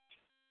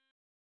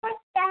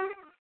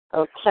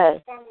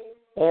 Okay.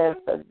 And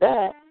for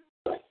that,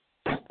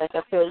 like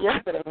I said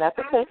yesterday, not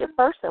to take it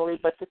personally,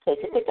 but to take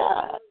it to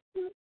God.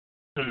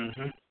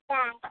 Mm-hmm.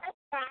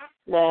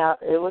 Now,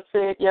 it was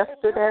said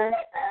yesterday,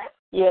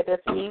 yeah,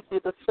 that's easy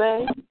to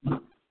say.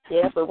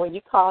 Yeah, but when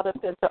you caught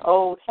up into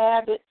old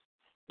habits,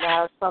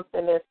 now it's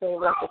something that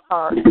seems like it's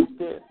hard to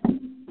do.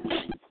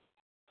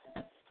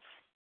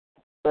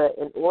 But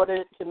in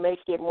order to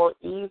make it more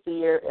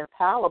easier and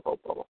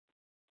palatable,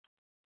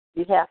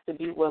 you have to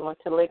be willing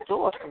to let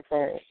go of some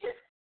things.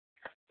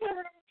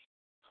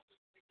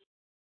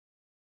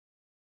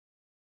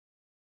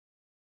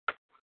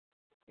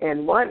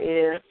 And one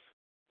is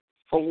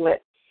for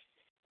what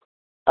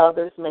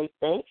others may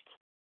think.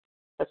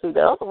 But see,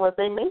 the other ones,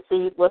 they may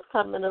see what's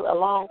coming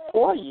along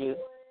for you.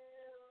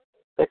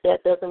 But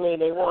that doesn't mean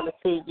they want to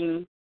see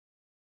you.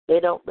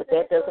 But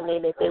that doesn't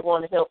mean that they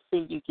want to help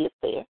see you get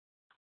there.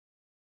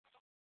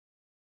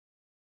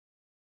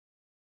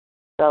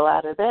 So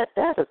out of that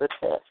is a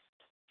test.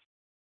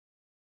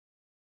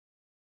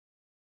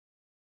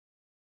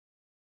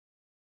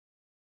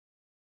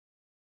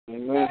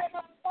 Amen.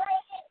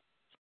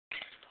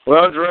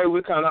 Well, Dre,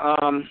 we kind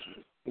of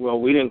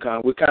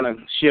we kind of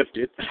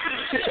shifted.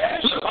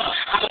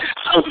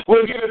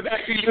 We'll give it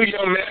back to you,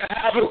 young man.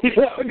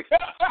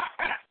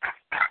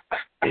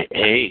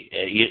 Hey,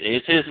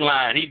 it's his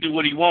line. He do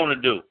what he want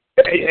to do.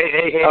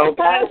 Hey.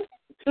 Okay.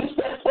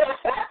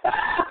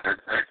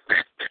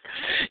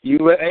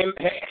 You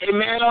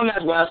amen on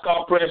that one. It's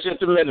called Pressure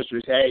to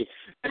Ministries. Hey.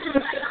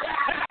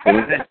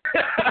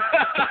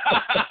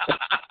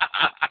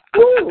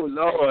 Ooh,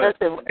 Lord.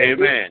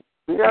 Amen.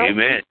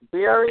 Amen.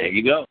 There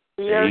you go.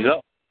 There you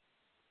go.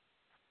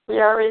 We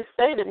already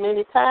stated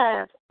many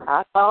times,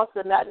 our thoughts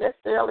are not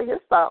necessarily His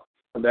thoughts.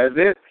 That's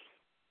it.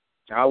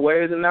 Our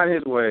ways are not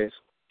His ways.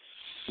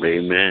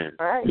 Amen.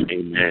 Right.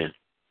 Amen.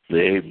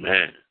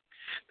 Amen.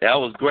 That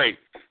was great.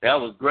 That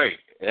was great.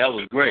 If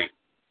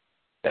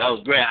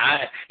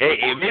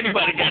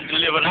anybody got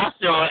delivered, I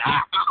saw it.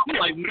 I'm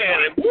like,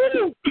 man,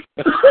 woo.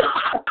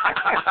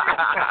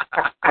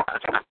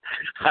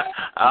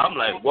 I'm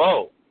like,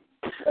 whoa.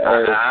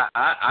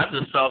 I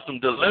just saw some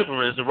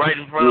deliverance right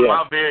in front of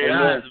my very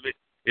eyes.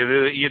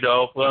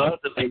 For us,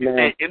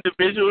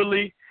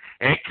 individually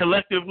and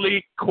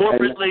collectively,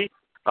 corporately.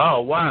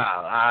 Oh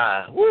wow!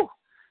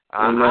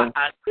 I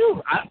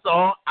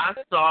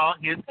saw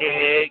his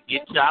head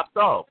get chopped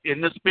off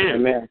in the spirit.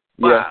 Amen.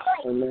 Wow.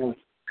 Yeah. Amen.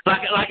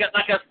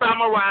 Like a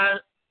samurai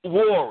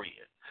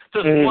warrior.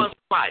 Just one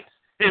slice,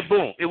 and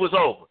boom, it was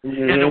over.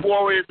 Mm-hmm. And the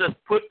warrior just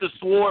put the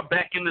sword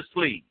back in the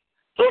sleeve.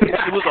 So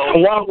it was over.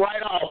 Walk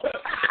right off. Like,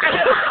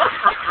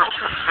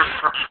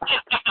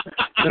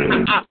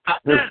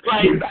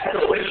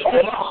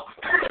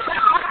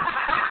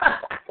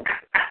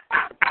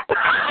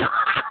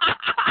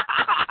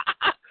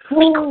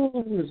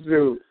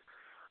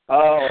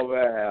 oh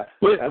man!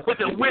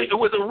 It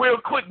was a real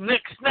quick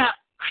neck snap.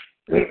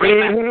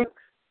 Mm-hmm.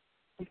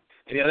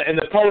 And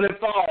the opponent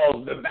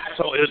falls. The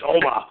battle is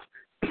over.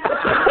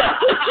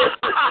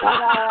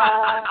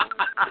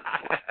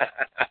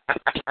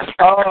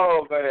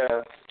 Oh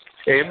man!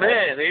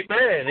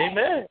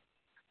 Amen.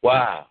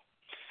 Wow.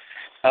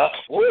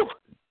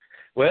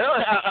 Well,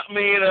 I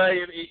mean,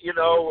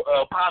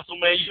 Apostle,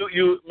 man,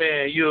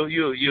 you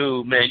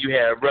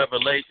have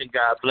revelation.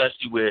 God bless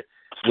you with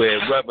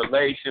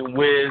revelation,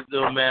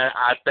 wisdom, man.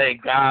 I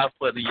thank God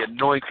for the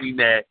anointing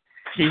that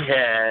He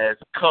has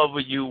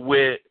covered you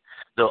with.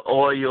 The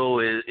oil,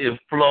 it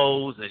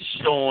flows and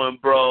showing,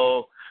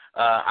 bro.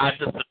 I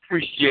just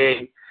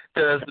appreciate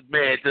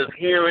just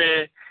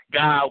hearing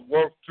God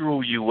work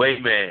through you.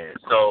 Amen.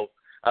 So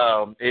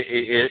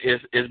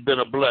it's been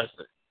a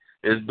blessing.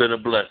 It's been a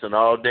blessing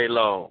all day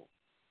long.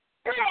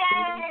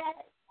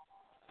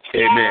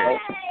 Amen.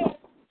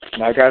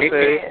 Like I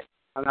said,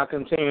 and I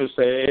continue to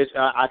say,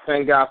 I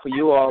thank God for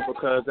you all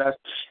because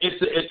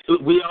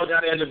we all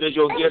got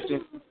individual gifts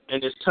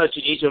and it's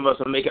touching each of us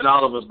and making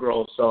all of us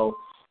grow. So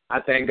I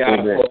thank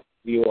God for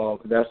you all.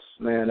 That's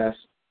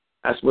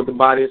what the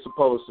body is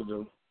supposed to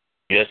do.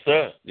 Yes,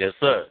 sir. Yes,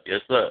 sir.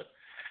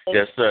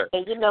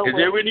 And you know, is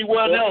there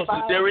anyone else?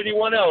 Is there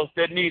anyone else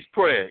that needs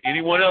prayer?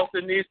 Anyone else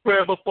that needs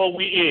prayer before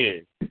we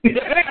end? It's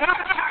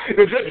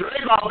just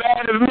Drake all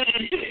bad as me.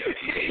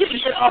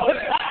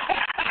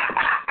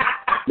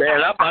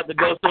 Man, I'm about to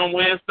go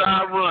somewhere and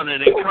start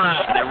running and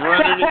crying and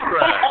running and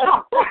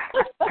crying.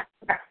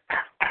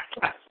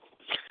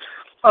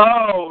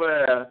 Oh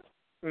man.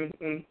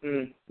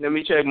 Let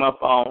me check my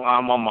phone.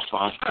 I'm on my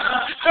phone.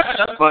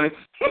 That's funny.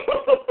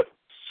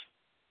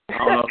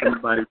 don't know if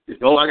anybody.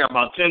 Oh, I got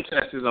about 10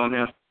 texts on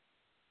here.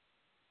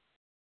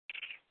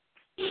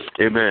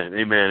 Amen,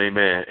 amen,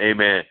 amen,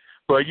 amen.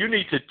 But you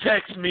need to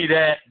text me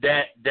that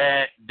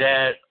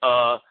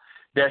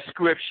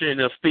scripture in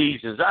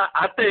Ephesians.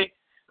 I think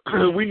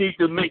we need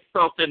to make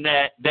something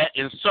that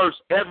inserts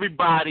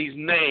everybody's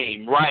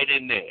name right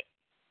in there.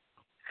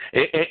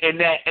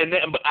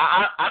 But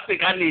I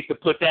think I need to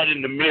put that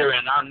in the mirror,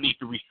 and I need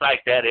to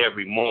recite that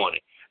every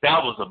morning.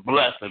 That was a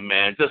blessing,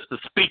 man, just to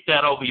speak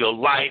that over your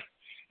life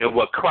and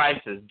what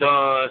Christ has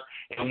done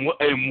and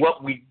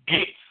what we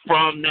get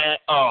from that.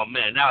 Oh,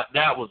 man,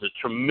 that was a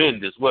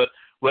tremendous.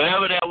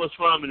 Wherever that was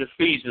from in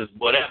Ephesians,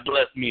 boy, that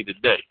blessed me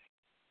today.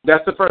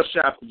 That's the first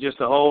chapter, just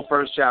the whole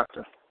first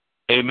chapter.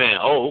 Amen.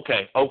 Oh,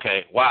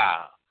 okay.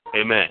 Wow.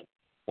 Amen.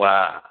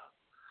 Wow.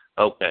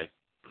 Okay.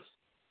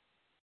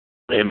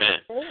 Amen.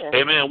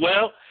 Amen.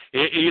 Well,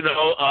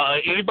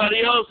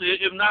 anybody else?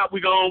 If not, we're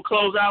going to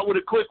close out with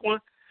a quick one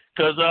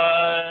because,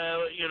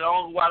 while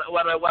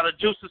the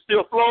juice is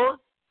still flowing.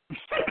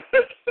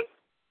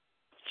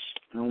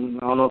 I don't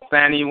know if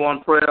Fanny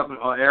wants prayer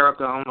or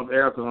Erica. I don't know if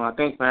Erica's on. I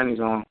think Fanny's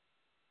on.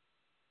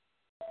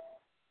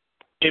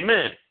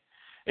 Amen.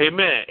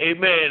 Amen.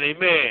 Amen.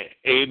 Amen.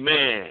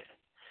 Amen.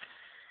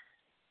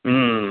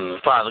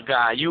 Father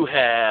God, you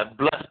have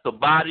blessed the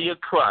body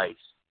of Christ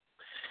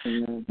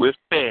with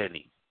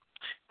Fanny.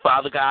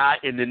 Father God,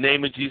 in the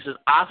name of Jesus,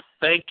 I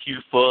thank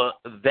you for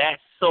that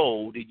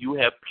soul that you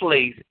have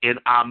placed in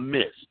our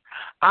midst.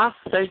 I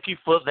thank you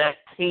for that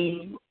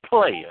team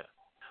player,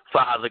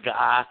 Father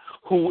God,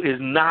 who is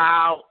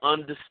now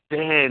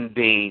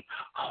understanding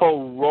her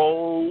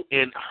role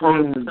and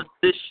her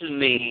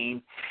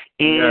positioning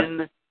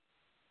in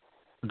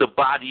the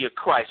body of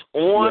Christ.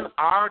 On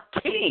our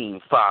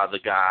team, Father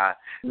God,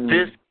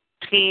 this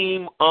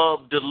team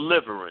of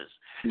deliverance,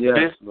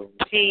 this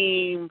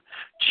team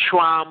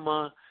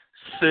trauma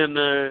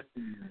center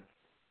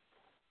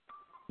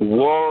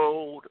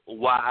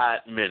worldwide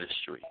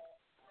ministry.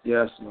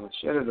 Yes, Lord.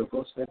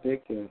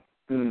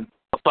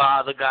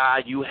 Father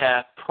God, you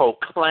have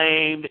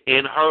proclaimed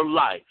in her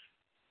life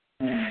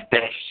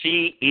that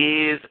she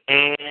is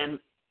an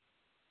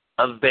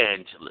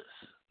evangelist.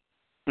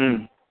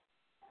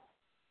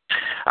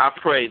 I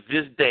pray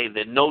this day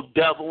that no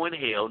devil in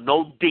hell,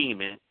 no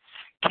demon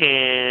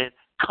can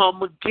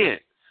come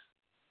against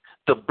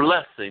the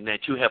blessing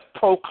that you have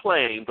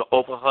proclaimed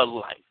over her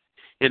life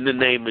in the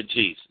name of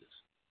Jesus.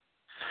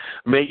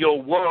 May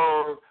your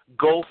word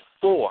go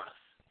forth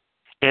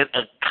and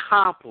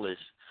accomplish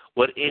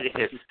what it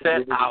has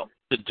set out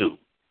to do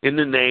in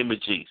the name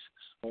of Jesus.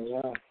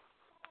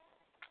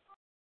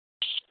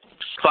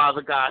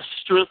 Father God,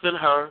 strengthen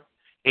her,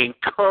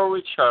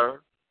 encourage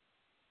her,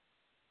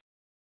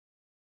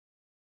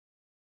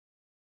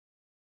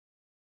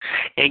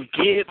 and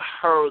give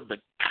her the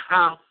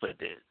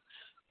confidence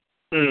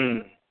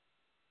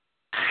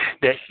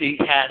that she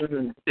has,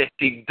 that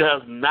she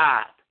does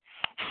not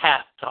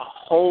have to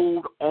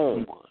hold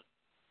on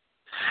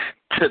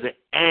to the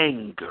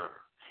anger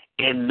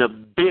and the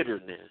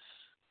bitterness,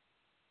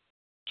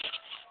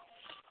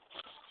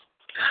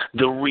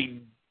 the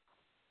rejection,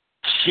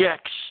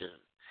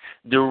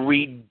 the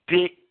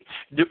rejection,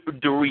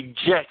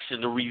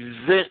 the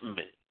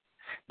resentment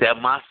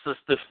that my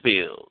sister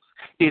feels.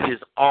 It is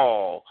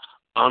all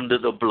under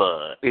the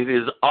blood. It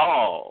is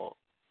all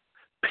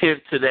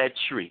pinned to that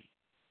tree.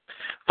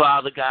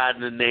 Father God,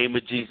 in the name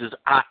of Jesus,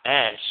 I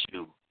ask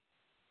you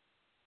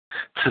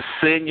to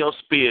send your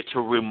spirit to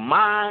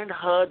remind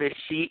her that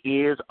she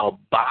is a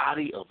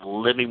body of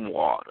living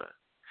water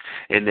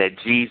and that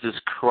Jesus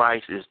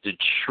Christ is the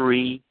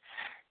tree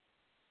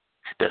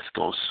that's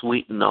going to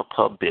sweeten up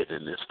her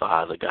bitterness,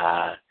 Father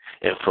God.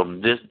 And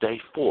from this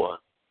day forth,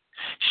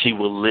 she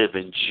will live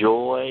in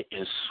joy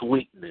and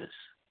sweetness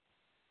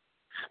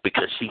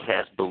because she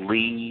has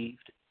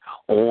believed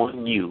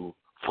on you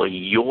for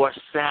your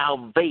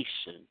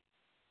salvation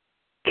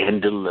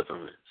and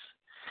deliverance.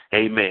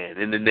 Amen.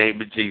 In the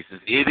name of Jesus,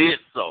 it is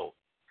so.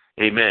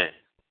 Amen.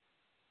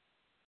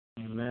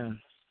 Amen.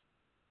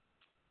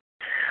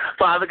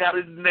 Father God,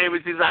 in the name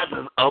of Jesus, I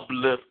just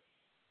uplift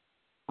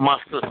my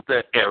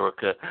sister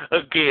Erica.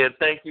 Again,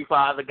 thank you,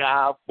 Father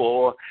God,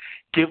 for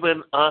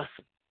giving us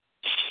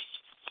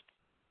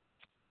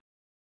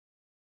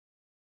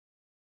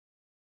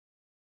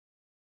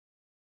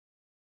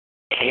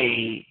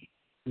a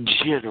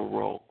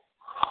general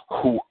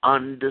who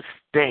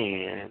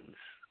understands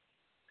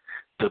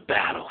the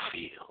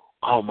battlefield.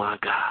 Oh, my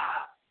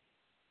God.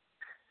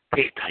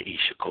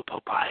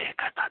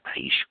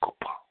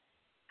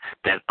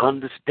 That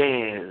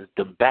understands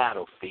the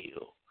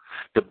battlefield.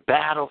 The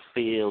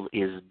battlefield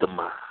is the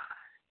mind.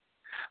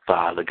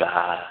 Father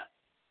God,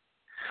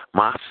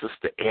 my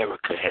sister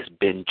Erica has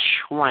been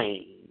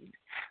trained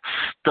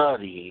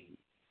studying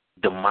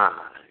the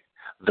mind,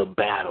 the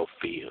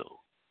battlefield.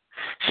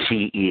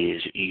 She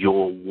is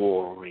your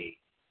warring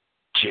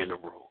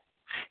general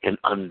and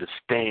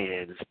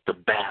understands the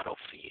battlefield.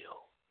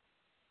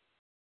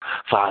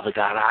 Father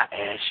God, I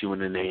ask you in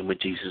the name of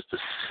Jesus to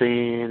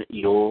send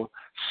your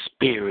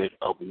spirit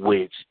of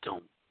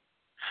wisdom,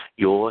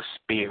 your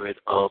spirit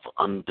of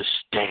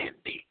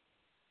understanding.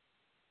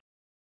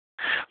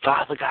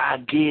 Father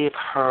God, give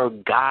her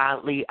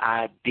godly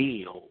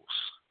ideals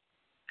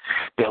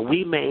that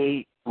we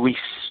may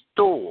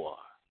restore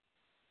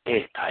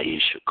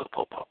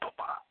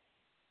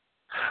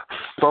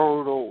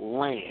fertile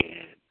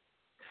land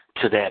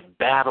to that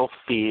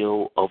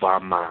battlefield of our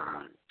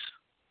minds.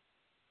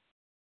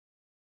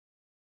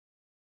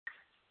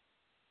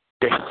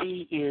 That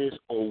she is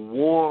a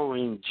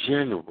warring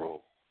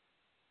general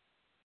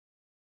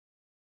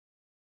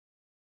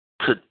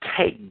to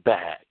take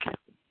back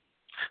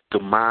the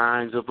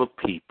minds of a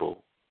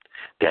people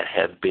that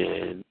have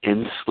been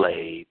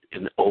enslaved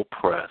and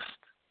oppressed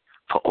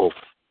for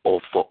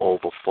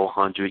over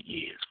 400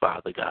 years,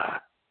 Father God.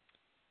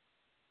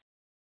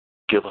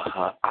 Give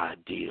her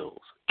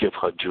ideals, give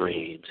her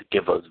dreams,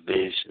 give her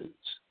visions,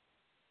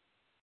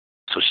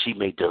 so she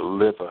may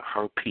deliver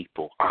her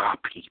people, our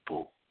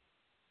people,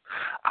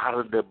 out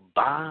of the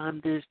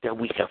bondage that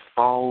we have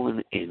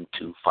fallen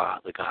into,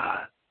 Father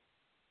God.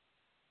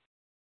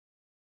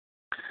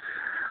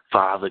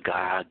 Father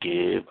God,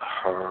 give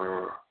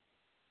her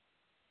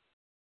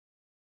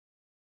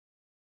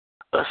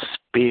a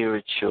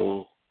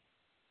spiritual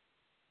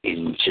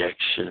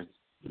injection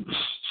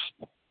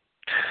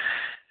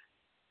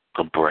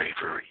of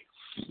bravery.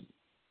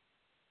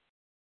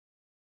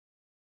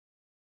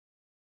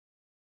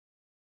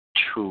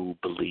 True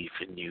belief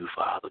in you,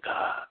 Father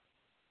God,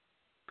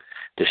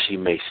 that she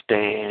may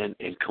stand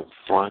and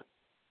confront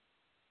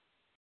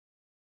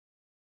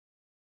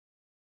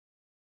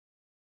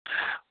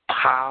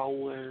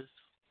powers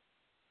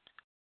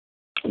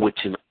which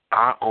in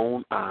our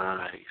own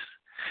eyes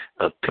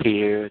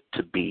appear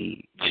to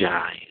be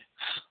giants.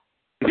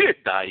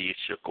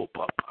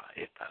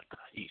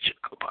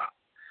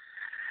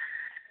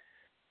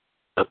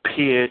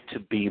 Appear to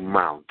be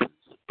mountains.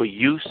 But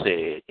you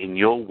said in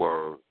your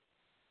word,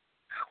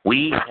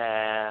 we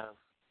have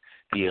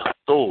the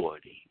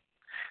authority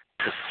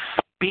to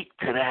speak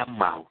to that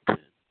mountain,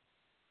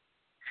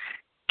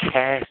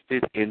 cast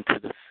it into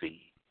the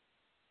sea.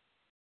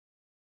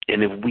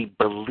 And if we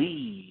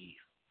believe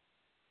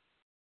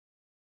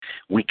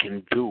we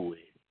can do it,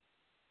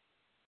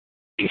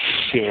 it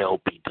shall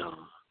be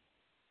done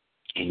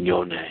in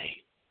your name.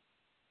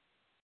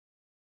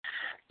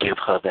 Give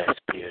her that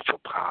spiritual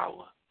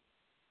power.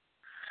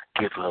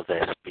 Give her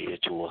that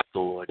spiritual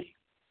authority.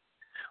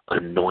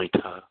 Anoint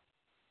her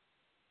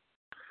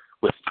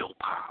with your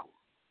power,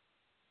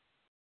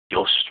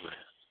 your strength.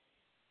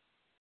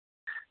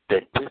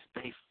 That this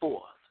day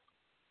forth,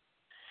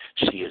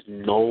 she is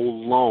no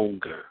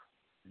longer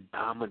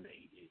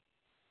dominated,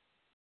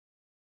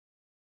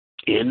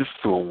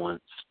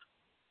 influenced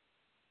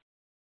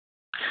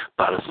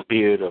by the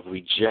spirit of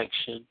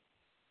rejection,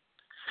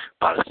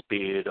 by the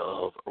spirit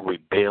of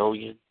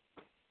rebellion,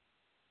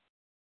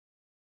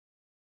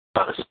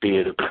 by the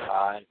spirit of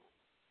pride.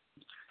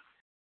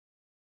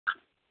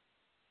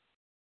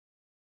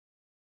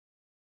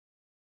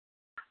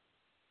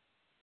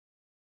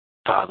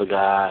 Father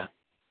God,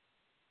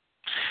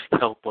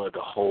 help her to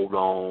hold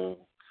on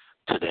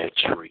to that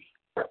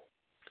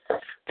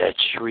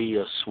tree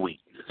of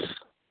sweetness.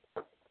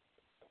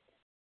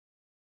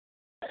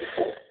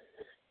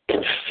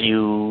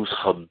 Infuse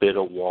her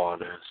bitter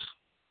waters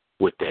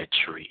with that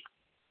tree,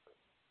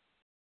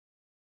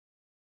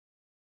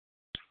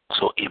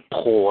 so it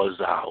pours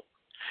out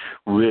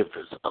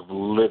rivers of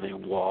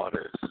living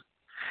waters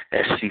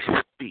as she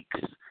speaks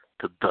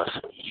to thus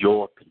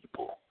your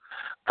people,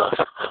 thus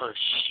her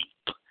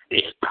sheep,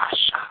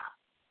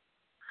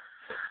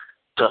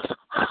 thus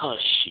her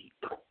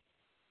sheep,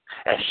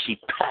 as she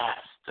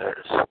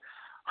pastors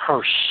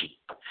her sheep,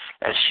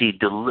 as she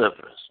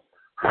delivers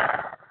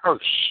her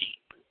sheep.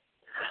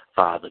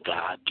 Father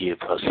God, give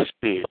her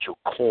spiritual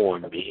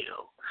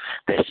cornmeal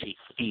that she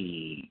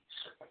feeds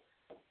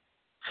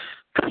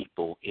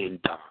people in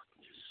darkness,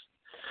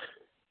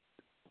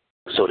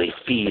 so they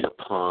feed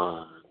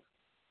upon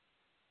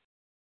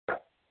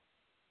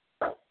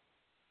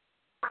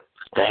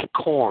that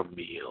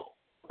cornmeal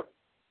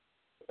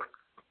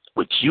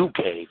which you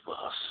gave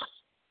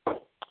us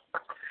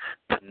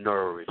to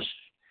nourish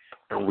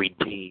and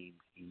redeem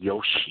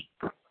your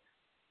sheep.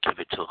 Give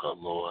it to her,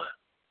 Lord.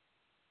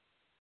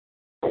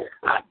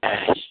 I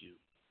ask you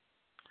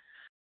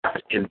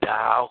to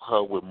endow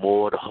her with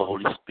more of the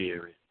Holy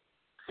Spirit.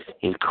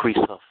 Increase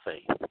her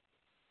faith.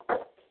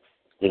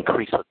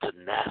 Increase her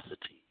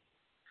tenacity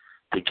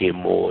to get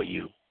more of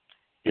you.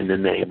 In the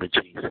name of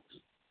Jesus.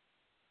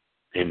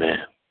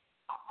 Amen.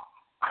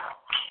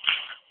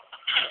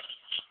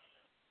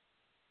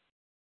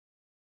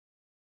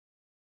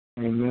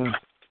 Amen.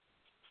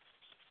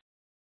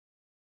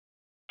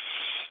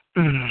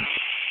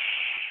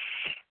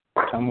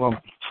 I'm going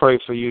to pray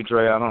for you,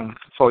 Dre.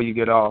 Before you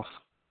get off.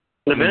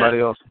 Amen.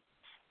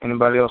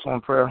 Anybody else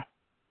want prayer?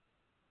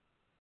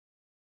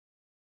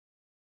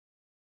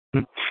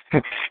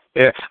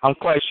 Yeah, I'm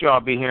quite sure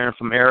I'll be hearing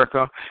from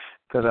Erica,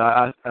 because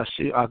I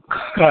sent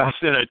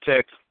her a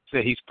text,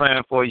 said he's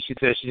praying for you. She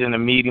said she's in a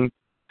meeting.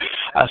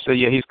 I said,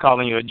 yeah, he's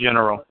calling you a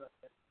general.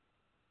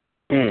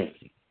 Okay.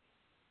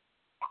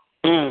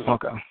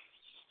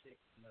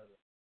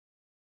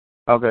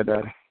 Okay,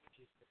 Daddy.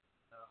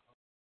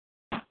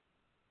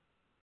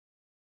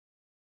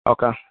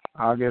 Okay.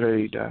 I'll get her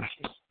to eat, Daddy.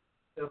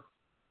 You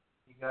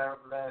got her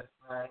last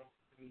night.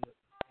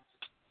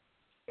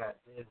 Got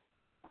this.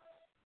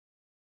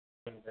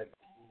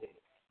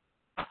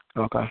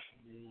 Okay.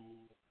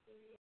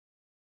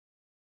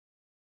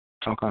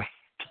 Okay.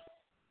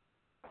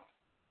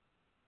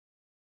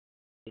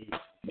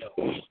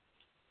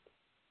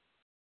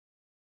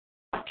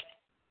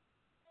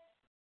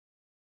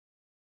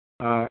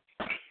 All right.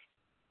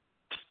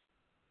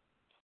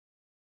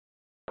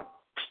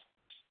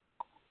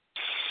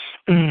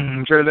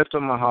 Dre, lift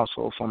up my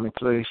household for me,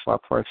 please, before I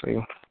pray for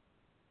you.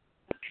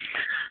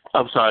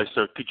 I'm sorry,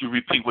 sir. Could you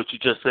repeat what you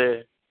just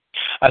said?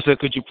 I said,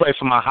 could you pray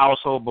for my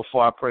household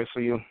before I pray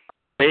for you?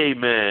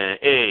 Amen.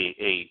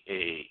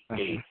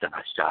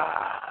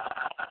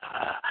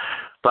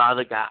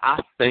 Father God, I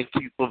thank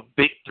you for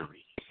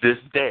victory this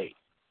day.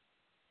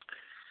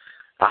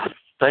 I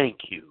thank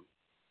you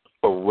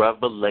for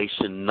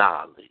revelation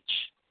knowledge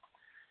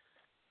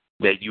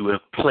that you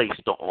have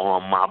placed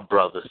on my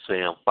brother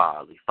Sam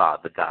Farley,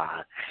 Father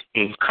God.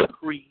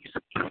 Increase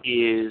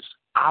his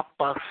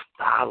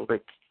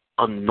apostolic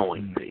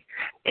anointing.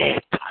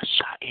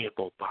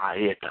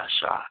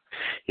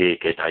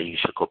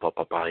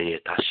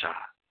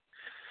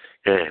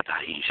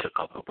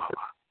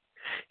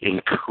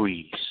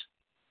 Increase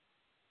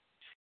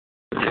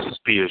his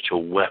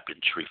spiritual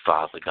weaponry,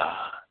 Father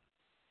God.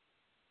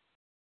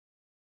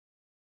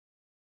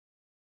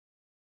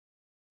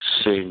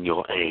 Send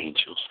your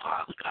angels,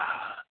 Father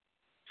God,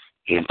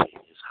 into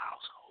his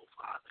household,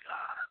 Father God.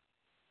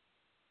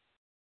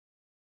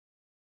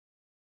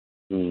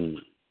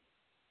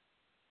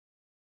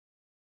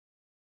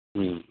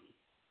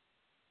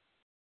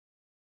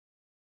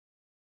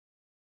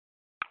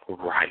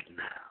 Right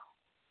now.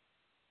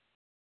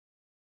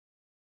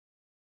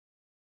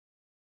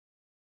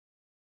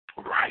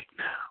 Right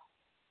now.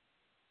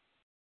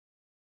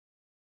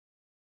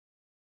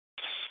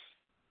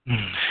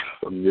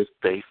 From this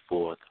day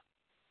forth,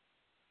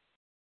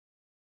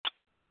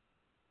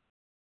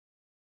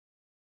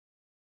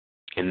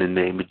 in the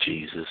name of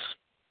Jesus,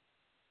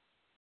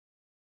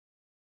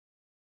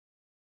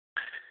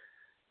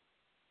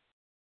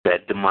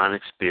 that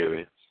demonic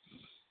spirit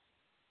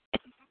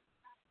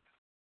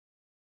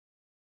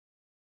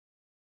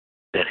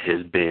that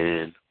has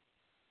been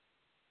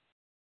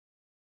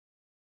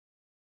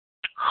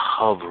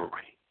hovering,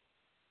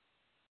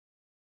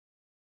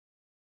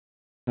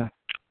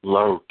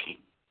 lurking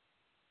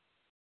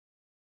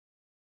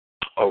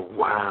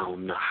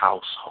around the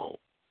household,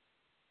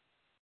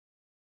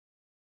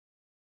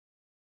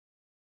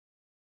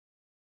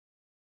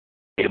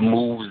 it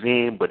moves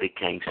in, but it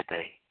can't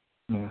stay.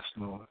 Yes,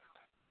 Lord.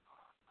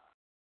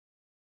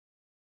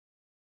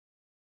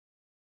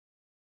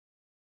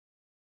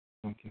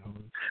 Thank you, Holy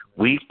Spirit.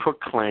 We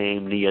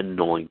proclaim the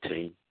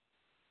anointing.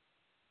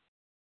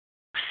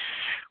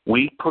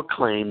 We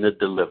proclaim the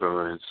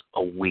deliverance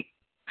a week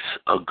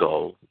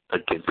ago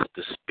against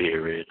the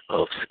spirit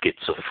of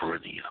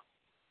schizophrenia.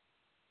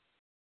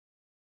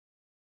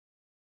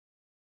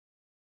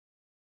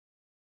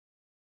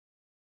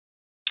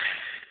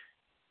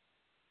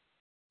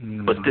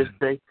 But this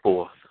day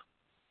forth,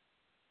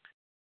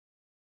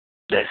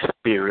 that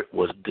spirit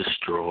was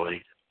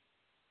destroyed.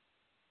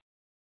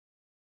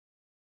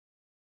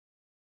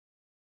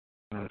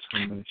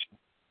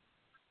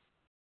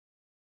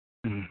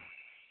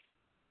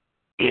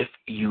 If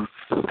you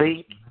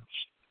think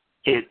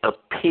it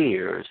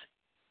appears,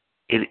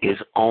 it is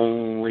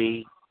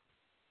only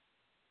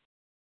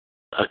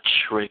a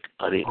trick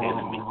of the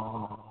enemy.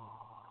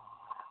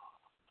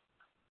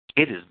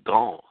 It is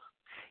gone.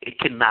 It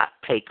cannot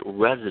take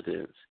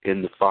residence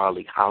in the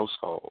Farley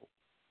household.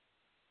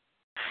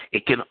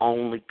 It can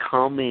only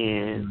come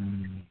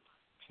in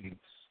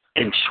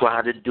and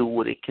try to do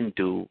what it can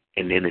do,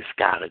 and then it's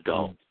got to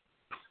go.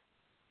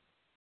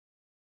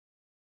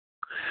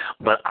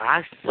 But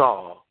I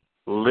saw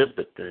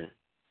Liberty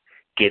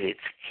get its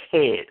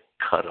head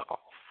cut off.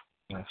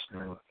 Yes,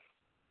 Lord.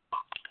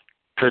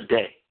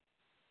 Today.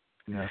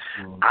 Yes,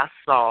 Lord. I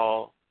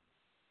saw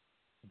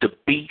the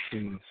beast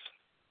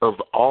of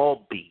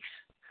all beasts,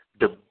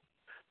 the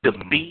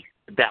beast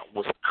that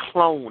was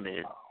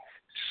cloning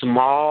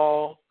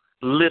small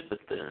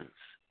Libertines.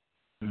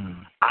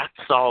 I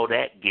saw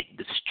that get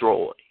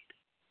destroyed.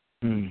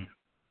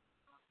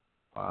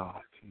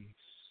 Wow.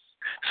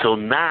 So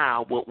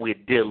now what we're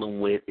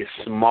dealing with is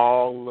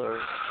smaller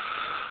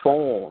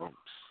forms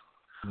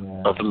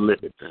of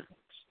Libertines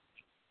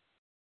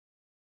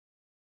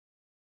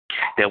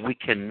that we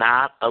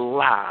cannot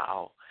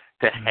allow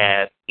to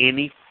have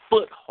any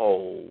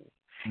foothold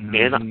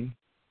in our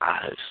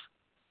lives,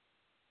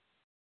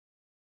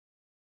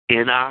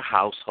 in our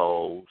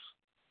households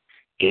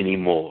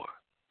anymore.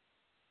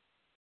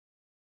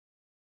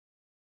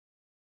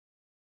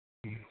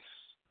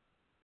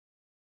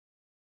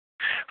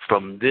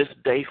 From this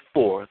day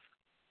forth,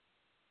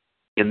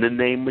 in the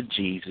name of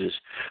Jesus,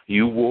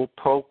 you will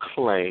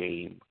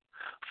proclaim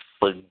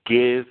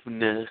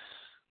forgiveness,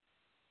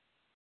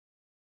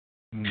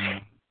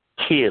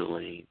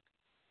 healing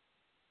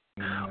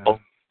of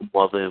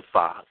mother and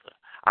father.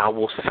 I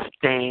will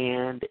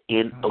stand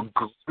in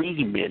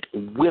agreement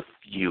with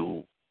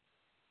you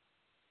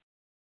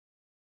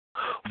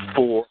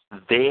for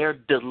their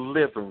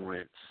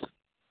deliverance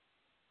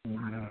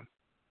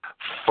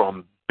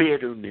from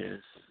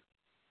bitterness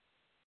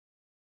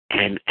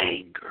and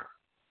anger.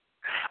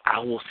 I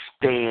will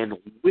stand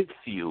with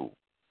you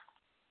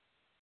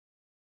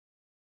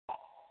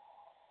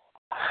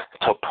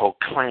to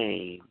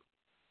proclaim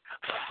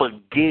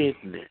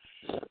forgiveness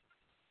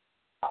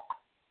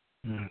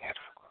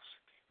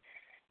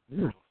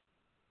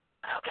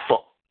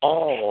for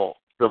all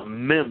the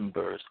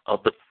members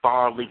of the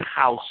Farley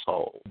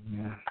household.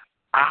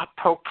 I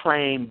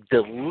proclaim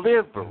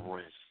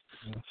deliverance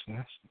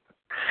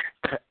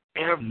to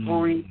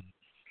every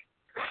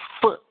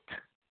foot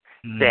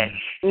that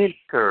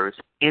enters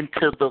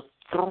into the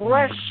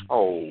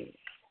threshold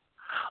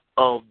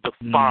of the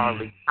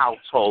Farley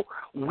household.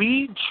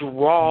 We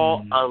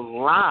draw a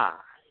line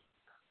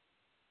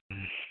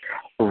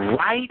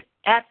right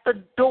at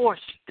the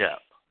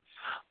doorstep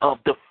of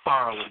the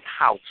Farley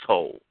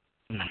household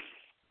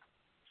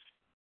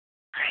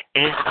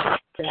and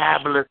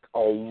establish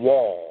a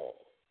wall.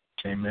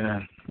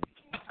 Amen.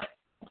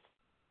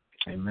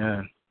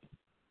 Amen.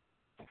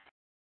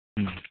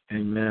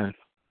 Amen.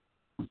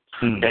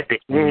 At the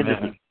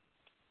enemy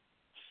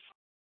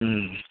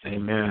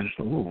Amen.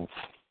 Ooh.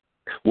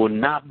 will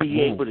not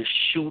be able to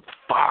shoot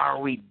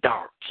fiery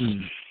darts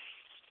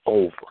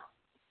over.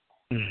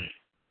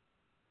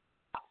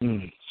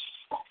 Amen.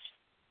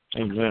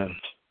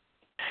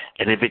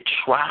 And if it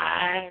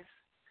tries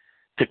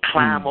to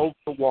climb over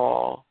the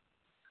wall,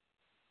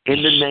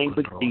 in the name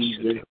of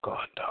Jesus,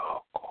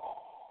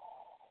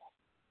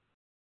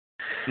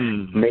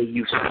 may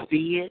you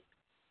see it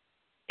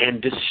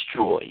and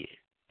destroy it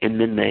in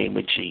the name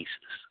of Jesus.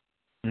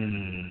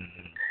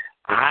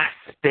 I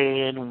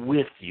stand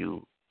with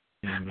you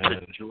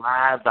to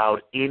drive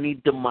out any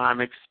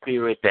demonic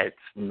spirit that's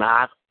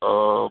not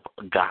of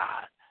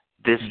God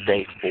this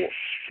day forth.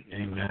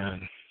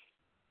 Amen.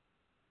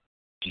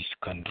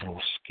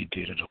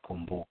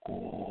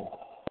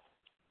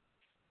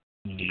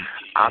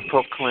 I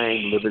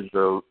proclaim rivers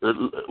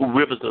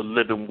of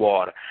living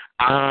water.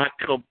 I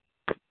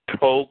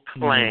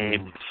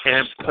proclaim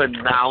and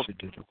pronounce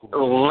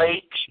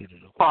Lake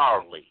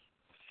Farley,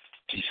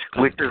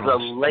 which is a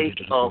lake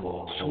of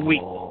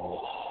sweetness.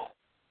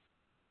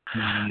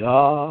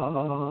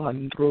 I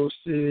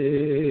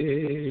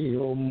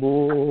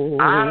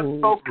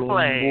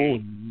proclaim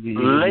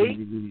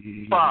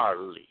Lake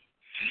Farley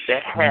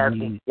that has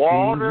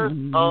waters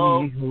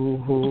of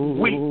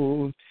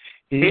sweet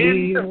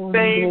in the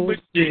name of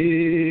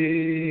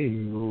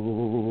Jesus.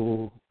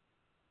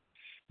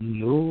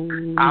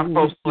 I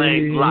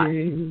proclaim life.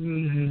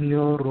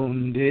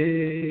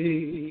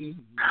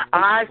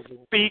 I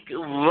speak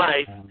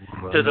life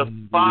to the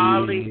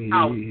Farley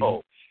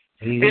household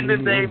in the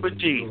name of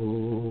Jesus.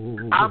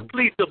 I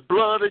plead the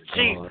blood of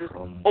Jesus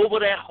over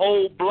that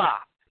whole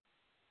block.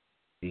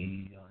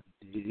 In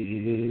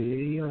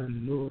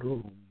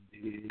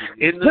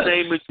the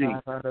name of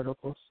Jesus.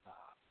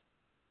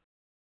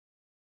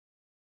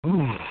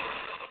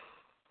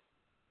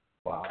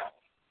 Wow.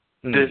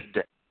 This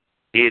day,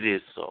 it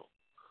is so.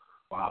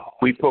 Wow.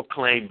 We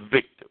proclaim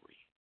victory.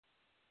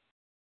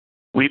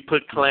 We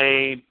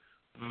proclaim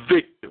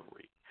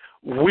victory.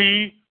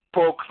 We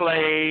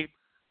proclaim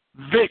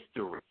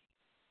victory.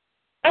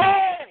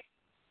 Hey!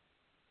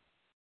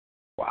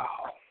 Wow.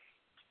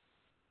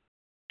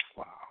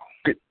 Wow.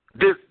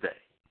 This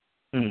day.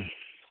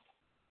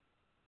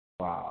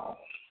 Wow.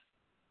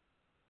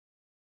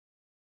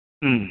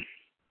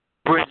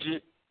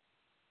 Bridget,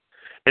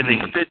 an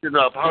extension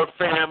of her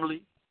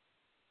family,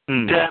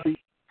 Debbie,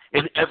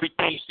 and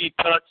everything she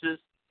touches.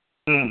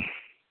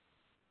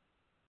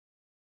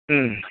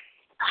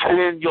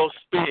 Send your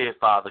spirit,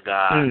 Father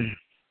God.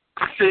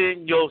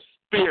 Send your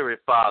spirit,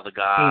 Father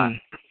God.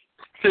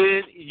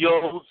 Send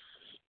your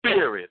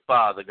spirit,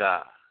 Father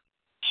God.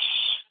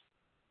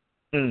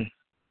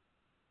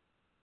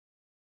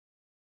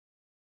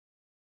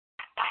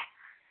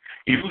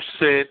 You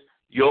sent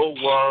your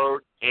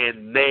word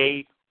and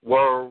they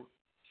were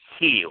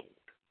healed.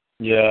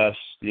 Yes,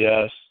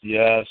 yes,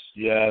 yes,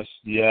 yes,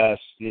 yes,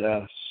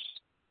 yes.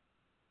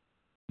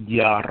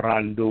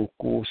 Yarando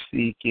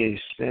Kusike,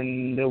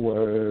 send the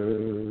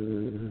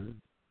word.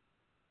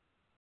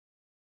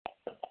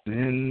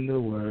 Send the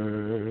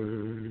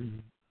word.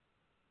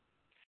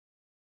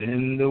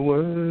 Send the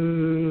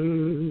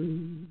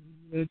word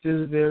at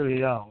this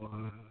very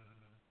hour.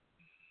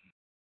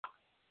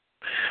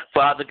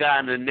 Father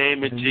God, in the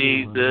name of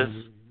Jesus,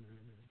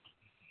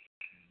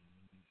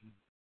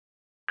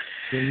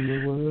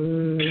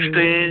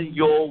 send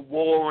your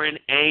warring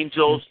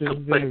angels to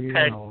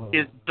protect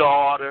his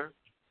daughter.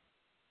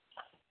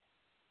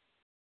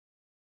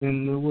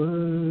 In the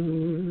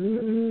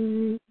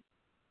word,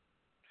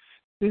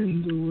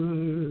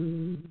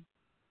 In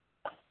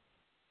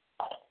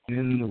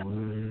the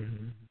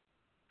word,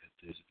 at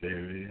this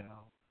very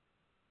hour.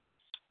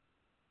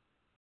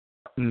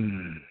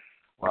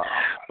 Wow.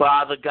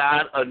 Father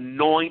God,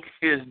 anoint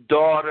his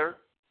daughter.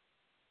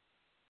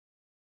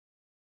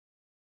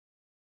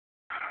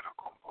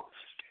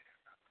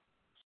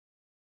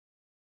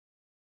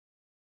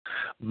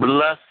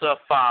 Bless her,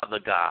 Father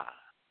God.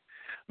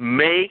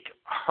 Make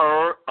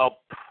her a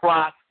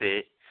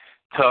prophet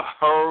to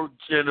her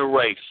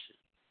generation.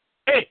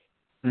 Hey,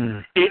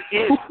 it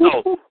is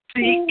so.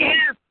 She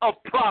is a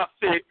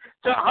prophet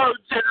to her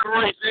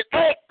generation.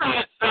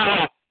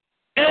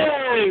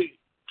 Hey,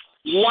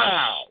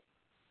 wow.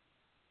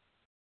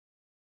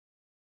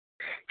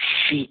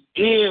 She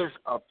is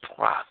a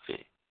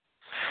prophet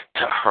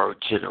to her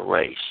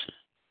generation.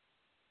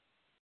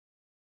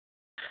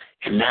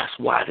 And that's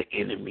why the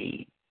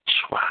enemy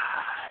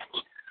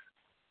tried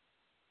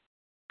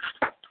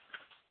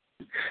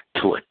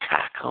to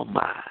attack her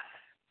mind.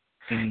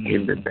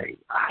 In the name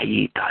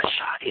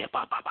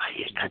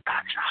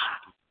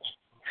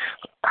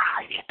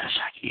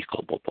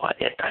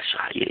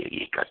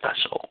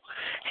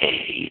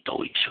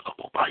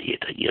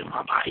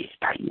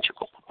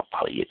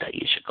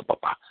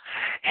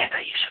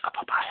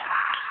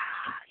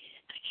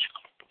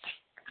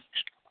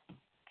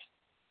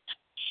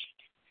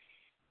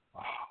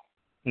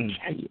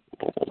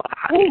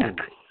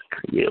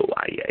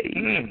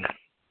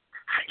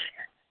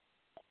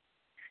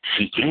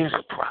She is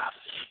a prophet.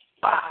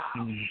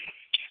 Wow.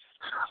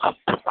 A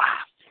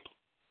prophet.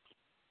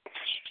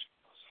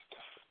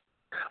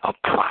 A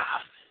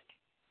prophet.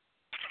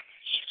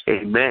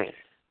 Amen.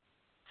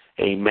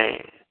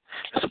 Amen.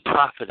 There's a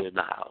prophet in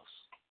the house.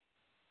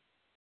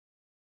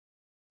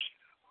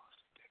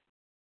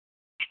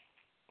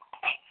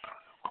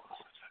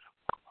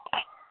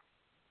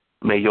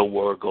 May your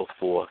word go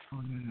forth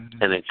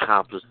and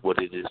accomplish what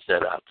it is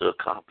set out to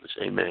accomplish.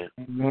 Amen.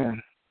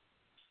 Amen.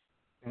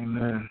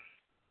 Amen.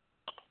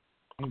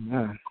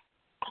 Amen.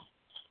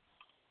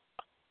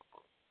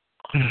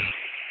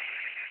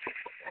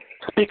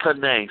 Speak her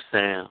name,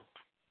 Sam.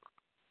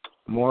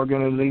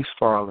 Morgan Elise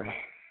Farley.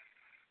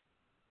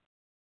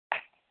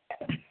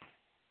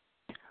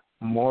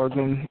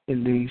 Morgan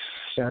Elise.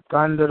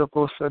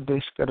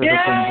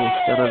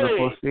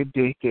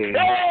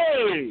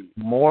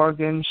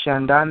 Morgan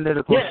Shandanda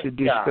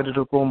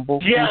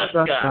Yes,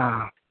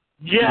 God.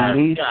 Yes,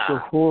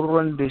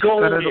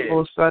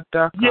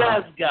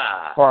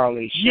 God.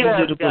 Farley. Yes,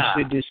 God.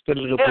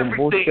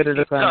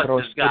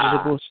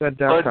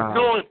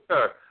 Anoint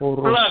her.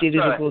 Bless her.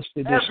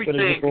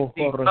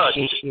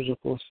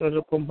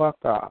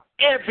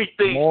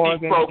 Everything she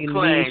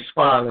proclaims,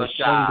 Father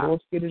God.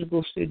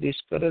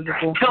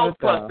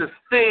 Help us to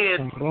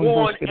send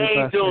warring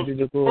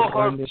angels for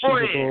her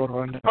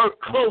friends, her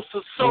close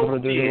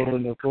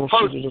associates, her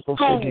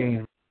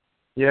school.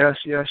 Yes.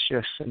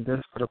 And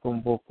this for the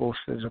combo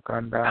says a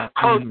kanda.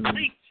 Her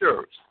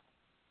teachers.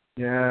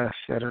 Yes,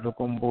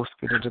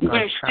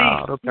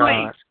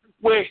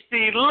 where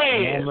she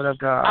lives,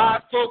 I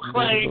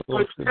proclaim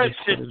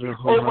protection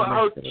over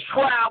her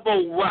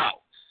travel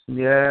route.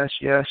 Yes.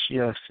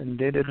 And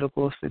they did look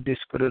also this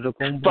for the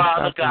combo.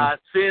 Father God,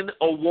 send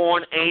a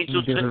warring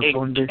angel to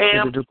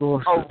encamp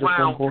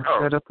around her.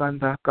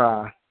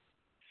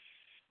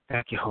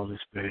 Thank you, Holy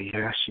Spirit.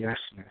 Yes.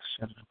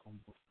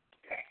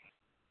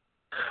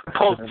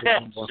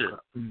 Protection.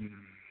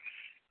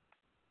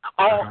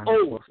 All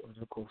over.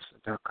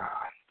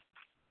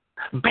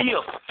 Be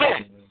a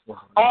fence.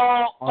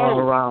 All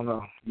around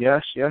her.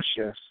 Yes. Yes,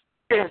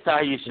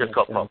 Aisha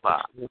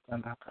Kapapa.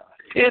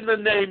 In the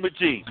name of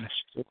Jesus.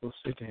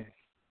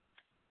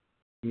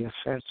 Be a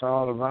fence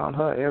all around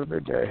her every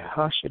day.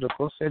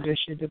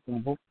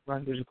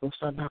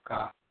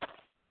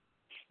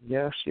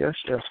 Yes,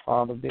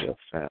 Father. Be a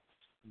fence.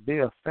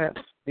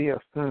 Be a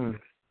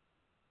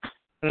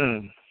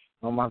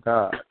Oh my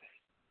God.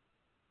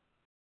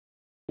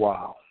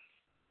 Wow.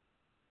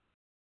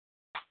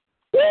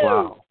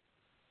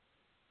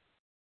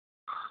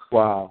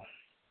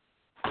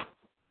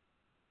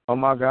 Oh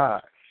my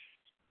God.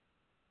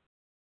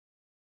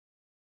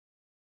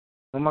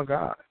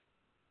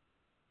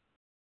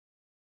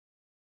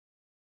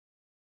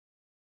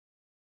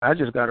 I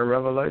just got a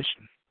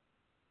revelation.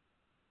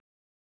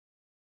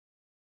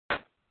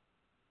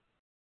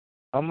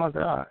 Oh my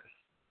God.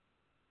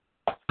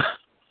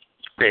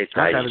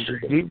 I got a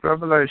deep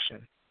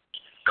revelation.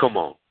 Come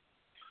on.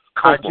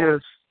 I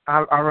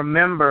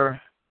remember.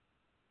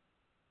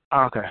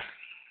 Okay.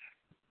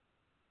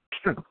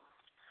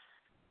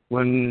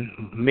 When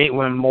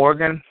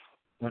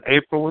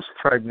April was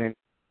pregnant,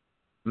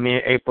 me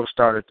and April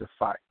started to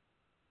fight.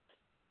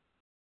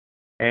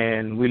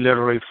 And we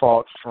literally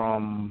fought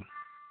from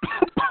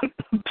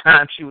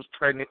time she was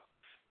pregnant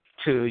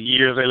to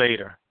years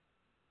later.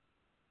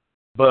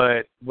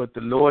 But what the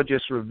Lord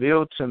just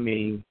revealed to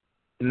me,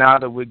 now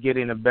that we're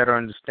getting a better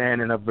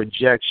understanding of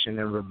rejection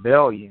and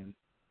rebellion,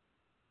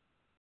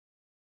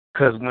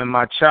 Because when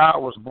my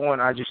child was born,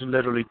 I just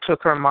literally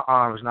took her in my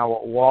arms and I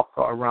would walk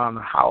her around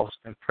the house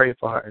and pray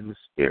for her in the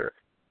spirit.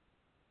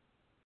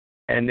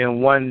 And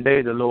then one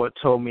day the Lord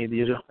told me,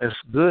 it's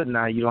good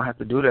now. You don't have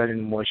to do that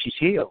anymore. She's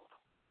healed.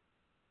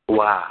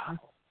 Wow.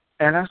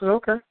 And I said,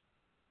 okay.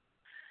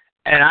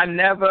 And I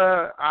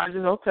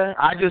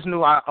just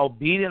knew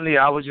obediently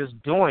I was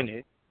just doing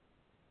it.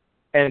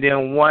 And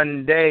then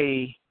one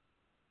day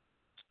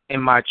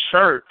in my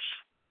church,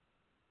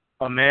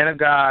 a man of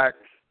God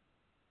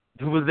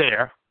who was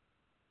there,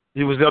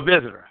 he was a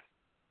visitor.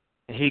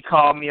 And he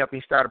called me up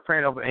and he started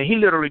praying over it. And he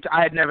literally,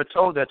 I had never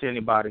told that to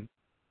anybody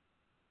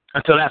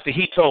until after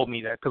he told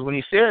me that. Because when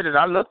he said it,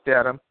 I looked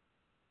at him.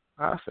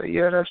 I said,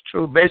 yeah, that's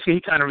true. Basically,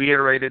 he kind of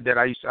reiterated that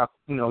I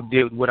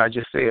did what I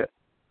just said.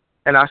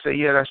 And I said,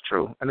 yeah, that's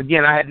true. And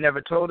again, I had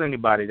never told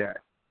anybody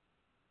that.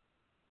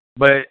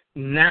 But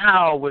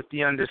now with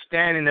the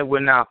understanding that we're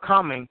now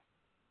coming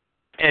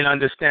and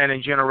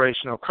understanding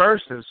generational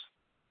curses,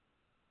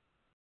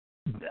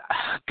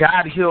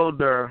 God healed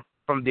her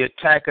from the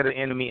attack of the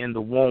enemy in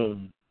the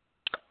womb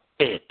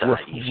with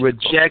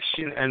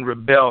rejection and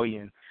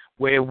rebellion,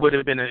 where it would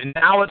have been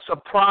now it's a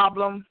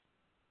problem,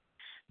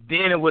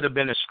 then it would have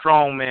been a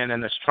strong man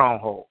and a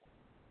stronghold.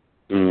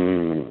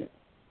 Mm.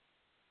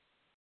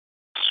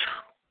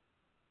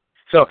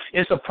 So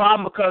it's a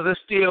problem because it's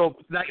still,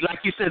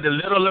 like you said, the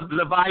little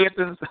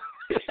Leviathans,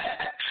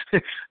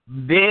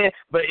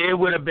 but it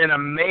would have been a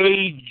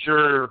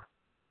major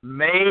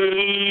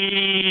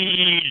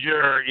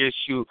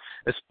issue,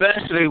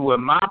 especially with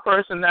my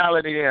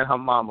personality and her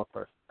mama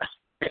personality.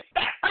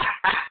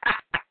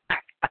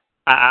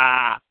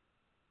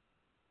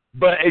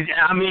 But,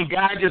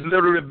 God just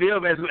literally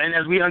revealed, and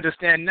as we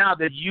understand now,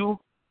 that you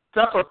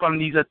suffer from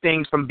these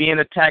things from being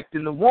attacked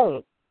in the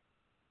womb.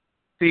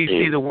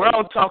 See, the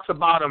world talks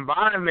about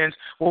environments.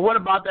 Well, what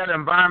about that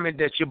environment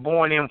that you're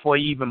born in before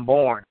you even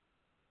born?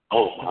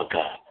 Oh, my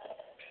God.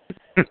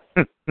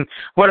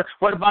 What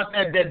about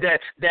that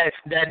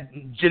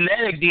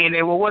genetic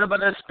DNA? Well, what about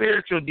that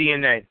spiritual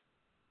DNA?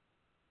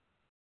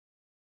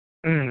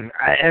 And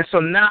so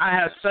now I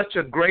have such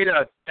a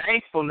greater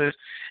thankfulness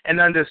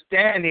and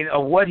understanding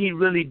of what he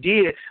really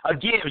did.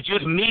 Again,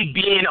 just me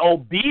being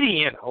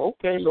obedient.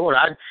 Okay, Lord,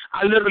 I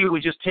literally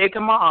was just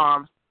taking my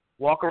arms,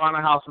 walk around the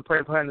house and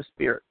pray for her in the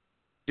spirit.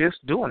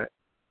 Just doing it.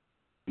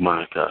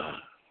 My God.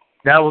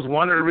 That was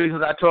one of the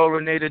reasons I told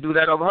Renee to do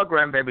that over her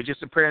grandbaby, just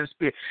to pray in the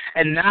spirit.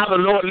 And now the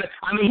Lord,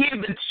 he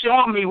had been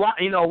showing me why,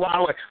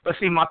 but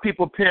see, my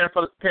people perish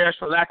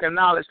for lack of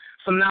knowledge.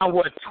 So now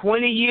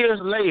 20 years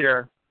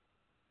later,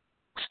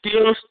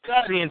 still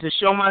studying to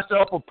show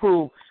myself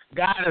approved,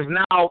 God is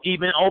now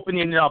even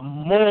opening up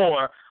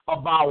more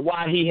about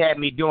why he had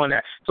me doing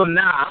that. So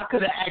now I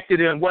could have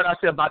acted in what I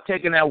said about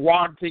taking that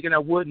wood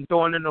and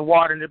throwing it in the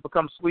water and it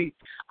becomes sweet.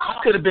 I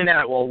could have been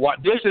at,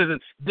 this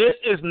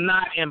is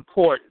not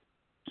important.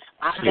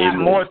 I got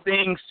more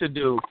things to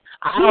do.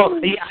 I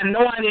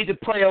know I need to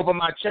pray over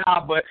my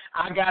child, but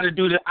I got to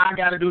do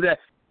that.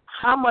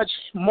 How much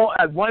more?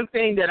 One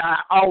thing that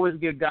I always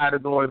give God the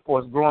glory for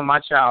is growing my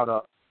child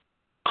up.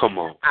 Come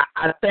on.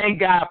 I thank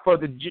God for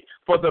the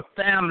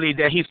family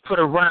that he's put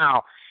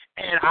around.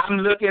 And I'm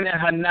looking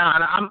at her now,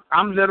 and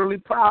I'm literally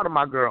proud of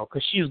my girl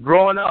because she's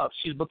growing up.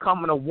 She's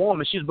becoming a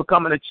woman. She's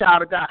becoming a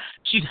child of God.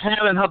 She's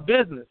handling her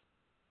business.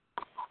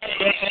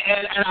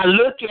 And I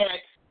look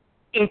at,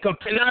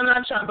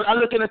 I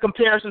look in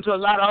comparison to a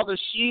lot of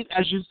others.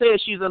 As you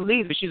said, she's a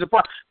leader. She's a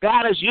part.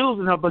 God is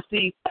using her, but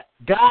see,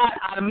 God,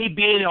 out of me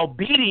being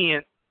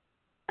obedient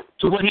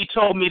to what he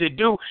told me to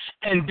do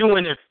and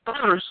doing it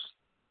first,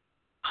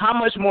 how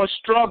much more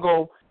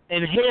struggle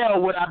and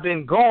hell would I have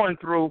been going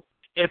through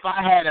if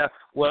I had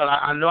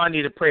I know I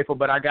need to pray for,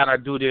 but I got to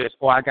do this,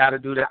 or I got to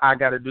do that, I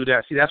got to do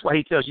that. See, that's why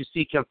he tells you,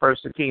 seek him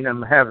first, the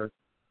kingdom of heaven.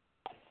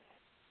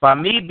 By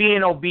me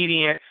being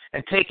obedient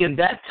and taking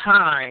that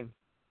time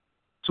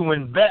to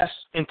invest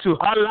into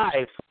her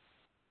life,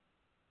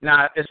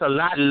 now it's a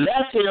lot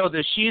less hell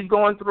that she's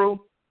going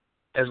through,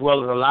 as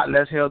well as a lot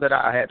less hell that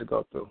I had to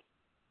go through.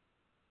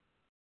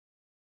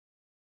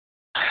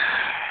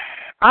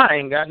 I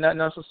ain't got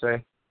nothing else to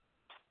say.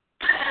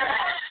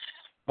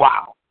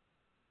 Wow.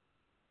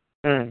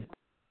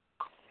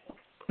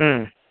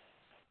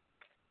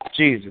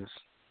 Jesus.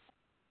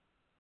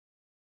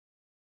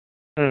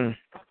 And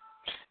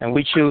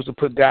we choose to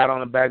put God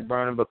on the back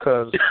burner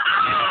because...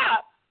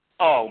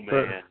 oh,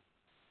 man.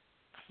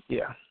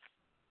 Yeah.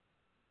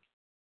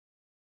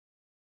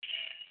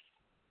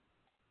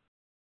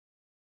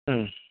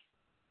 I'm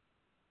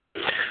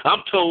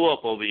tore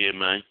up over here,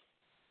 man.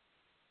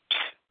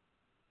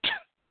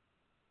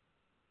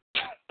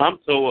 I'm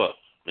tore up,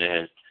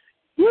 man.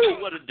 Woo,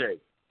 what a day.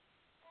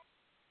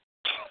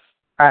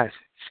 All right.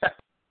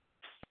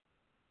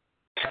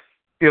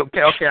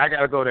 Okay, I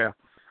got to go there.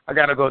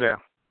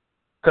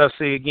 Because,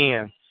 see,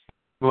 again,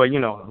 well,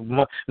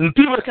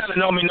 people that kind of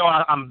know me know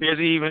I'm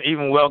busy.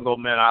 Even well go,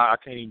 man, I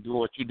can't even do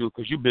what you do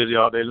because you're busy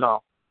all day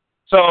long.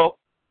 So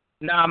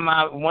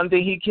now one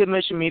thing he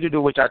commissioned me to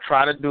do, which I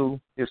try to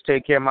do, is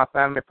take care of my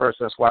family first.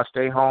 That's why I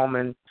stay home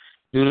and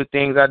do the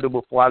things I do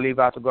before I leave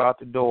out to go out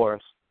the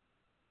doors.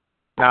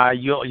 Now,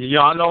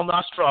 y'all know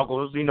my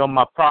struggles,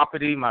 my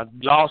property, my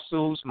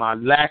lawsuits, my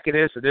lack of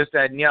this or this,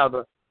 that, and the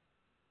other.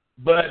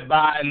 But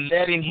by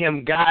letting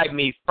him guide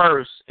me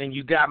first, and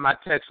you got my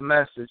text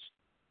message,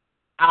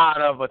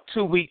 out of a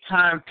 2-week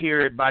time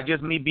period, by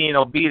just me being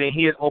obedient,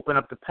 he has opened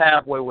up the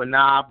pathway where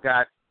now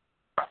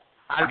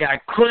I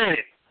got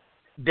credit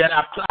that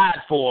I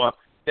applied for,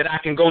 that I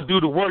can go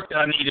do the work that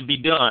I need to be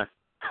done.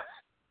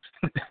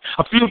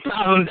 A few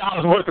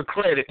 $1,000s worth of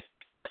credit.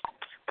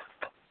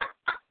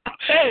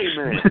 Hey,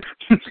 man.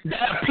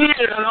 That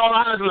appeared, and all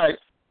I was like,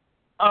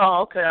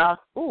 oh, okay.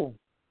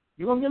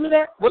 You going to give me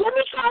that? Well, let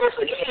me try this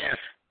again.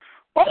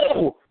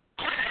 Oh.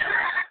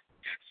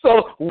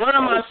 So what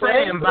am I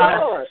saying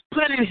by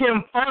putting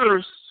him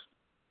first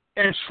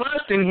and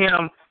trusting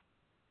him?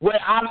 Where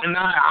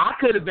I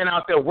could have been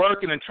out there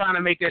working and trying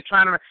to make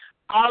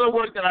all the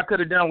work that I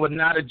could have done would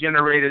not have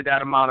generated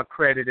that amount of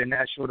credit in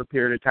that short a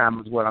period of time,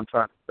 is what I'm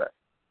trying to say.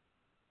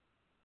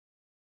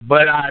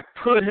 But I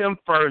put him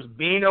first,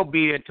 being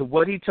obedient to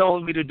what he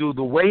told me to do,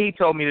 the way he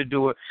told me to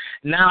do it.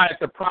 Now, at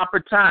the proper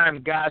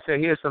time, God said,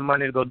 here's some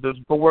money to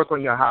go work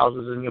on your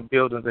houses and your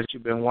buildings that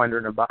you've been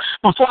wondering about.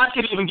 Before I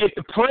could even get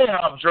the prayer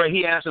up, Dre,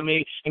 he answered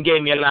me and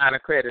gave me a line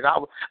of credit.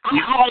 Come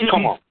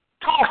on.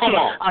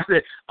 I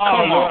said,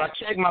 Lord, I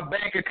checked my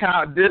bank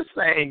account. This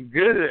ain't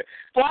good.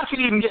 Before I could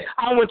even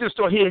I went to the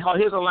store. Here's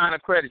a line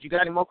of credit. You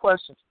got any more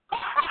questions?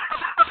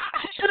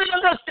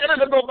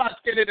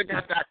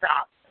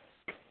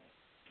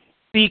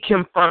 Seek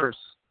him first.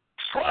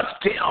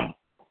 Trust him.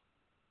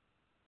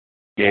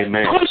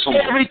 Amen. Push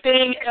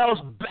everything else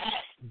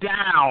back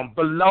down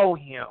below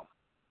him.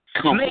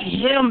 Make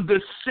him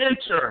the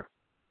center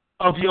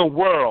of your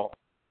world,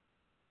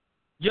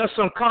 your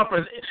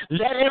circumference.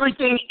 Let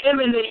everything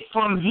emanate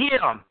from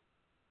him.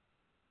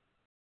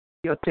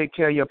 He'll take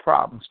care of your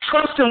problems.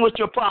 Trust him with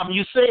your problem.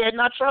 You say it,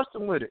 not trust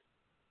him with it.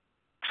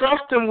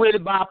 Trust him with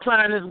it by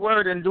applying his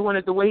word and doing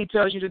it the way he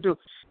tells you to do.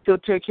 He'll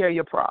take care of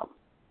your problem.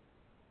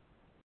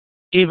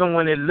 Even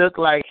when it look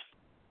like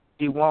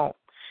he won't.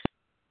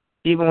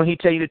 Even when he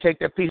tell you to take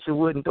that piece of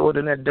wood and throw it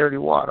in that dirty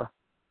water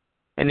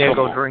and then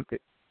go drink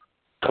it.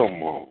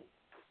 Come on.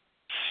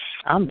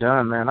 I'm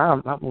done, man.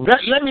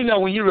 Let me know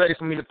when you're ready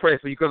for me to pray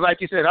for you, because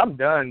like you said, I'm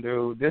done,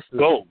 dude.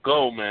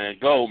 Go, man.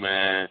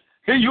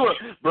 Here you are,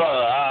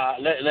 bro.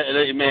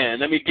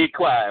 Let me get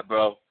quiet,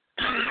 bro.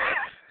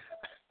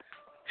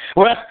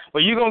 Well,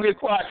 you're going to get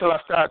quiet till I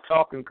start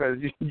talking, because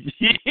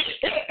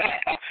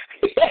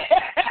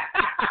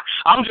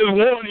I'm just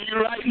warning you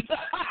right now.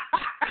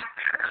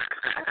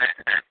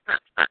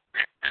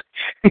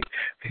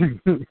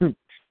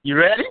 You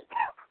ready?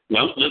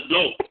 No, let's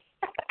go.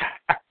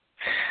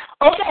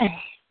 Okay.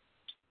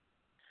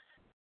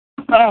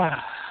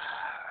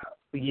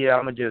 Yeah,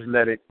 I'm going to just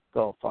let it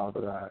go,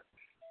 Father God.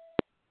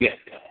 Yes.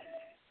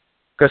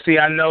 Because, see,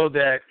 I know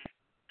that,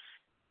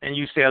 and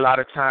you say a lot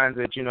of times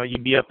that, you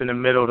be up in the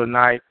middle of the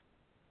night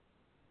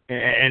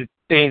and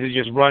things are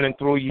just running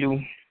through you.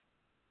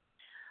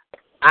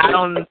 I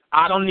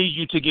don't need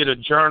you to get a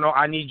journal.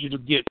 I need you to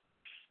get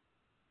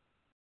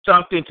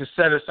something to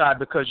set aside,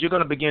 because you're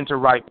going to begin to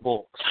write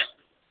books.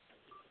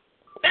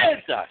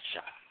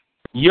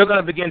 You're going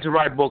to begin to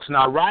write books.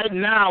 Now, right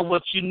now,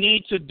 what you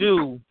need to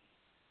do,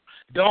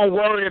 don't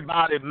worry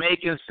about it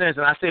making sense.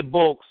 And I say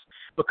books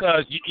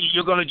because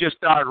you're going to just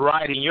start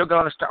writing. You're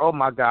going to start, oh,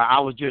 my God, I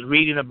was just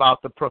reading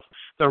about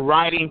the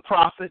writing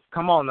prophet.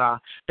 Come on now.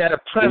 That a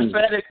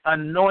prophetic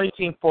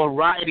anointing for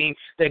writing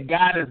that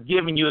God has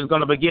given you is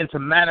going to begin to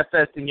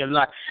manifest in your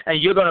life.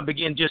 And you're going to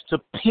begin just to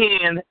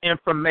pen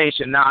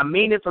information. Now, I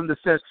mean it from the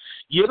sense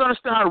you're going to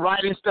start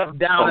writing stuff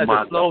down as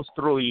it flows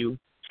through you.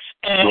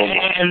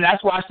 And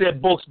that's why I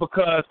said books,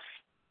 because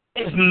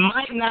it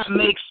might not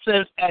make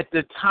sense at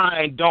the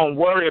time. Don't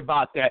worry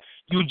about that.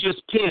 You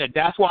just pen it.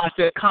 That's why I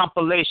said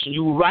compilation.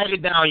 You write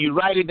it down.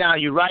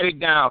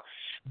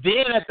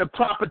 Then at the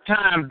proper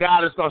time,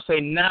 God is going to say,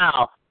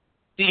 now,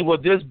 see, well,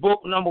 this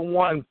book number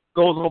 1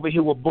 goes over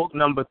here with book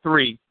number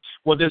 3.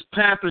 Well, this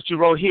pamphlet you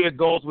wrote here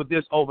goes with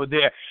this over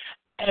there.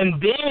 And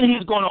then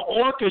he's going to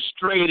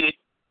orchestrate it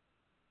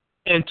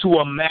into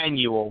a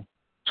manual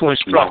to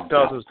instruct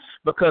others,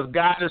 because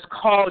God has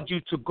called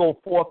you to go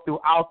forth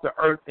throughout the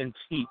earth and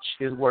teach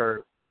his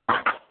word.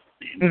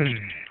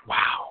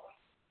 Wow.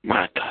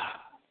 My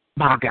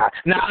God.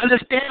 Now,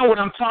 understand what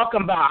I'm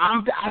talking about.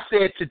 I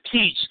said to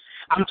teach.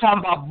 I'm talking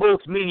about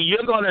books, meaning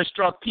you're going to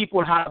instruct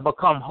people how to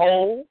become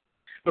whole,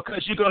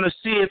 because you're going to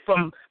see it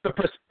from the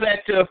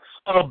perspective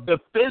of the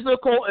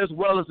physical as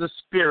well as the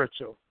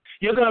spiritual.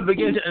 You're going to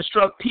begin to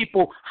instruct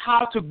people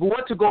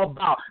what to go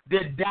about,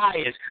 their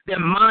diets, their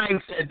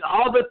mindset,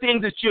 all the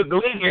things that you're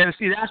gleaning. And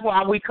see, that's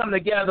why we come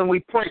together and we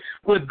pray.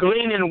 We're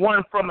gleaning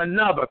one from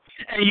another.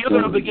 And you're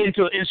going to begin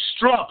to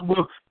instruct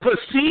with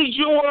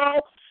procedural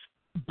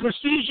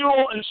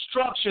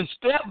instruction,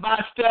 step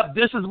by step.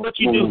 This is what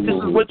you do. This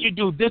is what you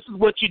do. This is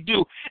what you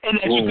do. And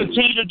as you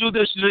continue to do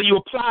this, you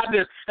apply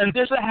this, and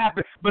this will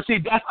happen. But see,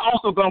 that's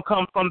also going to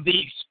come from the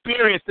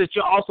experience that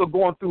you're also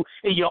going through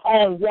in your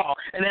own walk.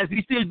 And as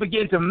these things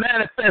begin to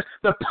manifest,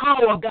 the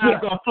power of God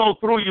is going to flow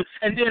through you.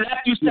 And then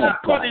after you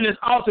start putting this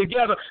all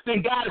together,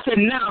 then God said,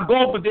 now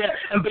go over there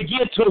and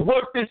begin to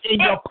work this in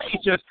your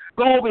patience.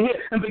 Go over here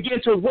and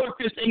begin to work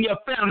this in your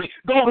family.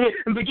 Go over here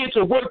and begin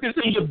to work this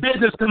in your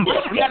business.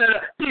 Convert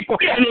together people.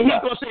 And then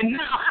he's going to say,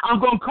 now I'm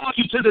going to call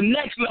you to the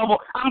next level.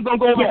 I'm going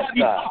to go over and have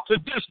you talk to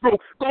this group.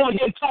 Go over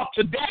here and talk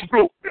to that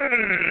group.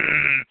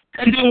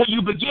 And then when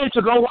you begin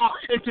to go out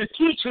and to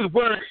teach his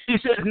word, he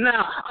says,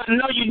 now, I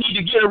know you need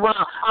to get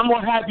around. I'm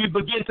going to have you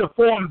begin to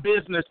form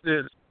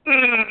businesses.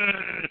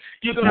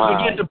 You're going to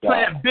begin to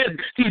plan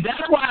business. See,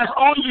 that's why it's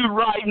on you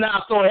right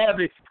now so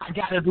heavy. I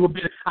got to do a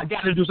bit. I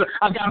got to do something.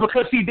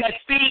 Because, see, that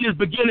seed is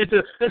beginning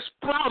to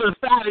sprout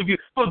inside of you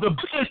for the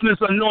business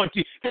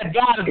anointing that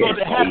God is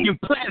going to have you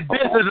plant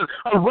businesses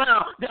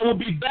around that will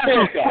be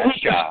vessels where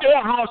he can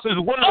storehouse his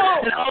word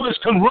and others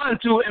can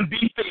run to and be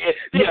fed.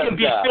 They can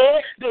be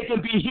fed. They can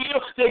be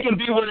healed. They can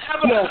be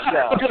whatever.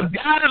 Because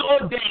God has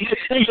ordained it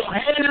and your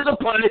hand is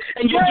upon it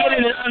and you're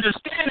getting an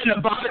understanding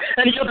about it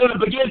and you're going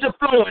to begin to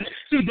flow.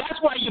 See,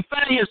 that's why you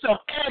find yourself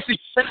asking,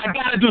 and I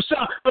got to do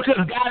something,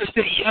 because God is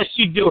saying, yes,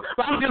 you do.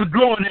 But I'm just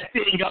growing that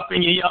thing up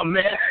in you, young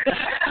man.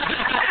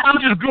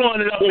 I'm just growing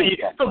it up in you.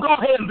 So go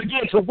ahead and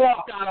begin to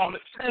walk out on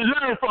it and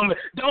learn from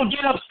it. Don't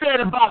get upset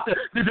about the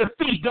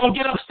defeat. Don't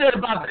get upset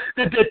about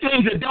the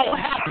things that don't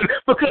happen,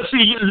 because,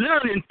 see, you're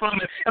learning from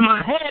it, and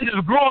my hand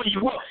is growing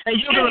you up, and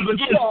you're going to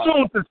begin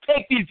soon to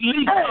take these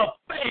leaps of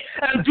faith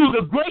and do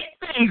the great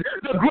things,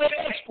 the great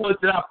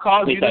exploits that I've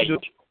called you to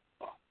do.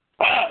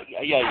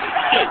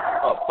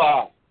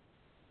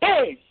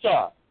 Hey,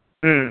 shot.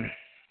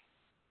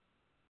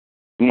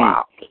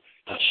 Wow.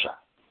 Shot.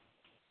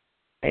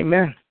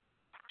 Amen.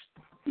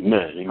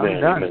 Amen.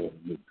 Amen. Amen.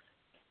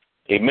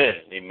 Amen. Amen.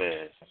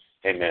 Amen.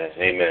 Amen.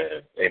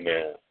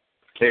 Amen.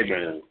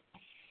 Amen.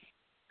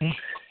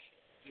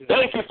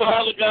 Thank you,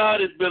 Father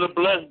God. It's been a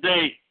blessed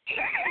day.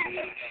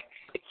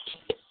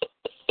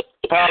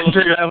 I'm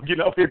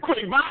getting up here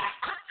quick.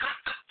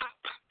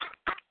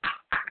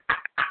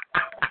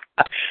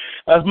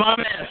 That's my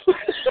man.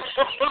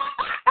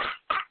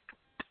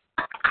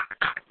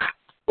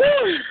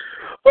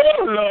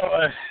 Oh,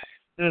 Lord.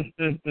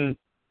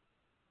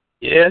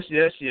 Yes.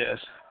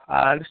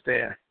 I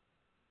understand.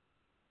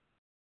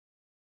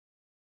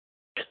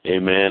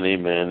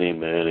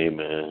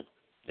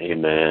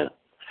 Amen.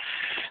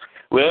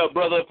 Well,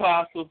 Brother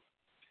Apostle.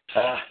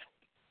 Yep,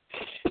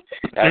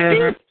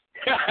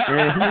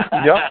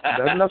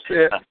 that's enough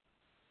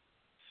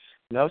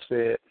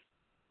said.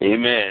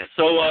 Amen.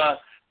 So,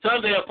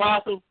 Sunday,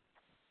 Apostle?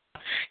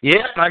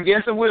 Yeah, I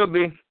guess it will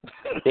be.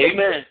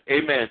 Amen.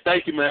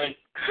 Thank you, man.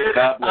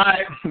 God bless. All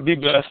right. Be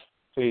blessed.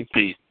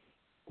 Peace.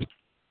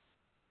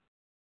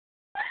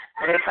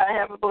 Everybody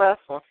have a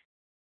blessed one.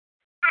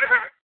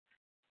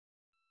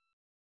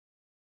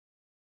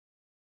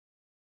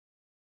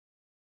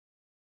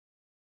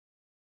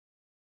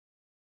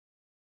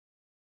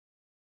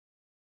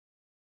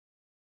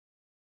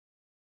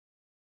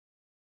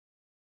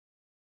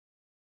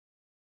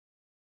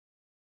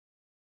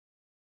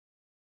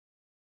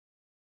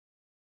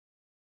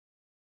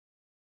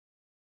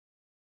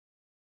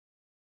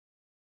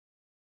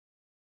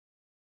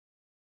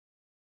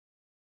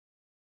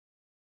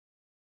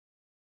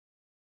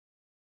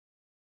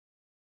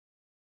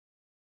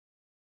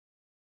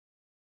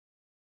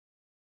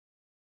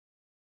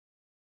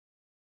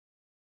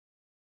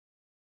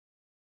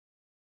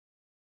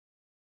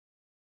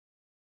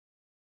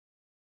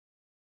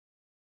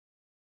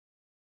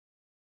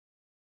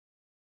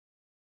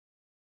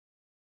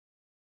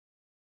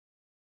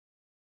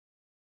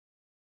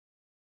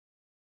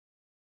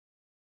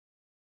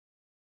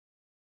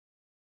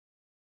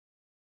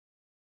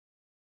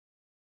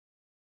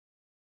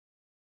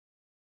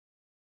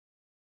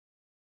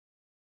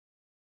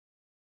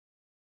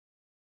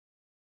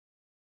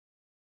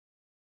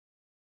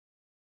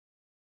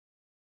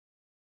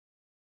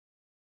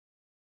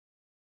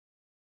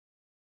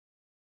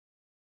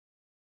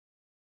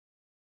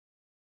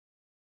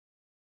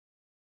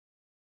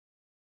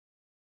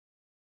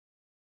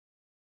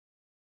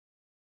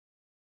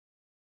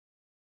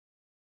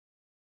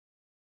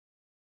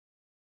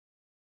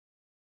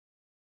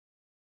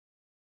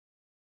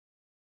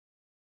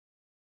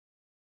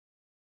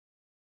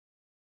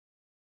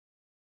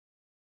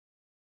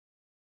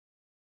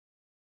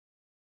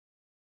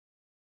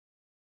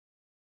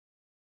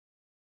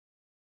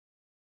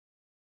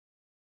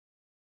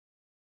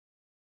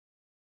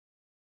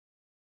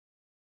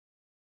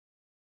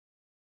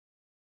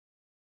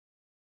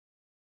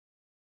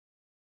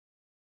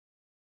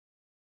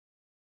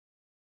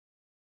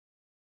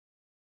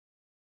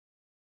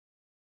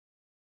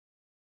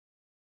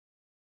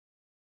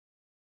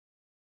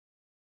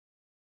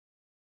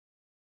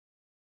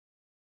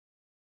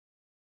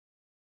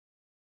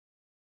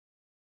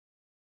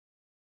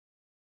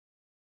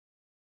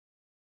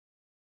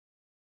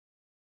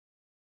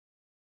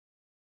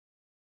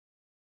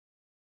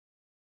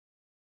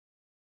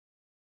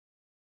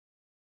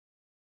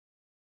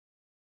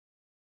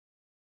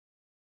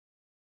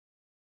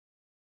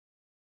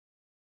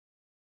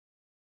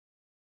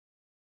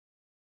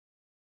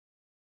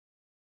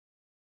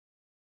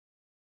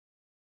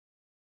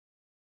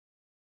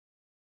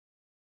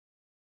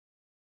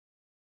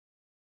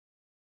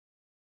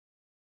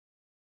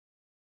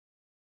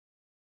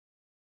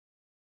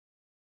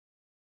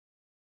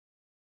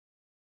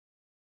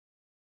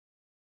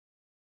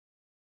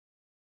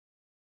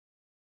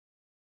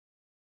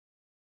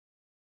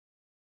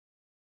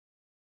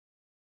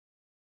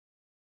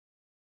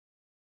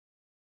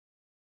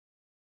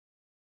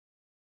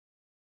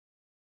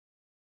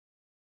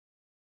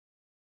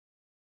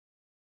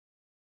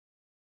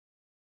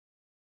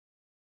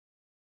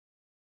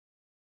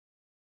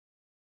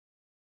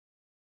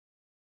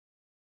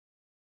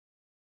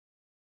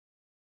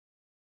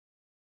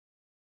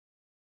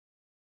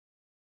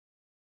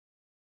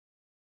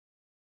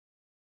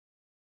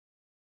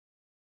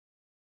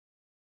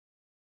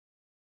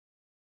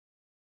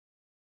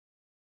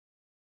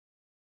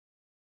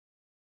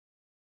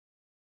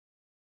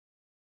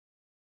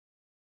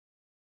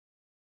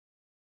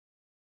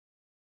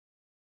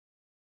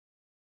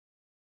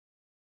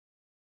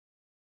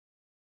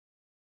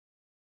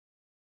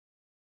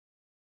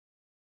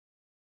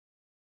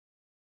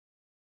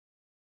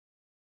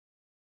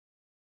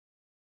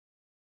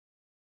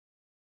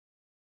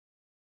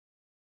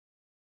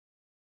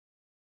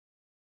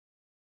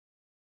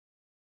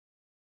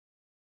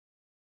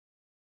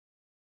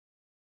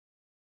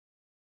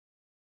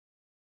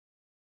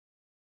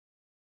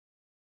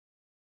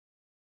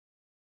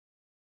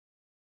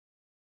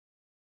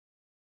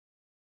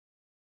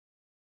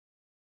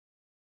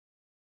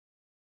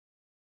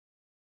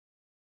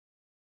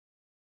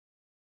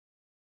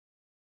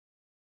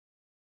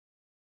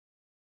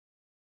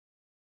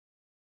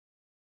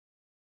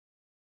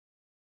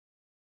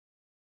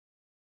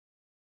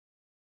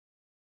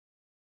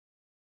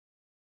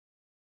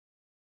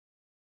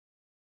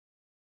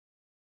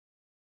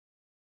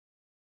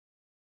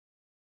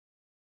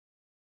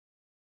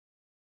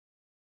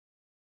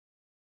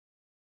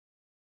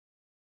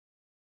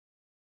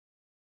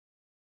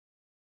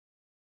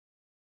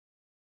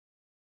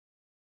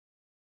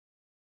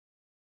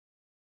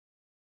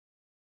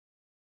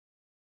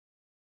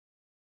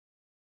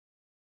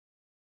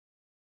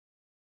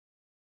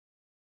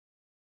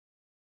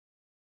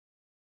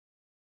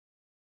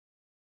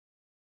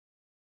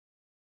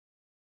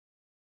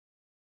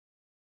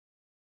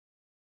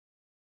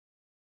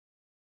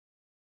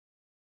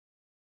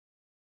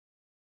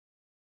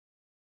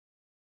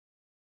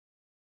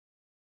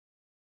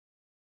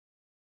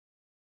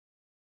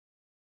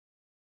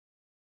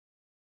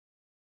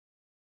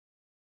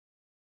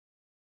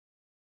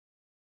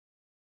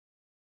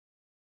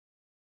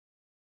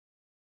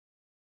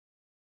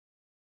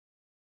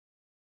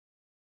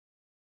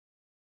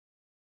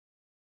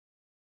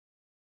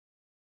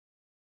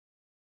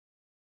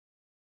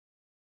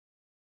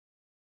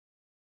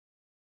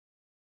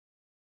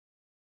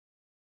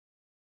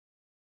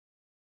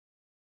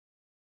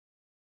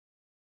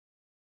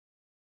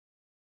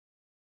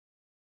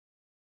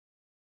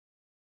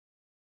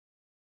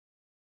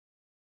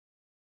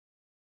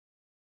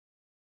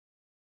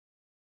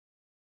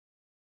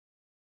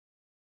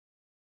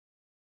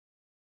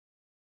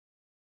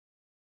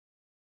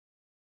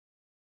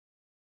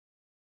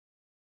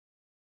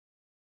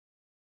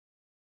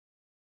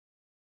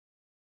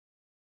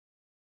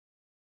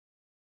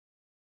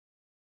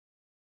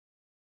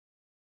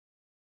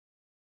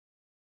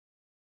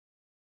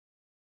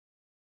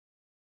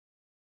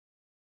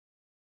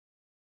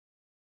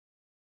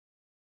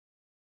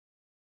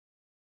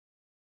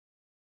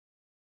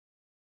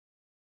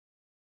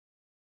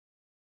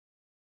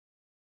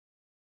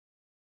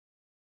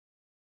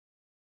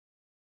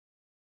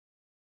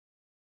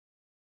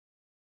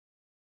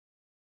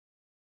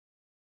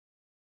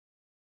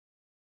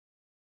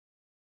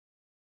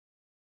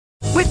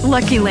 With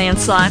Lucky Land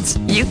Slots,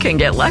 you can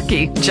get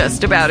lucky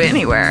just about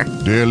anywhere.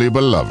 Dearly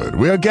beloved,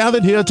 we are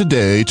gathered here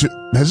today to...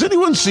 Has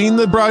anyone seen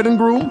the bride and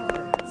groom?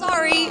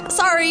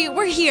 Sorry,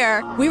 we're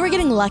here. We were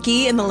getting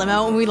lucky in the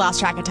limo and we lost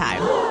track of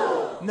time.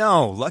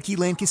 No, Lucky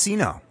Land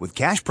Casino, with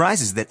cash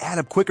prizes that add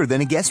up quicker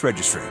than a guest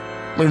registry.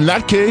 In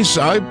that case,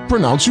 I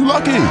pronounce you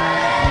lucky.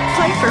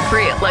 Play for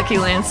free at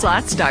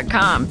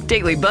LuckyLandSlots.com.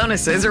 Daily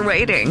bonuses are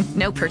waiting.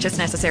 No purchase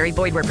necessary.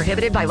 Void where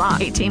prohibited by law.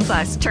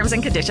 18+. Terms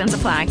and conditions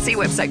apply. See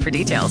website for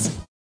details.